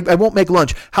know what? I won't make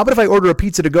lunch. How about if I order a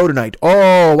pizza to go tonight?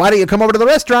 Oh, why don't you come over to the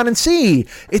restaurant and see?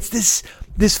 It's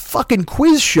this fucking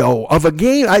quiz show of a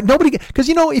game. Because,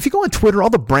 you know, if you go on Twitter, all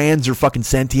the brands are fucking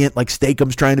sentient. Like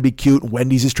Steakum's trying to be cute, and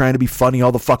Wendy's is trying to be funny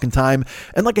all the fucking time.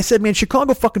 And like I said, man,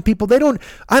 Chicago fucking people,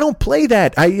 I don't play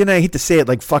that. I hate to say it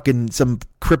like fucking some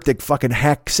cryptic fucking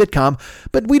hack sitcom,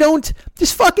 but we don't.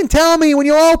 Just fucking tell me when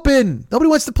you open. Nobody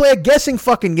wants to play a guessing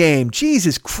fucking game.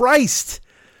 Jesus Christ.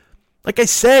 Like I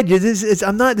said, this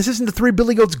isn't the Three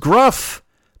Billy Goats Gruff.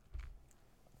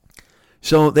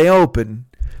 So they open.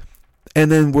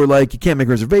 And then we're like, you can't make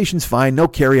reservations, fine. No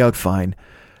carry out, fine.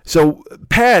 So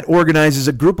Pat organizes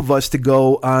a group of us to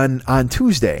go on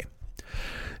Tuesday.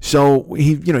 So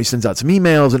he sends out some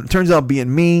emails, and it turns out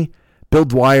being me, Bill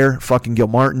Dwyer, fucking Gil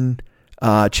Martin,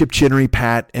 Chip Chinnery,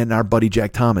 Pat, and our buddy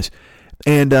Jack Thomas.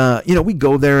 And we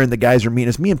go there, and the guys are meeting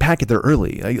us. Me and Pat get there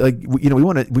early.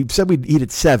 We said we'd eat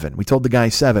at 7. We told the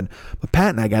guys 7, but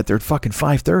Pat and I got there at fucking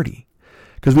 5:30.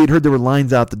 Because we had heard there were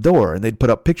lines out the door, and they'd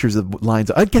put up pictures of lines.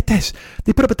 I'd get this.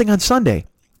 They put up a thing on Sunday.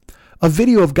 A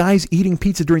video of guys eating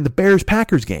pizza during the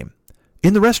Bears-Packers game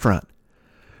in the restaurant.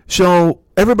 So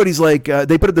everybody's like,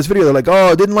 they put up this video. They're like,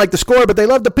 oh, didn't like the score, but they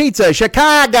love the pizza.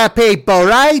 Chicago people,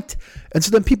 right? And so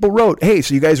then people wrote, hey,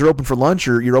 so you guys are open for lunch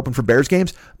or you're open for Bears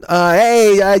games?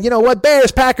 Hey, you know what?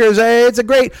 Bears, Packers, it's a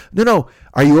great. No.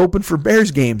 Are you open for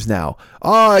Bears games now?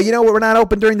 Oh, you know what? We're not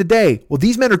open during the day. Well,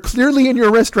 these men are clearly in your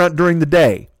restaurant during the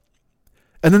day.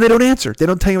 And then they don't answer. They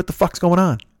don't tell you what the fuck's going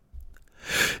on.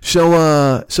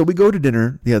 So we go to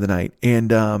dinner the other night,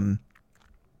 and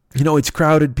you know, it's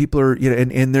crowded. People are, you know,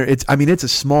 and there it's a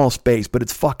small space, but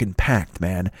it's fucking packed,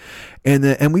 man.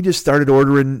 And we just started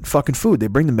ordering fucking food. They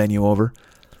bring the menu over.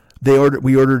 We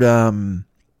ordered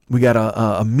we got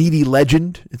a meaty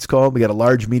legend, it's called. We got a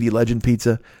large meaty legend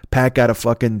pizza. Pat got a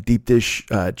fucking deep dish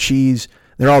cheese.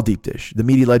 They're all deep dish. The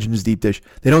meaty legend is deep dish.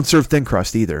 They don't serve thin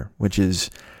crust either, which is,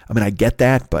 I mean, I get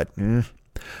that, but and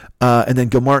then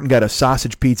Gilmartin got a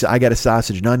sausage pizza. I got a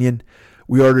sausage and onion.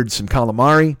 We ordered some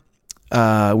calamari.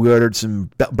 We ordered some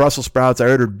Brussels sprouts. I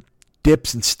ordered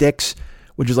dips and sticks,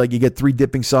 which is like you get 3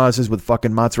 dipping sauces with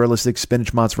fucking mozzarella sticks,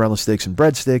 spinach mozzarella sticks, and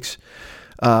breadsticks.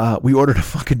 We ordered a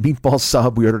fucking meatball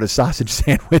sub. We ordered a sausage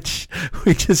sandwich.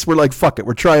 We're like, fuck it.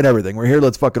 We're trying everything. We're here.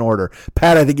 Let's fucking order.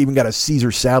 Pat, I think, even got a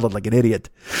Caesar salad like an idiot.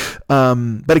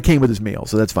 But it came with his meal,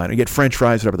 so that's fine. We get French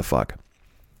fries, whatever the fuck.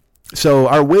 So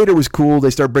our waiter was cool.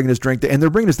 They start bringing us drink, and they're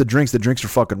bringing us the drinks. The drinks are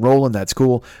fucking rolling. That's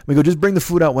cool. We go, just bring the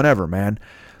food out whenever, man.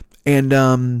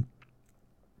 And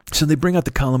so they bring out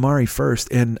the calamari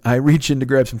first, and I reach in to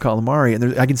grab some calamari,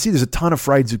 and I can see there's a ton of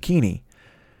fried zucchini.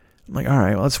 I'm like, all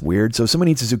right, well, that's weird. So someone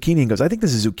eats a zucchini and goes, I think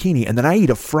this is zucchini, and then I eat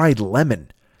a fried lemon.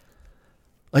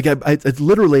 Like, it's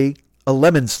literally a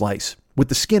lemon slice with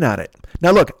the skin on it.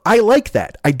 Now, look, I like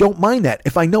that. I don't mind that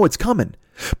if I know it's coming.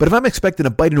 But if I'm expecting to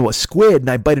bite into a squid and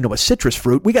I bite into a citrus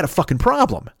fruit, we got a fucking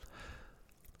problem.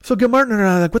 So Gilmartin and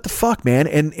I are like, what the fuck, man?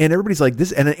 And everybody's like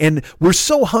this, and we're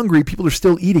so hungry, people are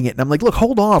still eating it. And I'm like, look,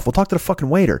 hold off. We'll talk to the fucking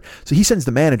waiter. So he sends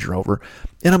the manager over,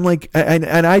 and I'm like,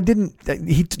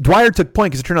 Dwyer took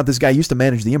point because it turned out this guy used to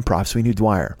manage the Improv, so he knew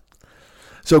Dwyer.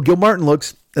 So Gilmartin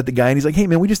looks at the guy and he's like, hey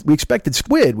man, we expected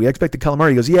squid. We expected calamari.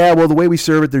 He goes, yeah, well, the way we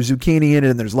serve it, there's zucchini in it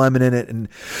and there's lemon in it. And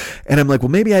I'm like, well,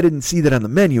 maybe I didn't see that on the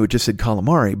menu. It just said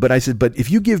calamari. But I said, but if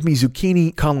you give me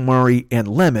zucchini, calamari, and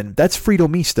lemon, that's Frito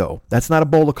Misto. That's not a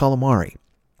bowl of calamari.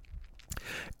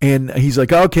 And he's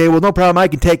like, okay, well, no problem. I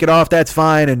can take it off. That's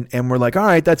fine. And we're like, all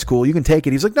right, that's cool. You can take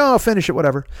it. He's like, no, I'll finish it,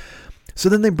 whatever. So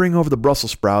then they bring over the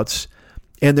Brussels sprouts,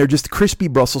 and they're just crispy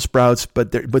Brussels sprouts,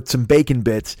 but some bacon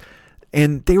bits.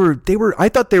 And they were. I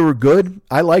thought they were good.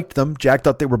 I liked them. Jack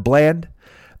thought they were bland.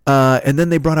 And then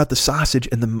they brought out the sausage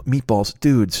and the meatballs.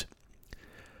 Dudes,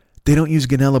 they don't use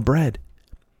Ganella bread.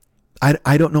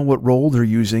 I don't know what roll they're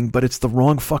using, but it's the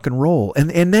wrong fucking roll.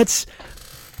 And this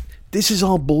is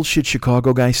all bullshit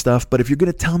Chicago guy stuff. But if you're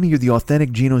gonna tell me you're the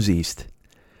authentic Gino's East,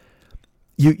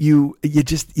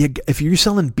 if you're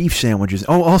selling beef sandwiches.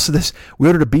 Oh, also this, we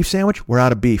ordered a beef sandwich. We're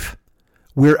out of beef.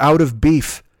 We're out of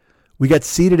beef. We got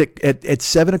seated at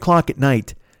 7 o'clock at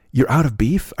night. You're out of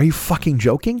beef? Are you fucking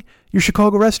joking? You're a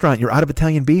Chicago restaurant. You're out of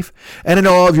Italian beef? And I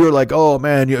know all of you are like, oh,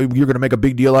 man, you're going to make a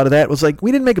big deal out of that. It was like,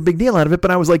 we didn't make a big deal out of it, but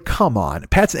I was like, come on.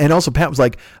 Pat was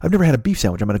like, I've never had a beef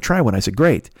sandwich. I'm going to try one. I said,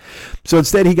 great. So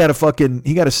instead, he got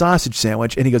a sausage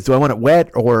sandwich, and he goes, do I want it wet,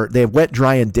 or they have wet,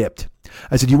 dry, and dipped?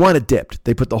 I said, you want it dipped?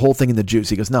 They put the whole thing in the juice.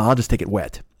 He goes, no, I'll just take it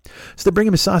wet. So they bring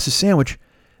him a sausage sandwich.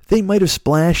 They might have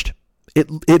splashed.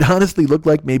 It honestly looked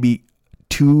like maybe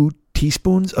 2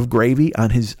 teaspoons of gravy on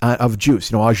his of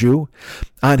juice, au jus,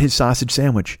 on his sausage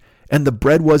sandwich. And the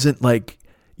bread wasn't like,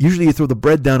 usually you throw the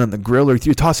bread down on the grill or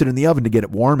you toss it in the oven to get it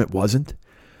warm. It wasn't.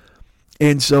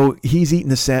 And so he's eating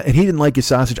and he didn't like his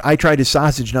sausage. I tried his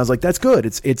sausage and I was like, that's good.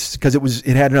 It's because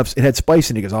it had spice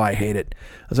in it. He goes, oh, I hate it.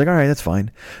 I was like, all right, that's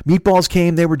fine. Meatballs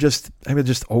came. They were just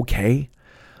okay.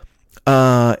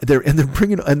 And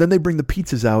then they bring the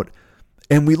pizzas out.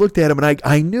 And we looked at him, and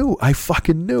I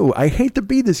fucking knew. I hate to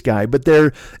be this guy, but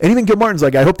and even Gilmartin's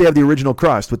like, I hope they have the original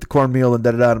crust with the cornmeal and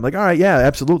da-da-da. I'm like, all right, yeah,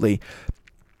 absolutely.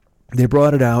 They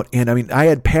brought it out, and I mean, I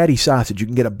had patty sausage. You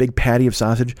can get a big patty of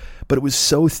sausage, but it was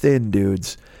so thin,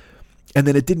 dudes. And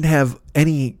then it didn't have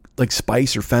any, like,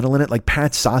 spice or fennel in it. Like,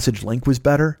 Pat's sausage link was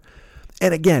better.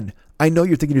 And again, I know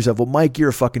you're thinking to yourself, well, Mike, you're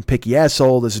a fucking picky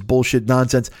asshole. This is bullshit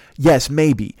nonsense. Yes,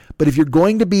 maybe. But if you're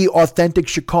going to be authentic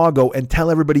Chicago and tell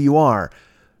everybody you are,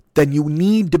 then you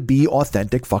need to be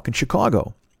authentic fucking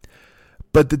Chicago.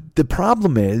 But the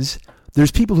problem is,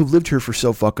 there's people who've lived here for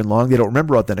so fucking long, they don't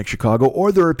remember authentic Chicago,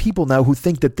 or there are people now who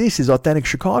think that this is authentic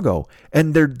Chicago,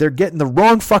 and they're getting the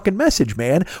wrong fucking message,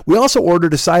 man. We also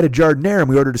ordered a side of jardinere, and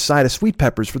we ordered a side of sweet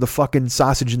peppers for the fucking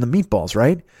sausage and the meatballs,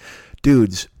 right?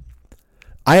 Dudes,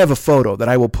 I have a photo that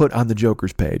I will put on the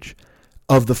Joker's page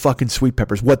of the fucking sweet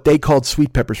peppers, what they called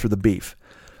sweet peppers for the beef.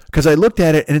 Because I looked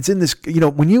at it and it's in this,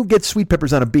 when you get sweet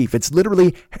peppers on a beef, it's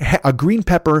literally a green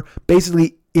pepper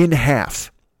basically in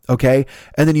half. Okay.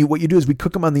 And then what you do is we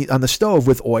cook them on the stove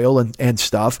with oil and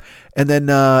stuff. And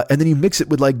then you mix it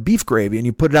with like beef gravy and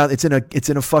you put it out. It's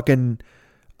in a fucking,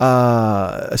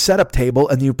 a setup table,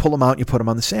 and then you pull them out and you put them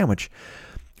on the sandwich.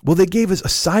 Well, they gave us a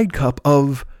side cup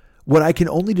of what I can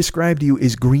only describe to you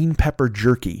is green pepper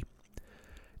jerky.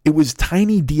 It was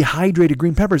tiny dehydrated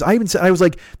green peppers. I was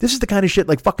like, this is the kind of shit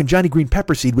like fucking Johnny Green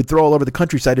Pepperseed would throw all over the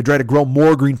countryside to try to grow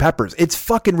more green peppers. It's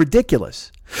fucking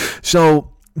ridiculous.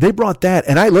 So they brought that,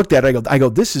 and I looked at it. I go,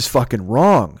 this is fucking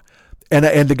wrong.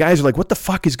 And the guys are like, what the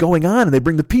fuck is going on? And they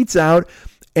bring the pizza out,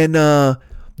 and the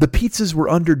pizzas were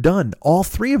underdone, all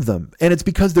three of them. And it's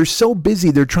because they're so busy,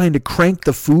 they're trying to crank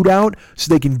the food out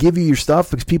so they can give you your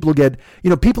stuff, because people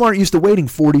aren't used to waiting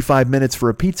 45 minutes for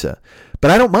a pizza. But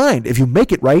I don't mind. If you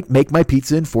make it right, make my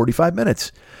pizza in 45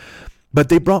 minutes. But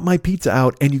they brought my pizza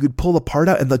out, and you could pull the part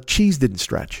out, and the cheese didn't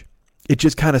stretch. It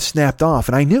just kind of snapped off,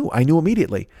 and I knew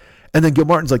immediately. And then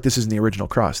Gilmartin's like, this isn't the original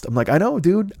crust. I'm like, I know,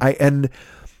 dude. And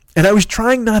I was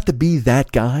trying not to be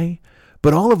that guy,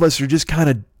 but all of us are just kind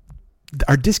of,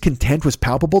 our discontent was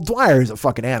palpable. Dwyer is a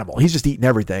fucking animal. He's just eating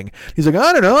everything. He's like,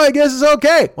 I don't know. I guess it's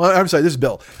okay. Well, I'm sorry. This is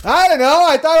Bill. I don't know.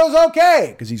 I thought it was okay.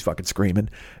 Because he's fucking screaming.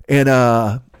 And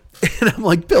I'm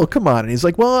like, Bill, come on. And he's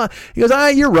like, well, he goes,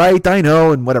 you're right. I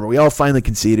know. And whatever. We all finally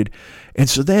conceded. And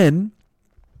so then,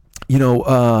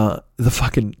 the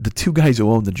two guys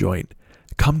who own the joint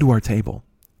come to our table.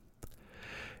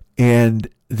 And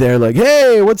they're like,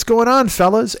 hey, what's going on,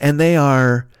 fellas? And they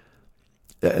are,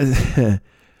 let's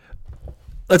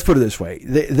put it this way.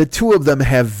 The two of them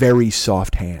have very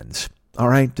soft hands. All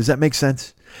right. Does that make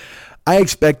sense? I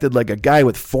expected like a guy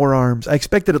with forearms. I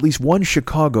expected at least one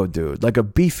Chicago dude, like a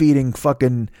beef-eating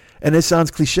fucking, and this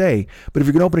sounds cliche, but if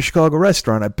you're going to open a Chicago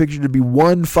restaurant, I pictured it to be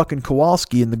one fucking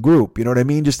Kowalski in the group. You know what I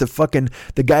mean? Just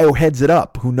the guy who heads it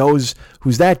up, who knows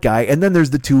who's that guy. And then there's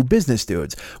the two business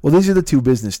dudes. Well, these are the two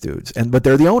business dudes, but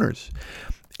they're the owners.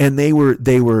 And they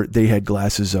had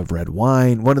glasses of red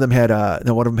wine. One of them had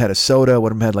a soda.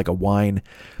 One of them had like a wine.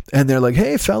 And they're like,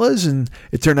 hey, fellas. And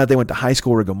it turned out they went to high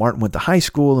school. Riggo Martin went to high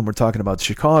school, and we're talking about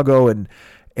Chicago. And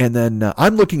then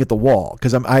I'm looking at the wall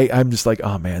because I'm just like,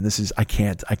 oh man, I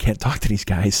can't talk to these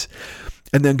guys.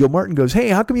 And then Gilmartin goes, hey,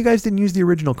 how come you guys didn't use the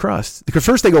original crust? Because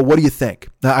first they go, what do you think?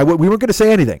 Now, we weren't going to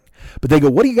say anything, but they go,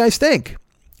 what do you guys think?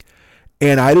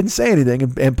 And I didn't say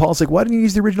anything. And Paul's like, why didn't you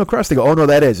use the original crust? They go, oh, no,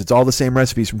 it's all the same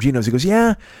recipes from Geno's. He goes,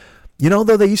 yeah.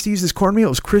 Though they used to use this cornmeal, it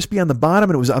was crispy on the bottom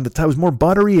and it was on the top, it was more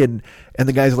buttery. And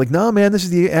the guys are like, no, man, this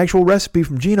is the actual recipe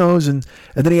from Geno's. And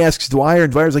then he asks Dwyer,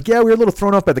 and Dwyer's like, yeah, we were a little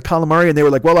thrown off by the calamari. And they were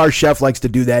like, well, our chef likes to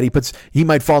do that. He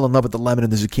might fall in love with the lemon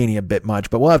and the zucchini a bit much,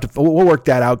 but we'll work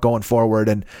that out going forward.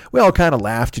 And we all kind of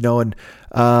laughed, and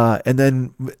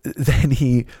then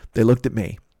they looked at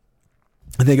me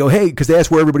and they go, hey, because they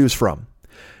asked where everybody was from.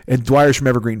 And Dwyer's from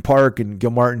Evergreen Park, and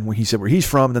Gilmartin, when he said where he's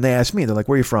from, and then they asked me, they're like,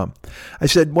 where are you from? I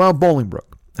said, well,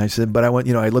 Bolingbrook. I said, but I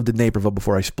lived in Naperville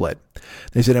before I split.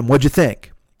 They said, and what'd you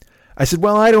think? I said,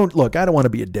 well, I don't want to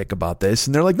be a dick about this.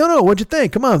 And they're like, no, what'd you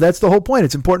think? Come on, that's the whole point.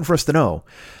 It's important for us to know.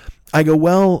 I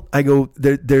go,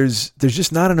 there's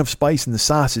just not enough spice in the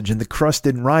sausage, and the crust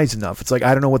didn't rise enough. It's like,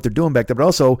 I don't know what they're doing back there, but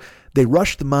also they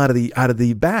rushed them out of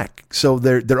the back. So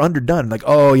they're underdone. Like,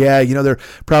 oh yeah, they're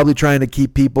probably trying to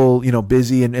keep people,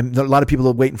 busy, and a lot of people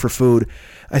are waiting for food.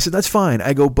 I said, that's fine.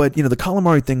 I go, but the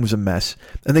calamari thing was a mess.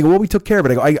 And they go, well, we took care of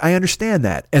it. I go, I understand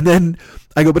that. And then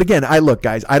I go, but again, look,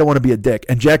 guys, I don't want to be a dick.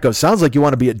 And Jack goes, sounds like you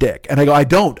want to be a dick. And I go,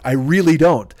 I really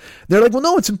don't. They're like, well,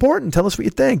 no, it's important. Tell us what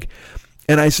you think.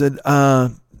 And I said,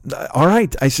 all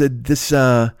right. I said,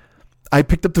 I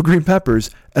picked up the green peppers,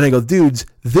 and I go, dudes,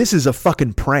 this is a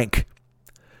fucking prank.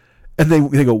 And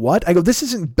they go, what? I go, this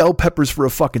isn't bell peppers for a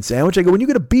fucking sandwich. I go, when you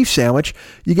get a beef sandwich,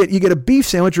 you get a beef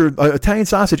sandwich or Italian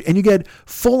sausage, and you get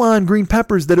full on green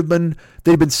peppers they've been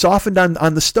softened on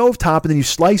the stovetop, and then you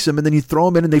slice them, and then you throw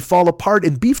them in, and they fall apart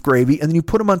in beef gravy, and then you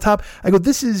put them on top. I go,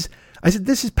 this is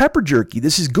pepper jerky.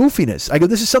 This is goofiness. I go,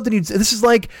 this is something this is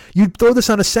like you'd throw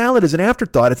this on a salad as an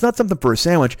afterthought. It's not something for a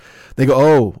sandwich. They go,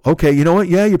 oh, okay. You know what?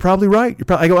 Yeah, you're probably right.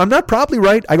 I go, I'm not probably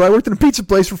right. I go, I worked in a pizza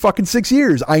place for fucking 6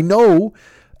 years. I know.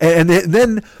 And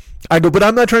then I go, but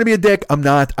I'm not trying to be a dick. I'm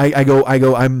not. I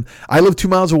live 2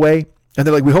 miles away. And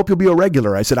they're like, we hope you'll be a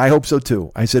regular. I said, I hope so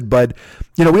too. I said, but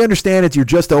we understand it. You're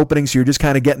just opening, so you're just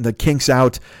kind of getting the kinks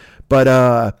out.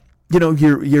 But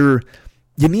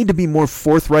you need to be more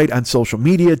forthright on social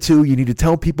media too. You need to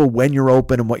tell people when you're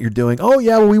open and what you're doing. Oh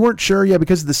yeah, well, we weren't sure. Yeah,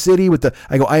 because of the city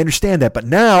I go, I understand that, but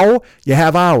now you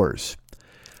have hours.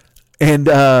 And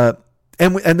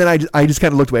And then I just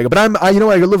kind of looked away. But I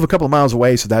live a couple of miles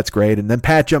away, so that's great. And then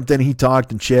Pat jumped in, he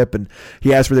talked, and Chip, and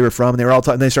he asked where they were from, and they were all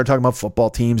talking. They started talking about football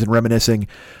teams and reminiscing.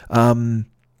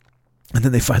 And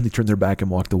then they finally turned their back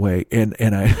and walked away. And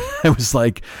I was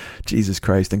like, Jesus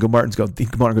Christ. And Martin goes,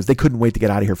 they couldn't wait to get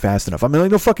out of here fast enough. I'm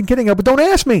like, no fucking kidding. But don't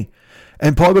ask me.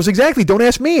 And Paul goes, exactly. Don't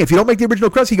ask me. If you don't make the original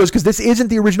crust, he goes, because this isn't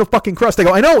the original fucking crust. I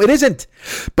go, I know it isn't.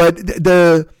 But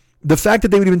the fact that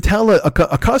they would even tell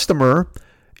a customer,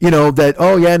 that,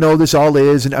 oh yeah, no, this all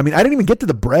is. And I mean, I didn't even get to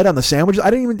the bread on the sandwiches. I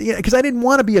didn't even, because I didn't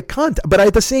want to be a cunt. But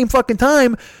at the same fucking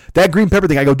time, that green pepper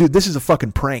thing, I go, dude, this is a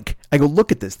fucking prank. I go,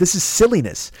 look at this. This is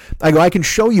silliness. I go, I can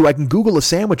show you, I can Google a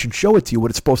sandwich and show it to you what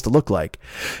it's supposed to look like.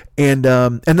 And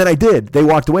then I did. They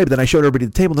walked away, but then I showed everybody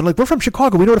the table. And they're like, we're from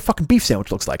Chicago. We know what a fucking beef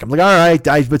sandwich looks like. I'm like, all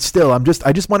right, but still, I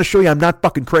just want to show you I'm not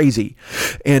fucking crazy.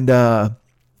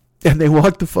 And they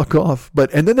walked the fuck off.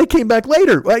 And then they came back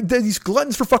later. Like these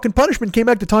gluttons for fucking punishment came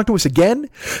back to talk to us again.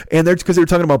 And because they were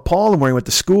talking about Paul and where he went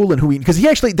to school and because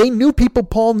they knew people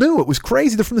Paul knew. It was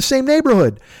crazy. They're from the same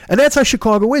neighborhood. And that's how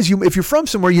Chicago is. If you're from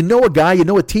somewhere, you know a guy, you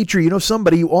know a teacher, you know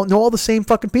somebody, you all know all the same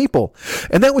fucking people.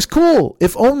 And that was cool.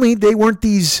 If only they weren't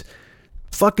these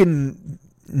fucking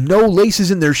no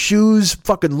laces in their shoes,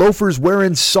 fucking loafers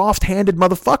wearing soft-handed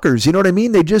motherfuckers. You know what I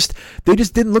mean? They just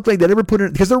didn't look like they'd ever put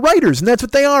in, because they're writers, and that's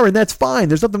what they are, and that's fine.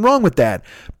 There's nothing wrong with that.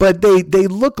 But they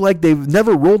look like they've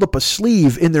never rolled up a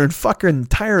sleeve in their fucking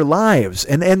entire lives.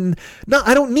 And no,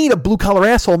 I don't need a blue-collar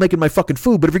asshole making my fucking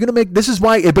food, but if you're going to make, this is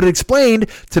why, but it explained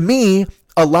to me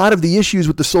a lot of the issues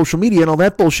with the social media and all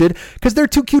that bullshit, because they're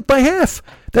too cute by half.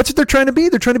 That's what they're trying to be.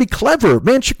 They're trying to be clever.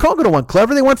 Man, Chicago don't want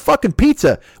clever. They want fucking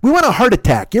pizza. We want a heart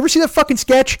attack. You ever see that fucking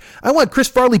sketch? I want Chris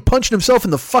Farley punching himself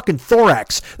in the fucking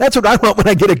thorax. That's what I want when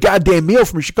I get a goddamn meal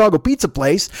from a Chicago pizza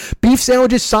place. Beef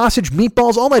sandwiches, sausage,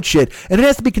 meatballs, all that shit. And it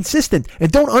has to be consistent. And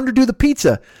don't underdo the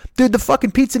pizza. Dude, the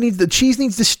fucking pizza the cheese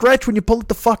needs to stretch when you pull it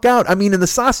the fuck out. I mean, and the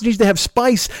sausage needs to have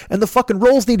spice, and the fucking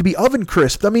rolls need to be oven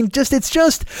crisp. I mean,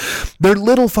 they're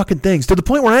little fucking things. To the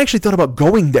point where I actually thought about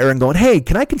going there and going, hey,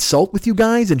 can I consult with you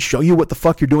guys and show you what the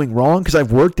fuck you're doing wrong? Because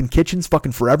I've worked in kitchens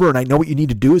fucking forever, and I know what you need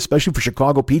to do, especially for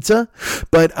Chicago pizza.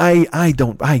 But I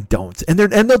don't. And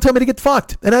they'll tell me to get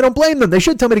fucked. And I don't blame them. They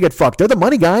should tell me to get fucked. They're the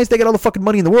money guys. They got all the fucking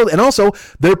money in the world. And also,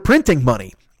 they're printing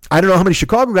money. I don't know how many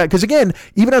Chicago guys, because again,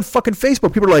 even on fucking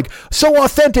Facebook, people are like, so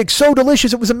authentic, so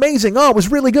delicious, it was amazing, oh, it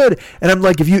was really good. And I'm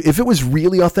like, if it was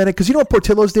really authentic, because you know what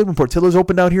Portillo's did when Portillo's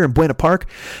opened out here in Buena Park?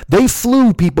 They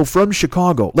flew people from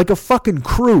Chicago, like a fucking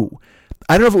crew.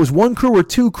 I don't know if it was one crew or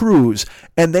two crews,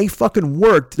 and they fucking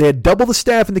worked. They had double the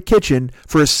staff in the kitchen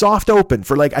for a soft open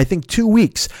for like, I think 2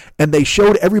 weeks, and they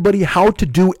showed everybody how to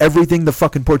do everything the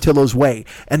fucking Portillo's way.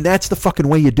 And that's the fucking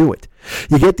way you do it.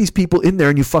 You get these people in there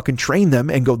and you fucking train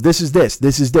them and go, this is this,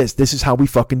 this is this, this is how we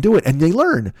fucking do it. And they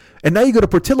learn. And now you go to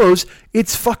Portillo's,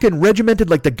 it's fucking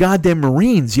regimented like the goddamn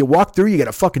Marines. You walk through, you get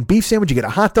a fucking beef sandwich, you get a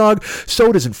hot dog,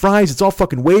 sodas and fries. It's all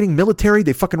fucking waiting, military.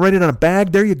 They fucking write it on a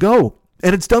bag. There you go.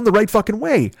 And it's done the right fucking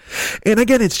way. And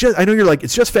again, I know you're like,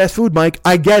 it's just fast food, Mike.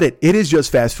 I get it. It is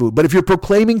just fast food. But if you're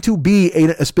proclaiming to be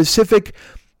a specific,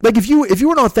 like if you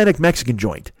were an authentic Mexican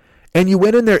joint, and you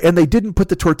went in there and they didn't put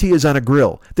the tortillas on a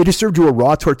grill, they just served you a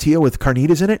raw tortilla with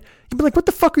carnitas in it, you'd be like, what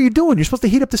the fuck are you doing? You're supposed to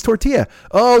heat up this tortilla.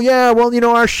 Oh, yeah, well,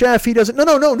 our chef, he doesn't.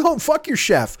 No, fuck your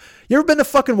chef. You ever been to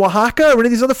fucking Oaxaca or any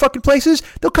of these other fucking places?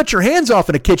 They'll cut your hands off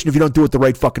in a kitchen if you don't do it the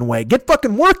right fucking way. Get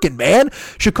fucking working, man.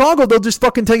 Chicago, they'll just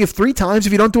fucking tell you 3 times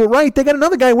if you don't do it right. They got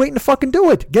another guy waiting to fucking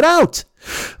do it. Get out.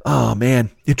 Oh, man,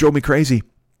 it drove me crazy.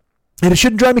 And it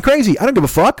shouldn't drive me crazy. I don't give a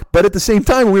fuck. But at the same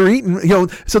time, when we were eating,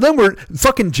 so then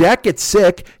fucking Jack gets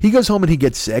sick. He goes home and he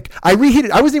gets sick. I reheated.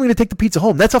 I wasn't even going to take the pizza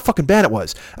home. That's how fucking bad it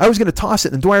was. I was going to toss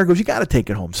it. And Dwyer goes, you got to take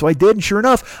it home. So I did. And sure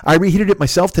enough, I reheated it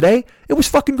myself today. It was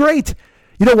fucking great.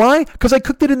 You know why? Because I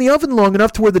cooked it in the oven long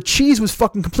enough to where the cheese was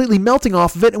fucking completely melting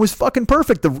off of it. And it was fucking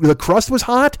perfect. The crust was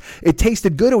hot. It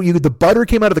tasted good. The butter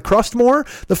came out of the crust more.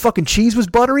 The fucking cheese was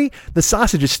buttery. The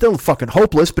sausage is still fucking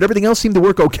hopeless, but everything else seemed to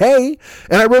work okay.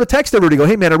 And I wrote a text to everybody, go,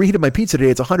 hey man, I reheated my pizza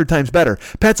today. It's 100 times better.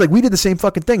 Pat's like, we did the same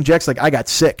fucking thing. Jack's like, I got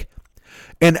sick.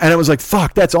 And I was like,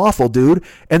 fuck, that's awful, dude.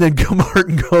 And then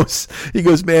Martin goes,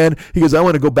 man, I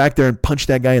want to go back there and punch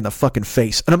that guy in the fucking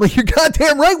face. And I'm like, you're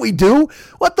goddamn right we do.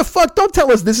 What the fuck? Don't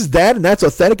tell us this is that and that's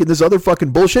authentic and this other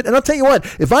fucking bullshit. And I'll tell you what,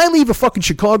 if I leave a fucking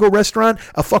Chicago restaurant,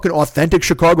 a fucking authentic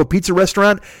Chicago pizza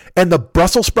restaurant, and the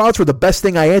Brussels sprouts were the best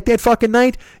thing I ate that fucking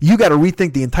night, you got to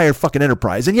rethink the entire fucking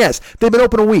enterprise. And yes, they've been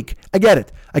open a week. I get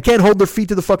it. I can't hold their feet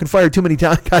to the fucking fire too many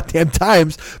goddamn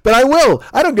times, but I will.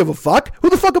 I don't give a fuck. Who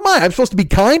the fuck am I? I'm supposed to be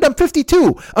kind? I'm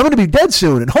 52. I'm going to be dead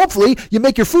soon. And hopefully you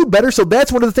make your food better, so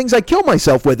that's one of the things I kill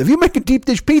myself with. If you make a deep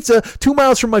dish pizza 2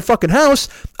 miles from my fucking house,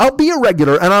 I'll be a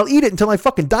regular and I'll eat it until I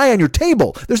fucking die on your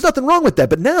table. There's nothing wrong with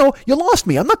that. But now you lost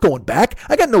me. I'm not going back.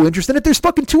 I got no interest in it. There's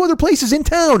fucking 2 other places in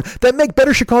town that make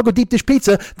better Chicago deep dish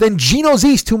pizza than Gino's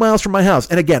East 2 miles from my house.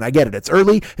 And again, I get it. It's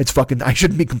early. It's fucking, I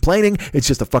shouldn't be complaining. It's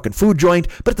just a fucking food joint.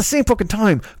 But at the same fucking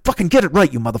time, fucking get it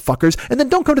right, you motherfuckers. And then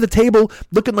don't come to the table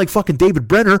looking like fucking David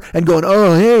Brenner and going,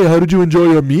 oh, hey, how did you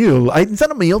enjoy your meal? It's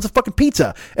not a meal. It's a fucking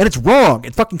pizza. And it's wrong.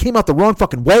 It fucking came out the wrong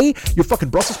fucking way. Your fucking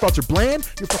Brussels sprouts are bland.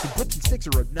 Your fucking dips and sticks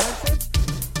are nonsense.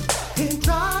 He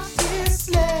drops his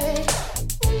sleigh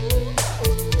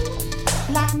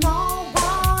like no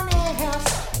one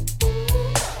else.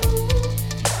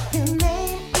 His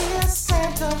name is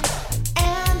Santa,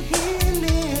 and he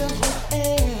lives with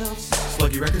elves.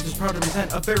 Sluggy Records is proud to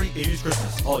present a very 80s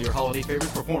Christmas. All your holiday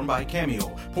favorites performed by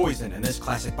Cameo, Poison, and this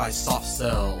classic by Soft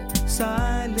Cell.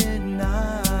 Silent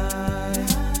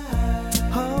night,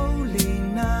 holy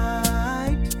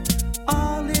night,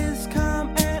 all is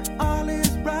calm and all is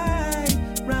bright.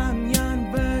 Round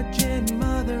young virgin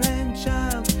mother and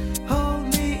child,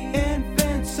 holy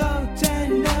infant so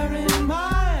tender and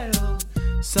mild.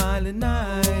 Silent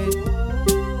night,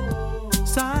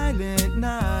 silent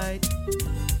night.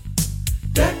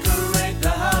 Decorate the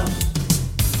house,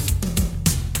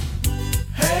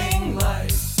 hang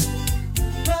lights,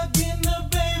 Plug in the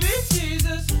baby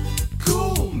Jesus.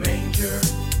 cool manger.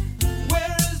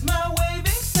 Where is my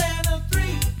waving Santa?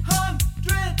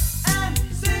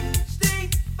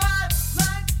 365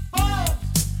 light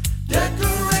bulbs.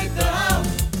 Decorate the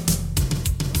house.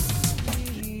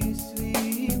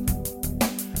 Sleep,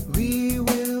 we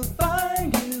will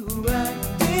find you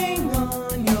acting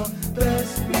on your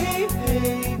best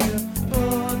behavior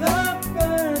for the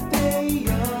birthday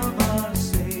of our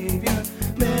Savior.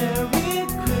 Merry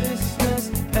Christmas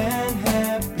and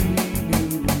Happy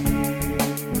New Year.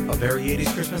 A Very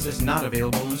 80s Christmas is not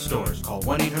available in stores. Call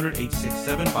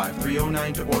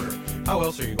 1-800-867-5309 to order. How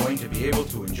else are you going to be able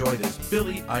to enjoy this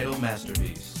Billy Idol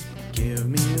masterpiece? Give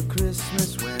me a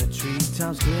Christmas where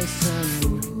treetops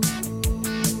glisten.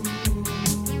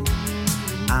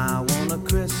 I want a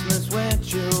Christmas where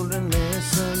children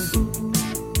listen.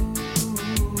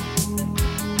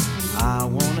 I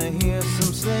want to hear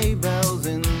some sleigh bells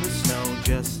in the snow,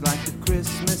 just like the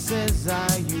Christmases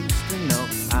I used to know.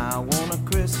 I want a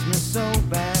Christmas so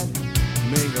bad,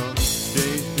 may your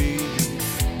days be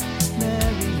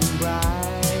merry and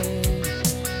bright.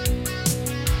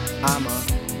 I'm a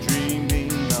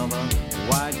dreaming of a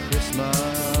white Christmas.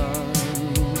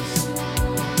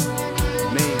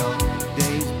 May your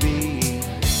days be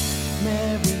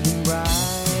merry and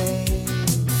bright.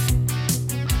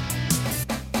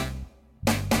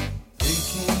 3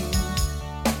 kings,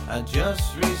 I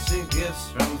just received gifts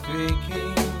from 3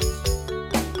 kings.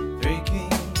 3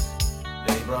 kings,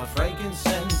 they brought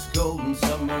frankincense, gold, and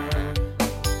some myrrh.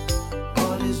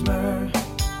 What is myrrh?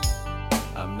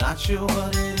 I'm not sure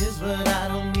what it is, but I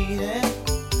don't need it.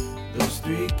 Those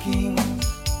 3 kings,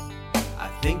 I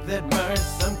think that myrrh is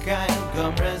some kind of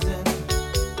gum resin.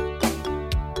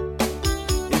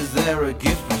 Is there a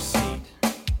gift receipt?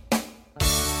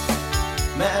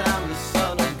 Man, I'm the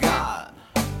son of God.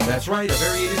 That's right, A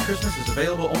Very 80s Christmas is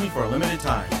available only for a limited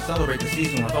time. Celebrate the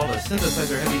season with all the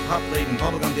synthesizer-heavy, pop-laden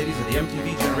bubblegum ditties of the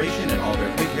MTV generation and all their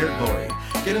big-haired glory.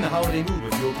 Get in the holiday mood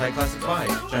with Yuletide Classics by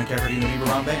John Cafferty and the Beaver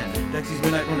Round Band, Dexy's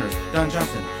Midnight Runners, Don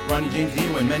Johnson, Ronnie James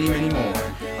Dio, and many, many more.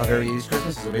 A Very 80s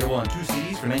Christmas is available on 2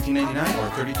 CDs for $19.99 or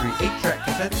 33 8-track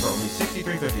cassettes for only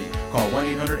 $63.50. Call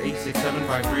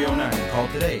 1-800-867-5309. Call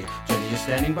today. Jenny is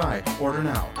standing by. Order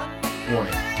now.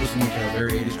 Warning, listening to A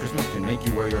Very 80s Christmas can make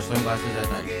you wear your sunglasses at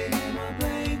night.